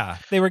 Yeah,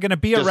 they were going to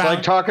be Just around.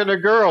 like talking to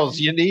girls.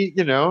 You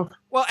need,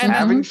 well, and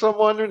having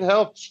someone who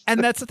helps.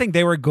 And that's the thing.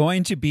 They were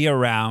going to be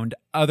around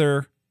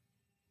other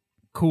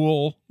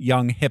cool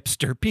young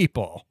hipster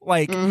people.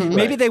 Like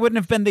maybe they wouldn't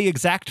have been the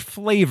exact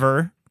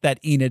flavor that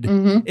Enid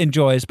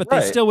enjoys, but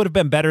they still would have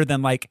been better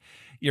than like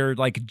your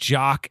like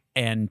jock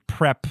and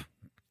prep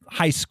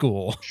high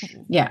school.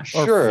 Yeah,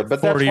 sure,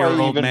 but that's why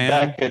even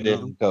man. Becca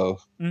didn't go.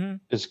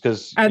 It's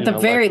because at the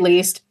very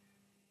least,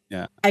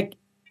 yeah,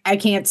 I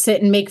can't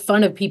sit and make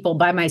fun of people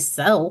by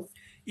myself.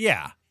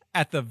 Yeah,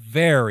 at the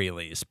very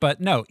least.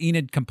 But no,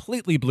 Enid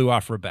completely blew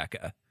off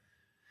Rebecca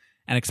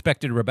and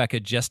expected Rebecca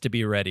just to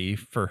be ready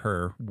for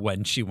her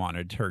when she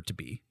wanted her to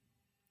be.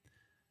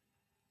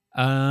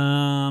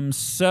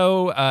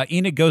 So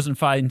Enid goes and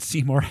finds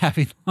Seymour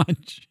having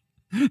lunch.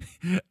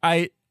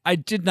 I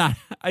do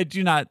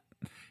not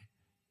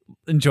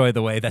enjoy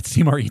the way that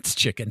Seymour eats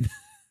chicken.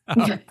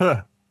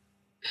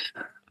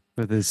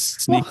 With his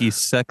sneaky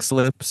sex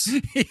lips.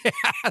 Yeah,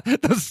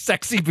 those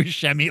sexy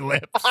Buscemi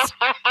lips.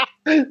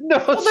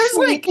 No,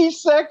 sneaky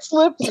sex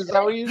lips. Is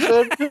that what you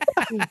said?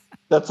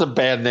 That's a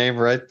bad name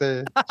right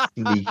there.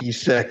 Sneaky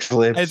sex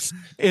lips.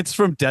 It's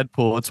from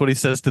Deadpool. It's what he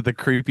says to the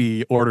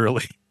creepy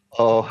orderly.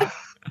 Oh,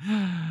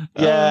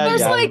 yeah,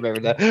 I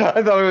remember that.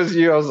 I thought it was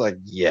you. I was like,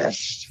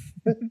 yes.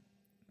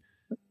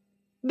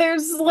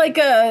 There's like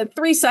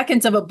 3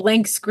 seconds of a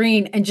blank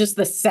screen and just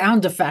the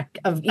sound effect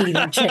of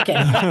eating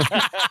chicken.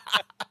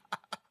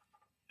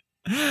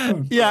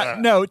 Yeah,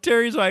 no,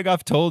 Terry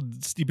Zwigoff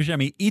told Steve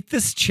Buscemi, eat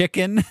this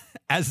chicken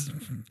as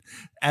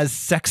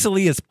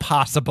sexily as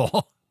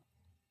possible.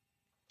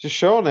 Just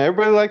showing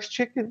everybody likes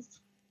chicken.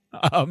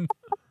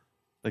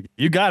 Like,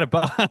 you got it,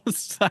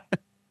 boss.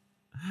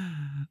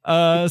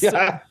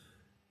 Yeah.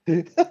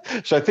 Should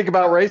I think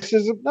about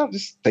racism? No,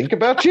 just think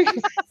about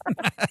chicken.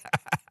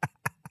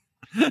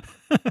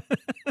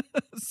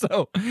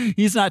 So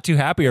he's not too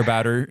happy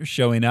about her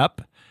showing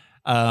up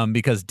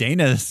because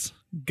Dana's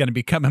going to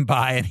be coming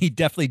by, and he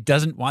definitely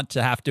doesn't want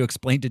to have to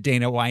explain to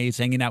Dana why he's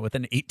hanging out with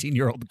an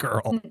 18-year-old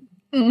girl.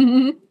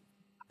 Mm-hmm.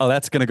 Oh,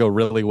 that's going to go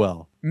really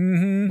well.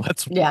 Mm-hmm.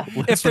 Let's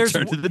if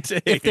return to the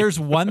tape. If there's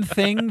one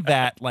thing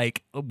that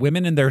like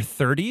women in their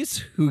 30s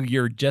who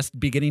you're just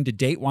beginning to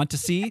date want to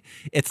see,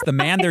 it's the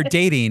man they're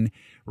dating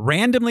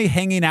randomly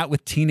hanging out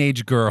with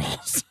teenage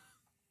girls.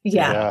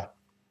 Yeah.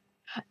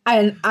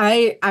 And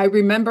I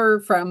remember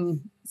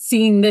from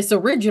seeing this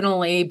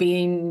originally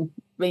being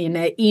in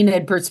an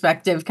Enid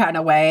perspective kind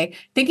of way,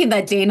 thinking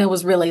that Dana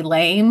was really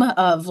lame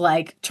of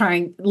like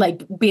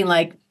being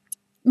like,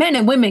 men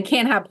and women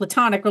can't have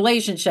platonic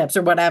relationships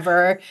or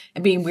whatever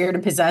and being weird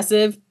and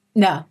possessive.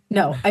 No,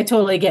 I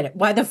totally get it.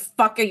 Why the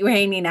fuck are you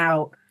hanging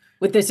out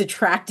with this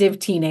attractive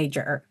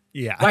teenager?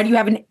 Yeah. Why do you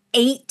have an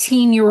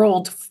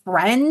 18-year-old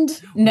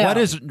friend? No.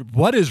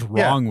 What is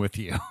wrong with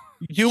you?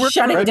 You work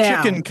Shut for it a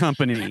down. chicken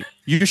company.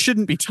 You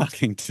shouldn't be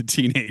talking to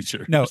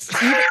teenagers. No,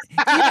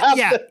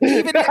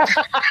 even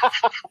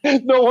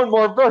no one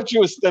more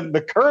virtuous than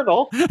the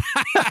Colonel.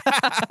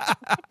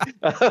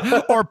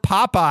 Or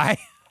Popeye.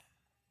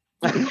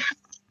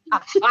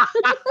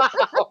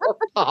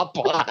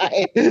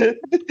 Popeye.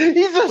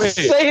 He's a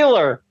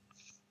sailor.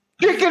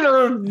 Chicken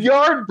or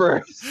yard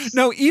birds.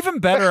 No, even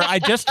better. I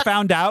just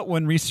found out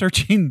when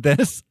researching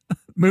this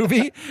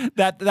movie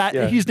that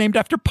he's named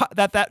after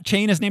that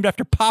chain is named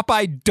after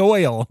Popeye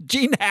Doyle,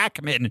 Gene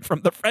Hackman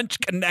from The French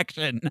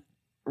Connection.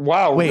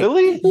 Wow,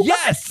 really?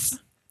 Yes.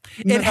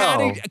 It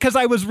had because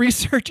I was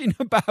researching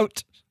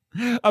about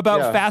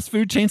fast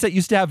food chains that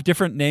used to have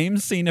different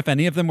names, seeing if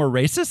any of them were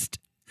racist.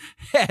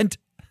 And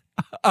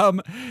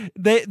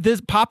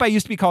this Popeye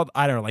used to be called,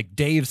 I don't know, like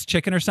Dave's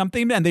Chicken or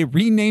something, and they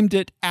renamed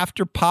it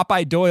after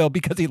Popeye Doyle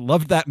because he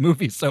loved that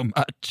movie so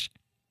much.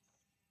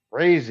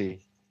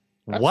 Crazy.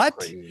 What?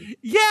 Crazy.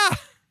 Yeah.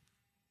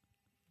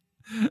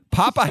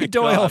 Popeye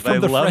Doyle God, from I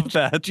the love French.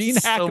 that Gene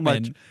so Hackman.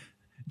 much.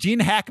 Gene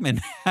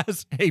Hackman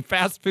has a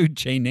fast food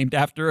chain named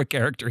after a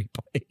character he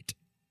played.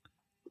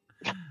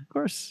 Of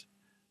course.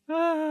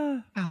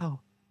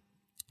 Wow.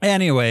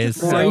 Anyways,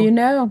 So you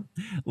know.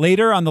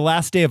 Later on the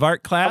last day of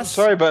art class. I'm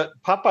sorry, but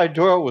Popeye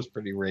Doyle was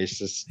pretty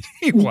racist.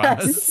 He was.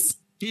 Yes.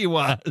 He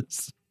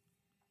was.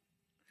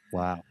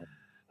 Wow.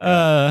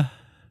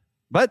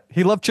 But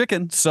he loved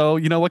chicken, so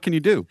you know what can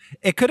you do?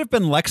 It could have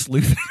been Lex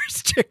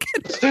Luthor's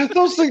chicken.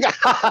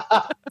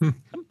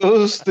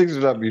 Those things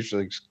are not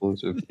mutually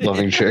exclusive.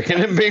 Loving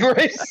chicken and being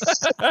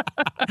racist.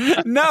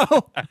 No,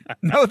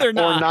 they're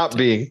not. Or not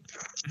being.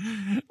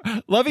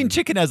 Loving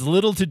chicken has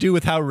little to do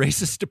with how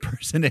racist a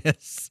person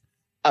is.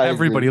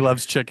 Everybody agree.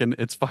 loves chicken.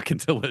 It's fucking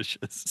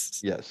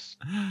delicious. Yes,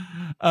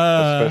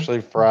 Uh,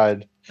 especially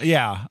fried.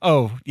 yeah.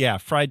 Oh, yeah.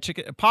 Fried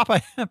chicken.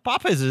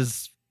 Popeyes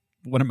is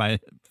one of my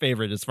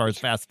favorite as far as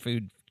fast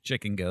food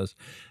chicken goes.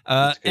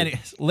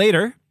 Anyways,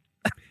 later,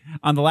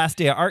 on the last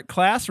day of art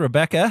class,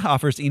 Rebecca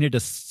offers Enid a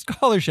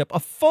scholarship, a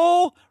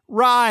full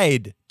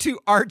ride to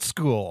art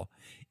school.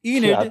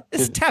 Enid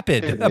is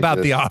tepid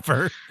about the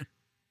offer.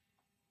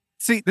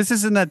 See, this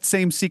is in that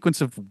same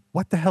sequence of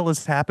what the hell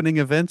is happening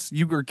events.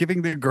 You were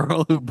giving the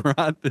girl who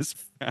brought this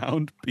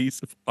found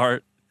piece of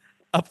art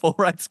a full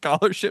ride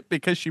scholarship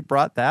because she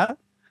brought that?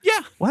 Yeah.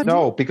 What?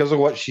 No, because of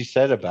what she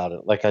said about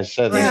it. Like I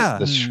said, Yeah.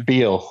 the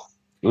spiel.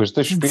 It was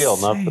the spiel,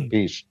 not the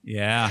piece.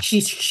 Yeah.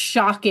 She's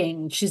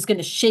shocking. She's going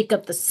to shake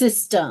up the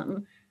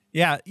system.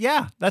 Yeah,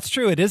 that's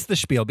true. It is the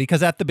spiel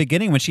because at the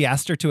beginning when she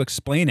asked her to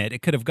explain it,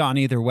 it could have gone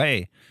either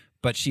way.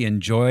 But she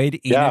enjoyed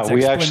Enid's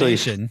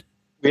explanation.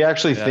 We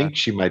actually think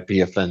she might be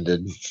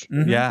offended.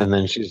 Mhm. Yeah. And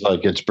then she's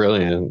like, it's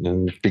brilliant.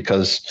 And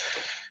because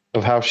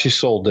of how she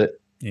sold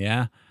it.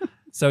 Yeah.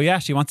 So yeah,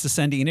 she wants to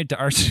send Enid to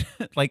art.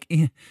 Like,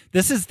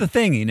 this is the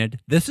thing, Enid.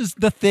 This is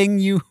the thing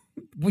you've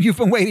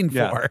been waiting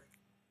for.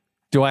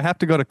 Do I have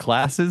to go to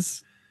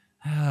classes?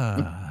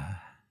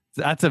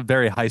 That's a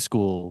very high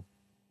school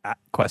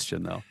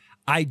question, though.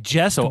 I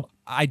just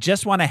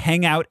want to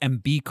hang out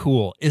and be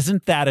cool.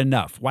 Isn't that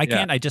enough? Why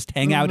can't I just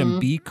hang out and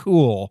be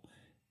cool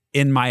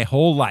in my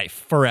whole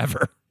life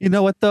forever? You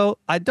know what, though?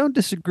 I don't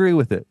disagree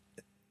with it.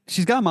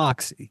 She's got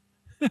moxie.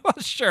 Well,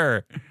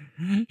 sure.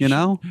 You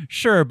know?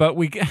 Sure, but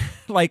we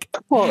like.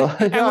 Well,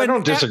 I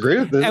don't disagree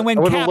with it. And when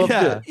I would have loved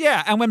it.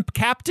 Yeah, and when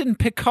Captain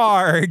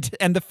Picard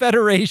and the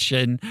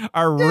Federation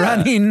are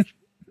running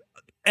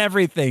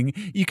everything,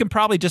 you can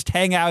probably just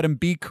hang out and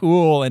be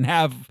cool and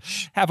have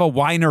a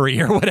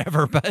winery or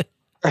whatever. But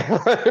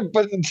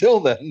but until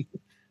then,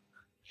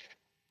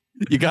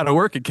 you got to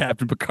work at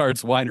Captain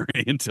Picard's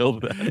winery until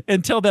then.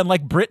 Until then,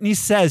 like Brittany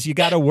says, you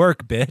got to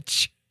work,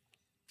 bitch.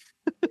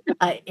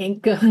 I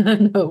ain't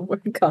gonna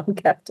work on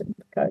Captain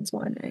Picard's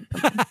winery.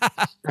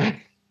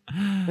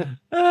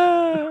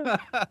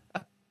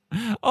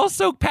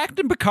 Also,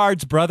 Captain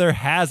Picard's brother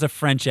has a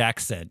French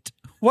accent.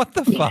 What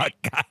the fuck,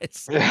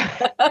 guys?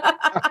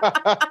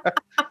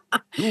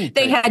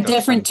 They had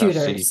different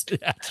tutors.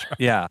 That's right.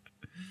 Yeah.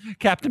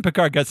 Captain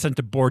Picard got sent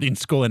to boarding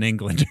school in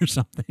England or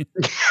something.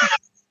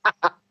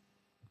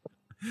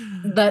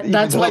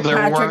 That's what there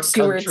Patrick weren't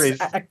Stewart's countries.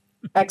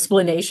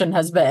 explanation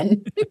has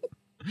been.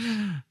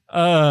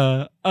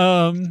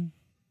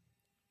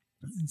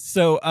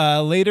 So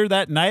later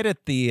that night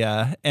at the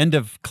end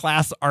of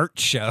class art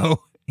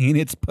show,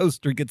 Enid's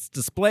poster gets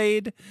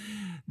displayed.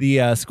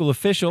 The school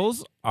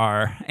officials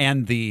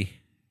and the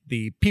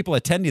people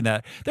attending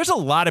that. There's a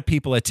lot of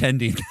people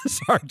attending this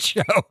art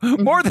show,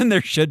 more than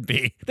there should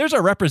be. There's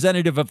a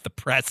representative of the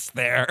press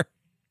there.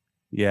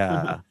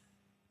 Yeah.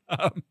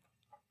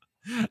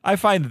 I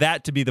find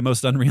that to be the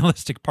most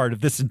unrealistic part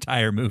of this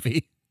entire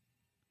movie.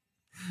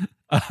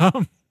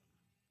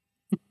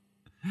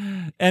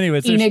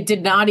 Anyways, Enid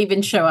did not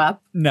even show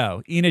up.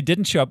 No, Enid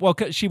didn't show up. Well,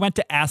 'cause she went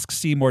to ask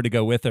Seymour to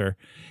go with her.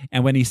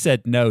 And when he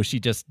said no, she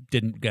just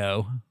didn't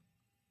go.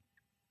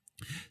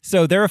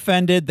 So they're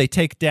offended. They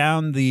take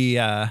down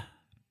the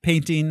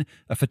painting.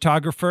 A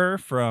photographer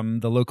from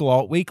the local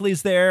alt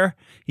weeklies there.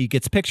 He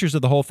gets pictures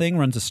of the whole thing,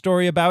 runs a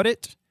story about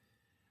it.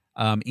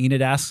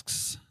 Enid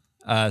asks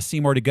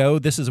Seymour to go.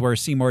 This is where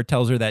Seymour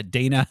tells her that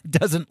Dana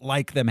doesn't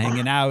like them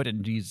hanging out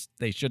and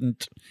they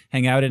shouldn't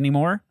hang out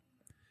anymore.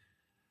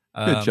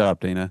 Good job,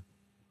 Dana.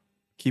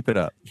 Keep it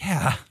up.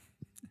 Yeah.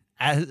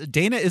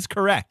 Dana is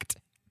correct.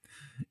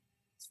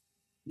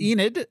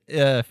 Enid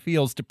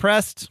feels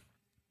depressed.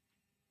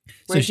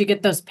 Where'd you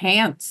get those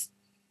pants?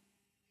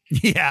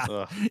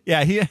 Yeah.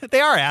 Yeah, they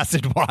are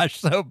acid wash,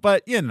 so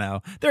but you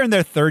know, they're in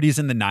their 30s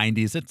and the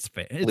 90s. It's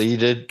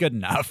Pleated. Good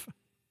enough.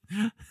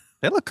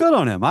 They look good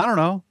on him. I don't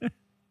know.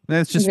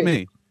 That's just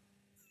me.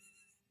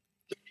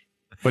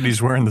 But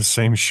he's wearing the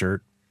same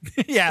shirt.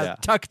 Yeah,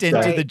 tucked into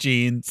Right. the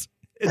jeans.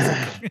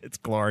 It's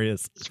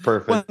glorious. It's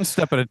perfect. One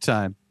step at a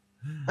time.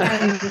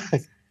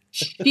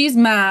 She's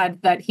mad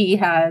that he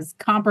has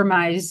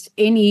compromised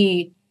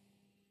any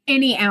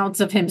ounce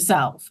of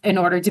himself in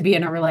order to be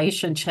in a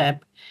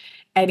relationship.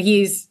 And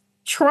he's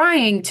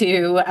trying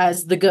to,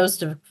 as the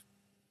ghost of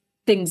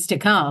things to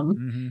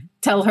come,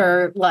 tell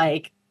her,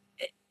 like,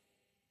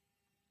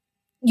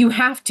 you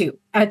have to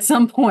at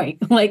some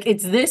point. Like,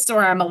 it's this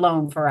or I'm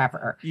alone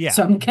forever. Yeah.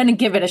 So I'm going to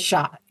give it a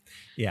shot.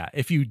 Yeah,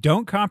 if you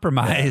don't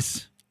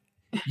compromise,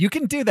 you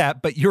can do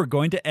that, but you're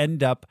going to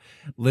end up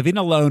living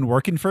alone,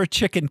 working for a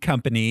chicken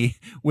company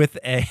with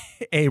a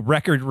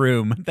record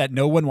room that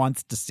no one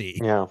wants to see.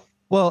 Yeah.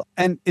 Well,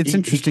 and it's He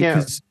interesting can't-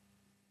 because,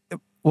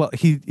 well,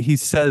 he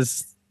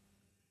says,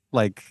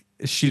 like,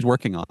 she's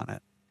working on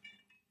it.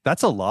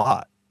 That's a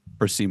lot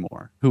for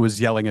Seymour, who was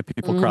yelling at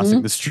people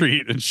crossing the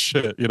street and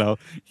shit. You know,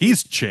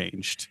 he's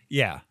changed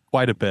Yeah.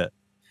 quite a bit.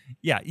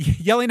 Yeah,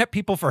 yelling at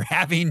people for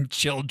having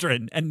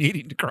children and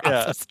needing to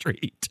cross the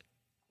street.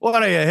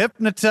 What are you,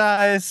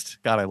 hypnotized?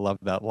 God, I love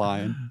that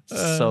line.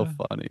 So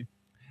funny.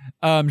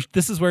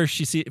 This is where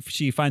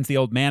she finds the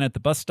old man at the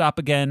bus stop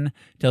again,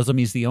 tells him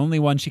he's the only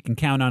one she can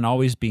count on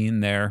always being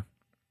there.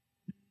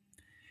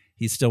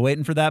 He's still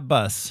waiting for that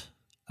bus.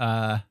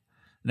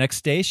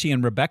 Next day, she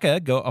and Rebecca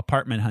go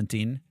apartment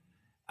hunting.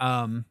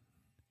 Terry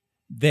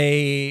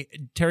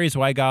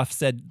Zwigoff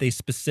said they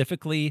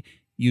specifically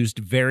used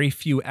very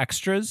few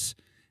extras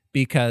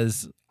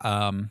because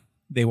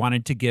they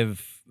wanted to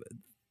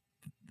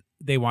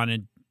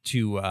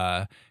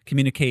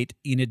communicate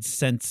Enid's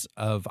sense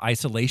of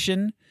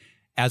isolation,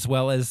 as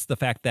well as the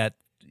fact that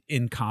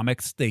in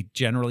comics you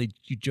generally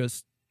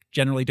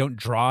don't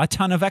draw a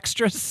ton of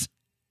extras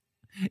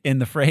in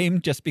the frame,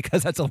 just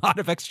because that's a lot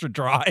of extra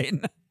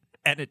drawing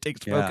and it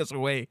takes focus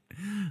away.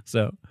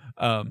 So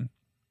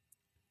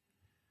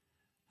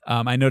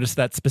I noticed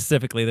that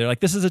specifically. They're like,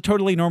 this is a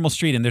totally normal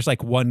street, and there's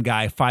like one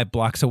guy 5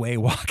 blocks away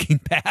walking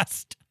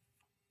past.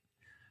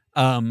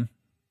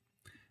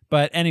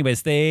 But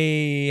anyways,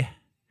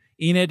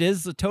 Enid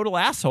is a total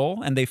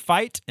asshole, and they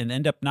fight and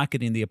end up not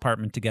getting the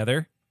apartment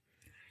together.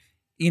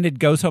 Enid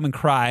goes home and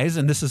cries,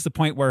 and this is the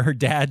point where her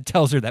dad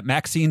tells her that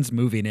Maxine's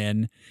moving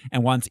in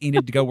and wants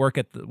Enid to go work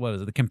at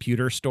the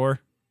computer store.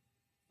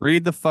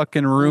 Read the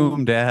fucking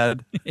room,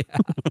 Dad.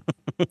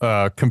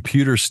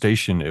 Computer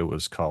Station, it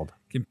was called.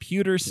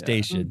 Computer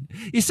Station.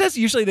 He says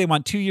usually they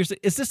want 2 years.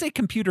 Is this a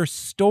computer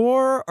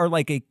store or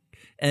like an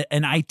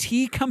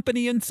IT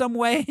company in some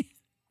way?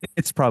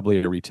 It's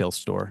probably a retail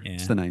store. Yeah.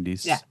 It's the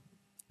 90s. Yeah.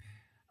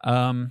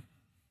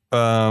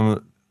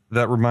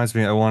 That reminds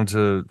me, I wanted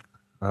to,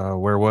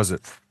 where was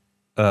it?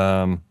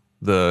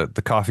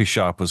 The coffee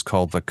shop was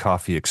called the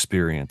Coffee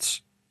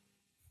Experience.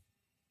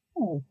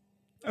 Oh,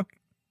 okay.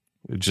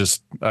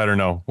 Just, I don't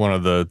know, one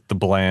of the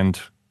bland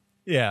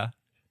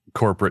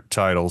corporate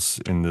titles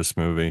in this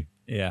movie.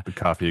 Yeah. The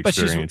Coffee But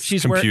Experience,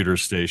 she's Computer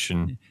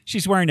Station.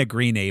 She's wearing a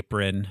green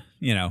apron,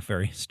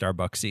 very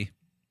Starbucksy.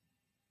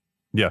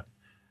 Yeah.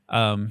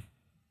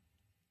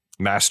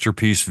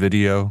 Masterpiece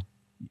Video.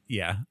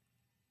 Yeah.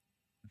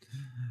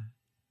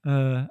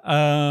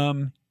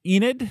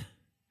 Enid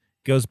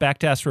goes back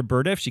to ask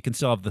Roberta if she can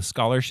still have the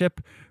scholarship.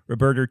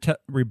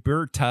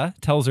 Roberta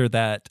tells her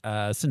that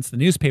since the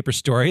newspaper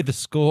story, the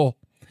school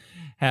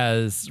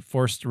has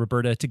forced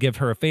Roberta to give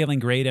her a failing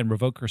grade and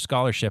revoke her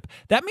scholarship.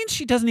 That means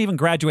she doesn't even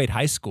graduate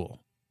high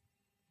school.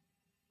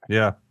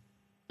 Yeah.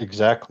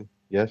 Exactly.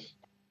 Yes.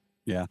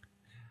 Yeah.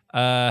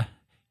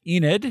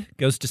 Enid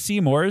goes to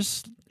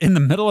Seymour's in the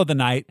middle of the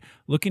night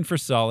looking for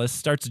solace,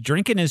 starts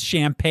drinking his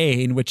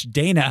champagne, which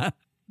Dana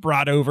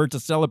brought over to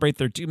celebrate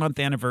their 2-month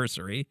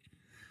anniversary,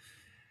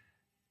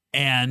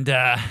 and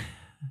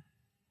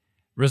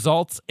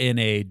results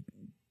in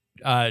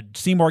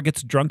Seymour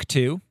gets drunk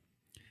too.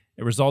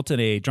 It results in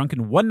a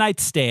drunken one-night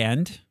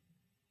stand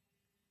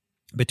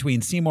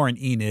between Seymour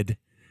and Enid.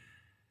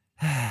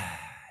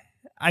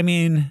 I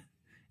mean,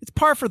 it's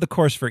par for the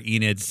course for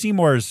Enid.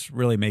 Seymour's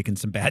really making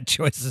some bad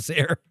choices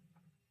here.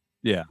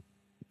 Yeah.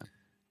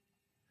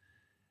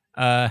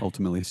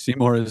 Ultimately,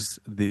 Seymour is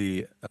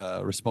the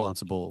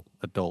responsible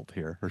adult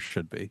here, or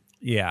should be.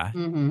 Yeah.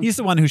 Mm-hmm. He's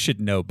the one who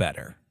should know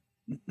better.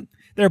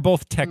 They're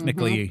both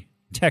technically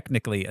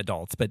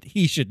adults, but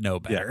he should know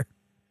better.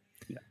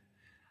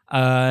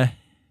 Yeah.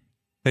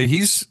 Hey,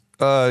 he's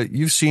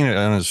you've seen it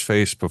on his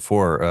face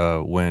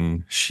before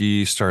when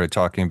she started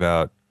talking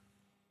about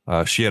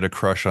she had a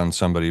crush on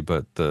somebody,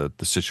 but the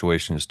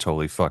situation is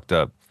totally fucked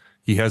up.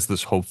 He has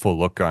this hopeful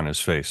look on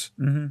his face.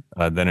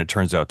 Mm-hmm. Then it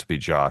turns out to be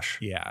Josh.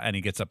 Yeah, and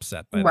he gets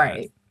upset by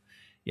Right. that.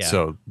 Yeah.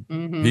 So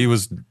he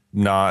was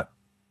not,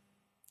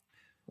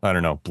 I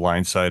don't know,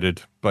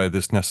 blindsided by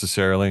this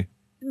necessarily.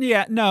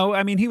 Yeah, no,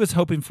 I mean, he was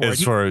hoping for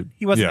it.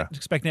 He wasn't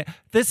expecting it.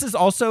 This is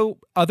also,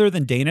 other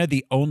than Dana,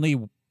 the only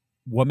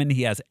woman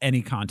he has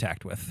any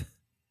contact with.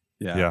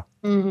 Yeah.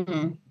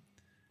 Mm-hmm.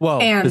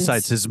 Well, And-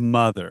 besides his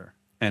mother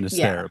and his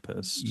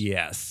therapist.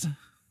 Yes.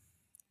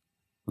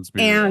 Let's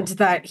be And real.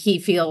 that he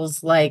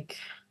feels like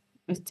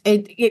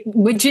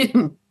which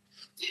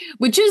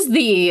is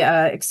the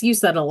excuse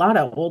that a lot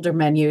of older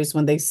men use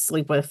when they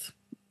sleep with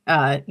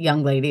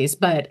young ladies,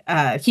 but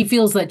he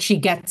feels that she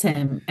gets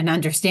him and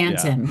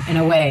understands him in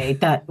a way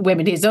that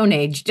women his own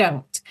age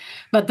don't.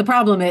 But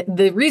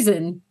the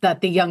reason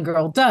that the young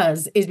girl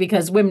does is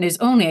because women his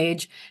own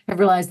age have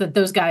realized that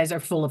those guys are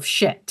full of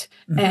shit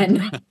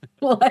and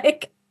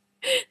like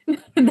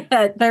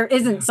that there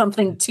isn't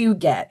something to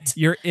get.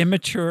 You're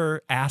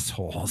immature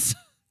assholes.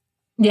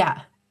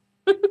 Yeah.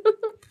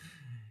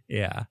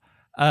 Yeah.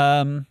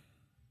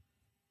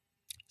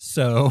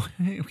 So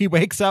he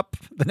wakes up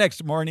the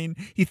next morning.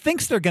 He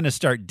thinks they're going to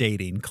start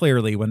dating,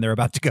 clearly, when they're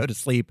about to go to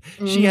sleep.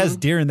 She has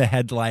deer in the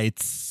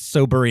headlights,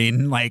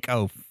 sobering, like,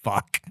 oh,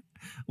 fuck,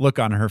 look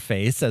on her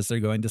face as they're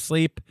going to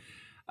sleep.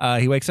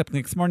 He wakes up the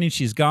next morning.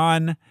 She's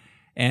gone.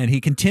 And he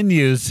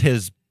continues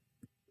his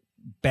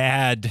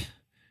bad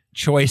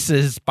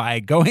choices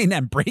by going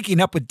and breaking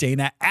up with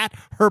Dana at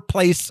her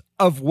place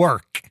of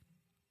work.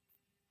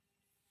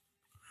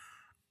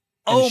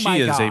 And Oh, my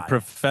God. She is a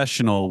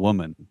professional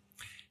woman.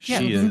 Yeah.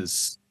 She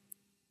is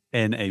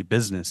in a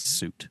business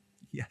suit.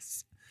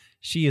 Yes.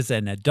 She is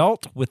an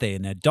adult with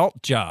an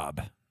adult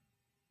job.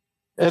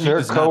 And She her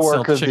does not sell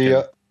coworker, chicken.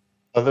 the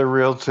other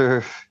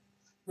realtor,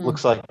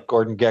 looks like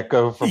Gordon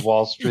Gecko from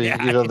Wall Street.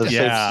 Yeah, you know, the he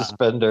same does.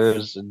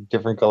 suspenders and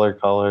different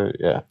color.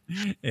 Yeah.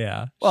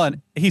 Yeah. Well,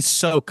 and he's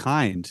so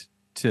kind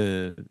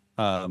to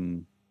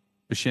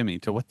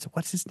Buscemi. To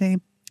what's his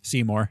name?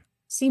 Seymour.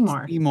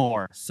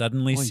 Seymour.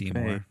 Suddenly Oy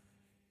Seymour. vey.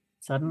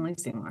 Suddenly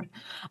Seymour.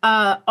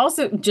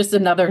 Also, just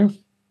another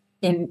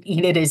in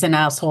Enid is an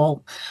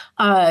asshole.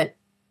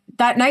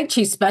 That night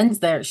she spends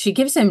there, she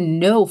gives him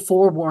no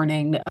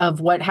forewarning of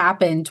what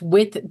happened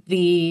with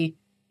the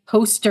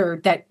poster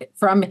that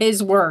from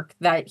his work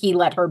that he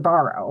let her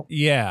borrow.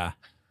 Yeah.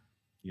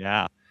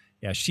 Yeah.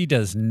 Yeah, she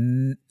does.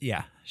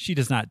 She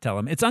does not tell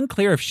him. It's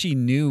unclear if she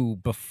knew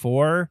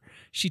before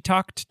she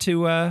talked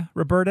to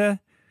Roberta,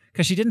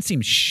 because she didn't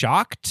seem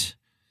shocked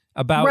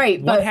about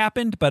what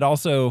happened, but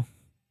also.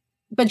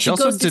 But she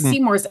goes to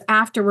Seymour's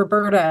after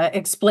Roberta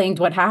explained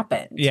what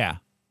happened. Yeah.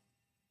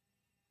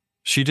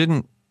 She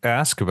didn't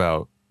ask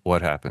about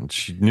what happened.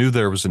 She knew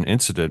there was an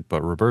incident,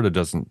 but Roberta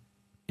doesn't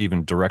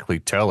even directly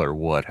tell her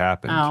what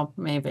happened. Oh,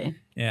 maybe.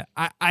 Yeah,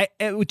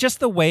 just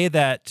the way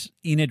that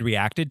Enid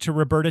reacted to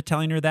Roberta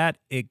telling her that,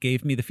 it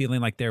gave me the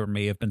feeling like there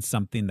may have been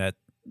something that,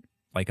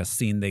 like a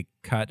scene they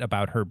cut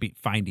about her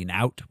finding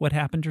out what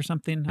happened or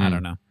something. I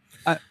don't know.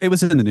 It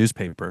was in the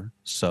newspaper,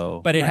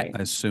 so But I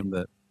assume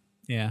that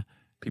yeah,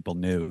 people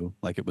knew,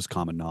 like it was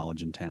common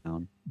knowledge in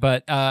town.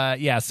 But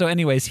yeah, so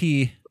anyways,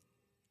 he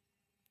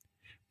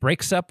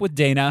breaks up with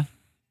Dana,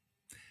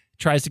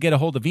 tries to get a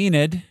hold of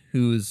Enid,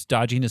 who's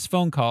dodging his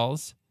phone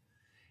calls.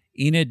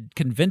 Enid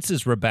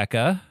convinces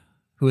Rebecca,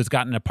 who has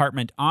got an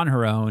apartment on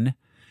her own.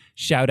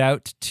 Shout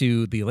out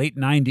to the late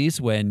 90s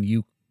when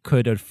you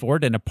could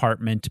afford an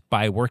apartment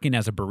by working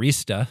as a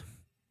barista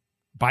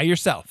by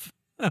yourself.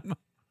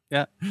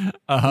 Yeah.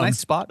 Nice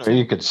spot. Or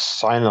you could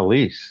sign a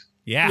lease.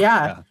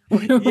 Yeah.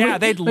 Yeah,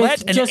 they'd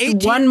let an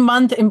just 1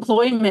 month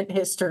employment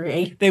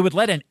history. They would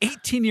let an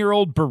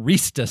 18-year-old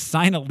barista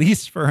sign a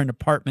lease for an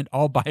apartment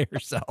all by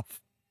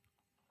herself.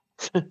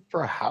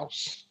 For a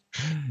house.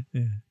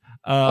 Yeah.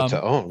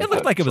 To own. It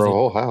looked like it was a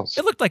whole house.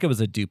 It looked like it was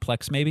a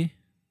duplex, maybe.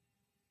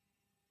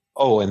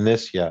 Oh, and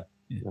this, yeah.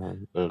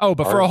 Oh,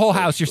 but for a whole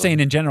house, you're saying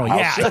in general,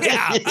 house.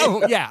 yeah.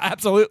 Oh, yeah,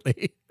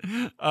 absolutely.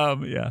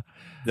 Yeah.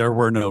 There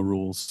were no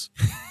rules.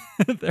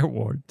 There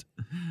weren't.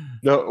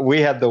 No,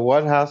 we had the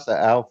one house that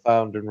Al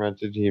found and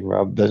rented, he and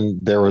Rob. Then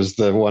there was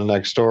the one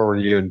next door where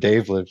you and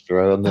Dave lived,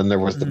 right? And then there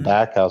was the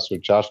back house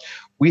with Josh.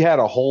 We had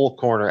a whole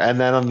corner, and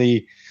then on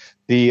the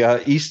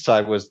east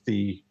side was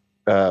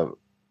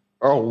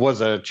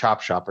was a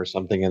chop shop or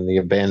something in the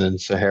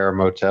abandoned Sahara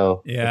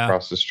Motel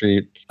across the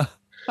street.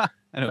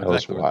 That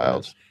was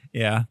wild.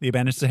 Yeah, the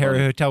abandoned Sahara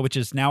Hotel, which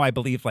is now, I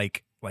believe,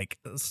 like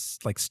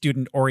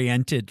student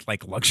oriented,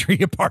 like luxury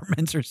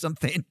apartments or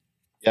something.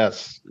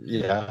 Yes.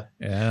 Yeah.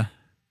 Yeah.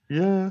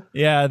 Yeah.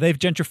 Yeah. They've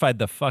gentrified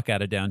the fuck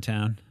out of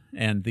downtown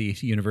and the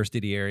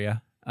university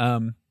area.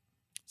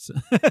 So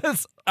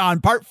on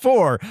part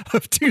 4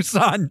 of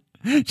Tucson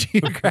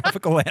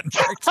Geographical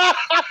Landmarks.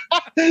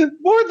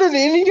 More than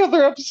any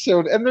other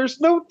episode, and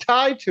there's no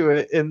tie to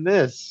it in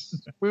this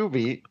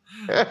movie.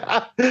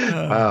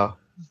 Wow.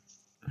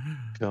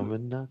 Come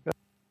and knock up.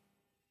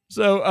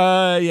 So,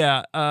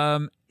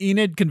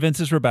 Enid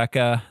convinces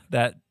Rebecca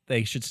that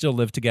they should still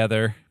live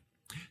together.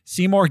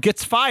 Seymour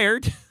gets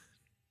fired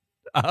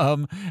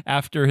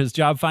after his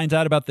job finds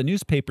out about the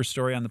newspaper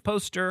story on the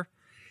poster.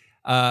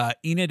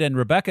 Enid and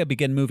Rebecca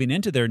begin moving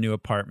into their new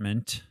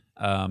apartment.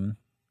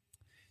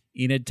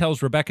 Enid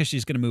tells Rebecca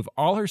she's going to move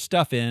all her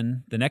stuff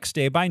in the next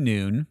day by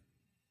noon.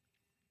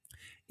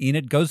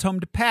 Enid goes home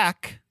to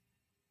pack,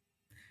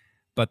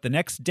 but the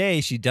next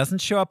day she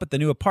doesn't show up at the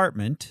new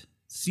apartment.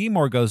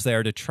 Seymour goes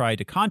there to try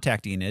to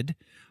contact Enid,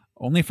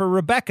 only for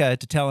Rebecca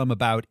to tell him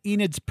about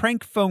Enid's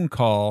prank phone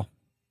call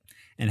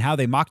and how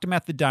they mocked him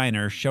at the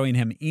diner, showing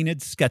him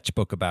Enid's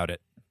sketchbook about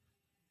it.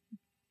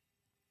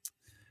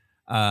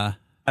 I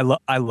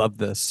love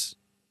this.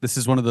 This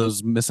is one of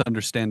those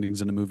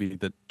misunderstandings in a movie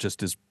that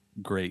just is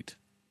great.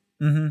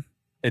 Mm-hmm.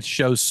 It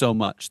shows so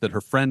much that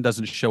her friend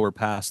doesn't show her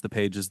past the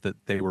pages that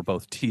they were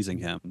both teasing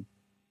him.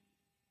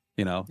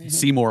 You know,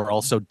 Seymour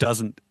also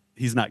doesn't,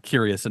 he's not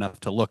curious enough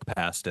to look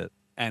past it,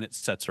 and it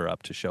sets her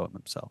up to show him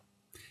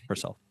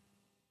herself.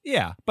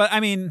 Yeah, but I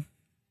mean,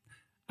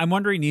 I'm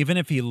wondering, even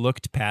if he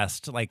looked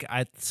past, like,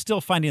 I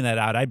still finding that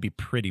out, I'd be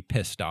pretty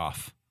pissed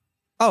off.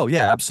 Oh,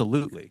 yeah,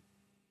 absolutely.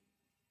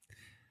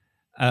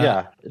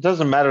 Yeah, it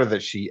doesn't matter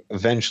that she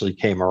eventually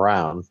came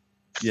around.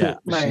 Yeah.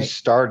 She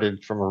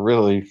started from a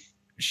really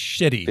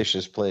shitty,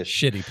 vicious place.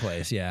 Shitty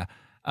place, yeah.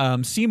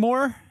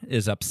 Seymour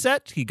is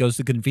upset. He goes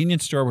to the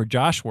convenience store where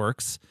Josh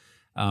works,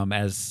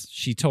 as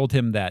she told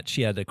him that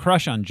she had a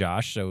crush on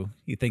Josh, so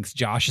he thinks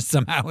Josh is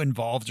somehow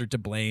involved or to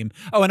blame.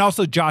 Oh, and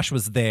also Josh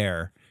was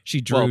there.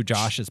 She drew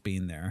Josh as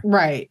being there.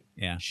 Right.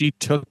 Yeah. She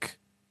took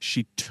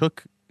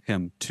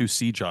him to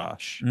see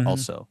Josh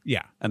also.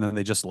 Yeah. And then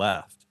they just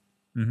left.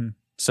 Mm-hmm.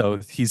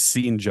 So he's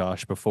seen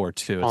Josh before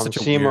too. It's such a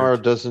Seymour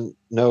weird... doesn't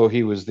know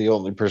he was the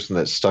only person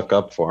that stuck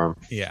up for him.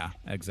 Yeah,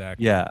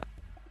 exactly. Yeah.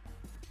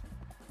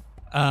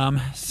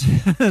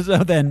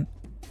 So then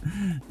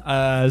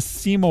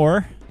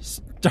Seymour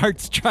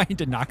starts trying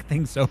to knock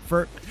things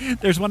over.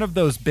 There's one of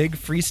those big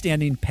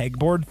freestanding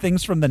pegboard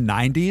things from the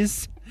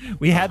 90s.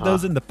 We had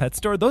those in the pet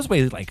store. Those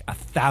weighed like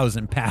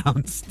 1,000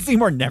 pounds.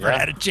 Seymour never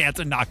had a chance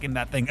of knocking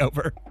that thing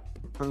over.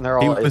 And they're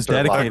He all was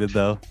dedicated,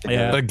 though.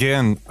 Yeah.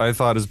 Again, I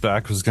thought his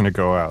back was going to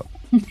go out.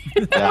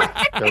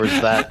 Yeah, there was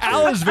that.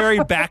 Al is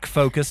very back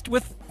focused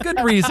with good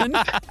reason.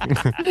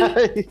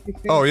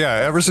 Oh yeah,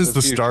 ever since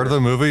the start of the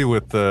movie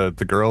with the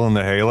girl in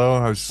the halo,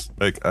 I was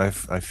like, I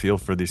feel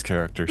for these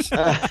characters.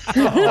 Oh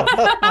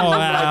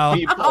wow!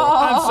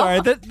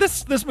 I'm sorry.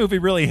 This movie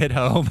really hit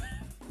home.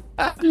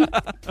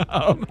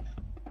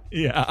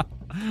 Yeah.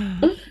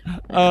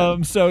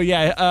 So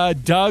yeah,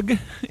 Doug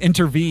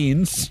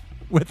intervenes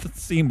with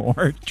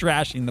Seymour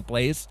trashing the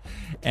place,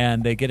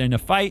 and they get in a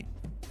fight.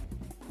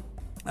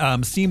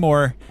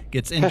 Seymour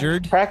gets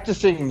injured.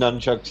 Practicing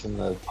nunchucks in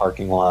the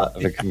parking lot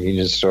of a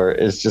convenience store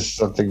is just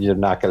something you're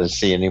not going to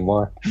see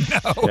anymore.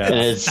 No. And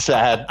it's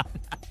sad.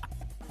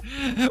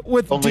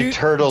 With Only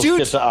turtles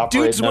get to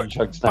operate dudes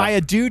nunchucks now. by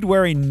a dude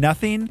wearing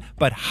nothing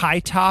but high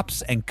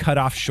tops and cut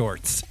off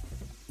shorts.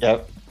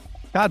 Yep.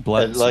 God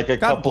bless. And like a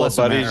God couple of bless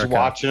buddies America.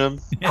 watching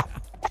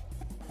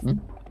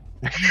him.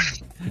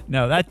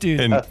 No, that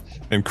dude.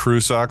 And crew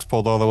socks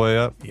pulled all the way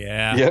up.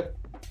 Yeah. Yep.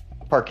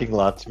 Parking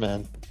lots,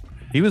 man.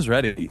 He was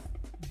ready.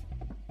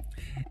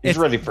 He's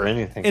ready for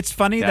anything. It's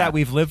funny Yeah. that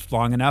we've lived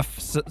long enough.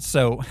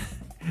 So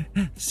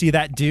see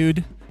that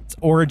dude? Its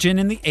origin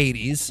in the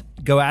 80s,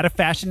 go out of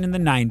fashion in the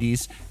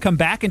 90s, come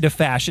back into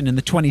fashion in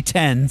the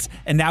 2010s,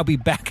 and now be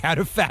back out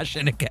of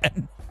fashion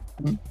again.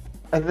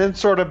 And then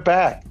sort of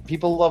back.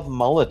 People love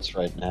mullets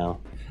right now.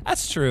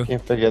 That's true.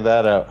 Can't figure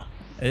that out.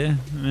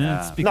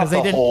 It's because Not they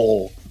the didn't.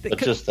 whole, but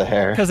just the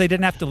hair. Because they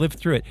didn't have to live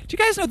through it. Do you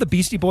guys know the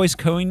Beastie Boys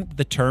coined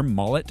the term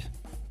mullet?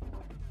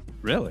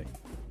 Really?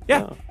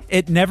 Yeah.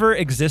 It never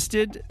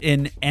existed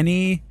in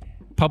any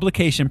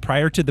publication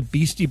prior to the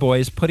Beastie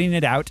Boys putting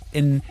it out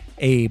in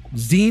a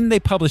zine they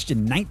published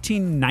in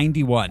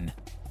 1991.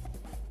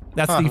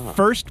 That's the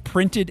first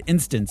printed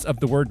instance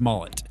of the word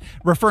mullet,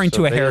 referring So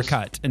to a they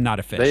haircut and not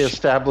a fish. They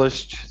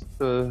established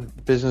the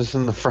business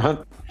in the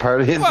front,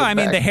 party in well, the I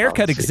mean, back. the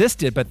haircut Obviously.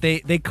 existed, but they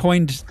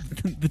coined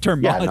the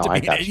term Yeah, mullet no, to I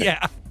mean gotcha. it.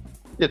 Yeah.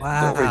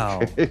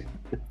 Wow.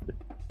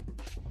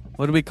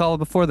 What do we call it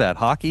before that?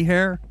 Hockey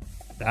hair?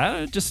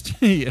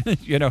 Just, you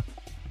know,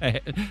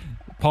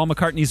 Paul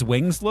McCartney's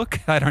wings look?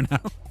 I don't know.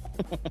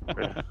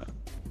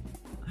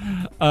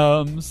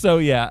 So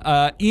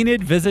yeah,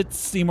 Enid visits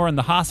Seymour in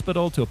the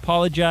hospital to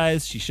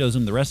apologize. She shows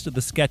him the rest of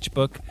the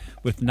sketchbook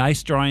with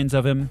nice drawings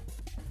of him.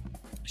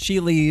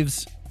 She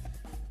leaves.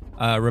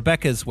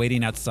 Rebecca's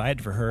waiting outside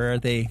for her.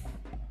 They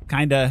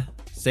kind of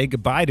say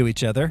goodbye to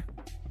each other.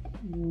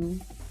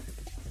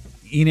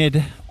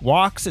 Enid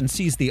walks and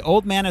sees the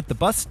old man at the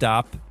bus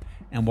stop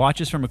and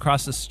watches from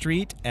across the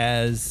street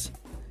as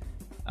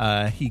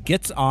he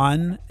gets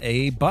on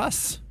a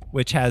bus,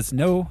 which has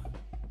no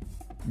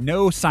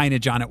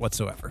signage on it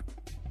whatsoever.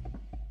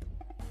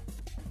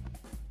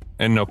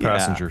 And no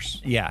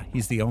passengers. Yeah,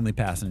 he's the only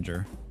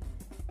passenger.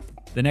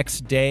 The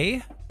next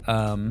day,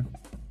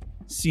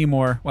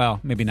 Seymour, well,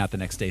 maybe not the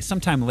next day,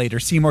 sometime later,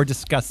 Seymour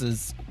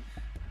discusses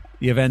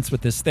the events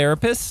with his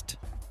therapist.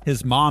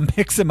 His mom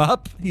picks him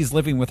up. He's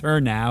living with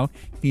her now.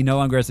 He no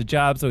longer has a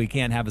job, so he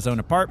can't have his own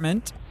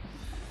apartment.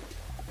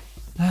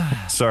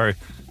 Sorry.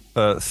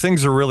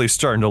 Things are really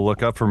starting to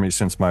look up for me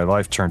since my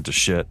life turned to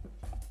shit.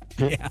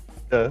 Yeah.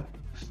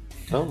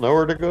 Well,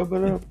 nowhere to go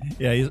but up.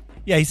 Yeah,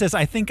 he says,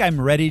 I think I'm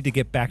ready to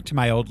get back to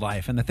my old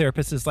life. And the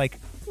therapist is like,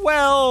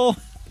 well,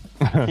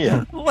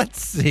 Yeah.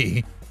 let's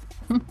see.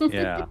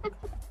 Yeah.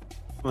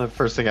 The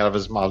first thing out of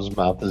his mom's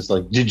mouth is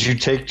like, did you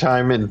take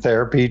time in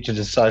therapy to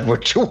decide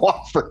what you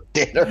want for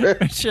dinner?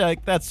 She's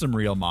like, that's some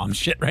real mom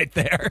shit right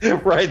there.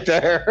 Right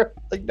there.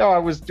 Like, no, I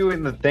was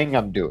doing the thing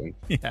I'm doing.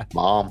 Yeah.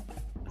 Mom.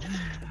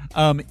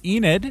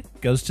 Enid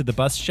goes to the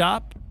bus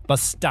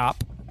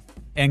stop,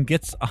 and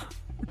gets I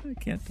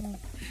can't talk.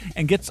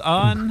 And gets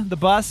on the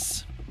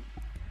bus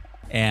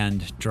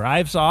and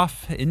drives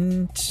off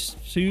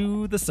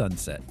into the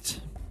sunset.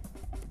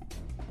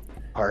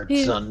 Hearts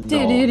unknown.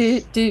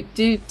 That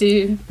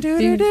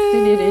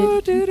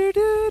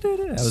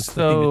was the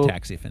thing to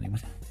Taxi, if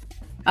anyone.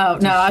 Oh,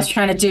 no, I was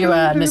trying to do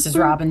Mrs.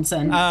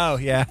 Robinson. Oh,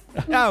 yeah.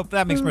 Oh,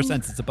 that makes more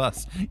sense. It's a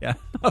bus. Yeah.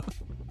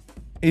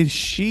 Is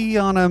she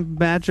on a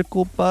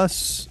magical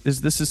bus?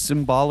 Is this a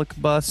symbolic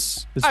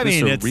bus? Is I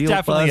this mean, a it's real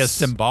definitely bus? a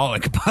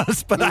symbolic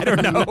bus, but I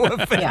don't know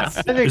if Yeah. it's...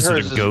 I think Is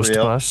hers it a ghost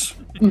real. bus?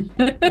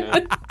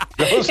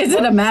 Ghost Is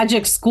it a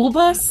magic school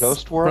bus?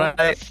 Ghost world?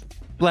 Right.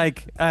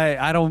 Like,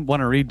 I don't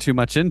want to read too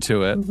much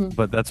into it,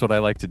 but that's what I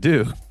like to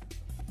do.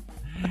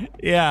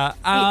 Yeah.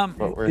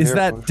 What we're Is here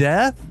that for.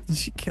 death? Did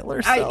she kill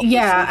herself?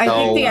 I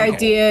think the No.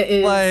 idea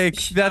is Like,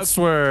 that's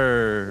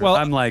where Well,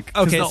 I'm like,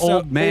 'cause okay, the so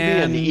old Maybe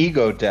man. an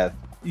ego death.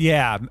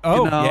 Yeah.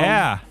 Oh, know?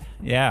 yeah.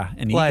 Yeah.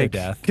 An ego like,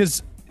 death.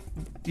 because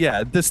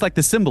Yeah, this like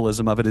the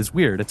symbolism of it is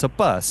weird. It's a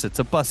bus. It's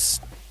a bus.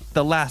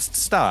 The last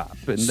stop,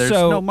 and there's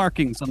So- no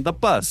markings on the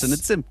bus, and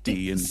it's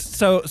empty. And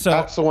So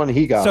That's the one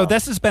he got. So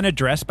this has been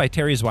addressed by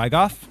Terry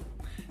Zwigoff.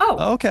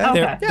 Oh,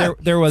 okay.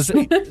 There was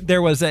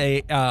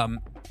a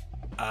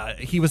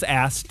he was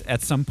asked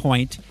at some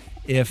point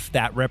if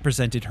that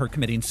represented her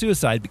committing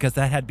suicide because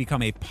that had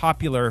become a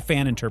popular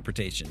fan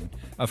interpretation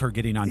of her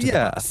getting onto the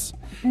bus.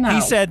 No.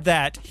 He said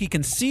that he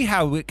can see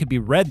how it could be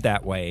read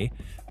that way,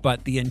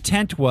 but the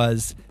intent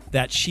was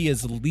that she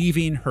is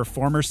leaving her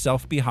former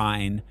self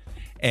behind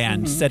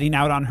and setting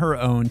out on her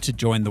own to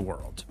join the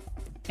world.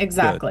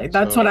 Exactly. Good.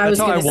 That's So what I was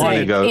that's how going to I wanted say.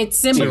 to go It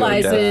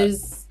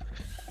symbolizes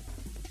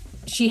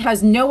she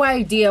has no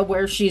idea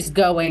where she's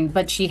going,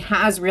 but she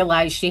has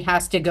realized she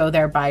has to go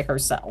there by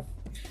herself.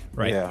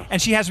 Right. Yeah.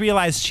 And she has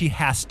realized she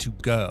has to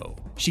go.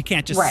 She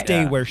can't just Right.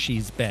 stay Yeah. where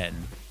she's been.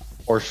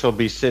 Or she'll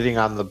be sitting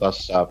on the bus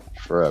stop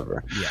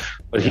forever. Yeah.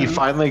 But he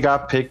finally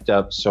got picked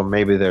up, so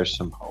maybe there's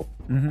some hope.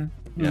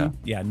 yeah,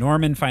 Yeah,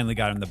 Norman finally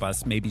got on the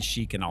bus. Maybe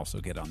she can also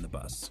get on the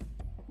bus.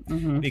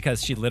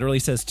 Because she literally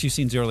says 2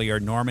 scenes earlier,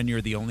 Norman,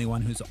 you're the only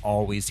one who's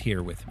always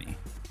here with me.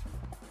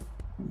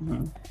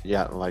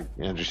 Yeah, like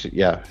Andrew said,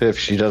 yeah, if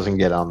she doesn't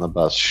get on the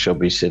bus, she'll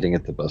be sitting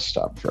at the bus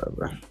stop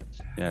forever.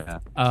 yeah.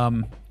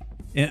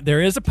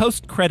 There is a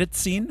post-credit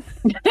scene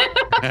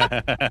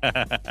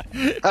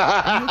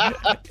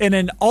in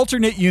an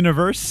alternate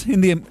universe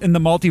in the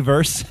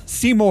multiverse.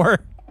 Seymour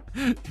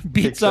beats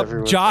Kicks up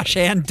everyone. Josh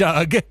and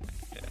Doug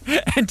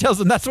and tells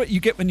them that's what you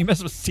get when you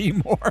mess with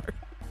Seymour.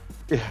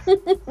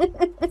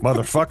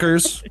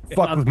 Motherfuckers,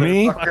 fuck with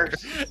me.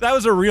 That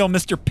was a real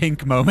Mr.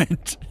 Pink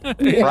moment.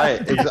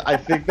 Right. I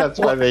think that's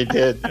why they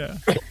did.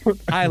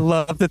 I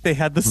love that they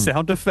had the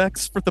sound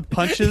effects for the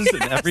punches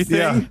and everything.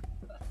 Yeah.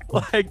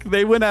 Like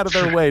they went out of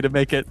their way to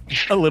make it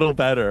a little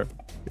better.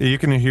 You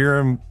can hear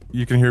him.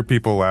 You can hear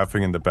people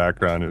laughing in the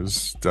background. It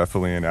was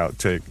definitely an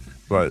outtake.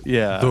 But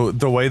Yeah.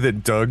 the way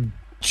that Doug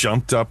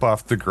jumped up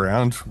off the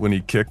ground when he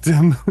kicked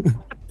him,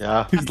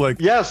 Yeah. he's like,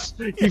 Yes,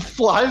 he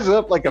flies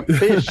up like a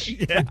fish.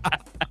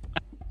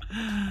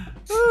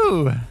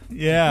 Ooh,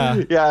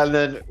 yeah. Yeah,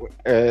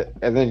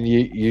 and then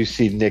you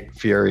see Nick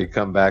Fury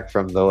come back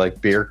from the like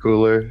beer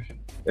cooler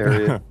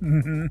area.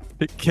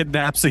 It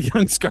kidnaps a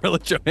young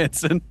Scarlett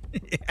Johansson,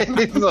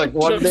 He's like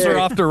one ships her day,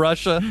 off to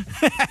Russia.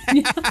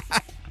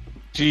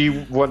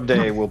 one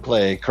day we'll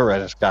play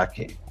Coretta Scott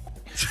King.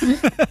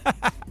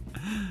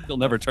 She'll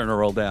never turn a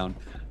roll down.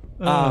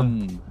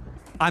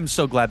 I'm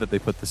so glad that they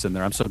put this in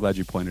there. I'm so glad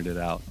you pointed it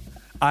out.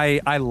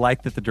 I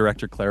like that the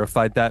director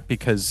clarified that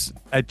because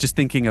just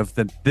thinking of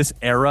this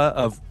era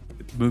of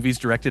movies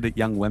directed at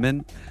young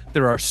women,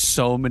 there are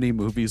so many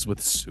movies with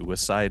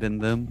suicide in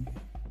them,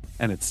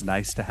 and it's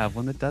nice to have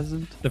one that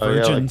doesn't. The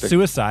Virgin like the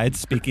Suicide,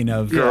 speaking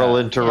of Girl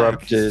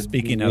Interrupted.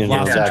 speaking of you know,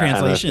 Lost in that kind of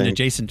Translation thing.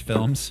 adjacent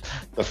films.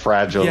 The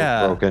fragile,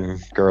 Yeah. broken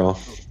girl.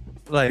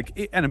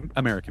 Like and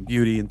American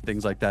Beauty and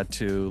things like that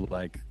too.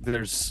 Like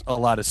there's a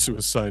lot of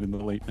suicide in the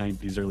late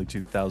 90s, early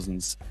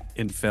 2000s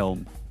in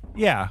film.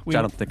 Yeah, Which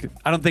I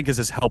don't think is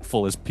as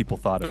helpful as people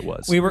thought it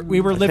was. we were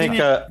I living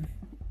think in,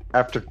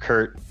 after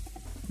Kurt,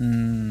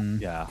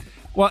 yeah.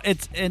 well,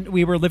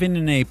 we were living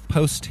in a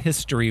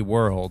post-history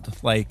world.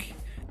 Like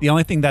the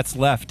only thing that's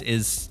left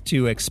is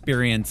to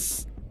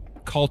experience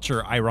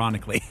culture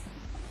ironically.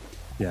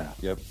 Yeah.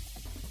 yep.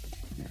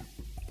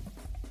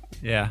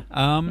 Yeah.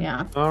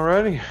 Yeah.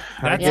 Alrighty,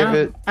 I That's- give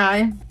it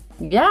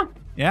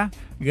Yeah.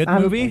 Good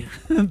Um, movie.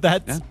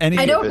 That's any.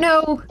 I don't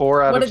know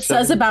 4 out what of it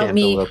says 7 about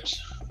me,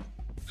 cantaloupes.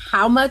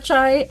 how much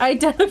I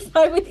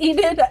identify with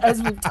Enid,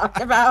 as we've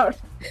talked about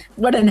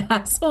what an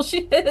asshole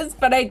she is.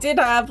 But I did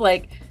have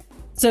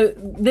so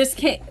this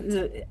came,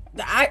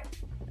 I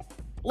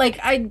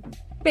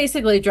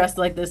basically dressed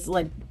like this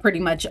pretty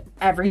much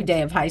every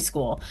day of high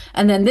school,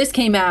 and then this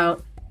came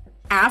out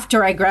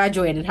after I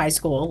graduated high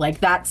school,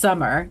 that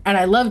summer, and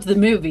I loved the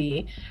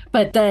movie.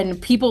 But then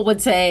people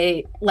would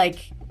say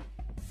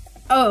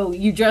 "Oh,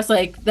 you dress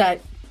like that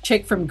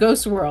chick from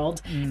Ghost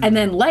World," and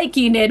then like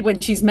Enid when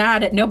she's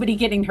mad at nobody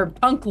getting her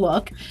punk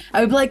look, I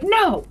would be like,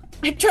 "No,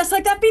 I dressed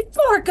like that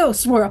before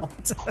Ghost World."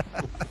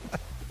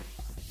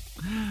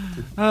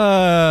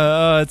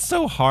 It's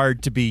so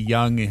hard to be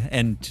young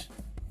and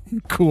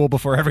cool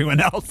before everyone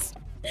else.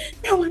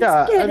 No one's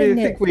Yeah, I getting mean,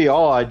 I it. think we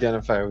all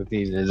identify with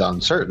Enid on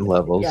certain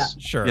levels. Yeah.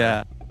 Sure.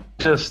 Yeah.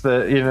 Just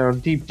that,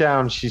 deep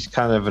down, she's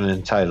kind of an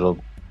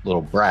entitled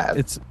little brat.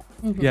 It's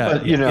Mm-hmm. yeah.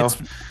 But, it's,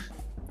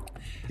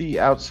 the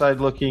outside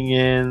looking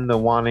in, the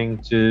wanting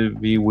to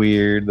be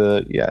weird,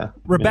 I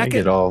Rebecca,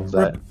 get all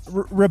that.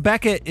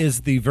 Rebecca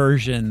is the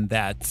version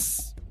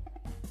that's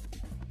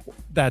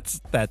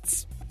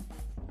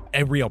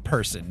a real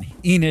person.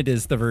 Enid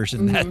is the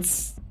version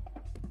that's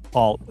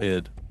all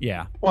id.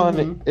 yeah. Well,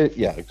 and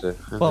exactly.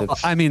 Well,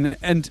 It's- I mean,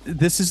 and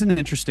this is an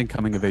interesting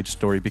coming of age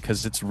story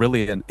because it's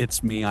really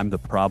it's me, I'm the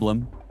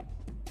problem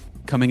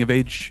coming of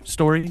age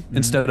story.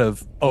 Instead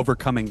of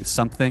overcoming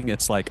something,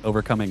 it's like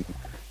overcoming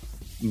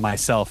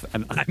myself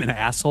and I'm an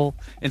asshole.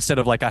 Instead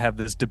of I have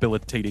this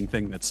debilitating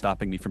thing that's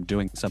stopping me from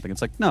doing something.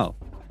 It's like, no,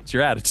 it's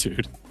your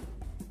attitude.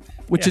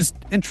 which Yeah. is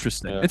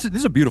interesting. Yeah. This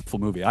is a beautiful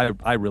movie.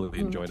 I really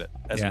enjoyed it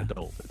as an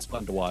adult. It's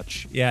fun to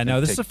watch. Yeah, no,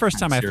 and this is take the first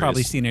time I've serious.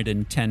 probably seen it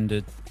in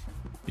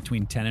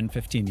between 10 and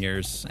 15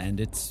 years,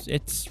 and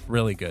it's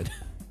really good.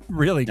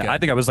 Really good. Yeah, I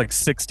think I was like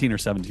 16 or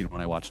 17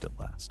 when I watched it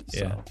last. So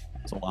Yeah.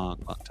 it's a long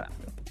time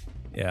ago.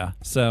 Yeah.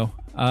 So,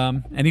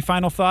 any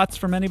final thoughts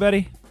from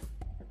anybody?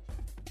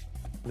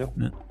 Nope.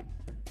 No.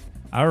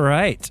 All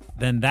right.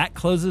 Then that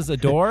closes a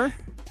door.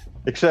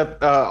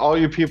 Except all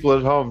you people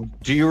at home,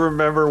 do you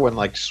remember when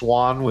like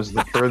Swan was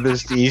the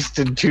furthest east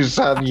in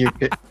Tucson? You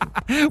could,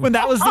 When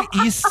that was the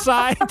east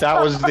side. that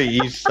was the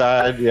east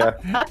side. Yeah.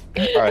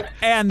 All right.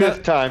 And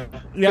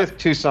fifth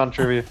Tucson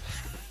trivia.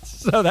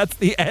 So that's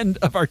the end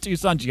of our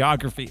Tucson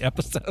geography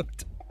episode.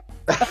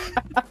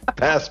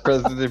 Past,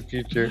 present, and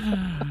future.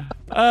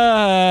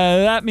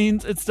 That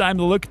means it's time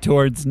to look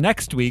towards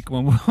next week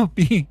when we'll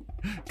be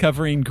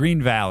covering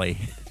Green Valley.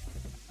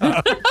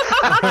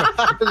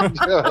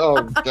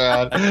 Oh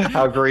God!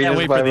 How green Can't is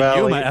wait my for the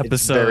valley? Yuma It's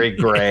episode. very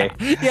gray.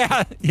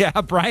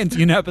 Yeah. Brian's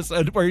Yuma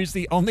episode where he's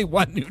the only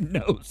one who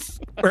knows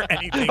where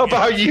anything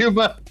About is.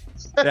 Yuma.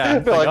 Yeah,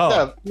 They're like,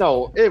 oh.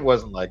 no, it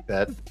wasn't like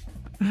that.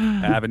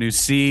 Avenue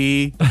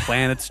C,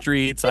 Planet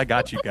Streets. I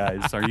got you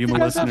guys. Our Yuma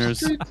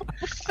listeners.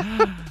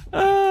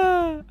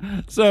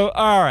 So,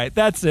 all right,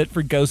 that's it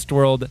for Ghost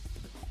World.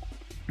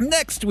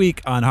 Next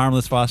week on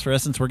Harmless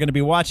Phosphorescence, we're going to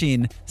be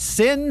watching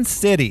Sin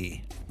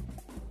City.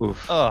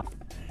 Oof.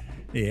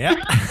 Yeah.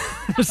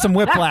 There's some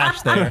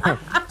whiplash there.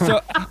 So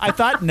I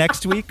thought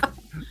next week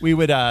we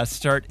would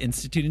start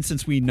instituting,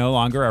 since we no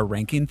longer are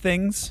ranking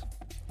things.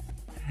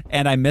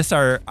 And I miss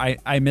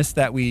I miss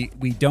that we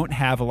don't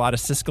have a lot of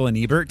Siskel and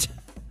Ebert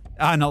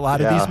on a lot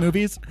of these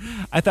movies.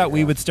 I thought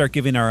we would start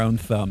giving our own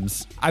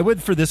thumbs. I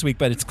would for this week,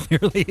 but it's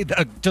clearly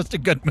just a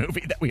good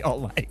movie that we all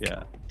like.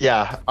 Yeah.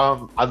 Yeah.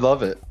 I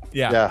love it.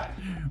 Yeah.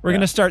 We're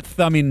going to start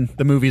thumbing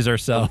the movies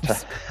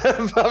ourselves.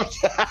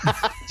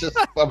 Just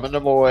thumbing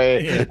them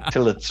away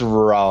till it's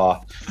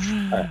raw.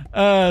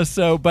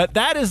 But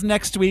that is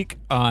next week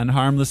on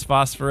Harmless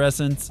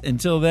Phosphorescence.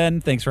 Until then,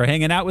 thanks for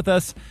hanging out with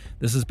us.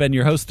 This has been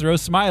your host, Thoreau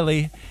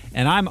Smiley,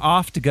 and I'm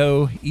off to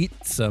go eat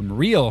some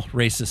real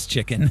racist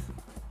chicken.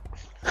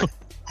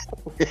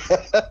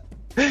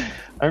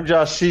 I'm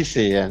Josh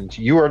Cece, and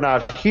you are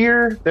not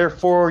here,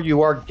 therefore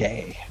you are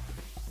gay.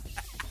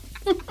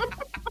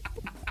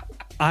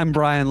 I'm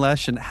Brian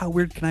Lesh, and how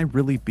weird can I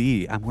really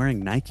be? I'm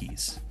wearing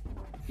Nikes.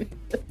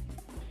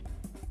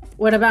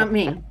 What about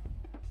me?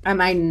 Am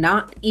I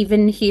not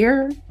even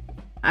here?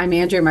 I'm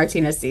Andrea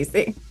Martinez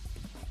CC.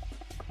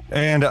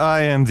 And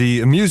I am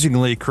the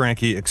amusingly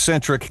cranky,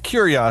 eccentric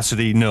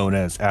curiosity known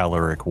as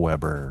Alaric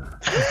Weber.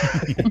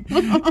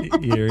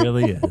 He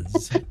really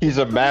is. He's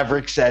a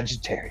maverick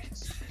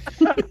Sagittarius.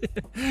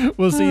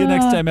 We'll see you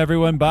next time,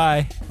 everyone.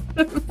 Bye.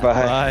 Bye.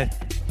 Bye.